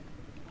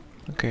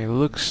 Okay,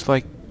 looks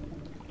like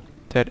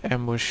that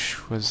ambush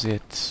was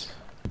it.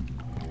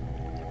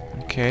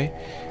 Okay.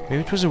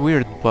 Maybe it was a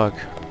weird bug.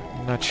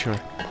 I'm not sure.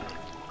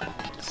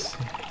 Let's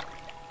see.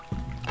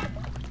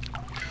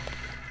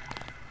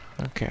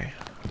 Okay.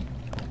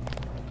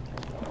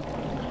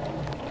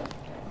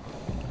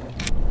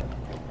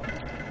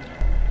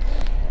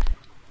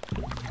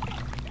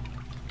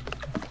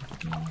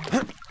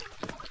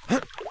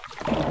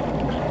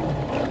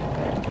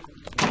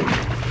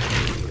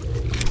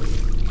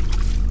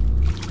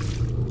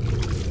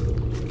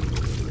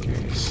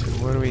 Okay, so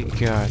what do we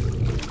got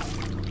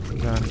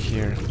down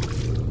here?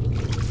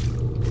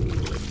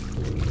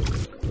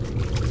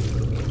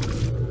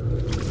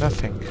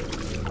 Nothing.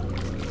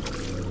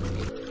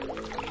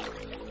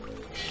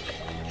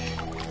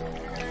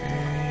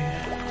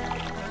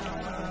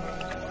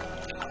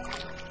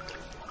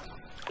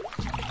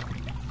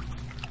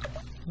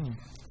 I'm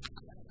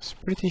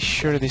pretty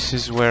sure this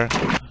is where...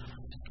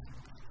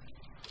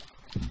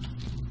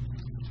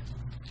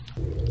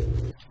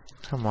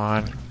 Come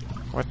on.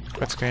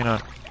 What's going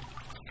on?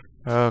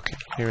 Okay,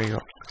 here we go.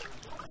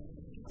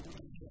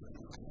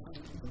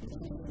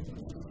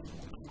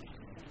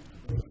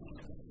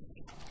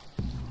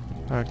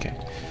 Okay.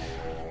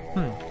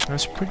 I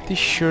was pretty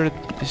sure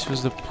this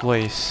was the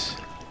place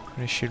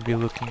I should be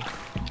looking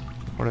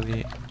for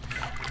the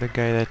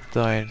guy that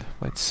died.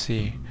 Let's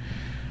see.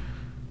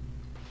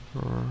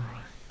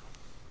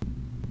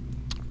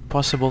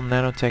 Possible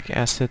nanotech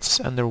assets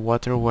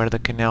underwater where the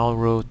canal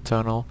road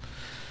tunnel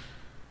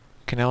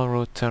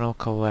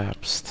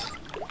collapsed.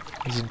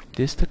 Isn't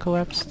this the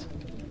collapsed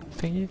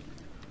thingy?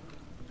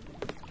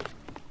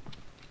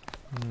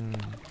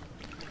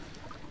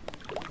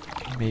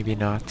 Maybe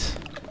not.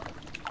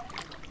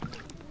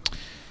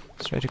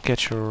 Let's try to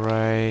catch a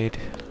ride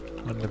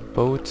on the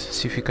boat,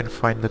 see if we can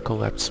find the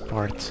collapsed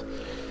part. See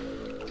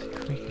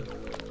if we can.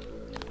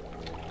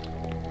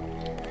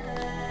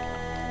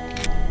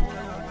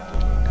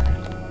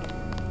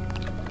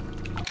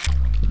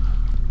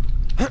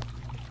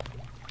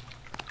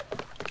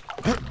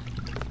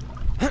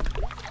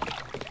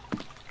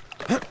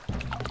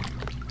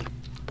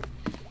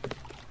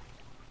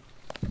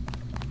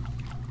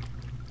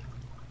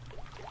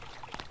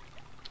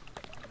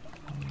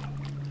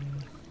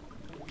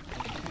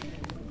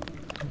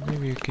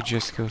 Maybe we could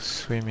just go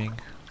swimming.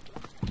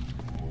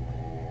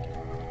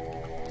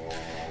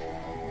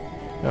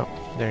 Oh,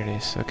 there it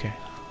is, okay.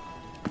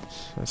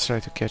 So let's try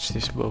to catch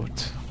this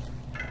boat.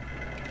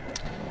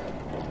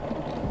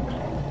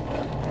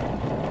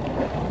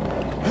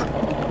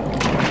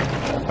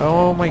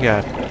 Oh my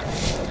god.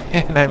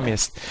 And I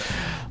missed.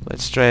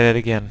 Let's try that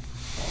again.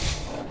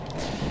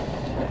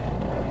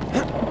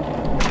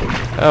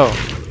 Oh.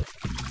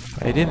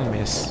 I didn't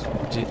miss.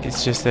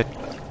 It's just that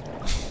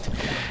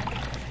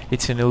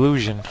it's an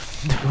illusion.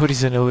 The boat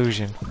is an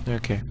illusion.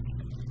 Okay.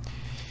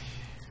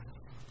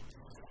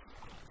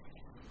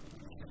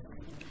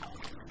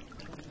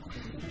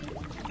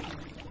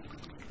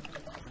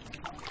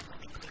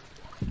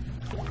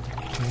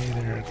 Okay,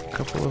 there are a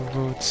couple of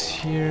boats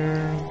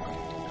here.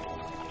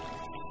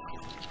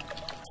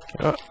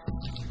 Oh,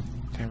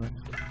 damn it.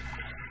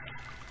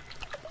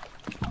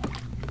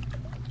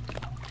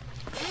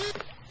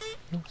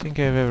 I don't think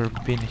I've ever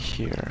been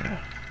here.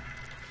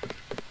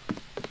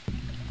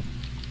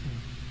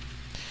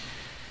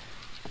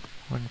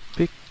 One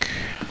pick.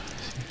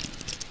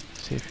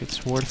 See if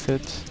it's worth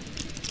it.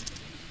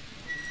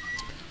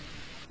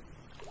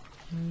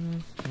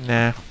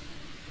 Nah,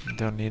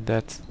 Don't need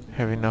that.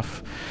 Have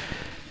enough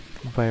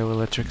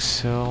bioelectric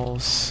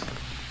cells.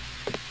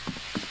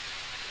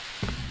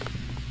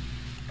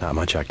 Not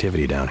much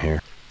activity down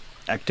here.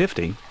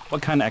 Activity?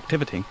 What kind of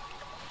activity?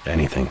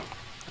 Anything.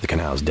 The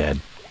canal's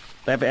dead.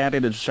 They've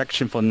added a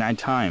distraction for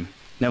nighttime.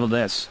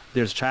 Nevertheless,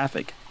 there's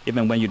traffic,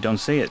 even when you don't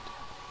see it.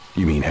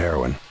 You mean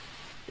heroin?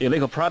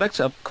 Illegal products,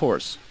 of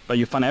course, but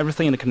you find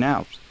everything in the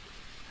canals.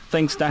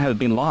 Things that have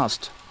been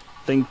lost.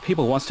 Things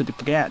people want to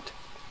forget.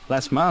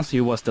 Last month,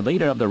 he was the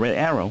leader of the Red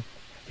Arrow.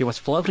 He was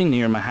floating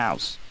near my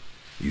house.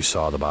 You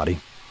saw the body?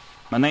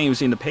 My name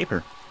was in the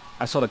paper.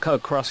 I saw the cut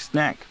across his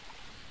neck.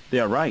 They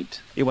are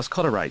right. It was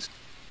colorized.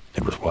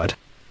 It was what?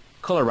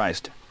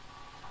 Colorized.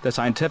 The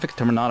scientific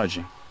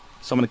terminology.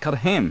 Someone cut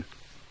him,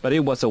 but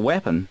it was a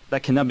weapon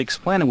that cannot be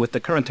explained with the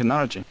current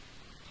technology.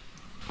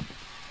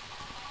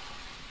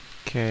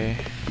 Okay.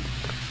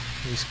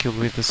 He's killed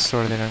with the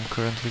sword that I'm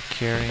currently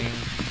carrying.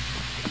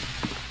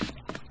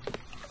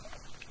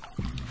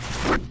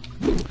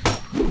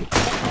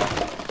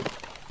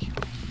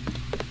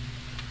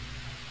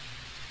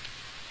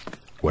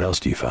 What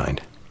else do you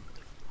find?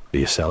 Do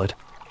you sell it?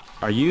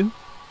 Are you?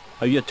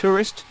 Are you a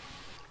tourist?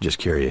 Just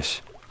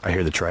curious. I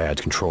hear the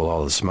Triads control all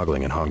of the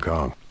smuggling in Hong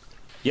Kong.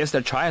 Yes,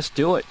 the Triads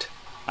do it.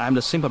 I am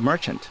the simple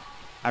merchant.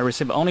 I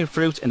receive only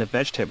fruits and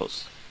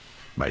vegetables.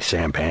 By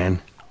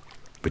sampan?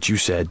 But you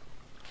said...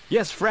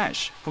 Yes,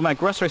 fresh. For my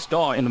grocery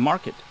store in the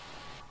market.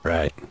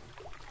 Right.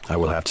 I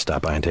will have to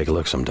stop by and take a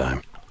look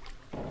sometime.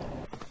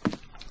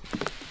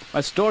 My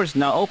store is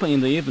now open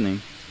in the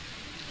evening.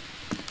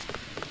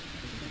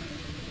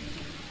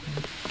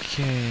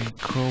 Okay,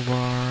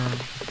 crowbar.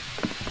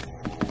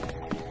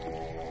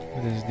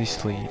 Where does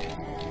this lead?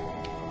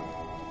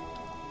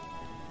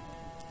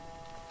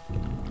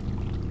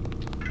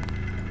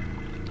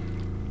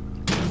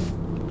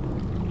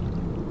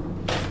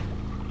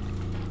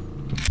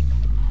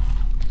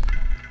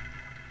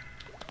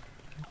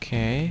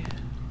 Okay,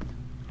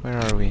 where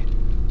are we?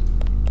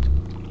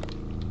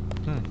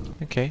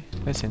 Okay,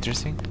 that's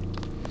interesting.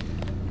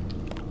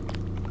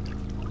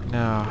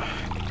 Now,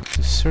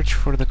 to search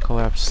for the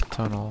collapsed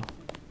tunnel.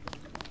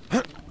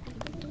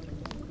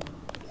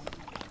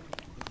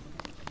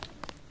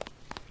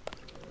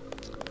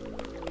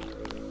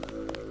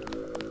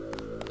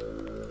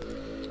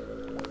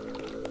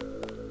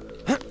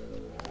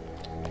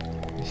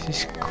 This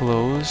is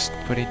closed,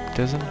 but it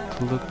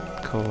doesn't look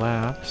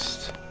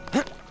collapsed.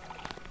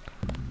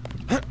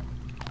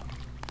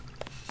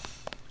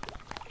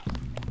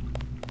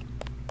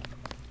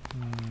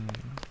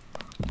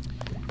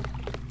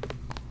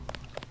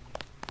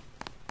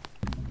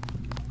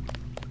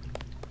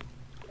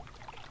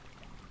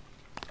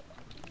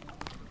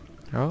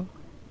 Oh?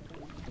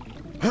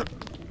 I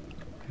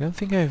don't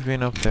think I've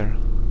been up there.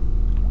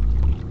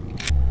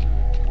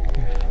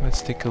 Okay,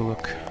 let's take a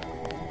look.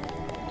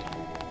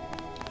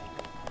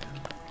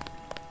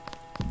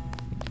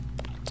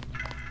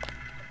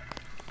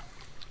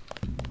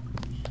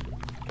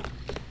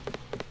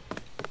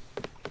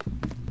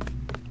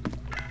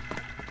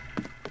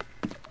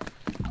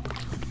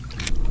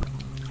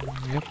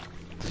 Yep.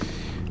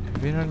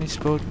 I've been on this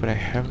boat, but I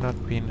have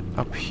not been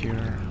up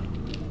here.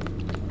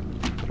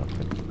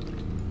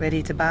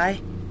 Ready to buy?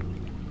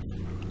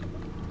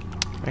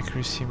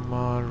 Accuracy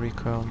mod,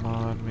 recoil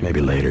mod...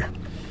 Maybe later.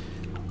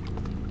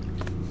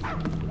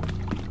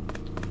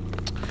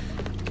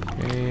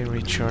 Okay,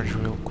 recharge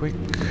real quick.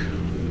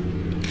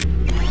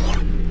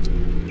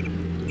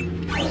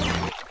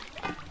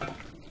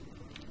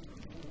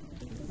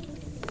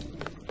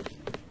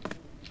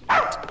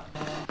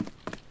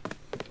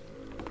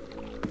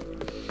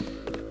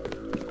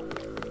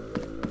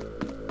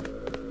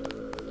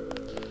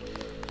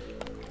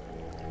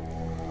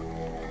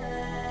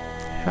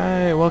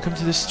 Hi, welcome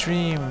to the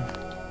stream.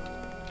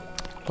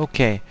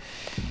 Okay,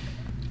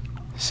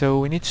 so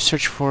we need to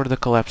search for the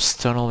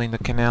collapsed tunnel in the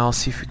canal,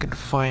 see if we can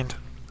find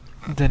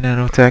the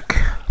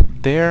nanotech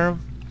there.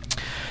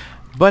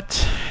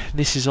 But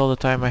this is all the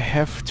time I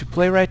have to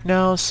play right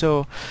now,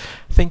 so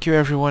thank you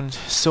everyone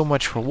so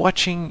much for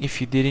watching.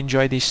 If you did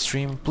enjoy this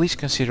stream, please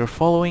consider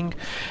following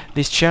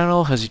this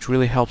channel, as it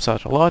really helps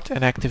out a lot,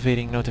 and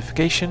activating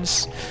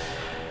notifications.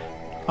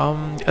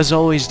 As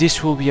always,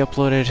 this will be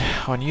uploaded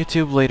on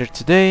YouTube later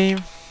today.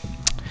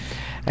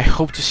 I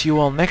hope to see you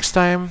all next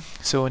time.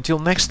 So until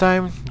next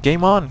time,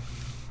 game on.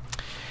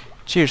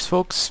 Cheers,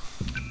 folks.